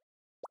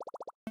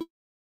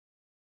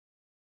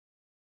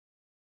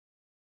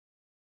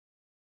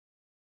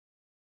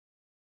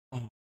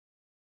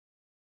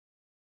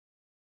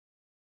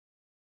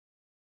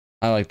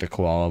 I like the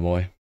koala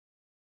boy.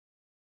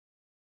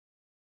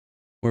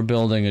 We're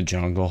building a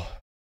jungle.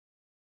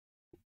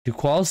 Do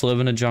koalas live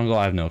in a jungle?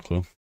 I have no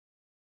clue.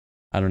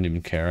 I don't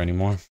even care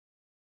anymore.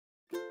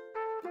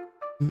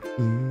 They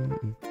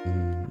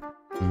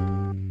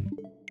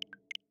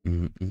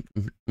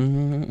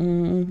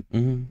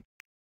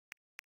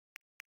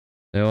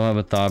will have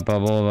a thought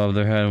bubble above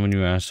their head. When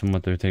you ask them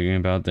what they're thinking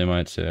about, they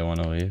might say they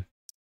want to leave.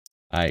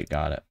 I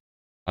got it.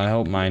 I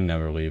hope mine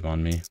never leave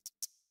on me.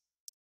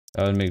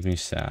 That would make me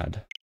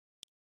sad.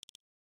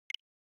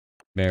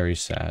 Very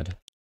sad.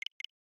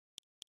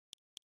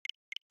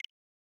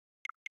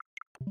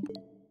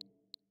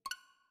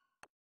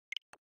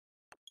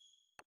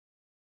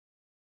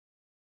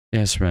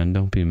 Yes, Ren,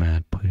 don't be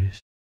mad,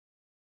 please.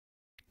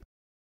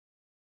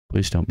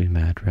 Please don't be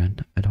mad,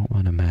 Ren. I don't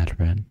want a mad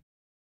Ren.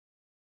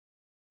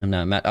 I'm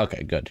not mad.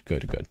 Okay, good,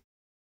 good, good.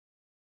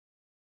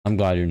 I'm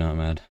glad you're not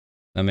mad.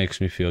 That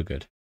makes me feel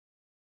good.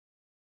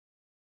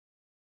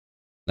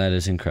 That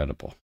is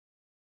incredible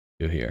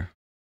to hear.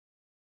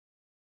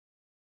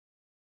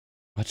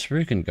 Let's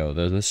freaking go,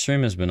 though. This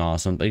stream has been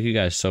awesome. Thank you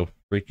guys so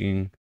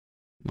freaking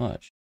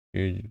much.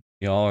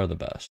 Y'all are the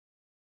best.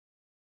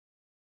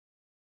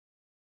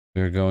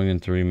 We're going in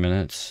 3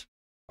 minutes.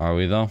 Are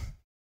we, though?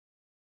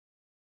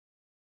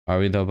 Are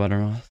we, though,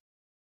 Buttermoth?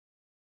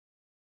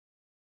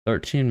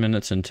 13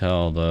 minutes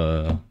until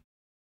the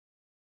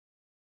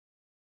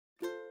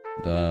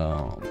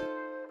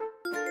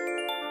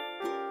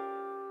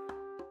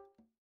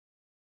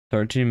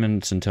 13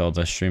 minutes until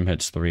the stream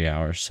hits 3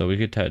 hours, so we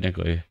could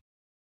technically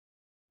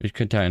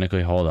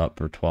hold up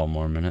for 12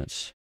 more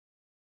minutes.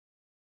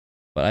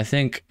 But I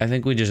think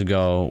we just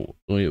go,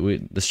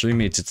 the stream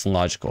meets its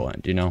logical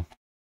end, you know?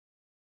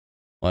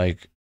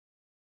 Like,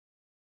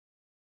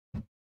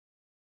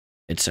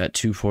 it's at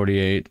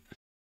 2:48.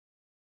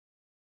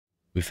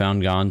 We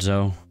found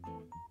Gonzo.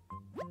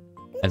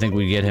 I think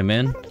we get him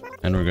in,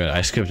 and we're good.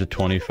 I skipped to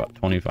 25.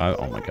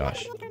 Oh my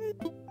gosh.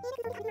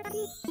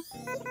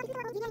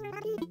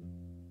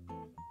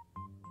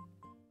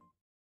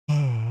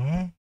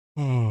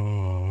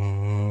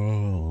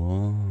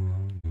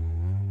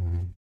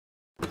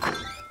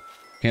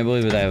 Can't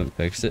believe that I haven't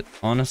fixed it.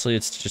 Honestly,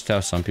 it's just how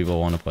some people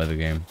want to play the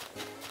game.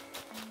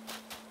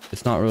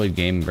 It's not really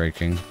game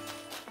breaking.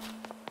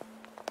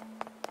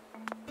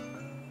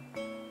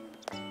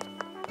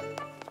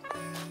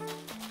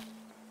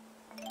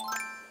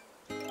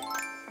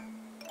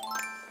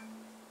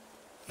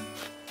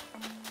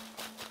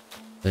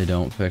 They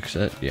don't fix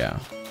it? Yeah,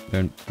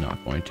 they're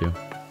not going to.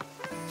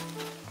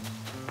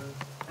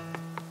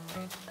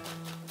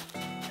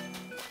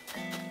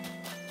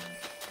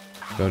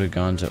 Go to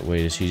Gonzo.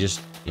 Wait, is he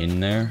just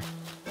in there?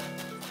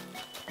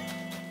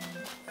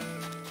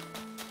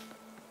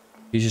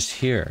 He's just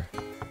here.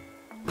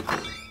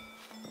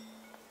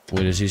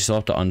 Wait, does he still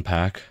have to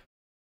unpack?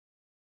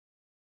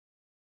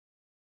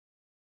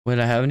 Wait,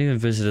 I haven't even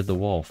visited the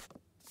wolf.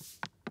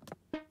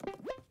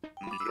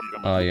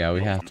 Oh yeah,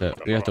 we have to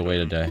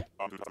wait a day.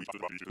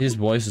 His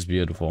voice is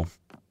beautiful.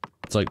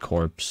 It's like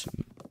corpse.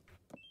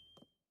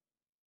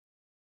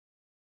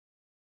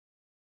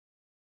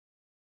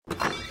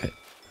 Okay.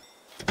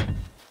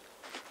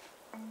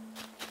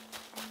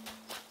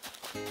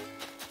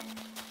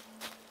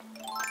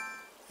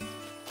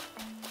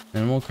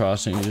 Animal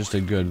Crossing is just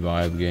a good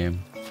vibe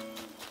game.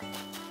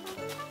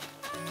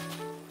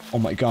 Oh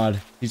my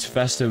god, he's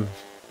festive.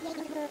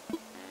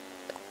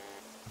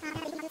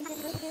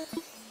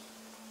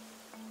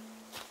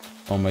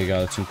 Oh my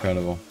god, that's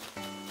incredible.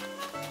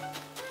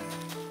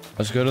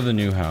 Let's go to the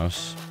new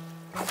house.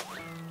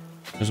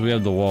 Because we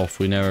have the wolf.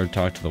 We never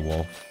talked to the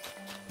wolf.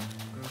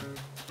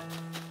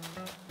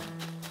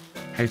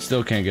 I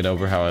still can't get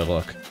over how I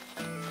look.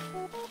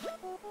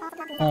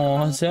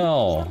 Oh,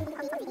 Zell.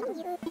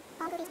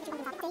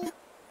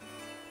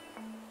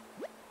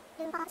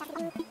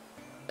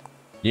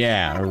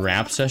 Yeah, a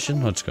rap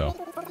session? Let's go.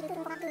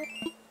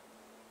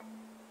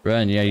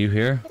 Ren, yeah, you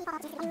here?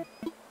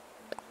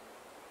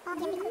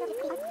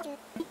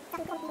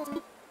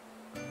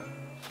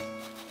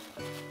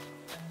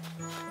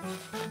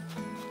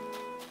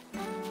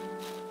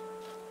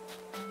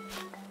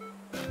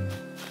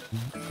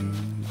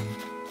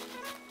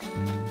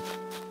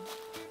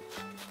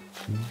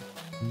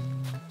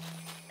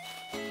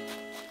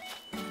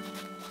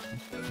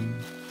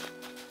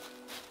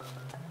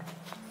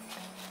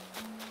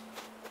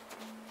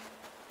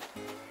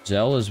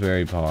 Zell is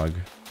very pog.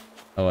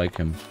 I like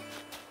him.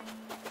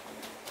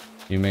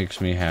 He makes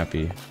me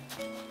happy.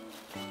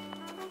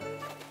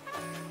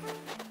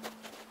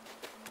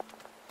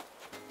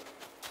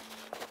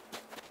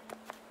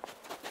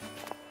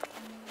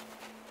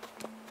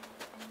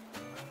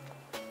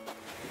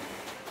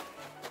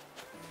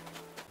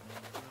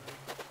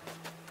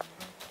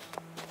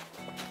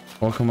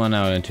 Well, come on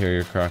out,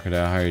 Interior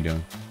Crocodile. How are you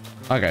doing?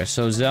 Okay,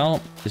 so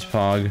Zell is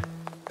pog.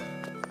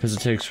 Because it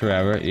takes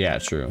forever. Yeah,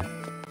 true.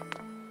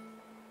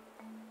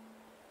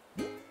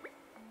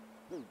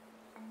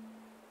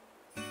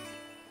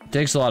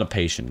 Takes a lot of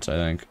patience, I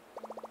think.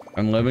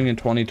 I'm living in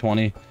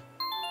 2020.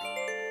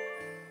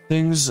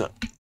 Things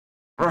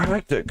are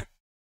hectic.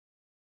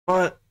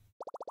 But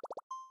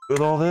with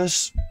all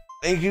this,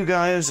 thank you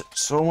guys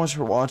so much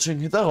for watching.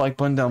 Hit that like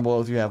button down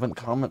below if you haven't.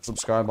 Comment,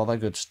 subscribe, all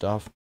that good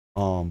stuff.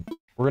 We're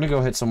gonna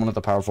go hit someone with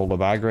the powerful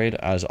Lebag raid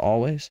as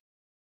always.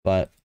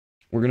 But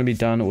we're gonna be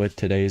done with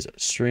today's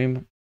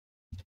stream.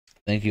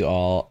 Thank you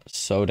all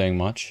so dang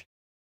much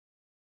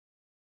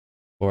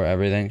for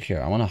everything.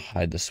 Here, I want to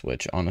hide the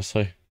Switch,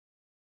 honestly.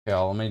 Okay,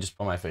 let me just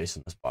put my face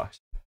in this box.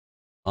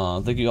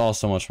 Thank you all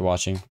so much for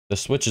watching. The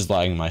Switch is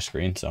lagging my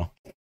screen, so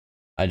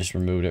I just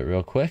removed it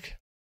real quick.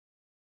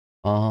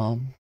 Alright,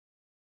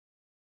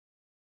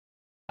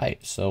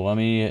 so let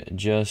me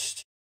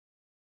just...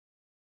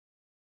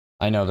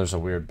 I know there's a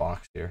weird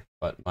box here,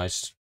 but my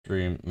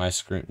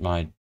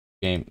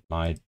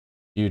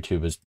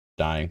YouTube is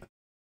dying.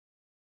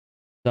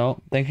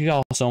 So, thank you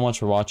all so much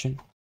for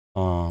watching.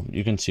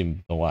 You can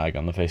see the lag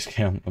on the face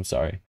cam, I'm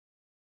sorry.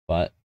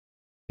 But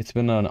it's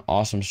been an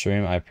awesome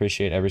stream. I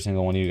appreciate every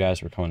single one of you guys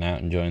for coming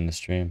out and joining the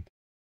stream.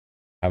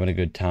 Having a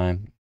good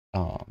time.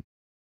 I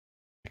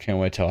can't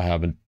wait till I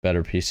have a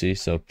better PC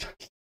so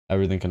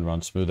everything can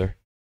run smoother.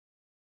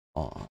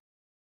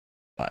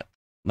 But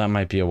that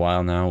might be a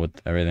while now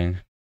with everything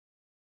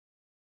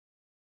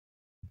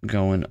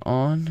going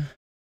on.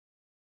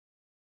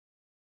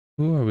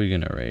 Who are we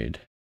gonna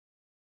raid?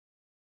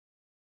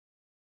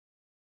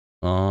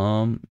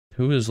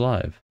 Who is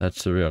live?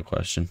 That's the real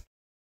question.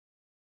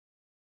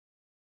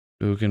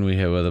 Who can we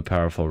hit with a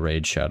powerful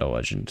raid Shadow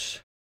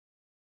Legends?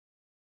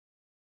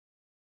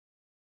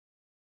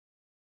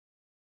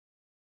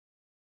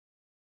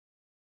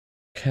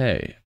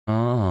 Okay,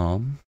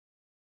 yo,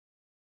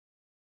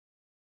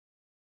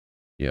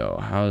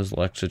 how's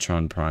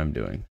Lexitron Prime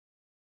doing?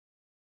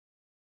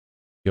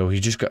 Yo, he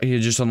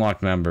just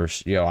unlocked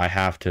members. Yo, I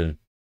have to.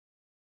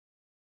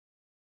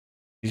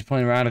 He's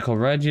playing Radical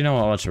Red. You know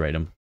what? Let's raid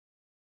him.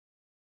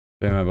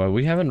 But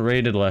we haven't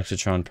raided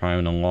Lexitron Prime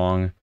in a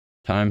long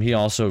time. He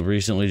also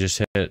recently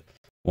just hit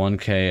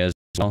 1K as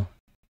well.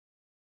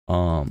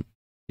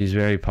 He's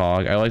very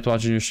pog. I liked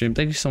watching your stream.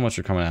 Thank you so much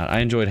for coming out. I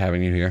enjoyed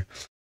having you here.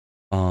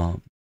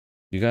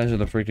 You guys are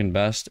the freaking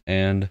best.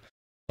 And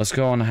let's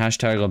go on the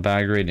hashtag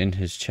Lebag raid in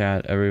his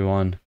chat.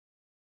 Everyone,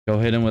 go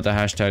hit him with the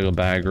hashtag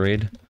Lebag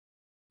raid.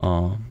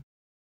 I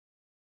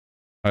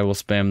will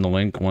spam the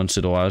link once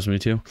it allows me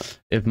to.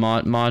 If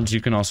mods,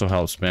 you can also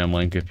help spam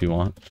link if you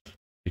want,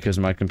 because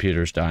my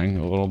computer's dying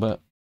a little bit.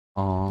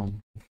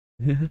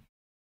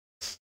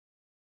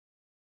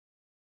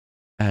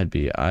 That'd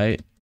be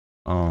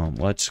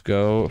let's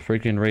go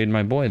freaking raid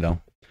my boy though.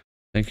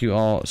 Thank you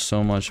all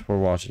so much for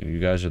watching. You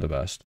guys are the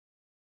best.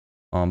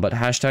 But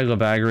hashtag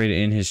Lebag raid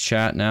in his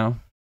chat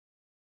now.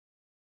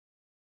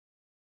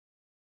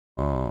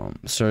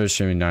 Started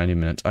streaming 90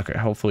 minutes. Okay,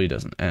 hopefully it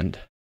doesn't end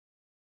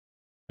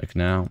like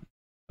now.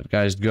 But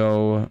guys,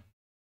 go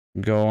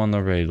on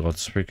the raid.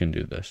 Let's freaking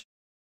do this.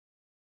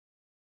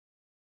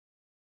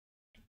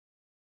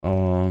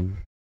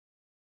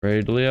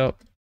 Raid Leo.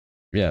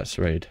 Yes,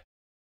 raid.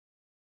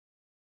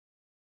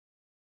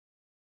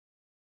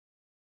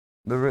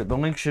 The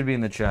link should be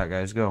in the chat,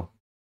 guys. Go.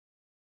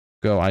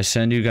 I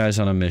send you guys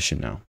on a mission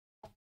now.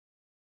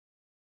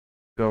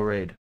 Go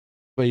raid.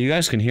 Wait, you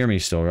guys can hear me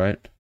still, right?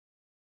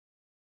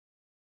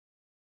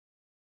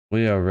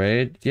 Leo,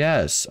 raid?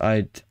 Yes,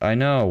 I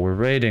know. We're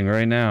raiding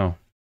right now.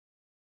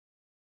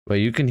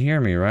 Wait, you can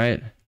hear me,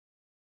 right?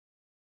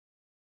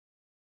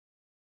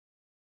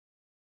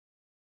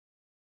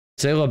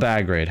 Say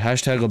Lebag raid.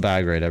 Hashtag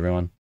Lebag raid,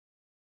 everyone.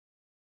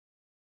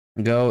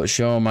 Go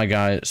show my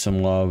guy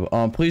some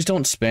love. Please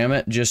don't spam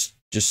it. Just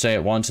say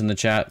it once in the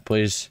chat,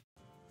 please.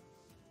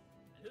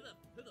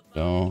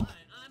 Go.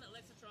 I'm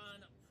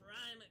Alexatron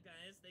Prime,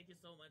 guys. Thank you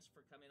so much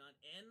for coming on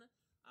in.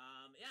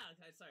 Yeah,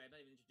 okay, sorry, I'm not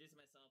even introducing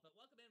myself, but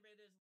welcome in,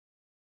 Raiders.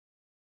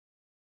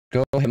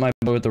 Go hit my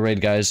boy with the raid,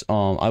 guys.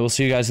 I will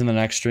see you guys in the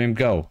next stream.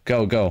 Go.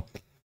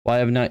 Why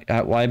have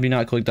you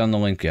not clicked on the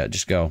link yet?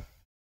 Just go.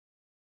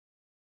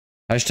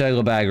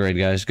 Hashtag LeBag raid,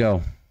 guys.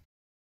 Go.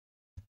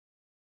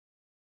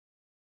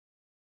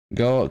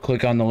 Go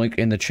click on the link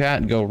in the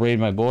chat and go raid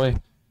my boy.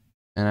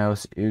 And I will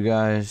see you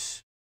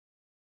guys.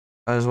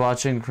 I was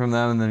watching from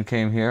them and then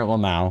came here.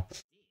 Lamau.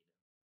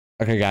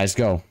 Okay, guys,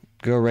 go.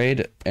 Go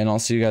raid, and I'll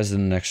see you guys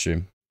in the next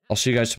stream. I'll see you guys tomorrow.